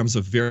 Now here comes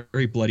a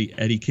very bloody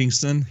Eddie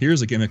Kingston.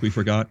 Here's a gimmick we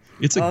forgot.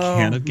 It's a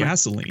can of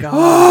gasoline.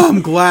 Oh,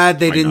 I'm glad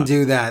they didn't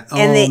do that.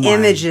 And the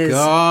images,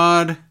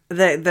 God,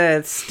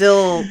 the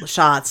still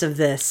shots of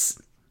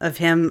this of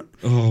him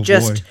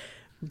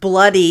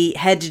bloody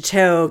head to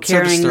toe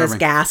carrying this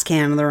gas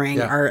can in the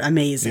ring are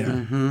amazing. Yeah.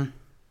 Mm-hmm.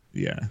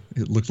 Yeah,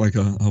 it looked like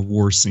a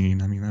war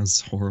scene. I mean, that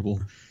was horrible.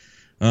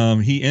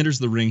 He enters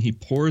the ring. He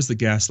pours the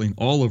gasoline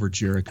all over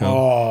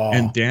Jericho.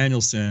 And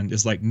Danielson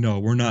is like, no,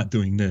 we're not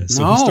doing this.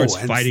 So he starts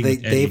fighting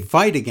with Eddie. They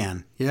fight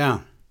again. Yeah.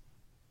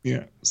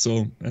 Yeah.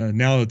 So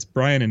now it's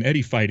Bryan and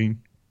Eddie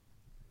fighting.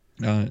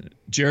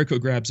 Jericho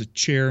grabs a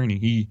chair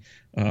and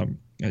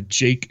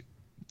Jake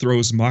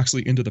throws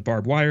Moxley into the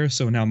barbed wire.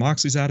 So now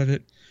Moxley's out of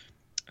it.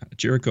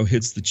 Jericho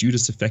hits the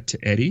Judas effect to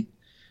Eddie.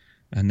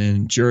 And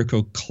then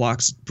Jericho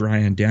clocks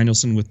Bryan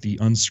Danielson with the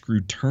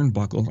unscrewed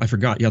turnbuckle. I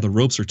forgot. Yeah, the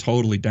ropes are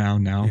totally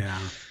down now. Yeah.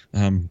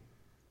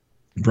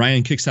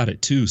 Bryan kicks out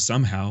at 2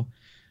 somehow.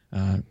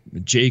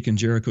 Jake and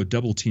Jericho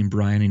double team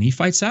Bryan, and he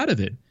fights out of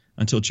it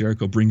until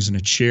Jericho brings in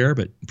a chair,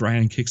 but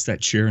Bryan kicks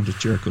that chair into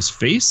Jericho's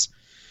face.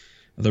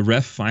 The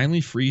ref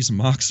finally frees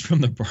Mox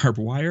from the barbed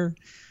wire.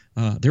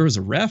 There was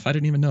a ref? I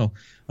didn't even know.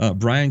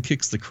 Bryan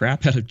kicks the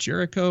crap out of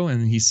Jericho,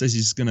 and he says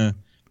he's going to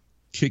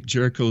kick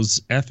Jericho's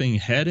effing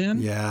head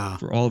in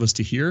for all of us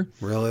to hear.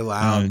 Really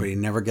loud, but he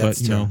never gets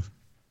to. You know,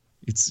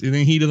 it's in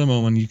the heat of the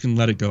moment. You can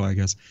let it go, I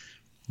guess.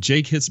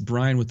 Jake hits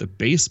Bryan with a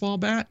baseball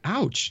bat.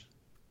 Ouch.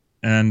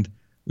 And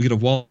we get a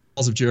walls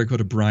of Jericho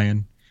to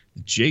Bryan.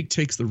 Jake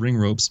takes the ring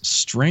ropes,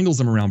 strangles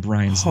them around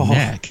Bryan's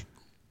neck.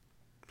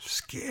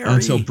 Scary.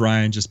 Until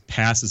Bryan just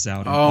passes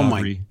out and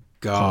Aubrey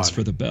calls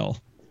for the bell.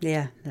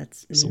 Yeah,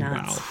 that's nuts.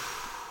 Wow.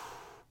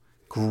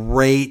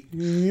 Great.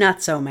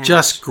 Nutso match.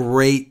 Just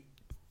great.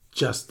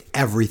 Just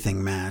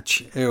everything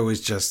match. It was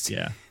just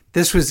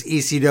This was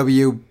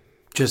ECW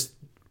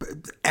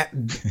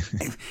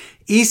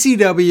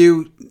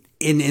ECW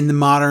in the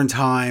modern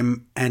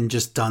time and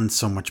just done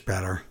so much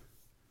better.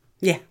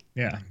 Yeah.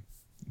 Yeah.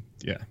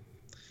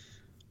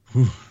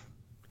 Whew.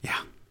 Yeah.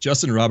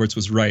 Justin Roberts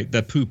was right.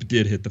 That poop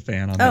did hit the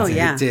fan on that.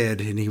 It did,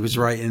 and he was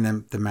right, and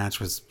then the match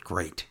was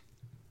great.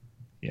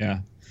 Yeah.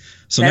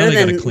 So better now they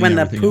got to than clean when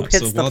the everything poop up.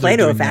 hits the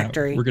Play-Doh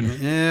factory. We're gonna.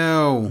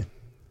 Ew.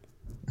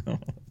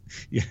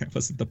 Yeah, it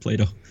wasn't the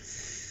Play-Doh.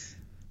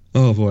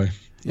 Oh boy.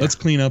 Let's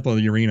clean up on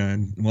the arena,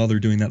 and while they're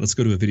doing that, let's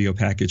go to a video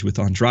package with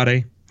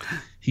Andrade.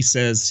 He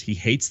says he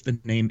hates the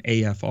name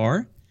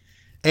AFR.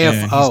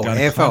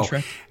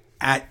 AFO.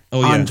 At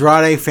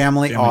Andrade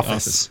Family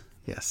Office.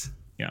 Yes.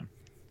 Yeah.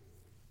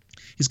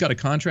 He's got a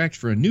contract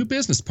for a new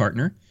business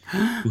partner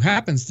who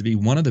happens to be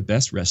one of the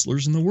best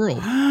wrestlers in the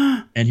world.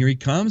 And here he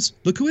comes.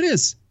 Look who it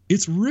is.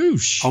 It's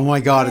Roosh. Oh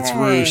my God, it's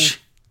Roosh.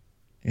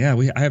 Yeah,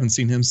 I haven't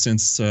seen him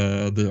since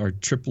our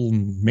Triple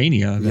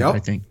Mania, I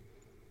think.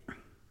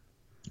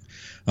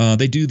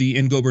 They do the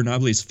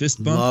Ingobernable's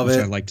fist bump, which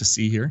I like to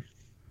see here.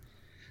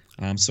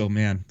 So,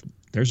 man,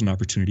 there's an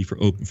opportunity for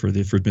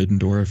the Forbidden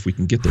Door if we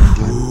can get there.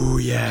 Oh,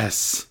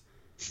 yes.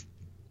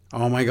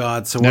 Oh my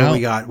God! So what Now- do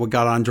we got? We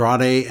got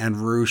Andrade and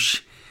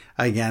Roosh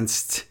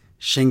against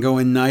Shingo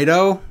and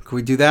Naito. Can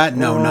we do that?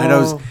 No,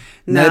 No,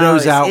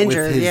 Naito's he's out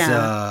injured, with his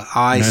yeah.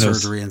 eye Naito's-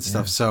 surgery and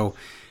stuff. So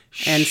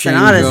And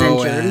Sonata's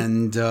Shingo injured.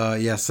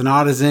 and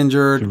Sonata's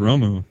injured.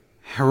 Hiromu.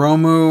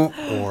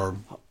 Hiromu or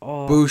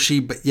Bushi,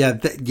 but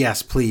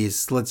yes,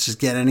 please. Let's just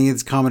get any of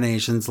these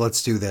combinations.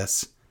 Let's do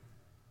this.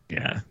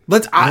 Yeah.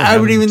 I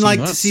would even like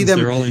to Since see them.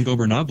 They're all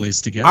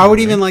Ingobernables together. I would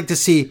right? even like to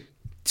see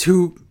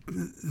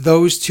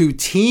those two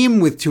team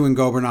with two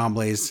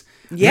Ingobernables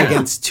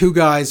against two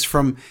guys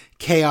from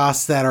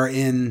Chaos that are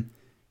in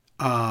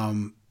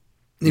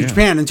New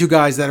Japan and two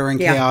guys that are in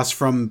Chaos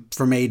from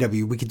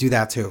AEW. We could do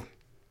that too.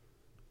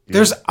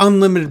 There's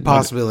unlimited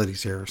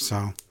possibilities here. So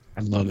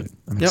I love it.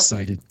 I'm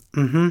excited.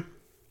 Mm-hmm.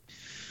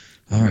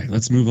 All right,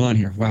 let's move on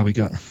here. Wow, we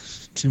got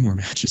 2 more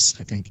matches,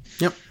 I think.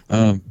 Yep.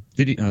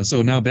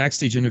 So now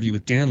backstage interview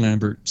with Dan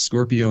Lambert,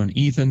 Scorpio, and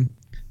Ethan.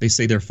 They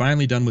say they're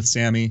finally done with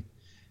Sammy,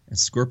 and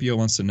Scorpio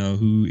wants to know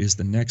who is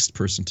the next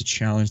person to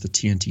challenge the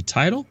TNT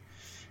title.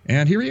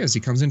 And here he is. He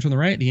comes in from the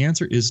right. The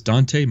answer is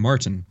Dante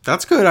Martin.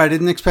 That's good. I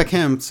didn't expect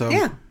him, so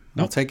Yeah.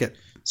 I'll take it.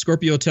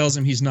 Scorpio tells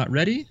him he's not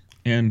ready,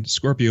 and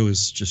Scorpio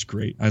is just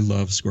great. I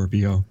love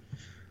Scorpio.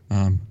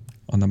 On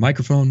the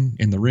microphone,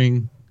 in the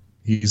ring,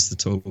 he's the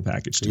total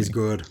package to He's me.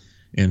 good.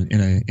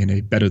 In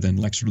a better than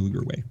Lex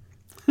Luger way.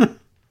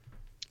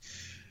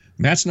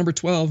 Match number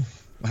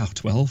 12. Wow,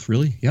 12?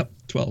 Really? Yep,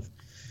 12.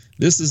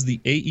 This is the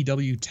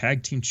AEW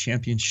Tag Team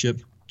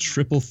Championship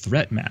Triple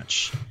Threat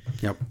match.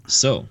 Yep.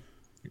 So,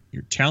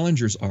 your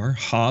challengers are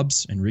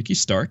Hobbs and Ricky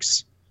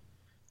Starks,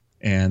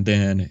 and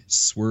then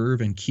Swerve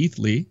and Keith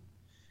Lee,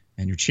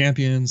 and your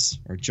champions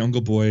are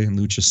Jungle Boy and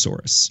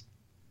Luchasaurus.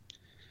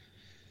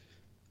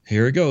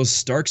 Here it goes.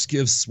 Starks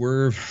gives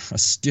Swerve a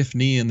stiff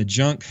knee in the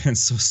junk, and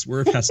so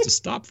Swerve has to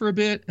stop for a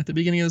bit at the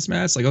beginning of this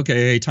match. Like, okay,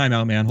 hey, time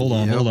out, man. Hold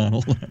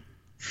on.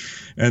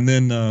 And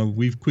then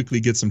we quickly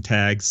get some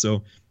tags.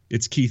 So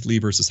it's Keith Lee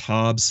versus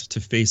Hobbs to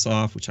face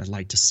off, which I'd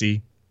like to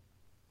see.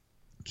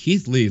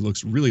 Keith Lee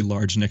looks really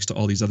large next to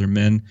all these other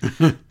men,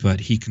 but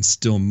he can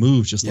still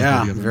move just like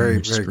all the other men, very,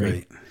 which is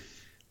very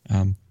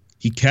great.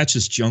 He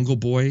catches Jungle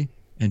Boy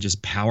and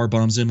just power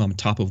bombs him on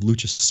top of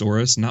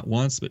Luchasaurus, not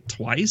once, but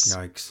twice.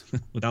 Yikes.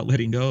 Without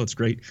letting go. It's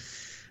great.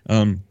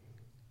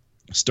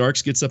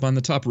 Starks gets up on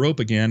the top rope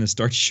again and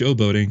starts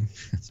showboating.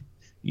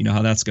 You know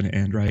how that's going to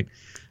end, right?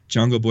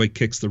 Jungle Boy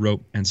kicks the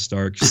rope and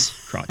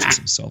Starks crotches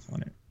himself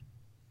on it.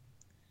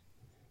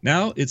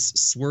 Now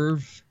it's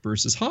Swerve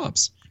versus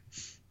Hobbs.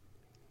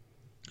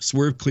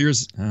 Swerve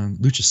clears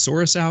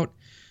Luchasaurus out,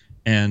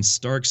 and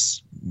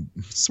Starks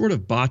sort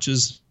of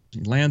botches. He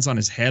lands on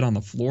his head on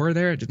the floor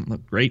there. It didn't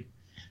look great.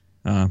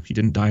 He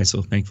didn't die,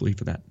 so thankfully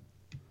for that.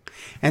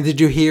 And did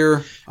you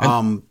hear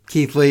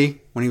Keith Lee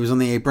when he was on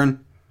the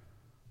apron?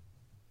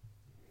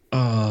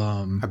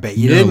 I bet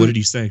you didn't. What did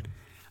he say?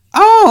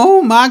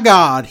 Oh my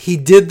God. He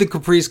did the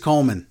Caprice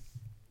Coleman.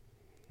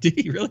 Did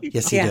he really?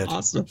 Yes, he did.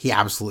 Awesome. He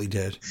absolutely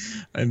did.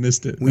 I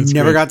missed it. We That's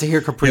never great. got to hear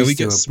Caprice we do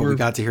get it, but we Swerve.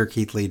 got to hear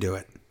Keith Lee do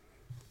it.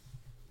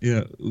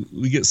 Yeah,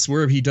 we get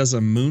Swerve. He does a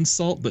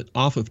moonsault, but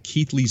off of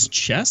Keith Lee's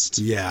chest.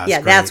 Yeah.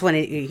 Yeah, that's when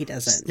he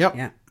does it. Yep.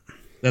 Yeah.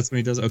 That's when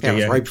he does it. Yeah, Okay, it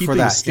was yeah. right Keith before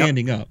Lee was that. Yep.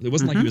 standing up. It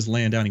wasn't like he was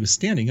laying down. He was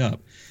standing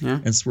up. Yeah.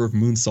 And Swerve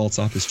moonsaults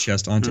off his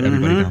chest onto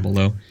everybody down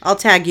below. I'll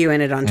tag you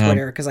in it on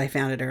Twitter because I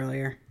found it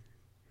earlier.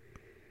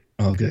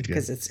 Oh, good.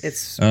 Because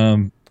it's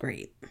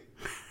great.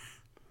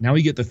 Now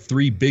we get the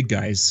 3 big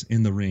guys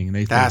in the ring, and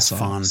they That's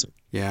face off. fun. So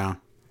Yeah.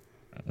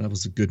 that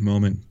was a good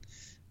moment.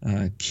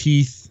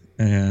 Keith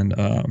and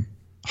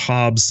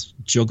Hobbs,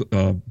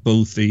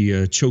 both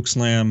the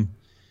chokeslam,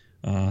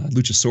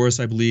 Luchasaurus,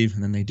 I believe,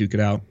 and then they duke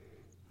it out.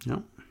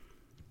 Yep.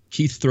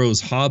 Keith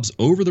throws Hobbs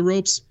over the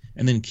ropes,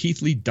 and then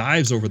Keith Lee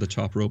dives over the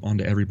top rope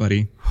onto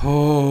everybody.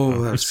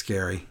 Oh, that was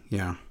scary.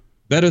 Yeah.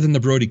 Better than the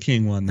Brody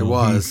King one, though. It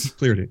was. He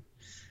cleared it.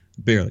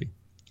 Barely.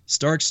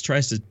 Starks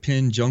tries to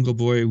pin Jungle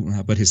Boy,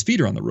 but his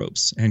feet are on the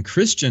ropes, and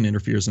Christian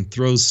interferes and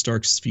throws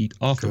Starks' feet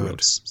off the Good.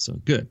 ropes. So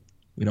good.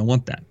 We don't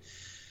want that.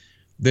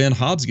 Then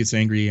Hobbs gets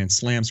angry and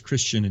slams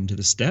Christian into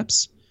the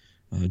steps.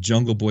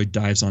 Jungle Boy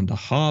dives onto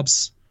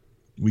Hobbs.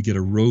 We get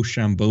a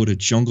Rochambeau to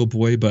Jungle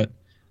Boy, but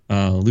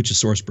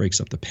Luchasaurus breaks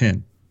up the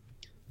pin.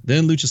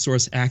 Then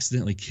Luchasaurus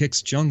accidentally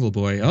kicks Jungle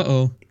Boy.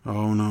 Uh-oh.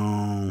 Oh,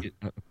 no.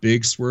 A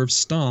big Swerve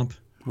stomp.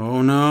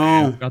 Oh,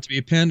 no. About to be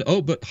a pin. Oh,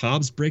 but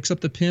Hobbs breaks up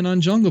the pin on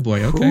Jungle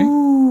Boy. Okay.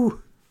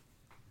 Ooh.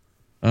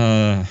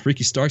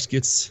 Ricky Starks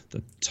gets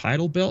the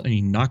title belt and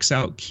he knocks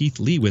out Keith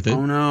Lee with it.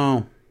 Oh,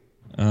 no.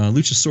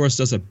 Luchasaurus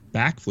does a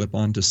backflip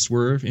onto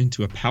Swerve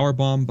into a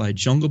powerbomb by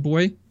Jungle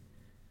Boy.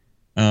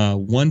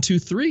 1, 2,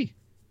 3.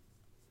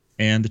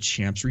 And the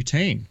champs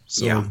retain.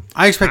 So, Yeah.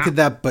 I expected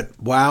that, but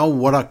wow,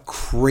 what a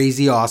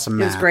crazy awesome It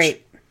match. was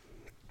great.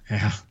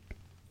 Yeah.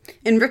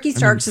 And Ricky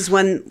Starks is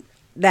one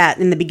that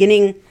in the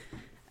beginning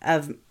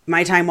of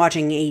my time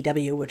watching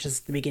AEW, which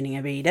is the beginning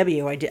of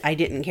AEW, I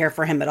didn't care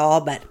for him at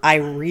all, but I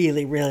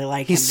really, really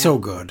like him. He's so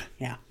good.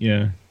 Yeah.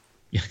 Yeah.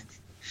 Yeah.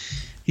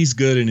 He's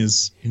good in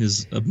his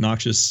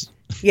obnoxious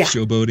Yeah.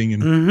 showboating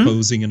and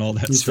posing and all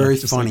that He's stuff. very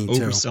Just funny, like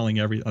too.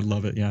 overselling I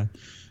love it. Yeah.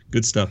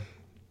 Good stuff.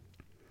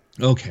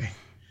 Okay.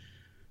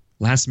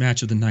 Last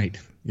match of the night.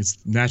 It's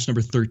match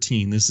number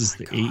 13. This is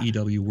the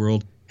AEW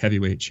World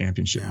Heavyweight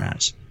Championship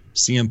match.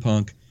 CM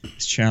Punk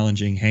is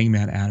challenging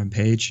Hangman Adam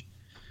Page.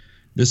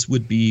 This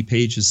would be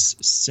Page's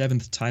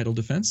 7th title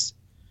defense.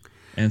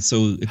 And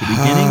so at the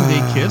beginning,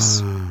 they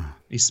kiss.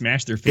 They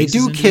smash their They faces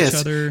do into kiss, each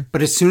other.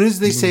 but as soon as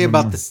they say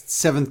about the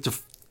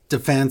 7th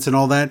defense and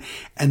all that,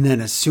 and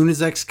then as soon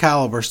as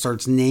Excalibur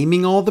starts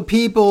naming all the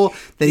people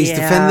that he's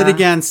defended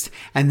against,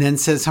 and then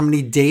says how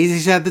many days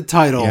he's had the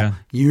title,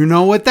 you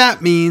know what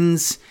that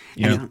means.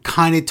 And it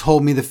kind of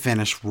told me the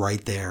finish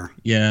right there.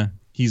 Yeah.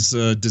 He's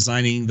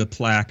designing the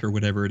plaque or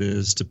whatever it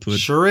is to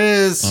put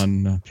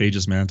on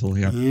Page's mantle.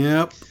 Yeah.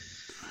 Yep.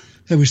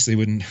 I wish they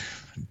wouldn't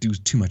do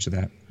too much of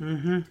that.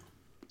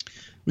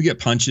 We get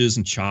punches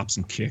and chops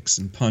and kicks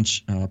and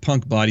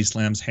Punk body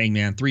slams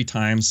Hangman 3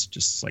 times.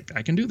 Just like,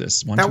 I can do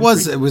this.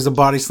 It was a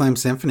body slam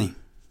symphony.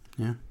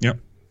 Yeah. Yep.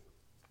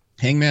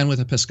 Hangman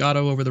with a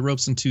pescado over the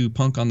ropes into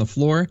Punk on the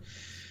floor.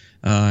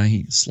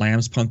 He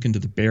slams Punk into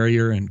the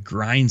barrier and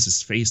grinds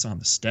his face on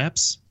the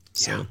steps.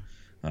 So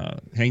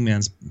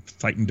Hangman's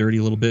fighting dirty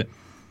a little bit.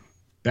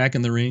 Back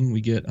in the ring,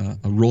 we get a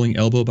rolling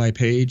elbow by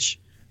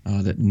Page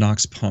that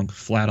knocks Punk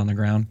flat on the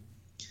ground.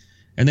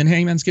 And then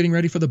Hangman's getting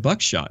ready for the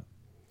buckshot.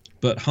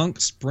 But Punk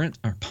sprints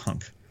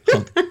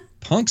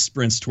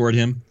toward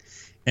him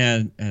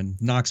and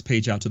knocks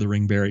Page out to the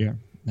ring barrier.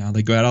 Now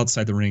they go out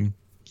outside the ring,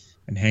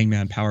 and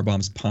Hangman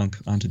powerbombs Punk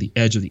onto the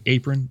edge of the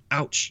apron.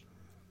 Ouch.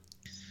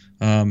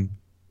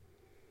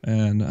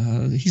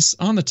 He's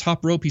on the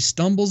top rope. He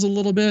stumbles a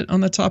little bit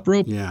on the top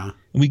rope. Yeah.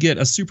 And we get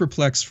a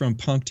superplex from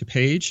Punk to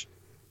Page.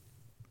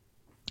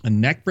 A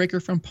neck breaker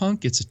from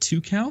Punk. It's a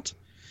 2 count.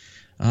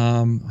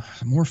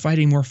 More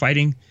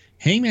fighting.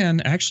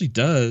 Hangman actually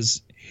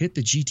does hit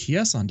the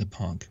GTS onto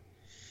Punk.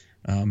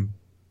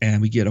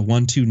 And we get a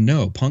 1-2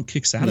 no. Punk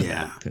kicks out of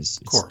that because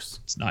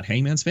it's not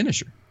Hangman's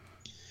finisher.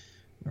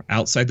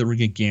 Outside the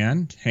ring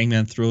again,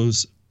 Hangman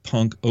throws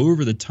Punk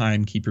over the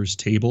timekeeper's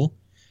table,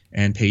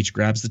 and Page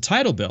grabs the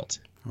title belt.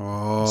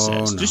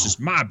 Says, "This is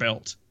my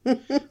belt."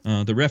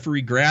 The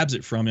referee grabs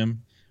it from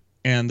him,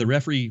 and the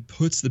referee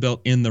puts the belt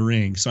in the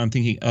ring. So I'm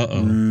thinking,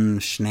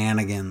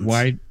 shenanigans.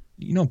 Why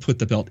you don't put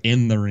the belt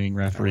in the ring,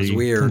 referee? That was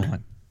weird. Come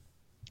on.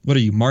 What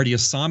are you, Marty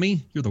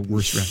Asami? You're the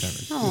worst ref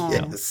ever.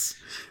 Yes.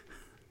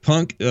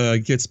 Punk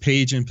gets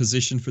Page in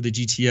position for the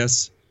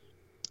GTS,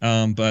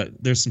 but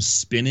there's some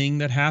spinning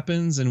that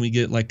happens, and we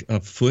get like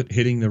a foot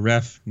hitting the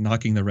ref,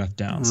 knocking the ref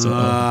down. So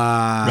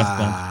ref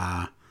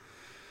bump.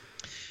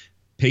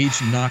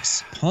 Page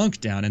knocks Punk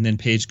down, and then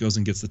Page goes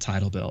and gets the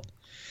title belt.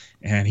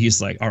 And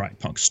he's like, "All right,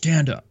 Punk,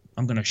 stand up.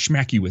 I'm going to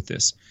smack you with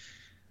this."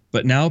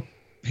 But now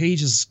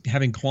Page is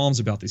having qualms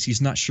about this.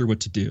 He's not sure what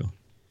to do.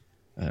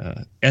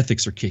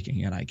 Ethics are kicking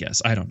in, I guess.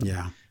 I don't know.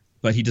 Yeah.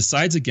 But he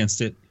decides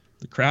against it.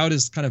 The crowd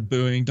is kind of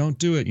booing, "Don't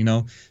do it,"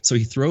 So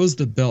he throws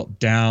the belt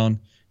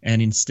down,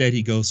 and instead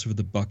he goes for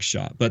the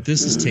buckshot. But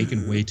this has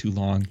taken way too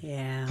long.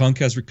 Yeah. Punk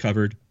has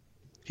recovered.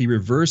 He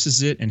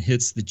reverses it and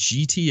hits the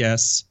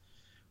GTS.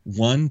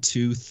 1,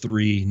 2,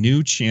 3.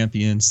 New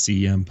champion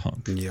CM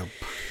Punk. Yep.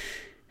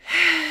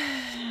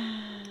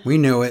 We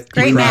knew it.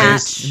 Great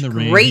match. In the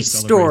ring, great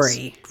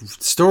story.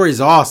 Story's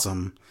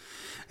awesome.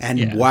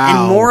 And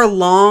wow. And more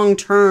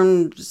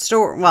long-term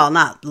story. Well,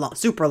 not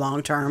super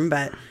long-term,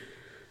 but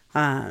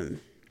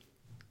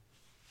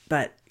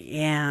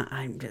yeah,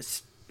 I'm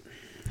just...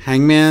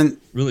 Hangman.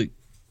 Really?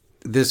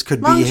 This could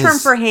be long-term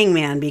his... for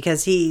Hangman,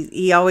 because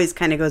he always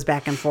kind of goes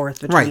back and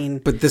forth between...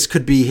 Right, but this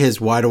could be his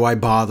why do I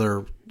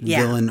bother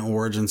villain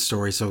origin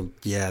story. So,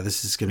 yeah,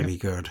 this is going to be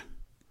good.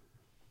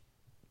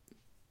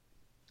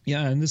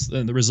 Yeah, and this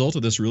the result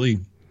of this really...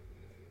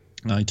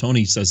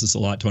 Tony says this a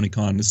lot, Tony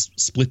Khan, this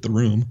split the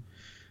room.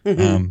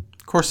 Of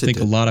course I think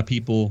a lot of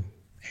people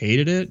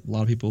hated it. A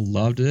lot of people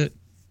loved it.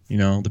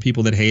 The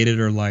people that hated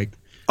it are like,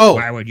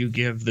 why would you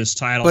give this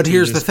title but to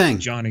here's the thing.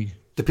 Johnny?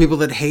 The people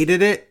that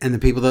hated it and the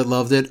people that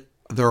loved it,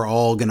 they're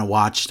all going to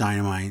watch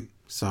Dynamite.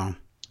 So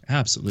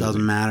absolutely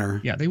doesn't matter.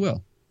 Yeah, they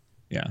will.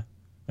 Yeah,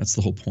 that's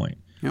the whole point.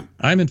 Yep.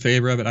 I'm in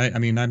favor of it. I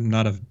mean, I'm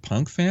not a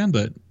Punk fan,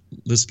 but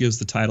this gives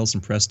the title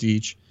some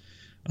prestige.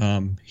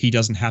 He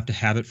doesn't have to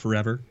have it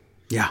forever.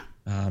 Yeah.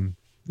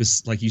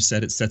 This, like you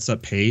said, it sets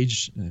up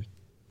Page,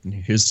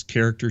 his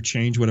character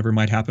change, whatever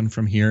might happen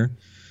from here.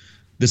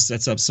 This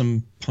sets up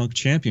some Punk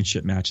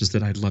championship matches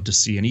that I'd love to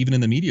see. And even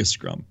in the media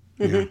scrum,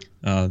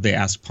 they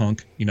asked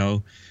Punk,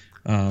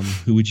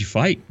 who would you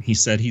fight? He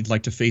said he'd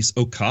like to face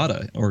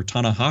Okada or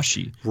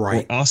Tanahashi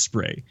or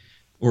Ospreay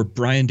or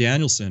Bryan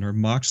Danielson or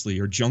Moxley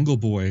or Jungle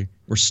Boy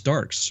or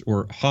Starks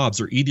or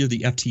Hobbs or either of the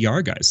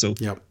FTR guys. So,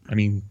 I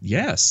mean,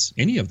 yes,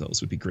 any of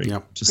those would be great.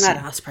 To see. Not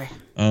Ospreay.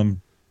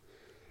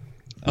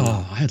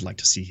 I'd like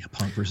to see a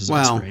Punk versus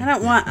Ospreay. I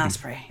don't want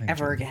Ospreay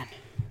ever again.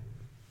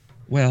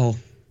 Well,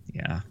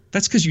 yeah.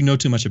 That's because you know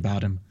too much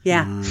about him.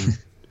 Yeah.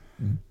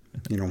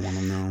 You don't want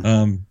to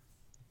know.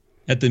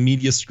 At the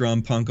media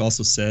scrum, Punk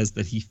also says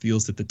that he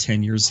feels that the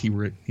 10 years he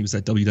was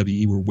at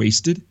WWE were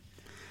wasted.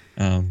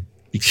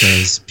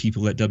 because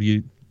people at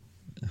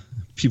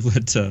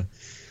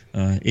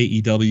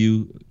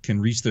AEW can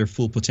reach their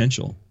full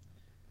potential.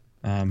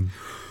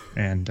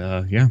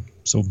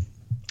 So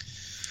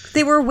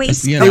they were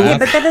wasting. Yeah.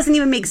 But that doesn't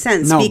even make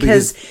sense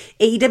because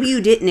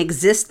AEW didn't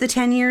exist the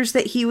 10 years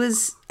that he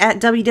was at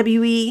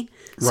WWE.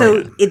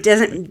 So it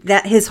doesn't.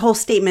 That his whole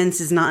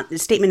statement is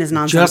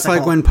nonsensical. Just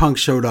like when Punk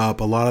showed up,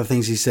 a lot of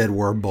things he said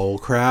were bull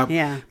crap.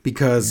 Yeah.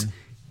 Because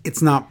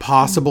it's not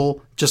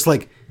possible. Just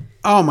like,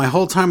 oh, my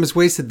whole time was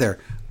wasted there.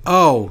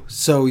 Oh,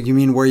 so you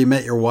mean where you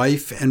met your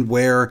wife and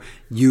where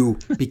you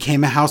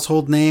became a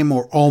household name,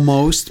 or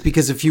almost?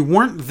 Because if you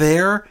weren't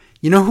there,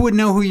 you know who would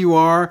know who you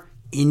are?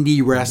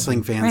 Indie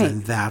wrestling fans,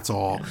 and that's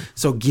all.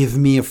 So give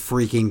me a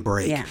freaking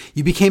break. Yeah.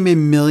 You became a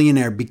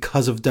millionaire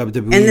because of WWE,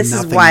 and this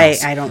is why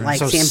else. I don't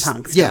like CM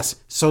Punk. Yes,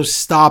 so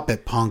stop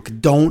it,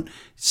 Punk. Don't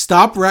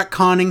stop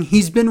retconning.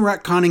 He's been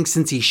retconning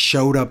since he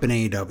showed up in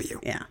AEW.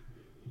 Yeah,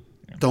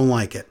 don't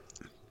like it.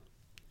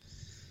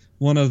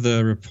 One of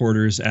the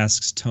reporters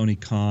asks Tony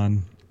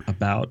Khan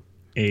about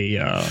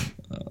a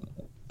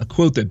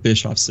quote that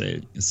Bischoff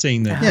said,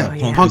 saying that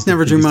Punk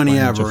never drew money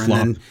ever, flop. and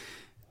then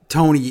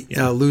Tony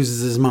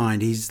loses his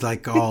mind. He's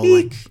like all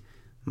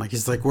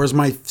he's like, where's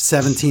my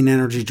 17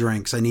 energy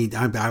drinks?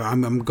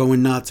 I'm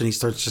going nuts, and he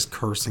starts just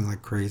cursing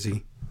like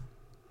crazy.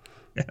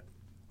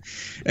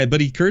 Yeah,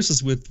 but he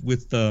curses with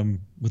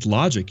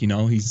logic. You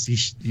know, he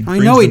I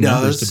know he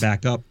numbers does to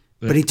back up,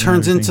 but he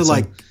turns into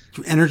like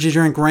energy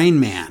drink Rain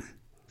Man.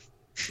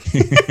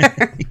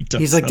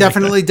 He's like,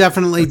 definitely.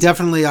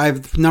 I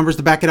have numbers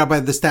to back it up. I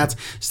have the stats,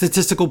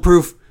 statistical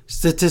proof,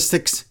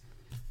 statistics.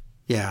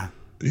 Yeah.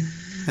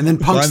 And then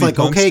Punk's like,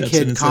 okay,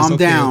 kid, calm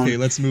down. Okay,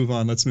 let's move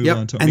on. Tony.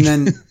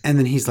 And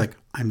then he's like,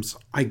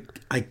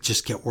 I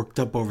just get worked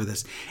up over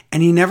this.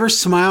 And he never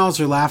smiles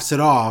or laughs it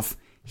off.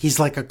 He's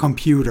like a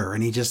computer,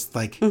 and he just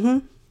like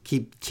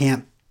he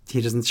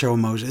doesn't show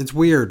emotion. It's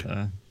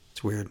weird.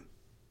 It's weird.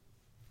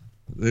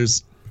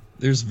 There's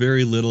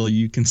very little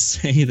you can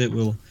say that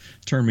will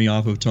turn me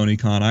off of Tony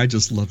Khan. I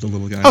just love the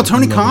little guy. Oh,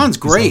 Tony Khan's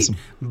great, awesome.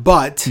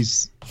 But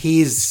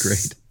he's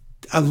great.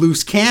 A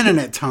loose cannon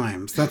at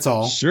times. That's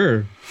all.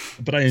 Sure,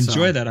 but I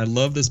enjoy that. I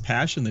love this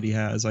passion that he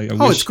has. I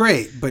wish it's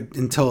great, but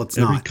until it's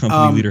every not.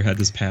 company leader had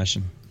this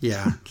passion.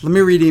 Yeah. Let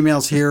me read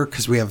emails here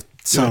because we have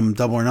some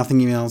Double or Nothing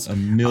emails. A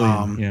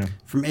million,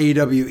 From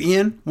AEW.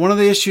 Ian, one of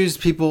the issues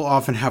people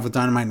often have with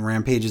Dynamite and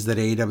Rampage is that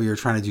AEW are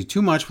trying to do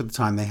too much with the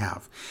time they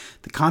have.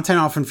 The content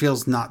often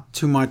feels not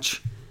so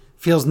much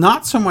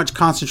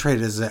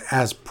concentrated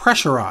as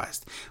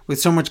pressurized,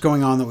 with so much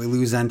going on that we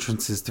lose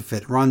entrances to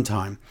fit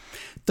runtime.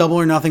 Double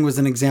or Nothing was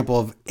an example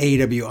of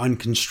AEW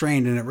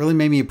unconstrained, and it really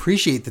made me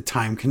appreciate the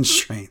time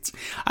constraints.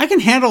 I can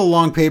handle a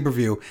long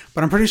pay-per-view,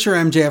 but I'm pretty sure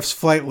MJF's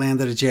flight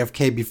landed at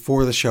JFK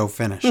before the show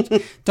finished.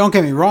 Don't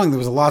get me wrong, there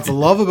was lots of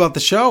love about the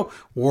show.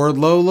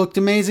 Wardlow looked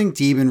amazing.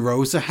 Deeb and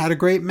Rosa had a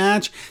great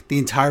match. The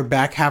entire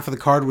back half of the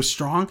card was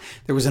strong.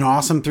 There was an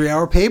awesome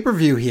 3-hour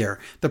pay-per-view here.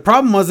 The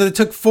problem was that it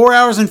took 4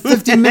 hours and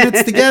 50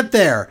 minutes to get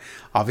there.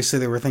 Obviously,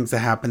 there were things that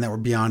happened that were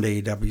beyond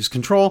AEW's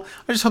control.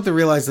 I just hope they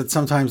realize that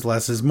sometimes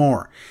less is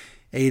more.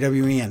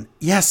 AEW Ian.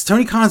 Yes,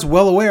 Tony Khan's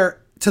well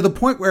aware to the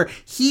point where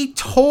he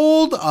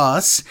told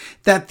us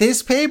that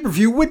this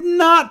pay-per-view would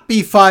not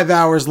be 5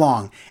 hours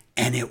long.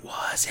 And it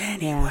was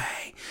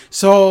anyway.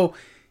 So,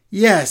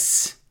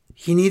 yes,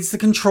 he needs to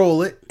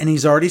control it. And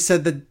he's already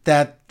said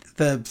that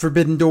the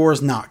Forbidden Door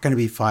is not going to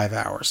be 5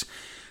 hours.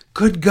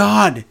 Good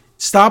God,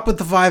 stop with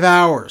the 5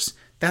 hours.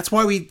 That's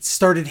why we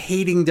started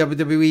hating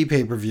WWE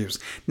pay-per-views.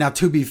 Now,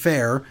 to be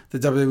fair, the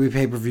WWE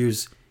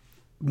pay-per-views,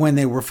 when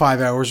they were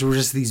 5 hours, were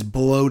just these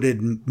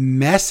bloated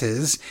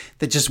messes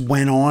that just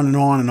went on and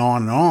on and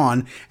on and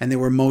on. And they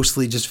were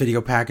mostly just video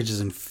packages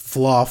and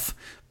fluff.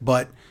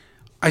 But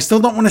I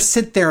still don't want to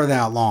sit there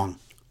that long.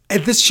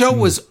 This show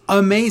was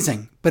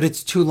amazing, but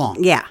it's too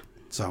long. Yeah.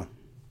 So,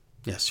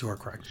 yes, you are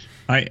correct.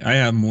 I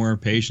have more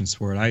patience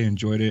for it. I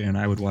enjoyed it, and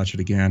I would watch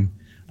it again.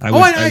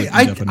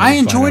 I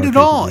enjoyed it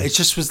all. It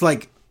just was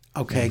like,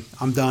 okay,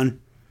 I'm done.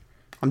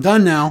 I'm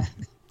done now.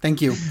 Thank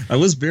you. I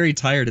was very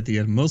tired at the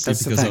end, mostly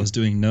because I was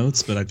doing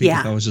notes, but I think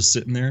if I was just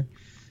sitting there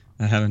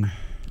having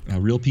a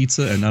real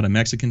pizza and not a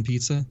Mexican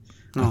pizza,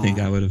 I think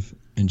I would have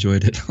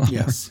enjoyed it a lot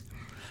more.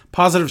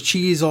 Positive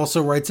Cheese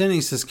also writes in,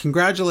 he says,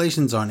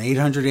 congratulations on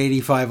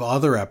 885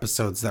 other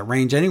episodes that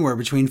range anywhere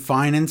between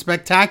fine and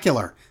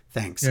spectacular.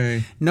 Thanks.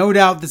 Yay. No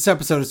doubt this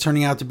episode is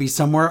turning out to be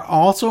somewhere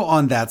also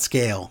on that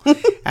scale.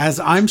 As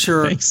I'm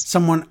sure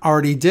someone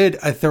already did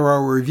a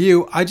thorough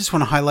review, I just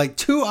want to highlight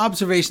 2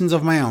 observations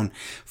of my own.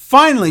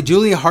 Finally,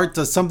 Julia Hart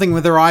does something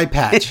with her eye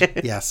patch.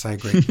 Yes, I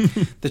agree.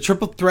 The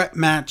triple threat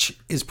match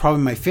is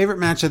probably my favorite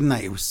match of the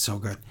night. It was so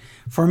good.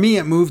 For me,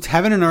 it moved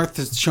heaven and earth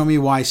to show me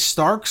why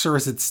Starks, or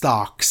is it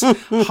Stocks,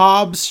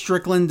 Hobbs,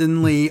 Strickland,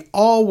 and Lee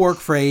all work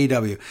for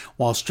AEW.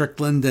 While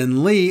Strickland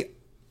and Lee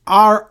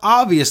are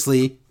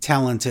obviously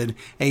talented,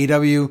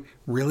 AEW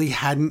really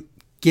hadn't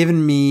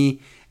given me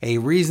a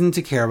reason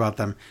to care about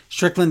them.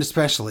 Strickland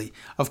especially.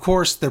 Of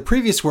course, their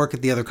previous work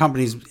at the other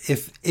companies,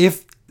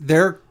 if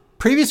their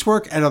previous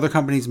work at other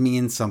companies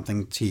means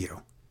something to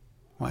you.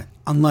 What?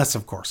 Unless,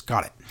 of course.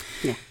 Got it.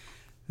 Yeah.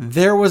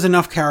 There was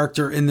enough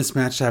character in this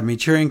match to have me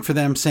cheering for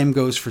them. Same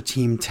goes for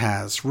Team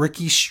Taz.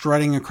 Ricky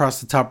strutting across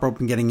the top rope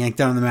and getting yanked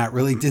down on the mat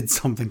really did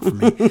something for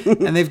me.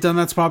 And they've done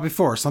that spot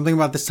before. Something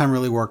about this time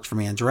really worked for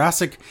me. And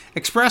Jurassic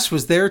Express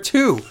was there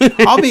too.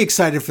 I'll be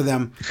excited for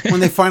them when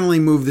they finally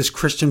move this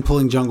Christian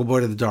pulling Jungle Boy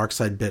to the dark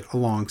side bit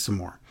along some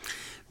more.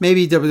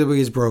 Maybe WWE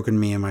has broken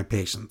me and my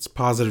patience.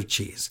 Positive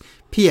cheese.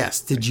 P.S.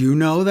 Did you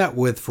know that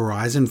with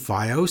Verizon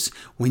Fios,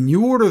 when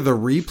you order the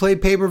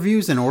replay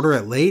pay-per-views and order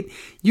it late,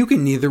 you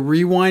can neither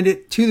rewind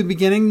it to the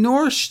beginning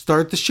nor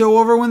start the show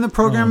over when the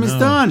program is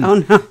done? Oh,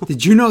 no.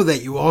 Did you know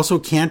that you also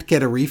can't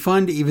get a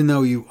refund even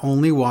though you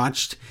only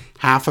watched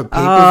half a pay-per-view?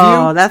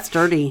 Oh, that's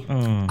dirty.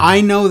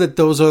 I know that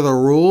those are the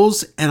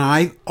rules, and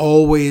I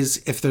always,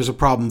 if there's a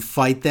problem,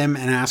 fight them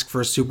and ask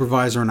for a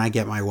supervisor, and I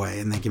get my way,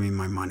 and they give me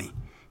my money.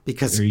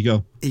 Because There you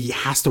go. it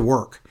has to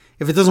work.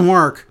 If it doesn't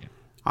work,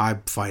 I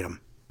fight them.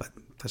 But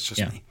that's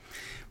just me.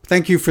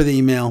 Thank you for the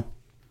email.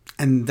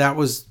 And that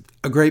was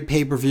a great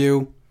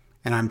pay-per-view.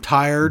 And I'm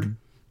tired,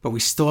 but we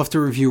still have to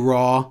review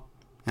Raw.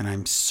 And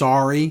I'm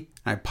sorry.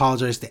 I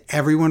apologize to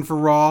everyone for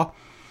Raw.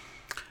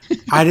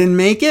 I didn't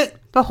make it.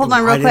 But hold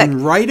on real I quick.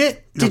 didn't write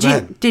it. No, go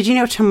ahead. Did you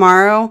know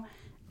tomorrow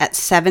at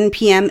 7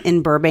 p.m.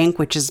 in Burbank,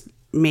 which is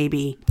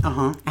maybe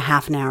a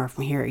half an hour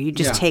from here, you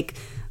just take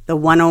the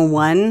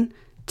 101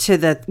 to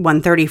the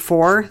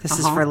 134. This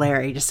is for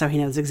Larry, just so he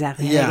knows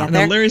exactly how to get No,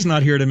 there. Larry's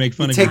not here to make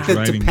fun of take you the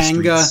driving Topanga-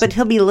 streets. But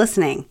he'll be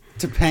listening.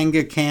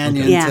 Topanga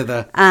Canyon to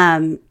the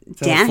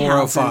Danhausen.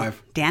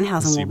 405.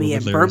 Danhausen See will what be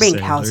at would Larry say?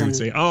 Larry Burbankhausen. would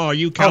say, "Oh, you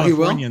he will?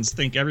 Californians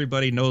think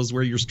everybody knows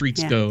where your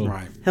streets go."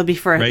 Right. He'll be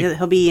Right.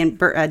 he'll be in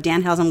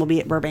Danhausen will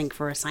be at Burbank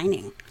for a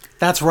signing.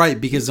 That's right,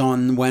 because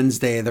on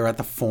Wednesday they're at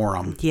the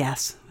Forum.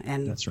 Yes,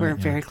 and That's we're right,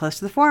 yeah. very close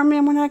to the Forum,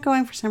 and we're not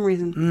going for some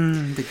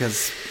reason.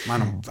 Because I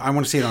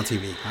want to see it on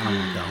TV. I don't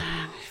want to go.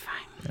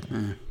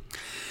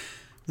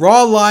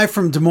 Raw live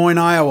from Des Moines,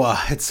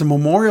 Iowa. It's the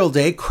Memorial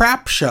Day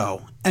crap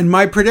show. And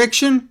my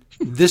prediction,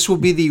 this will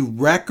be the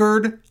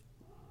record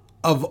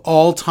of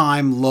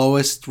all-time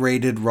lowest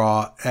rated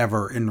Raw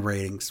ever in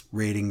ratings.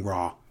 Rating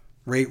Raw.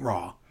 Rate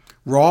Raw.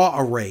 Raw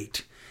a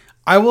rate.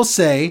 I will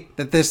say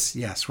that this,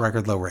 yes,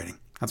 record low rating.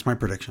 That's my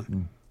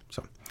prediction.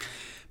 So,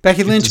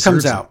 Becky Lynch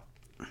comes deserves out.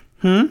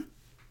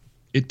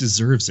 It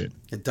deserves it.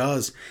 It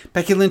does.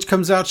 Becky Lynch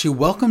comes out. She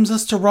welcomes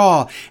us to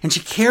Raw. And she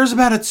cares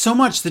about it so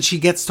much that she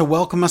gets to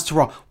welcome us to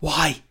Raw.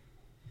 Why?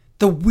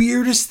 The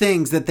weirdest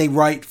things that they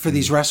write for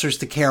these wrestlers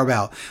to care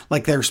about.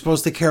 Like they're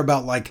supposed to care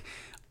about, like,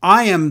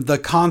 I am the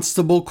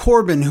Constable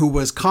Corbin, who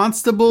was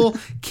Constable,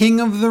 King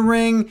of the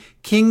Ring,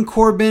 King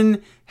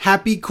Corbin,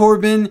 Happy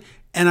Corbin,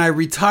 and I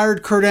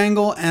retired Kurt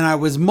Angle, and I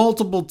was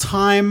multiple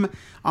time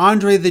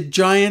Andre the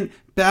Giant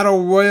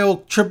Battle Royal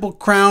Triple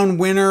Crown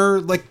winner.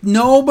 Like,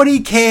 nobody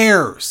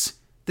cares.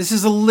 This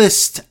is a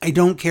list. I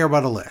don't care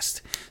about a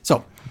list.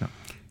 So,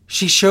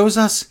 she shows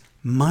us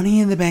Money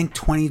in the Bank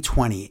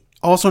 2020,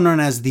 also known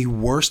as the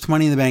worst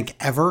Money in the Bank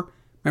ever.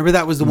 Remember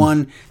that was the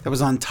one that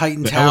was on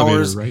Titan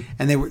Towers? elevator, right?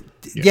 And they were,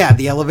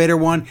 the elevator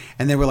one.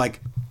 And they were like,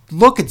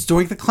 look, it's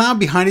Doink the Clown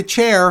behind a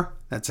chair.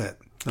 That's it.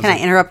 Can I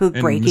interrupt with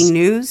breaking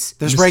news?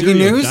 There's breaking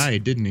news?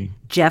 Died, didn't he?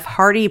 Jeff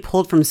Hardy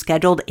pulled from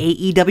scheduled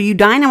AEW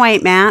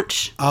Dynamite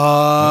match.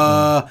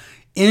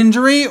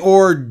 Injury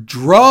or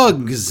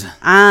drugs?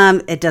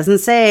 It doesn't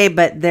say,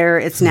 but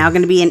it's now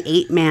going to be an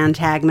 8-man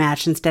tag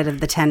match instead of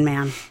the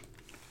 10-man.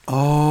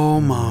 Oh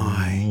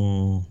my.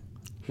 Oh,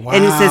 Wow.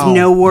 And it says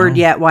no word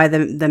yet why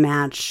the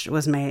match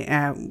was made,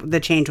 the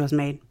change was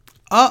made.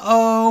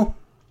 Uh-oh.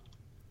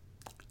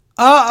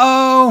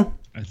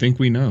 I think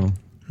we know.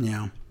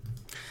 Yeah.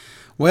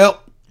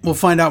 Well, we'll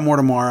find out more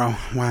tomorrow.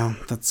 Wow,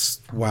 that's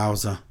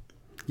wowza.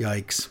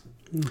 Yikes.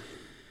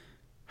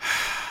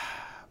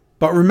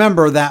 But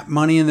remember that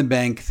Money in the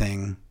Bank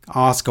thing.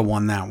 Asuka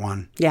won that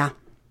one. Yeah.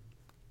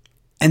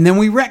 And then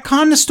we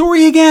retcon the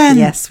story again.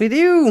 Yes, we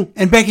do.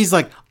 And Becky's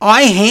like,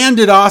 I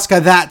handed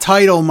Asuka that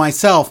title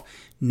myself.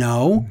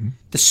 No,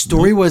 the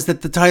story was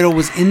that the title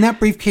was in that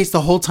briefcase the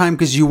whole time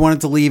because you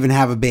wanted to leave and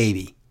have a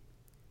baby.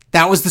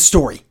 That was the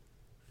story.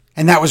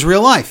 And that was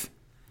real life.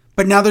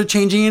 But now they're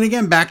changing it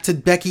again back to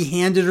Becky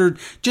handed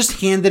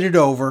it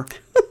over.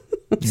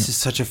 This is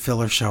such a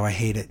filler show. I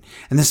hate it.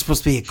 And this is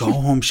supposed to be a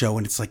go-home show,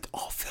 and it's like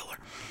all filler.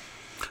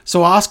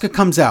 So Asuka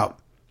comes out.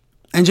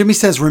 And Jimmy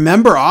says,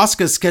 remember,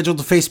 Asuka's scheduled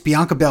to face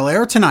Bianca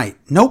Belair tonight.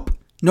 Nope.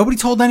 Nobody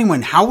told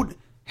anyone. How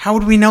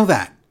would we know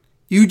that?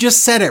 You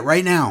just said it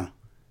right now.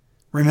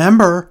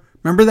 Remember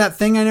that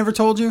thing I never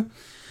told you?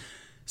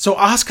 So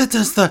Asuka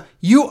does the,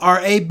 you are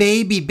a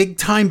baby, big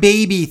time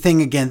baby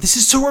thing again. This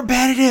is so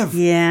repetitive.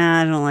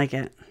 Yeah, I don't like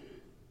it.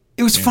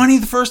 It was funny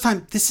the first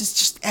time. This is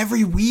just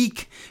every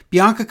week.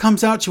 Bianca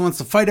comes out. She wants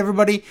to fight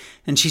everybody.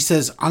 And she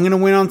says, I'm going to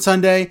win on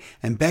Sunday.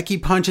 And Becky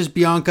punches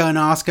Bianca and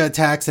Asuka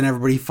attacks and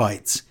everybody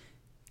fights.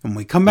 And when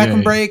we come back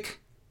from break,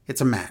 it's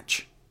a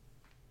match.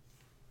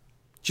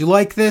 Do you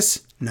like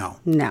this? No.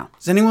 No.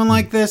 Does anyone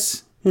like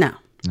this? No.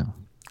 No.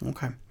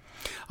 Okay.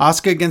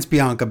 Asuka against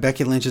Bianca.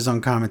 Becky Lynch is on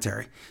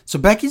commentary. So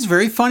Becky's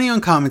very funny on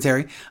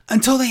commentary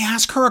until they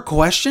ask her a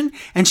question,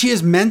 and she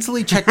is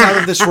mentally checked out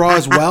of this Raw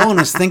as well and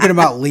is thinking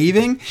about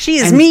leaving. She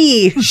is and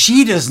me.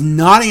 She does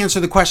not answer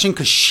the question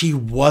because she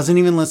wasn't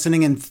even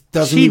listening and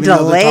doesn't She even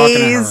know they're talking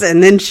to delays, her.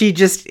 and then she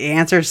just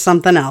answers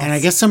something else. And I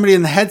guess somebody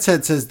in the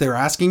headset says, they're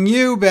asking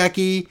you,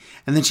 Becky.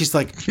 And then she's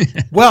like,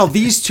 well,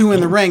 these two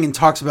in the ring, and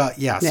talks about,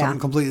 something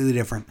completely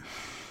different.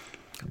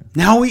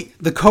 Now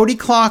the Cody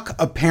clock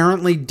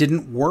apparently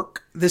didn't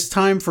work this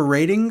time for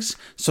ratings.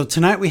 So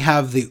tonight we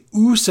have the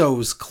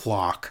Usos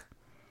clock.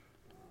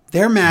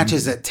 Their match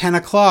is at 10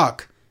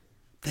 o'clock.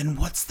 Then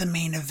what's the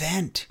main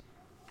event?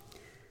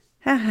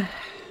 Oh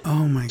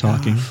my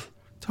god.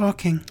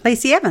 Talking.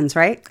 Lacey Evans,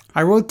 right?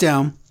 I wrote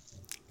down,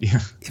 Yeah.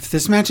 if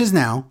this match is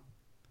now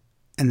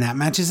and that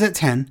match is at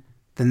 10,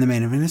 then the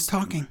main event is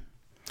talking.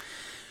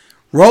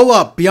 Roll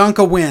up.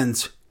 Bianca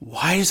wins.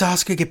 Why does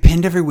Asuka get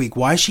pinned every week?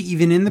 Why is she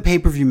even in the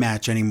pay-per-view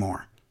match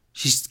anymore?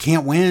 She just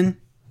can't win.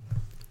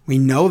 We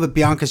know that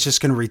Bianca's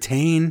just going to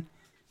retain.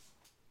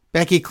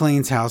 Becky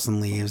cleans house and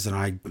leaves, and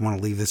I want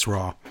to leave this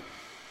Raw.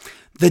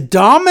 The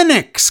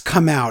Dominics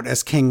come out,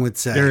 as King would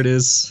say. There it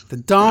is. The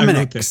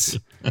Dominics.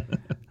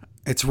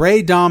 It's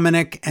Ray,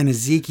 Dominic, and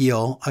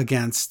Ezekiel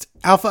against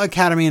Alpha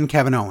Academy and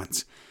Kevin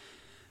Owens.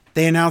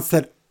 They announced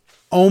that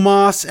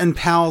Omos and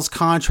Pal's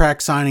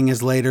contract signing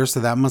is later, so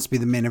that must be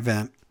the main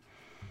event.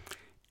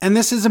 And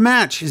this is a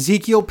match.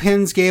 Ezekiel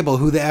pins Gable.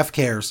 Who the F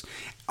cares?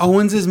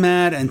 Owens is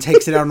mad and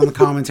takes it out on the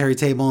commentary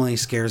table, and he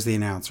scares the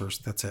announcers.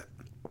 That's it.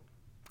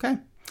 Okay.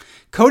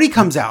 Cody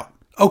comes out.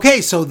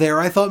 Okay, so there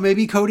I thought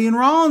maybe Cody and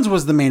Rollins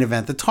was the main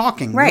event, the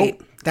talking. Right.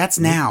 Nope, that's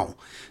now.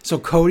 So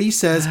Cody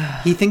says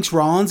he thinks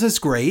Rollins is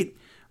great.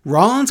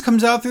 Rollins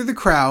comes out through the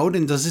crowd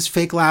and does his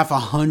fake laugh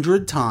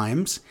 100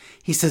 times.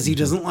 He says he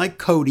doesn't like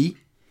Cody.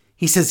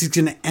 He says he's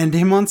going to end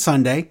him on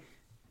Sunday.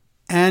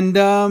 And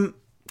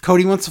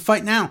Cody wants to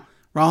fight now.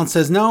 Rollins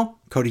says no.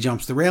 Cody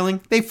jumps the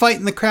railing. They fight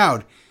in the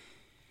crowd.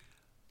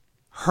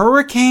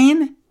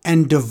 Hurricane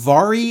and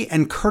Daivari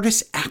and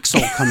Curtis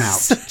Axel come out.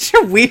 Such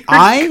a weird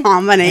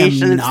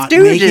combination.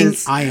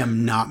 Stooges. I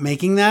am not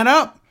making that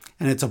up.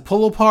 And it's a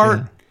pull apart.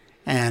 Yeah.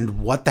 And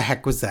what the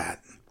heck was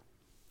that?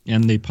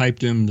 And they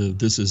piped him the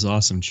 "This is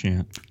awesome"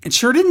 chant. It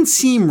sure didn't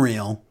seem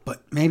real,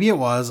 but maybe it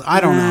was.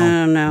 I don't know. I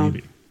don't know.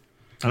 Maybe.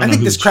 I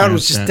think this crowd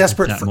was just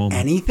desperate for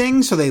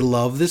anything, so they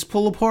love this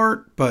pull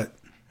apart, but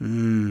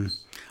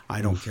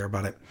I don't care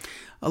about it.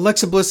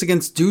 Alexa Bliss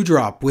against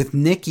Doudrop with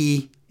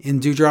Nikki in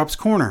Doudrop's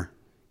corner.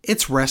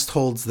 It's rest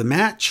holds the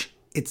match.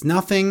 It's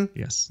nothing.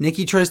 Yes.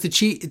 Nikki tries to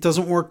cheat. It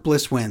doesn't work.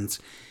 Bliss wins.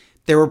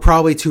 There were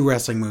probably 2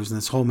 wrestling moves in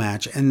this whole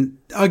match. And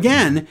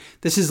again,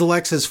 this is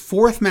Alexa's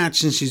 4th match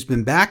since she's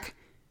been back.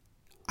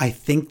 I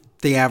think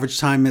the average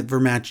time of her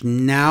match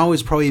now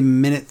is probably a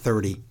minute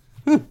 30.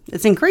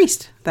 It's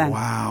increased then.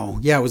 Wow.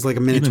 Yeah, it was like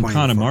a minute 20.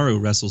 Even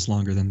Kanemaru wrestles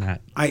longer than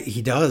that.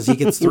 He does. He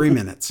gets 3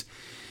 minutes.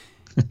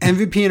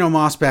 MVP and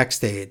Omos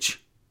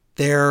backstage.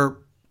 They're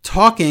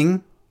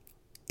talking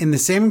in the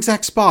same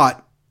exact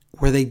spot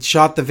where they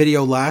shot the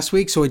video last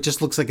week, so it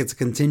just looks like it's a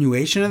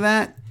continuation of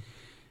that.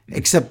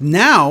 Except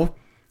now,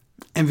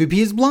 MVP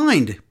is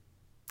blind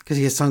because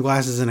he has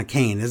sunglasses and a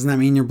cane. Doesn't that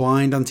mean you're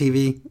blind on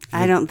TV?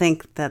 I don't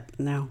think that,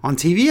 no. On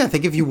TV, I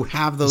think if you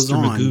have those Mr.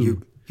 on,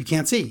 Magoo. you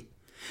can't see.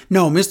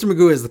 No, Mr.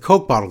 Magoo has the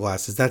Coke bottle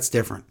glasses. That's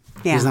different.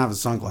 Yeah. He doesn't have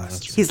his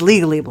sunglasses. He's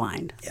legally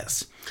blind.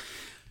 Yes.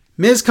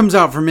 Miz comes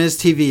out for Miz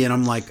TV, and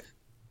I'm like,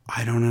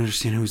 I don't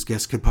understand who his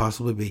guest could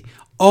possibly be.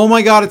 Oh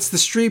my God, it's the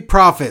Street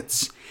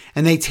Profits.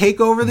 And they take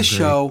over the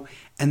show,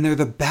 and they're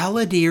the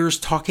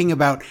balladeers talking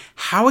about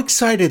how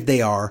excited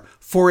they are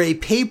for a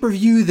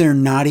pay-per-view they're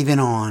not even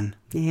on.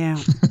 Yeah.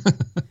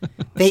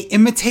 They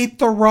imitate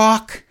The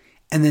Rock,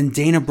 and then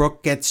Dana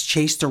Brooke gets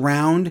chased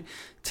around.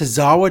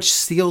 Tozawa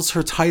steals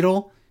her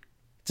title.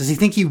 Does he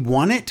think he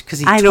won it?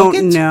 Because I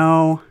don't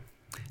know.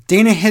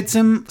 Dana hits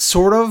him,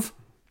 sort of.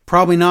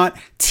 Probably not.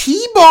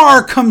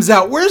 T-Bar comes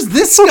out. Where's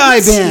this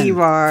guy been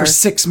T-Bar. for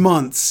 6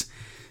 months?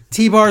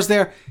 T-Bar's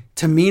there.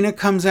 Tamina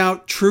comes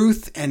out.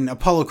 Truth and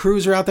Apollo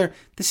Crews are out there.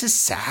 This is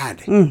sad.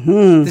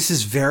 Mm-hmm. This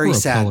is very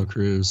sad. Apollo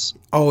Crews.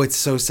 Oh, it's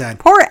so sad.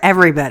 Poor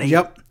everybody.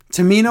 Yep.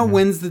 Tamina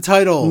wins the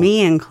title.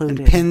 Me included.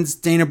 And pins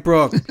Dana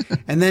Brooke.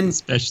 And then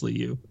Especially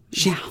you.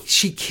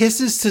 she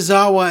kisses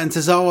Tozawa, and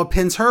Tozawa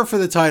pins her for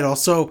the title.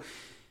 So,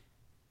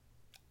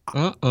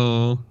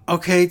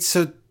 okay,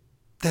 so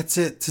that's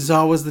it.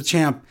 Tozawa's the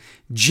champ.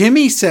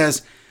 Jimmy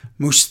says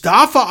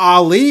Mustafa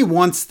Ali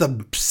wants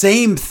the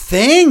same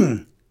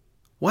thing.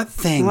 What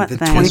thing? What the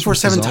thing?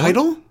 24/7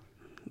 title?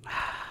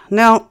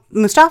 No,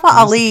 Mustafa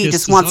Ali kiss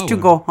just wants to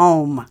Tozawa. go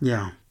home.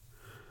 Yeah.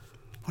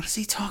 What is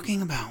he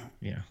talking about?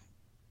 Yeah.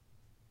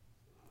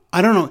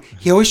 I don't know.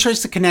 He always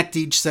tries to connect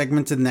each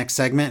segment to the next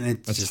segment, and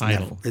A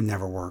title. it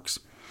never works.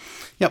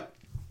 Yep.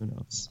 Who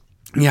knows?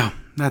 Yeah,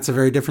 that's a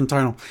very different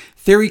title.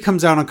 Theory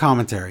comes out on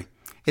commentary.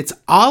 It's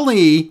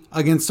Ali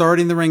against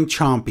already in the ring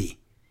Ciampa.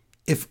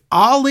 If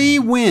Ali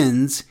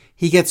wins,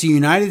 he gets a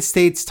United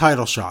States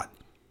title shot.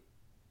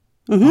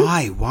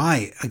 Mm-hmm.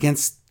 Why?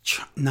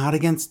 Not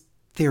against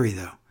Theory,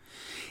 though.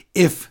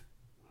 If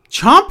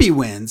Ciampa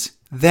wins,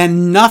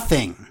 then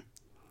nothing.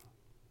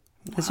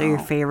 Those are your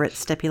favorite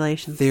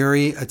stipulations.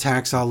 Theory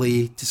attacks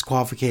Ali,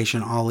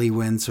 disqualification. Ali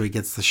wins, so he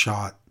gets the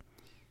shot.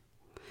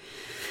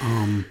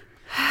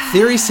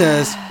 Theory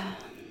says,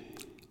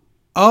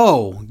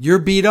 "Oh, you're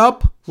beat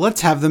up?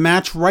 Let's have the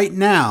match right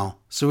now."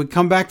 So we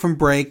come back from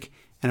break,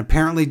 and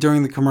apparently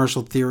during the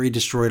commercial, Theory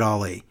destroyed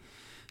Ali.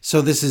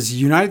 So this is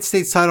United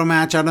States title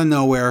match out of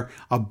nowhere.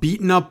 A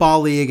beaten up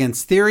Ali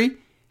against Theory.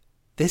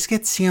 This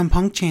gets CM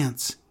Punk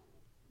chance.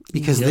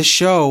 Because this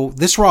show,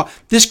 this Raw,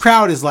 this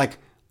crowd is like,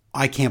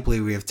 I can't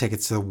believe we have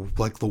tickets to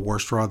like the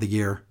worst Raw of the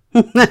year.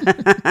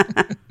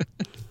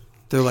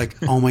 They're like,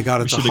 oh my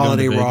God, it's a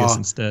holiday Raw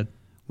instead.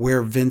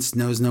 Where Vince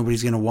knows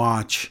nobody's going to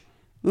watch.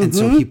 And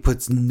so he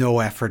puts no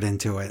effort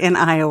into it. In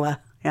Iowa,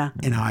 yeah.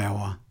 In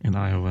Iowa,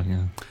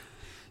 yeah.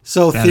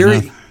 So Bad Theory,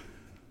 enough.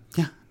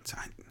 yeah, it's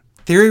fine.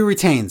 Theory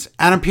retains.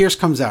 Adam Pearce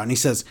comes out and he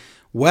says,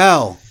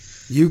 well,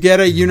 you get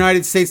a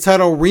United States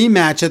title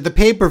rematch at the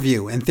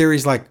pay-per-view. And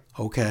Theory's like,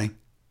 okay.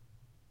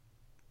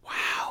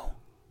 Wow.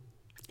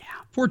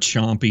 Poor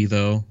Ciampa,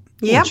 though.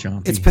 Yep. Poor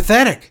Ciampa. It's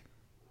pathetic.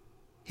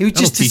 He would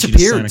just That'll teach you to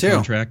sign disappear a too.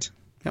 Contract.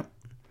 Yep.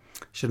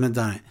 Shouldn't have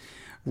done it.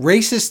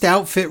 Racist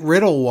outfit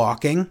Riddle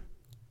walking.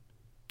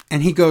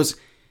 And he goes,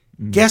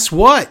 guess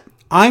what?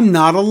 I'm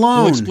not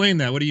alone. Well, explain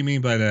that. What do you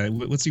mean by that?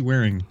 What's he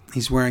wearing?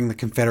 He's wearing the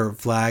Confederate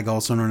flag,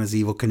 also known as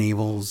Evel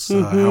Knievel's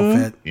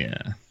outfit.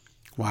 Yeah.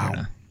 Wow.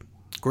 Yeah.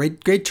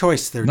 Great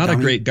choice there. Not dummy.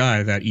 a great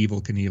guy, that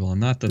Evel Knievel.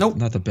 Not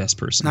the best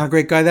person. Not a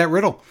great guy, that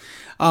Riddle.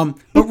 But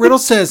Riddle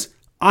says,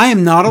 I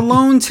am not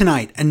alone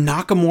tonight. And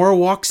Nakamura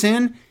walks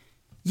in.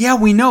 Yeah,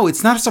 we know.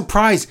 It's not a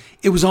surprise.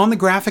 It was on the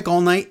graphic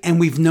all night, and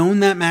we've known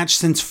that match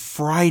since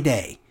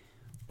Friday.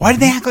 Why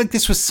did they act like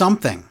this was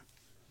something?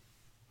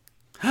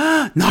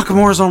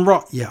 Nakamura's on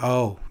Raw.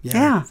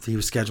 Yeah. He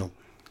was scheduled.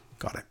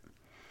 Got it.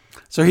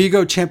 So here you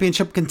go.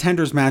 Championship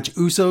contenders match.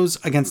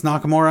 Usos against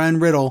Nakamura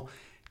and Riddle.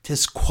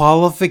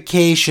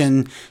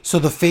 Disqualification. So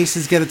the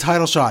faces get a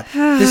title shot.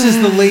 This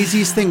is the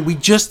laziest thing. We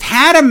just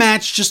had a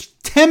match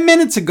just 10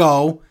 minutes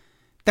ago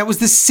that was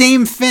the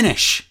same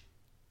finish.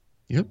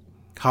 Yep.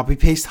 Copy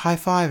paste high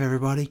five,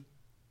 everybody.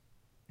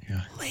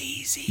 Yeah.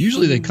 Lazy.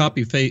 Usually they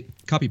copy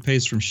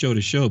paste from show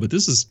to show, but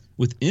this is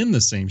within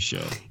the same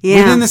show.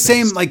 Yeah. Within the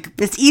same, like,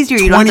 It's easier.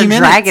 You don't have to 20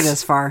 drag minutes. it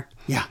as far.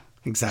 yeah,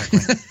 exactly.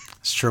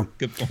 It's true.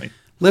 Good point.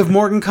 Liv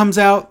Morgan comes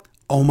out.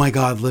 Oh my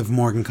God, Liv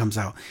Morgan comes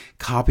out.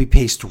 Copy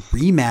paste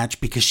rematch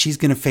because she's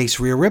going to face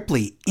Rhea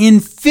Ripley in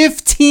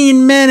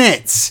 15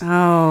 minutes.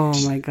 Oh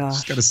my gosh.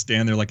 Just got to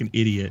stand there like an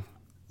idiot.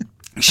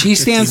 She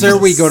stands there.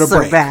 We go to So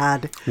break.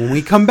 bad. When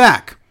we come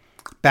back,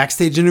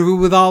 backstage interview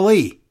with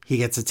Ali. He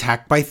gets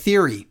attacked by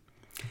Theory.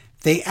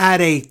 They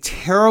add a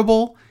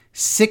terrible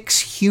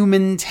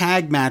 6-human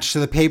tag match to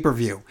the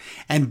pay-per-view.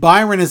 And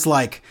Byron is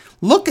like,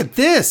 look at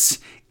this.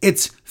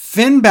 It's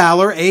Finn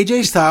Balor,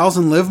 AJ Styles,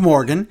 and Liv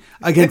Morgan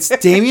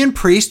against Damian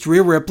Priest,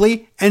 Rhea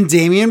Ripley, and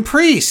Damian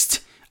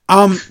Priest.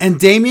 And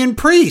Damian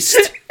Priest.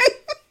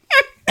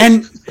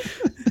 And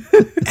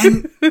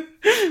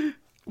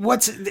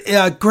what's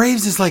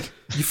Graves is like,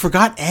 you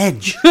forgot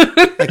Edge. Like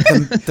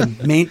the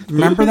main,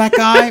 remember that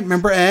guy?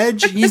 Remember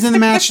Edge? He's in the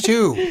match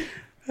too.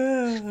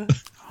 Oh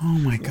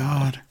my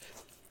God.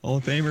 Hall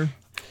of Famer.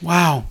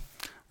 Wow.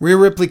 Rhea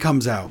Ripley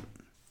comes out.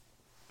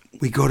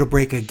 We go to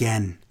break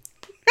again.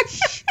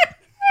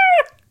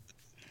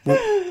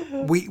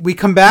 we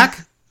come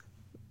back.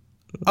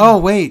 Oh,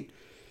 wait.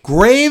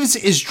 Graves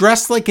is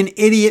dressed like an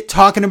idiot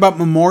talking about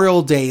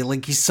Memorial Day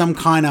like he's some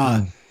kind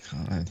of...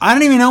 I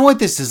don't even know what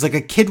this is, like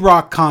a Kid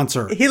Rock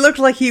concert. He looked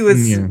like he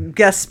was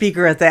guest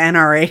speaker at the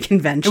NRA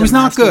convention. It was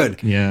not last good.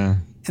 week. Yeah.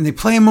 And they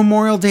play a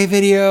Memorial Day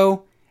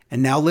video,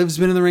 and now Liv's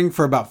been in the ring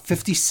for about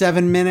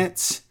 57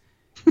 minutes,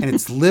 and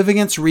it's Liv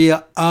against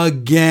Rhea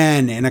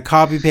again in a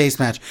copy-paste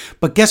match.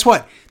 But guess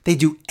what? They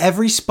do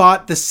every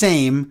spot the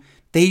same.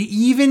 They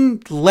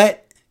even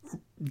let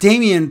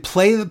Damian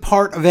play the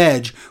part of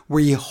Edge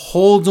where he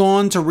holds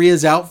on to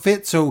Rhea's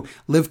outfit so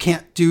Liv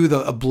can't do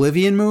the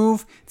Oblivion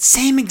move.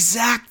 Same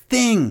exact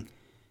thing.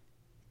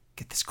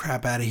 Get this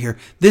crap out of here.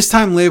 This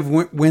time Liv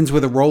wins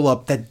with a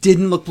roll-up that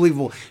didn't look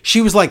believable.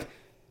 She was like,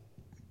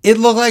 it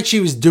looked like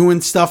she was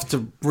doing stuff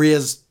to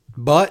Rhea's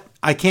butt.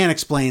 I can't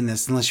explain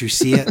this unless you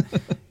see it.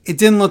 It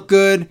didn't look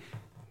good.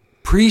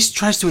 Priest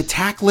tries to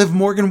attack Liv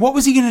Morgan. What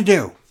was he going to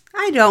do?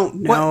 I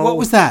don't know. What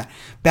was that?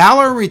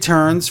 Balor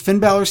returns. Finn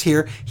Balor's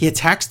here. He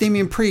attacks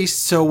Damian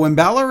Priest. So when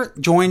Balor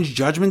joins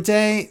Judgment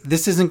Day,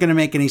 this isn't going to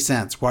make any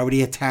sense. Why would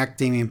he attack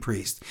Damian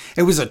Priest?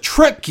 It was a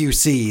trick, you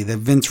see, that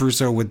Vince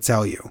Russo would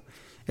tell you.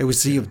 It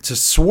was to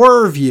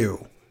swerve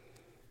you.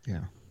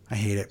 Yeah. I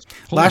hate it.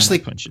 Pulling Lashley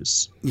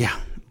punches. Yeah.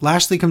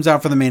 Lashley comes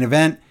out for the main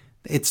event.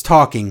 It's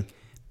talking.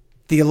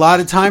 The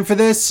allotted time for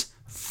this,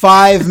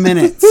 5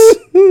 minutes.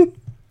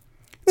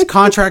 It's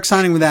contract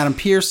signing with Adam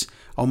Pearce.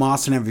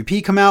 Omos and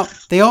MVP come out.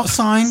 They all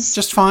sign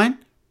just fine.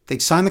 They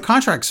sign the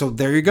contract. So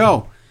there you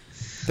go.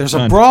 There's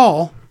a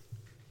brawl.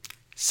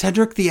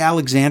 Cedric the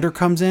Alexander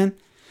comes in.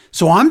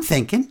 So I'm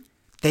thinking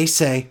they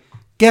say,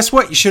 Guess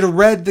what? You should have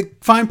read the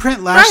fine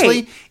print,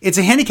 Lashley. Right. It's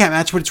a handicap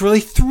match, but it's really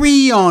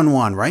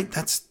 3-on-1, right?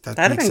 That That'd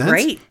makes have been sense.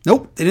 great.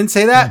 Nope, they didn't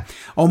say that.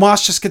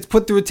 Omos just gets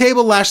put through a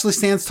table. Lashley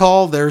stands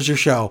tall. There's your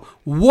show.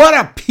 What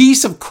a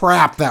piece of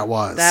crap that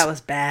was. That was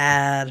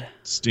bad.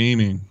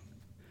 Steaming.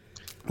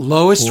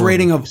 Lowest Horrible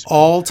rating of piece of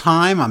all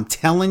time. I'm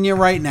telling you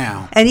right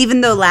now. And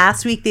even though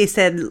last week they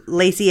said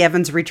Lacey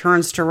Evans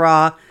returns to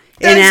Raw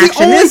in That's the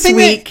action only this thing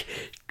week,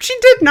 she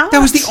did not. That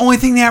was the only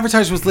thing they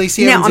advertised was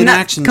Lacey Evans Now, I'm in not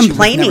action. She was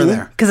complaining never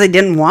there. because I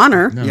didn't want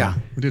her, No, Yeah.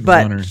 we didn't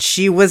want her. but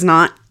she was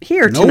not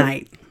here Nope.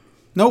 tonight.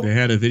 Nope. They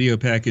had a video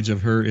package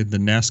of her in the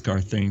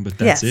NASCAR thing, but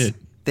that's Yes. it.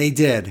 They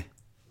did.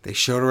 They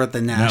showed her at the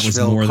was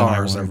Nashville more than I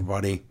cars, wanted.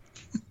 everybody.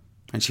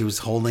 And she was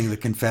holding the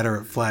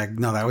Confederate flag.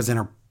 No, that was in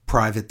her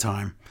private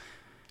time,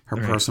 her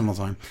personal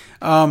time.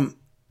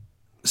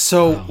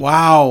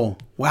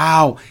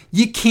 Wow.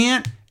 You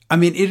can't, I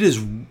mean, it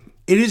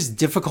is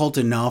difficult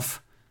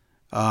enough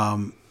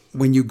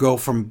when you go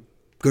from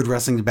good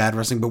wrestling to bad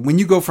wrestling, but when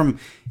you go from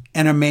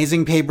an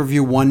amazing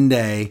pay-per-view one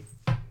day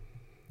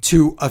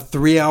to a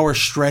 3-hour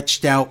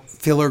stretched out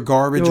filler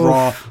garbage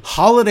Raw,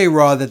 holiday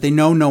Raw that they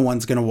know no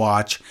one's going to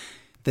watch,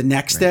 the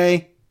next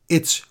day,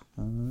 it's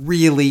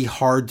really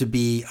hard to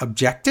be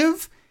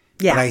objective.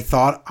 Yeah. But I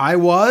thought I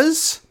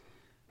was.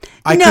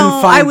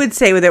 I would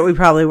say that we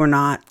probably were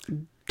not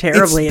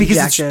terribly because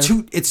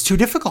objective. it's too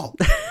difficult.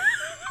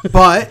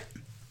 But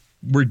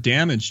We're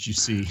damaged, you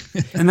see.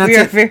 and that's We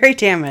are it. very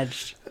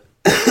damaged.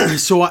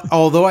 So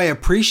although I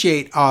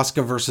appreciate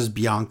Asuka versus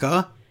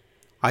Bianca,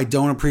 I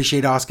don't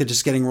appreciate Asuka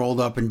just getting rolled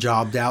up and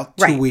jobbed out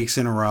 2 Right. weeks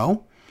in a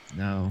row.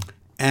 No.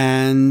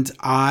 And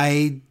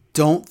I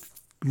don't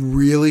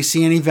really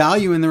see any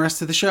value in the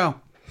rest of the show.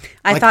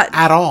 I thought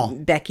at all.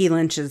 Becky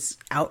Lynch's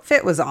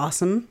outfit was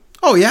awesome.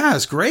 Oh yeah,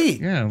 it's great.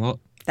 Yeah, well,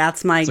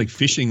 That's my it's like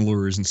fishing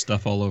lures and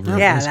stuff all over.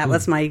 yeah. It That cool.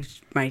 was my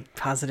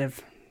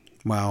positive.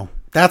 Well,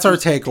 that's our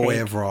takeaway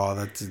Take. of Raw.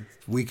 That's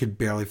we could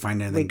barely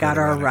find anything. We got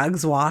good our about it.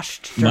 rugs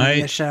washed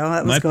during the show.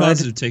 That was my good.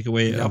 positive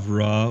takeaway of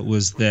Raw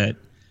was that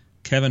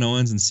Kevin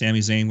Owens and Sami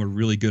Zayn were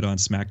really good on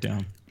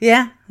SmackDown.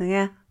 Yeah.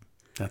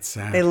 That's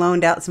sad. They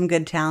loaned out some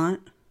good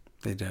talent.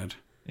 They did.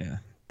 Yeah.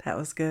 That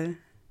was good.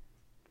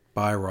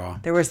 Bye, Raw.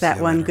 There was See that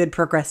you one later. good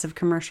progressive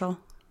commercial.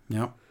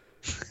 Yep.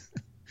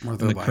 Or And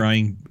the like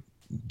crying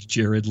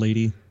Jared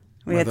lady.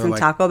 We had they're some like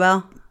Taco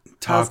Bell. That was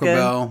Taco good.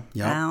 Bell.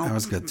 Yep, Wow. that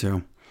was good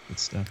too. Good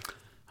stuff.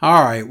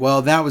 All right,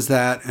 well, that was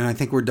that, and I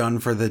think we're done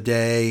for the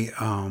day.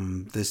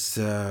 I'm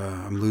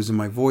losing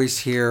my voice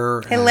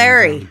here. Hey, and,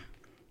 Larry.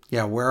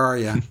 yeah, where are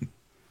you?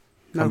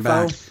 Come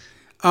Mofo.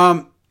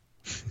 back.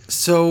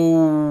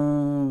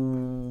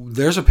 So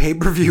there's a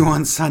pay-per-view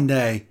on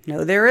Sunday,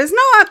 No, there is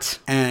not.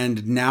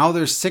 and now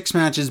there's 6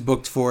 matches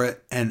booked for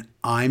it, and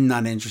I'm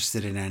not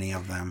interested in any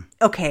of them.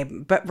 Okay,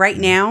 but right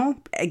now,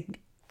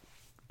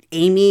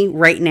 Amy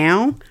right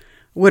now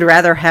would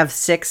rather have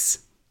 6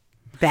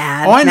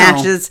 bad Oh, I know.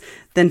 matches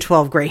than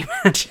 12 great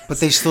matches. But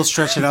they still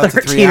stretch it out to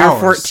 3 13 hours.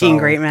 or 14 so-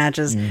 great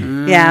matches.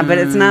 Yeah, but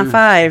it's not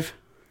 5.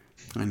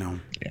 I know.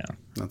 Yeah.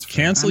 That's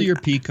fair. Cancel your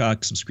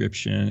Peacock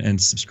subscription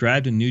and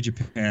subscribe to New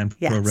Japan Pro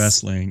Yes.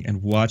 Wrestling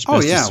and watch Oh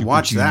Best of yeah, Super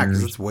watch that because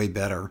Juniors. it's way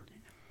better.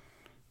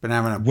 Been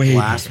having a Way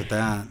blast better. with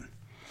that.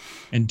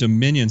 And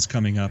Dominion's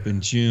coming up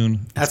in June.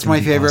 It's That's gonna my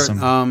be favorite.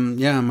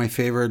 awesome. My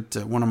favorite.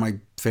 One of my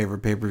favorite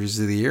pay-per-views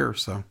of the year.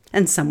 So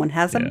And someone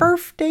has a Yeah.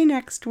 birthday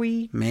next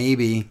week.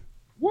 maybe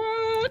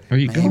What? Are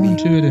you going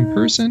to it in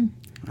person?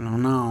 I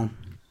don't know.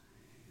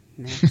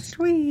 Next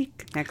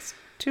week. Next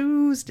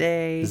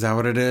Tuesday. Is that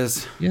what it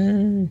is?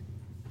 Yay.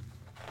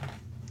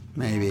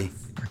 Maybe.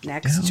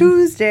 Next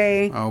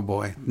Tuesday. Oh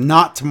boy,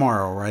 not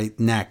tomorrow, right?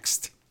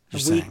 Next. A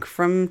You're week saying.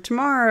 from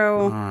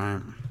tomorrow. All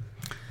right.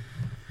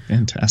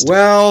 Fantastic.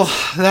 Well,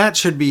 that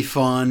should be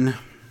fun.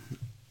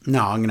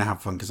 No, I'm gonna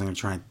have fun because I'm gonna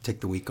try and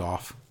take the week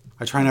off.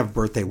 I try and have a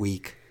birthday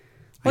week.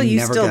 Well, I you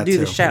never still get do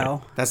the to.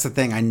 show. That's the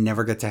thing. I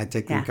never get to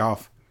take the Yeah. week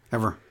off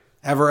ever.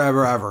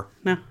 Ever.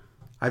 No.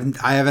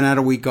 I haven't had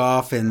a week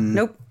off in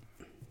Nope.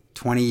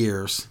 20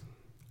 years.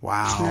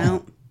 Wow.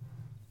 No.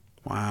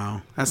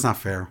 Wow. That's not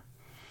fair.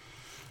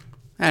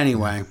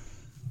 Anyway.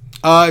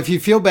 If you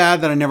feel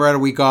bad that I never had a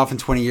week off in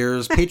 20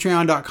 years,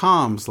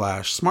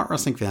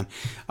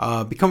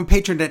 patreon.com/smartwrestlingfan. Become a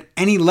patron at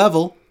any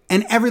level.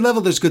 And every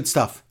level there's good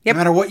stuff. Yep. No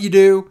matter what you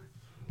do,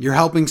 you're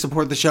helping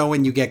support the show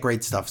and you get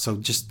great stuff. So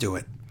just do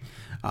it.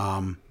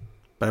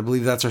 But I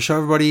believe that's our show,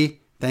 everybody.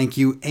 Thank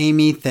you,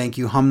 Amy. Thank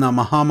you, Humna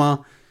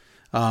Mahama.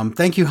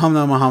 Thank you,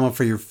 Humna Mahama,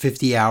 for your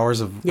 50 hours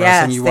of Yes,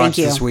 wrestling you thank watched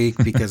you. this week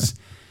because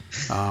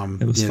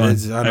it was yeah,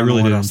 fun. I I don't really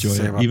know what did else to enjoy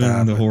say it. about Even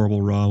that, the but-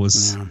 horrible Raw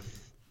was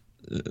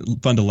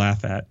fun to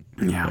laugh at.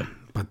 Yeah,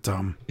 but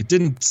It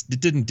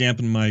didn't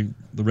dampen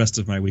the rest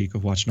of my week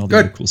of watching all the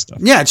other good. cool stuff.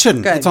 Yeah, it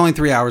shouldn't. Good. It's only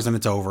 3 hours and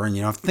it's over, and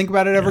you don't have to think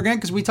about it ever again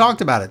because we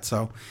talked about it.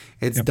 So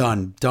it's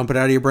done. Dump it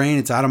out of your brain.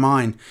 It's out of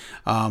mine.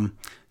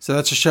 So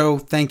that's the show.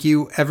 Thank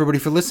you, everybody,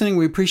 for listening.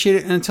 We appreciate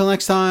it. And until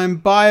next time,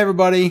 bye,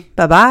 everybody.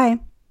 Bye-bye.